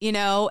 You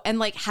know, and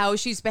like how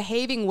she's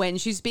behaving when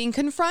she's being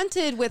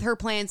confronted with her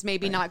plans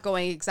maybe not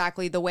going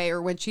exactly the way,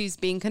 or when she's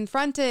being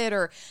confronted,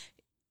 or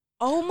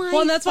oh my.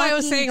 Well, and that's why I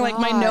was fucking saying like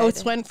my God.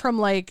 notes went from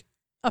like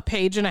a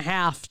page and a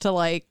half to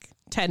like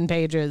 10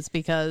 pages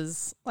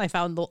because I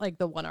found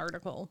the one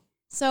article.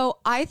 So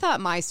I thought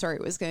my story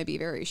was going to be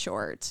very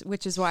short,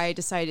 which is why I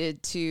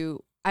decided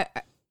to. I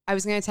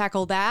was going to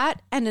tackle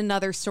that and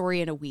another story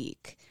in a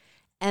week.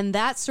 And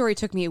that story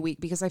took me a week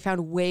because I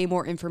found way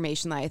more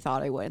information than I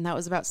thought I would. And that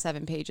was about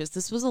 7 pages.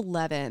 This was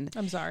 11.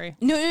 I'm sorry.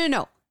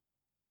 No.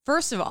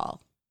 First of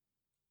all,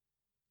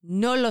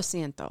 no lo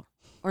siento.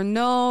 Or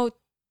no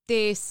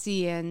te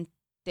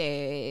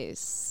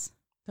sientes.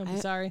 I'm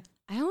sorry.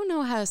 I don't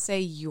know how to say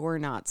you're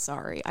not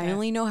sorry. I Okay.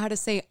 only know how to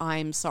say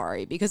I'm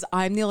sorry because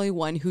I'm the only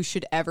one who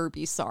should ever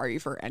be sorry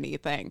for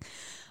anything.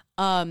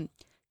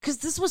 Because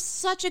this was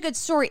such a good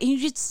story and you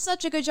did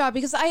such a good job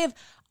because I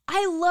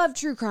love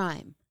true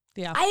crime.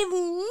 Yeah. I've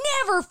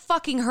never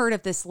fucking heard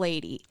of this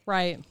lady.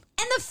 Right.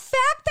 And the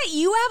fact that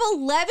you have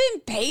 11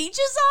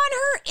 pages on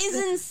her is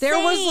insane.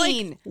 There was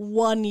like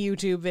one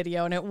YouTube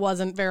video and it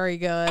wasn't very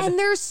good. And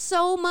there's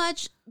so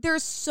much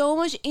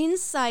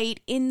insight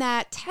in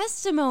that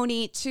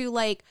testimony to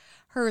like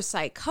her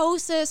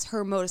psychosis,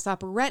 her modus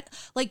operandi,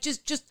 like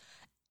just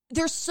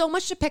there's so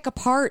much to pick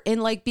apart.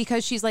 And like,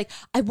 because she's like,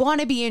 I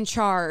want to be in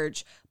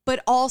charge,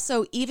 but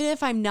also even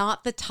if I'm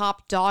not the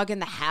top dog in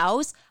the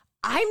house,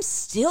 I'm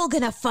still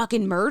gonna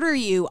fucking murder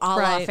you, a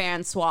la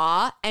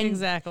Francois. And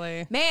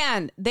exactly.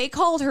 Man, they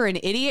called her an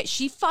idiot.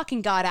 She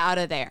fucking got out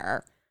of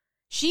there.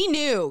 She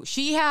knew.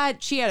 She had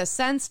a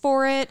sense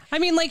for it. I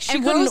mean, like, she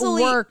couldn't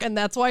work, and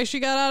that's why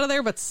she got out of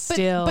there, but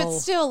still. But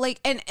still,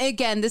 like, and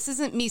again, this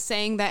isn't me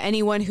saying that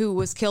anyone who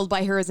was killed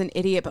by her is an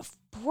idiot, but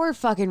poor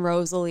fucking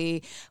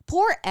Rosalie.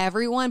 Poor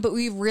everyone, but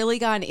we've really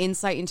gotten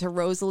insight into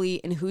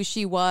Rosalie and who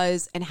she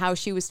was and how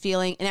she was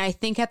feeling. And I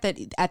think at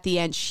the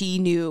end, she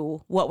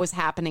knew what was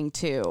happening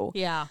too.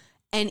 Yeah.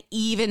 And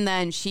even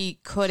then, she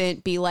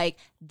couldn't be like,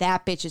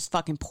 that bitch is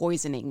fucking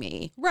poisoning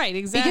me. Right,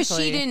 exactly. Because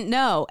she didn't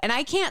know. And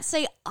I can't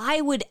say I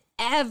would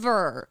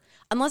ever,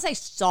 unless I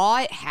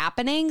saw it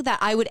happening, that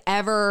I would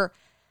ever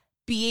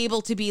be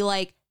able to be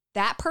like,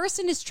 that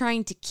person is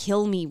trying to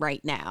kill me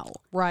right now.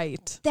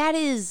 Right. That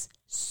is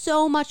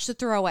so much to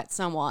throw at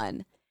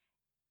someone.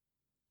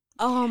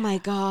 Oh my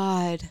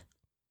God.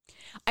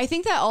 I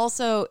think that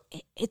also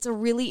it's a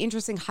really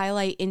interesting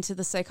highlight into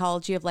the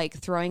psychology of like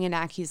throwing an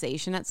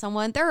accusation at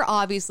someone. There are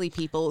obviously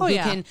people who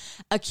can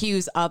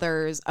accuse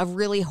others of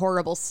really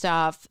horrible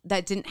stuff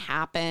that didn't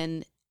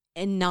happen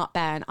and not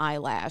bat an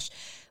eyelash.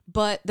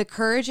 But the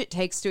courage it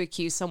takes to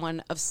accuse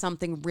someone of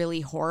something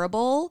really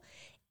horrible,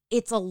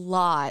 it's a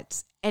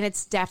lot. And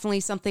it's definitely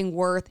something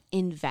worth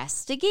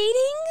investigating.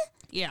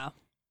 Yeah.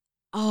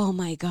 Oh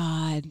my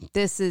God.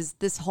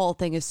 This whole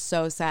thing is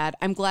so sad.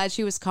 I'm glad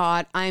she was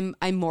caught. I'm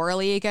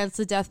morally against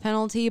the death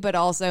penalty, but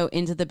also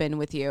into the bin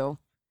with you.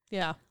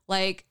 Yeah.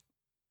 Like,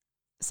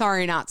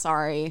 sorry, not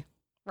sorry.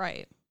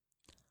 Right.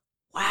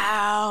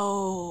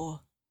 Wow.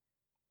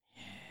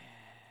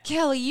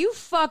 Kelly, you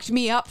fucked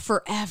me up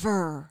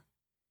forever.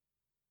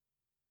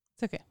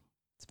 It's okay.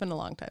 It's been a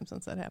long time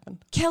since that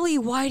happened. Kelly,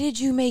 why did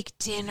you make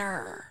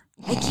dinner?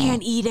 I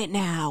can't eat it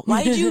now.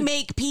 Why did you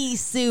make pea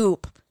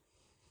soup?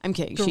 I'm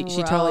kidding.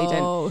 She totally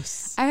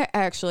didn't. I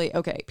actually,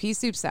 okay, pea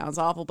soup sounds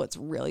awful, but it's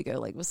really good.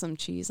 Like with some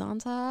cheese on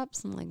top,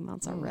 some like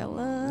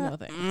mozzarella. No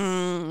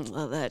thanks.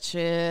 Love that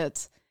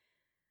shit.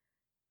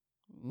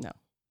 No.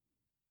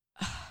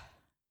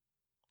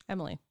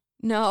 Emily.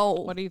 No.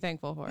 What are you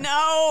thankful for?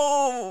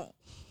 No.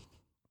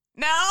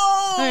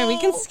 Okay, we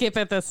can skip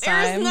it this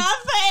time. There's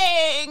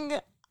nothing.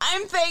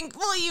 I'm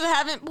thankful you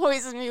haven't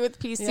poisoned me with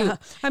pea soup.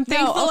 I'm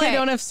thankful I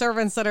don't have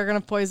servants that are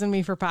going to poison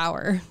me for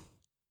power.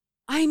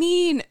 I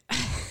mean,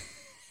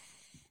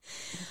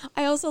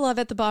 I also love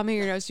at the bottom of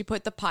your notes you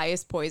put the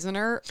Pious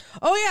poisoner.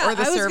 Oh yeah, or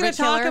the I was going to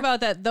talk killer.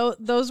 about that.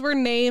 Those were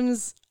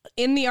names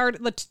in the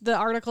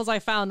articles I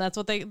found. That's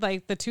what they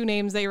like. The two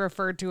names they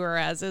referred to her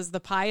as is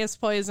the Pious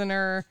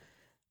poisoner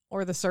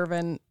or the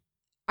servant.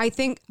 I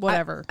think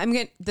whatever. I'm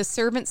going the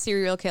servant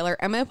serial killer.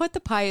 I'm going to put the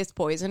Pious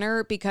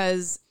poisoner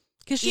because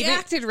she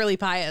acted really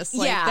pious.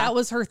 Like, yeah, that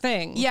was her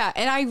thing. Yeah,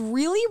 and I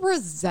really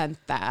resent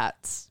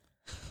that.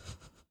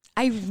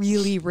 I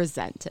really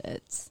resent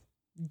it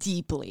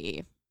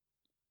deeply.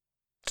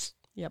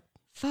 Yep.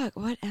 Fuck,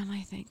 what am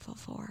I thankful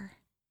for?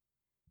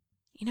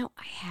 You know,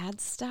 I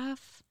had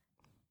stuff.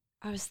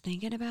 I was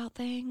thinking about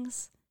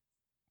things.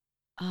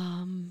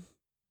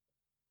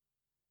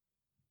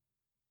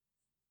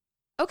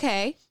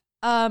 Okay.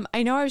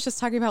 I know I was just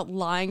talking about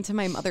lying to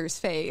my mother's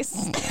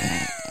face.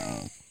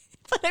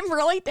 But I'm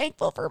really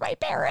thankful for my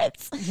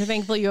parents. You're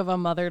thankful you have a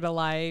mother to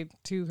lie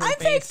to her I'm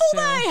face thankful to.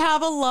 that I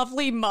have a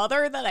lovely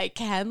mother that I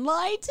can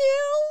lie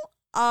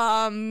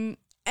to.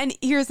 And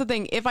here's the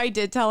thing. If I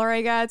did tell her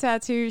I got a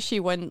tattoo, she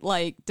wouldn't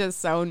like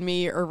disown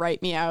me or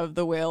write me out of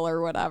the will or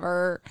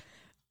whatever.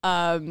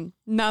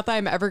 Not that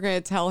I'm ever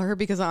going to tell her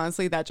because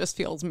honestly, that just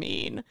feels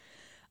mean.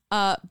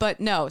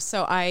 But no,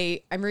 so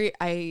I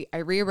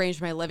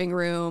rearranged my living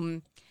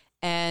room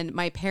and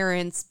my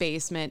parents'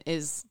 basement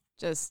is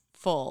just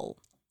full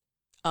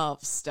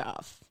of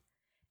stuff.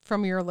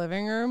 From your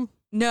living room?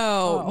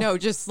 No,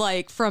 just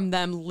like from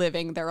them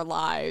living their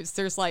lives.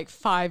 There's like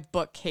 5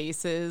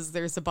 bookcases.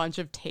 There's a bunch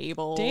of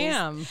tables.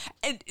 Damn.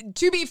 And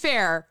to be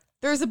fair,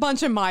 there's a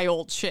bunch of my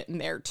old shit in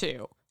there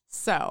too.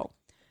 So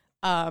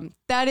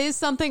that is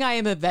something I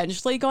am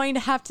eventually going to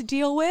have to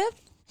deal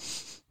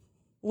with.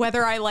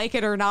 Whether I like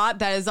it or not,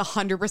 that is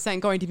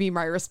 100% going to be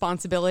my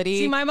responsibility.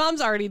 See, my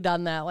mom's already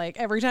done that. Like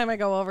every time I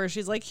go over,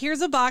 she's like,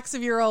 here's a box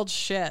of your old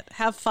shit.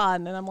 Have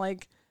fun. And I'm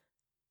like,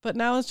 but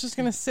now it's just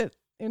going to sit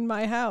in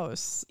my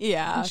house.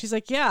 Yeah. And she's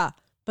like, yeah,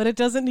 but it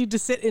doesn't need to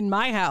sit in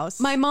my house.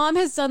 My mom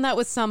has done that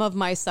with some of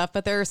my stuff,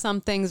 but there are some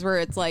things where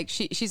it's like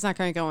she's not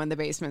going to go in the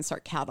basement and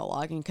start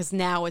cataloging because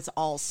now it's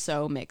all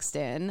so mixed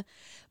in.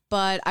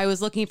 But I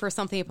was looking for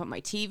something to put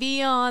my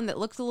TV on that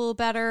looked a little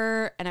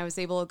better. And I was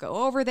able to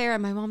go over there.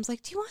 And my mom's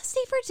like, do you want to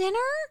stay for dinner?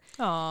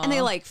 Aww. And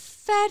they like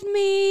fed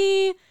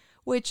me,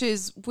 which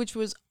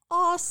was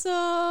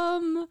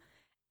awesome.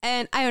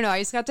 And I don't know, I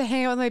just got to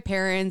hang out with my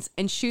parents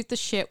and shoot the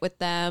shit with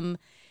them.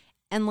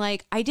 And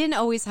like, I didn't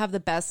always have the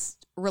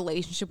best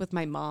relationship with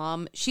my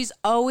mom. She's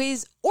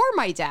always, or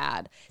my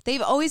dad.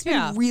 They've always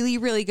been really,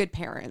 really good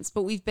parents,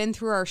 but we've been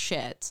through our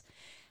shit.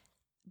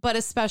 But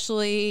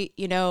especially,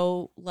 you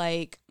know,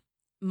 like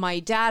my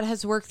dad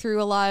has worked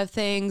through a lot of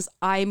things.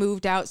 I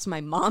moved out, so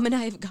my mom and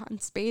I have gotten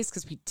space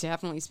because we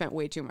definitely spent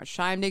way too much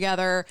time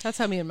together. That's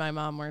how me and my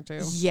mom were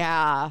too.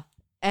 Yeah.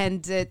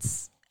 And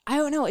I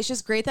don't know, it's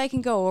just great that I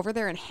can go over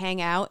there and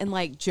hang out and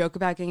like joke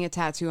about getting a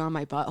tattoo on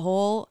my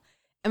butthole.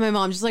 And my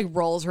mom just like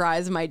rolls her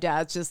eyes and my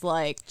dad's just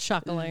like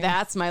chuckling.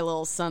 That's my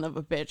little son of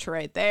a bitch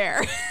right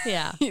there.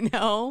 Yeah. You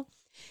know?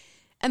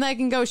 And I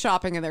can go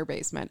shopping in their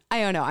basement. I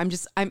don't know.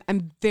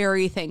 I'm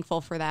very thankful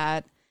for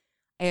that.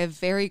 I have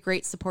very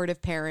great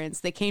supportive parents.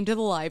 They came to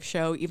the live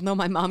show, even though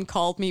my mom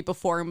called me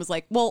before and was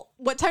like, well,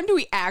 what time do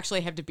we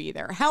actually have to be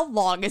there? How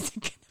long is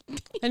it going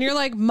to be? And you're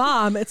like,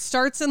 Mom, it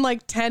starts in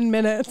like 10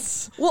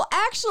 minutes. Well,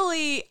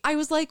 actually, I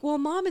was like, well,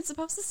 Mom, it's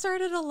supposed to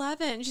start at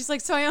 11. She's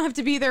like, so I don't have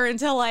to be there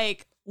until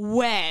like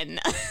when?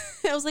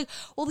 I was like,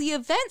 well, the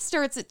event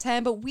starts at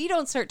 10, but we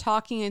don't start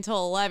talking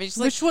until 11. She's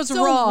like, which was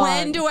so wrong.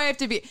 When do I have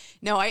to be?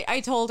 No,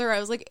 I told her, I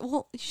was like,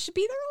 well, you should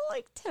be there at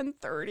like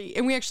 10:30.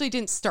 And we actually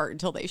didn't start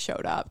until they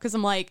showed up because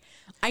I'm like,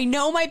 I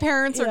know my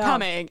parents are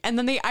coming. And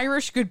then they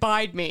Irish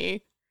goodbyed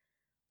me.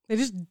 They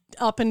just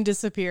up and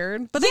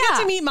disappeared. But they got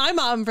to meet my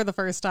mom for the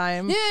first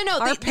time. No.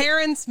 Our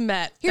parents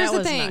met. Here's that the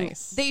was thing.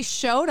 Nice. They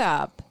showed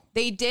up.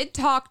 They did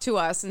talk to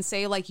us and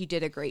say, like, you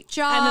did a great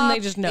job. And then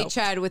they just noped. They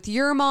chatted with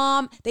your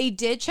mom. They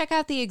did check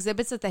out the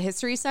exhibits at the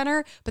History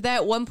Center. But then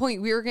at one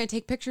point, we were going to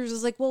take pictures. It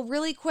was like, well,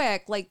 really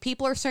quick. Like,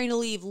 people are starting to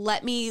leave.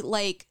 Let me,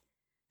 like,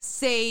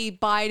 say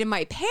bye to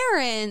my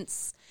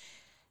parents.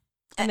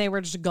 And they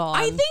were just gone.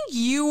 I think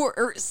you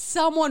or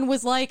someone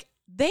was like,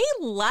 they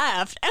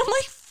left. And I'm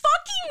like,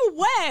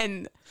 fucking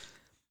when?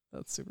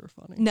 That's super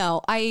funny.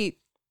 No,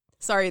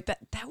 sorry, that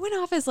went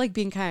off as like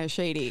being kind of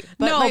shady.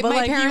 But no, my but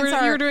like parents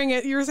you were doing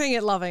it. You were saying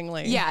it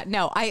lovingly. Yeah,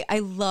 no, I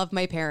love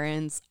my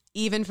parents,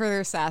 even for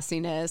their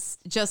sassiness,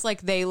 just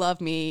like they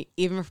love me,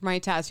 even for my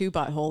tattoo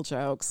butthole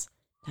jokes.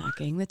 Not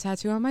getting the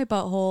tattoo on my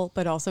butthole,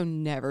 but also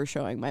never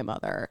showing my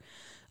mother.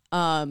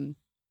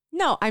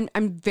 No,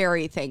 I'm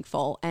very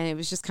thankful, and it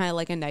was just kind of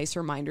like a nice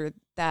reminder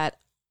that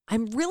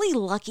I'm really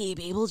lucky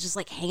to be able to just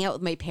like hang out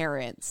with my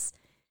parents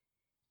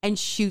and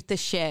shoot the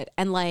shit,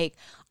 and like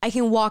I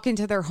can walk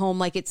into their home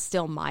like it's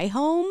still my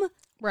home.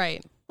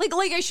 Right. Like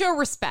I show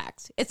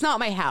respect. It's not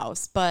my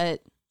house,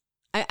 but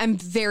I'm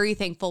very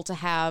thankful to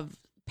have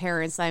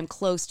parents I'm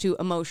close to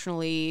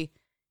emotionally,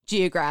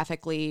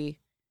 geographically.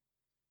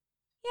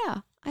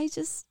 Yeah, I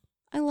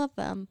love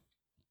them.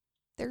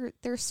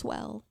 They're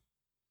swell.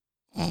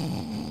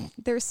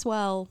 They're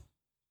swell.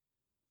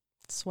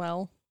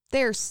 Swell.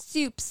 They're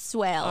soup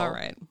swell. All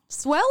right.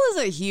 Swell is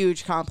a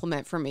huge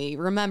compliment for me.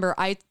 Remember,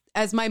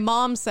 as my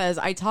mom says,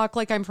 I talk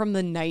like I'm from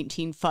the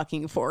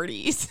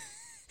 1940s.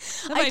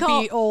 That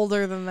might be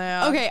older than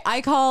that. Okay,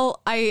 I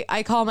call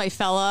my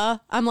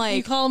fella. I'm like,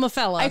 you call him a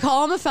fella. I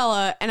call him a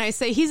fella, and I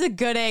say he's a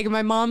good egg. And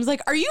my mom's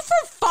like, "Are you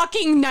from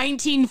fucking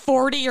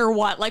 1940 or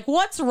what? Like,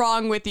 what's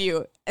wrong with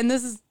you?" And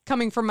this is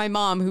coming from my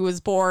mom, who was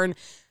born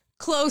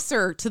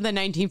closer to the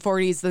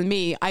 1940s than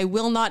me. I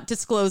will not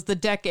disclose the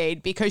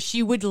decade because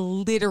she would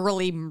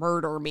literally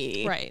murder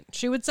me. Right.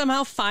 She would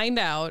somehow find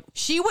out.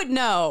 She would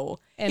know.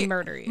 And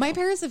murder you. My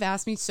parents have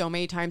asked me so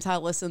many times how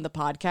to listen to the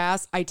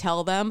podcast. I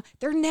tell them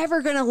they're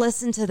never going to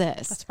listen to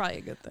this. That's probably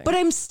a good thing. But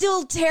I'm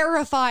still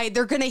terrified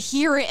they're going to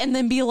hear it and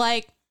then be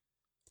like,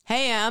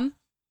 "Hey, Em,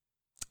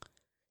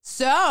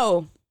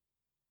 so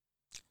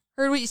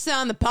heard what you said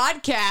on the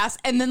podcast,"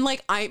 and then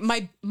like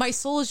my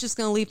soul is just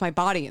gonna leave my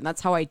body, and that's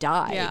how I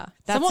die. Yeah,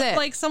 that's it.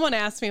 Like someone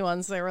asked me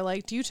once, they were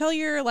like, "Do you tell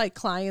your like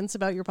clients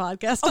about your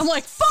podcast?" Oh, I'm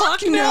like,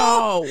 "Fuck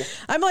no!"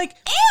 I'm like,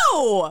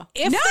 "Ew,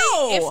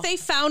 if they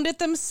found it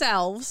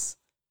themselves,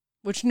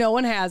 which no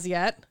one has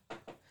yet,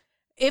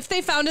 if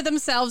they found it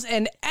themselves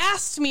and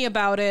asked me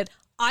about it,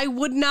 I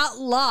would not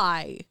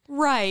lie."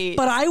 Right.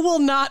 But I will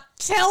not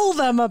tell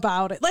them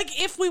about it.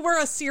 Like if we were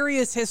a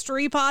serious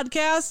history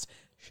podcast,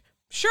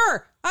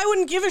 sure, I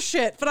wouldn't give a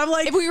shit. But I'm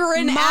like, if we were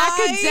an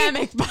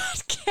academic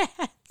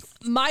podcast,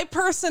 my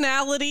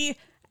personality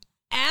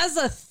as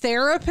a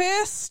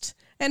therapist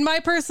and my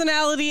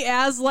personality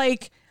as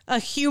like a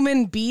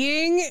human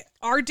being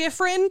are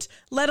different,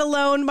 let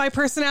alone my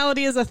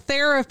personality as a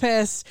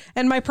therapist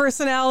and my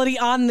personality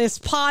on this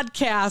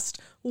podcast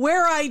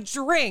where I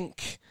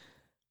drink.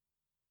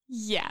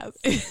 Yes.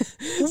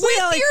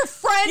 With your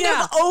friend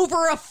of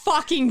over a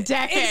fucking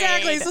decade.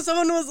 Exactly. So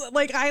someone was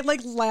like, I like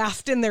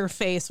laughed in their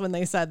face when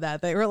they said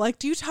that. They were like,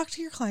 "Do you talk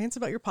to your clients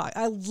about your podcast?"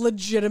 I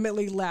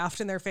legitimately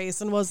laughed in their face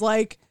and was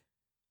like,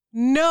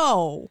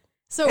 "No."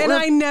 And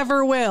I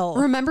never will.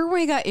 Remember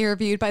when we got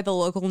interviewed by the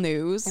local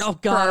news? Oh,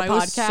 God, for our I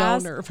was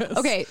podcast? so nervous.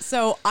 Okay,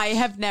 so I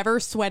have never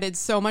sweated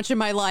so much in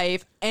my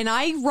life, and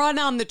I run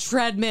on the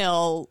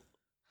treadmill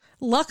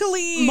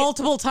Luckily,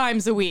 multiple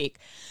times a week.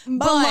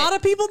 but a lot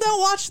of people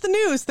don't watch the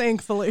news,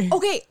 thankfully.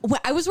 Okay,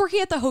 I was working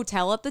at the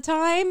hotel at the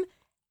time,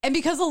 and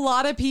because a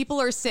lot of people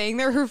are staying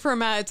there who are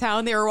from out of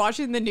town, they were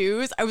watching the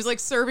news. I was like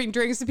serving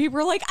drinks, and people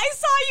were like, "I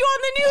saw you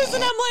on the news,"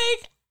 and I'm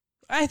like,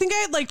 I think I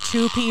had like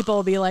 2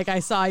 people be like,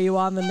 "I saw you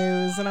on the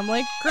news," and I'm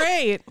like,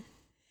 "Great."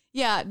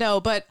 yeah, no,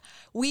 but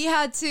we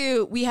had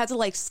to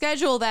like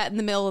schedule that in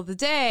the middle of the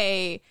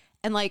day,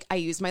 and like I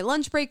used my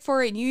lunch break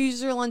for it, and you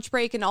use your lunch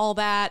break and all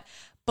that.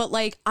 But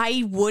like,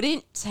 I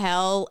wouldn't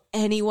tell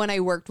anyone I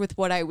worked with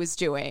what I was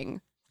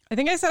doing. I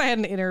think I said I had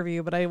an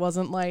interview, but I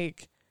wasn't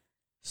like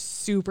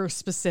super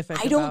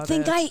specific. I don't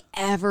think I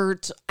ever.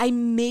 I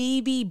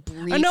maybe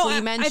briefly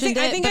mentioned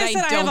I think but I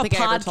said I don't think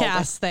have a I ever told it.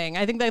 podcast thing.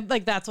 I think that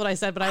like that's what I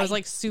said, but I was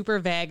like super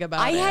vague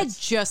about it. I had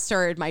just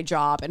started my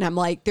job, and I'm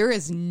like, there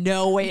is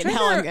no way in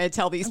hell I'm going to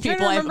tell these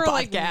people I have a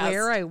podcast. Like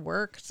where I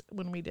worked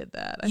when we did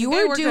that. You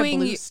were doing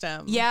Blue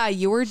STEM. Yeah,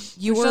 you were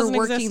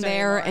working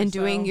there anymore, and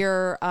doing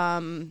your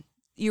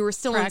You were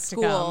still practicum, in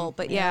school,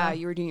 but yeah,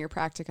 you were doing your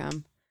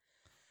practicum.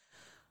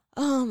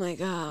 Oh my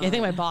God. Yeah, I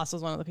think my boss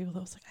was one of the people that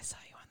was like, "I saw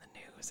you on the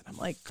news," and I'm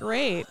like,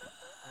 "Great."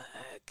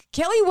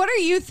 Kelly, what are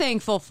you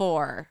thankful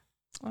for?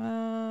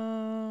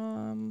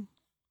 I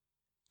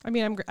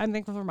mean, I'm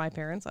thankful for my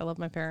parents. I love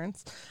my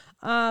parents.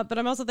 But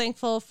I'm also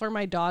thankful for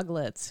my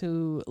doglets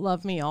who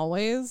love me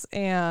always.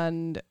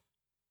 And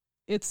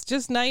it's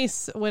just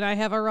nice when I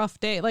have a rough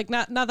day. Like,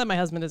 not that my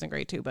husband isn't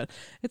great too, but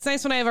it's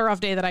nice when I have a rough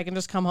day that I can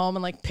just come home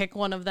and like pick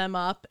one of them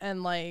up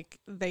and like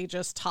they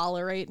just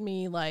tolerate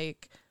me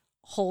like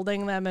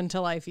holding them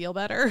until I feel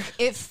better.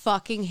 It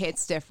fucking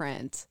hits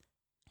different.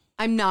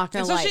 I'm not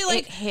gonna lie. Like,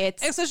 it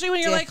hits, especially when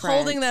you're different. like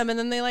holding them and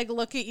then they like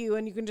look at you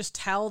and you can just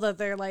tell that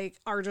they're like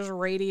are just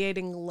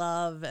radiating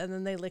love, and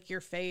then they lick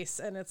your face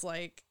and it's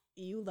like,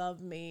 you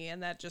love me,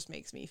 and that just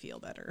makes me feel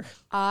better.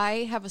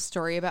 I have a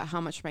story about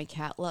how much my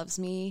cat loves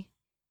me.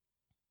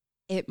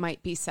 It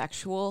might be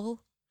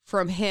sexual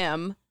from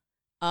him,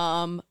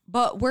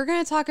 but we're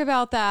gonna talk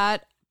about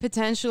that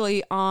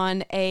potentially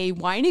on a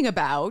whining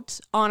about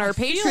on our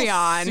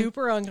Patreon.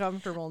 Super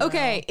uncomfortable now.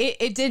 Okay,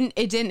 it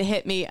didn't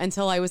hit me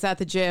until I was at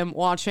the gym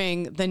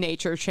watching the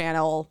Nature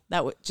Channel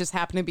that just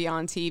happened to be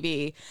on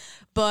TV.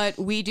 But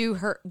we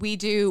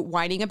do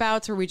whining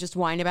abouts, where we just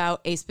whine about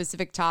a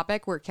specific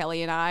topic where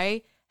Kelly and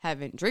I have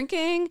been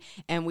drinking,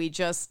 and we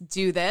just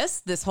do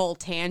this whole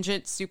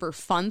tangent, super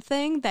fun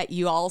thing that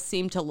you all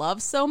seem to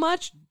love so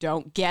much.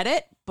 Don't get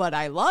it, but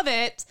I love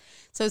it.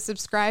 So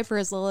subscribe for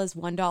as little as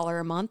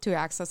 $1 a month to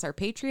access our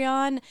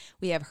Patreon.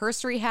 We have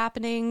herstory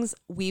happenings.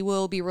 We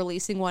will be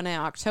releasing one in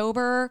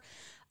October.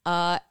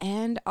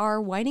 And our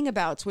whining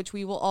abouts, which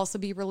we will also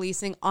be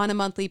releasing on a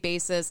monthly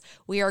basis.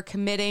 We are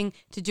committing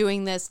to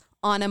doing this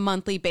on a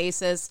monthly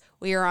basis.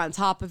 We are on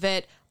top of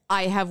it.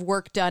 I have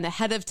work done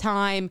ahead of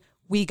time.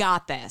 We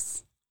got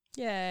this.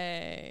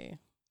 Yay.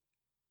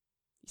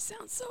 You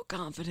sound so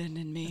confident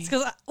in me. It's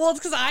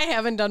because I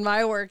haven't done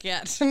my work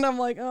yet. And I'm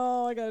like,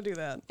 oh, I got to do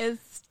that.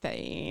 It's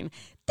fine.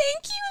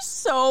 Thank you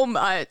so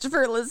much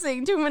for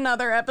listening to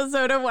another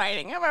episode of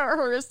Whining About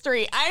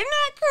Herstory. I'm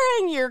not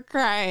crying, you're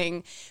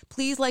crying.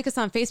 Please like us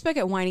on Facebook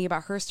at Whining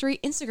About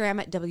Herstory,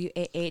 Instagram at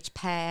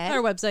WAHPad.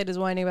 Our website is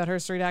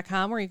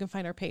whiningaboutherstory.com, where you can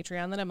find our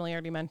Patreon that Emily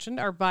already mentioned,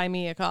 our Buy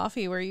Me a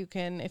Coffee, where you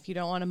can, if you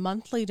don't want to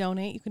monthly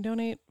donate, you can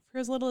donate for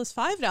as little as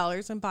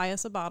 $5 and buy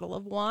us a bottle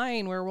of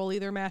wine, where we'll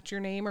either match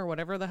your name or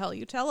whatever the hell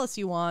you tell us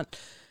you want.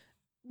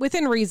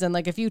 Within reason.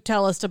 Like, if you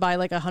tell us to buy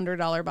like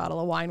 $100 bottle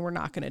of wine, we're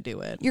not going to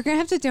do it. You're going to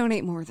have to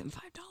donate more than $5.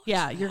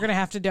 Yeah, you're going to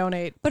have to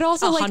donate, but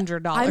also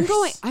 $100.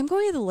 Like, I'm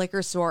going to the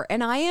liquor store,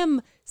 and I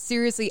am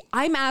seriously,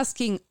 I'm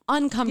asking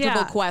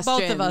uncomfortable questions.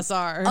 Both of us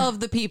are.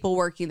 Of the people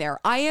working there.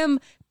 I am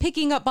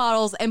picking up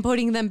bottles and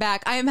putting them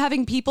back. I am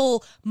having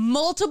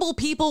multiple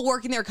people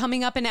working there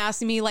coming up and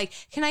asking me, like,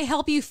 can I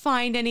help you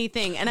find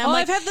anything? And I'm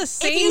like, I've had the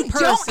same if you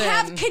person. don't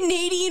have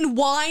Canadian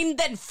wine,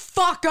 then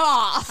fuck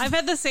off. I've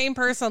had the same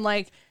person,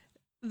 like,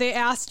 they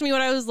asked me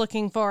what I was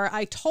looking for.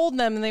 I told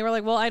them, and they were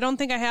like, well, I don't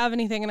think I have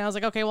anything. And I was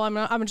like, okay, well,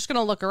 I'm just going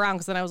to look around,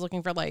 because then I was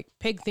looking for like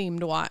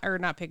pig-themed wine, or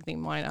not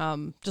pig-themed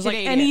wine, just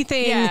Canadian. Like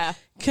anything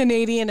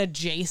Canadian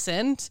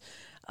adjacent.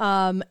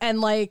 And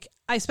like,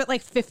 I spent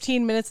like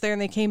 15 minutes there,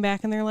 and they came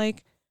back and they're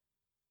like,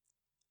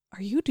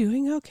 are you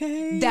doing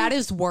okay? That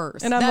is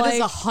worse. And I'm that like, is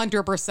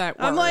 100% worse.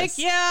 I'm like,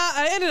 yeah,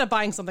 I ended up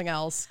buying something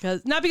else,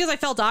 not because I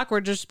felt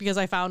awkward, just because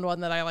I found one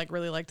that I like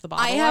really liked the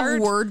bottle I have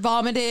art. word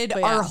vomited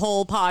our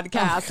whole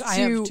podcast I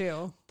have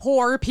too.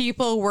 Poor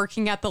people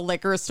working at the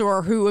liquor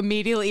store who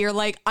immediately are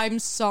like, I'm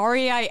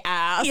sorry I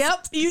asked.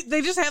 Yep.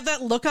 They just have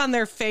that look on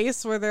their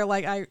face where they're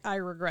like, I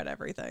regret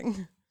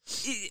everything.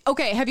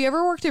 Okay, have you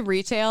ever worked in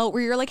retail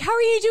where you're like, how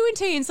are you doing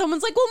today? And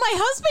someone's like, well, my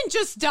husband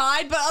just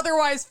died, but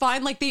otherwise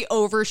fine. Like they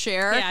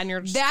overshare. Yeah, and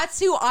you're just... That's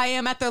who I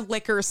am at the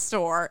liquor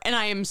store. And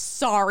I am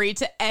sorry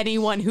to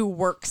anyone who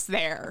works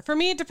there. For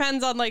me, it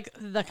depends on like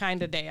the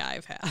kind of day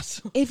I've had.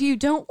 If you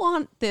don't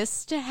want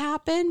this to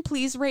happen,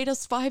 please rate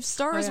us 5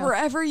 stars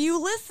wherever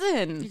you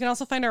listen. You can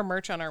also find our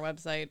merch on our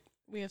website.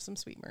 We have some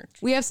sweet merch.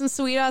 We have some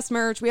sweet ass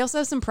merch. We also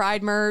have some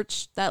Pride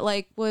merch that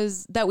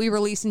we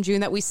released in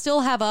June that we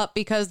still have up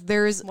because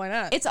why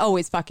not? It's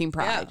always fucking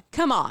Pride. Yeah.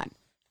 Come on.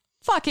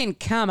 Fucking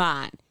come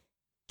on.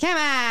 Come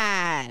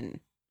on.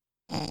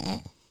 Come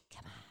on.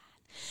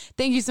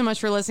 Thank you so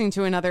much for listening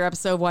to another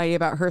episode of Whitey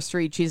About Her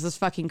Street. Jesus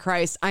fucking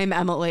Christ. I'm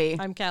Emily.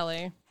 I'm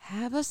Kelly.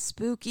 Have a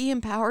spooky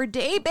empowered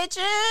day,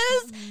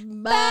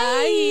 bitches.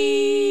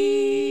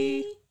 Bye.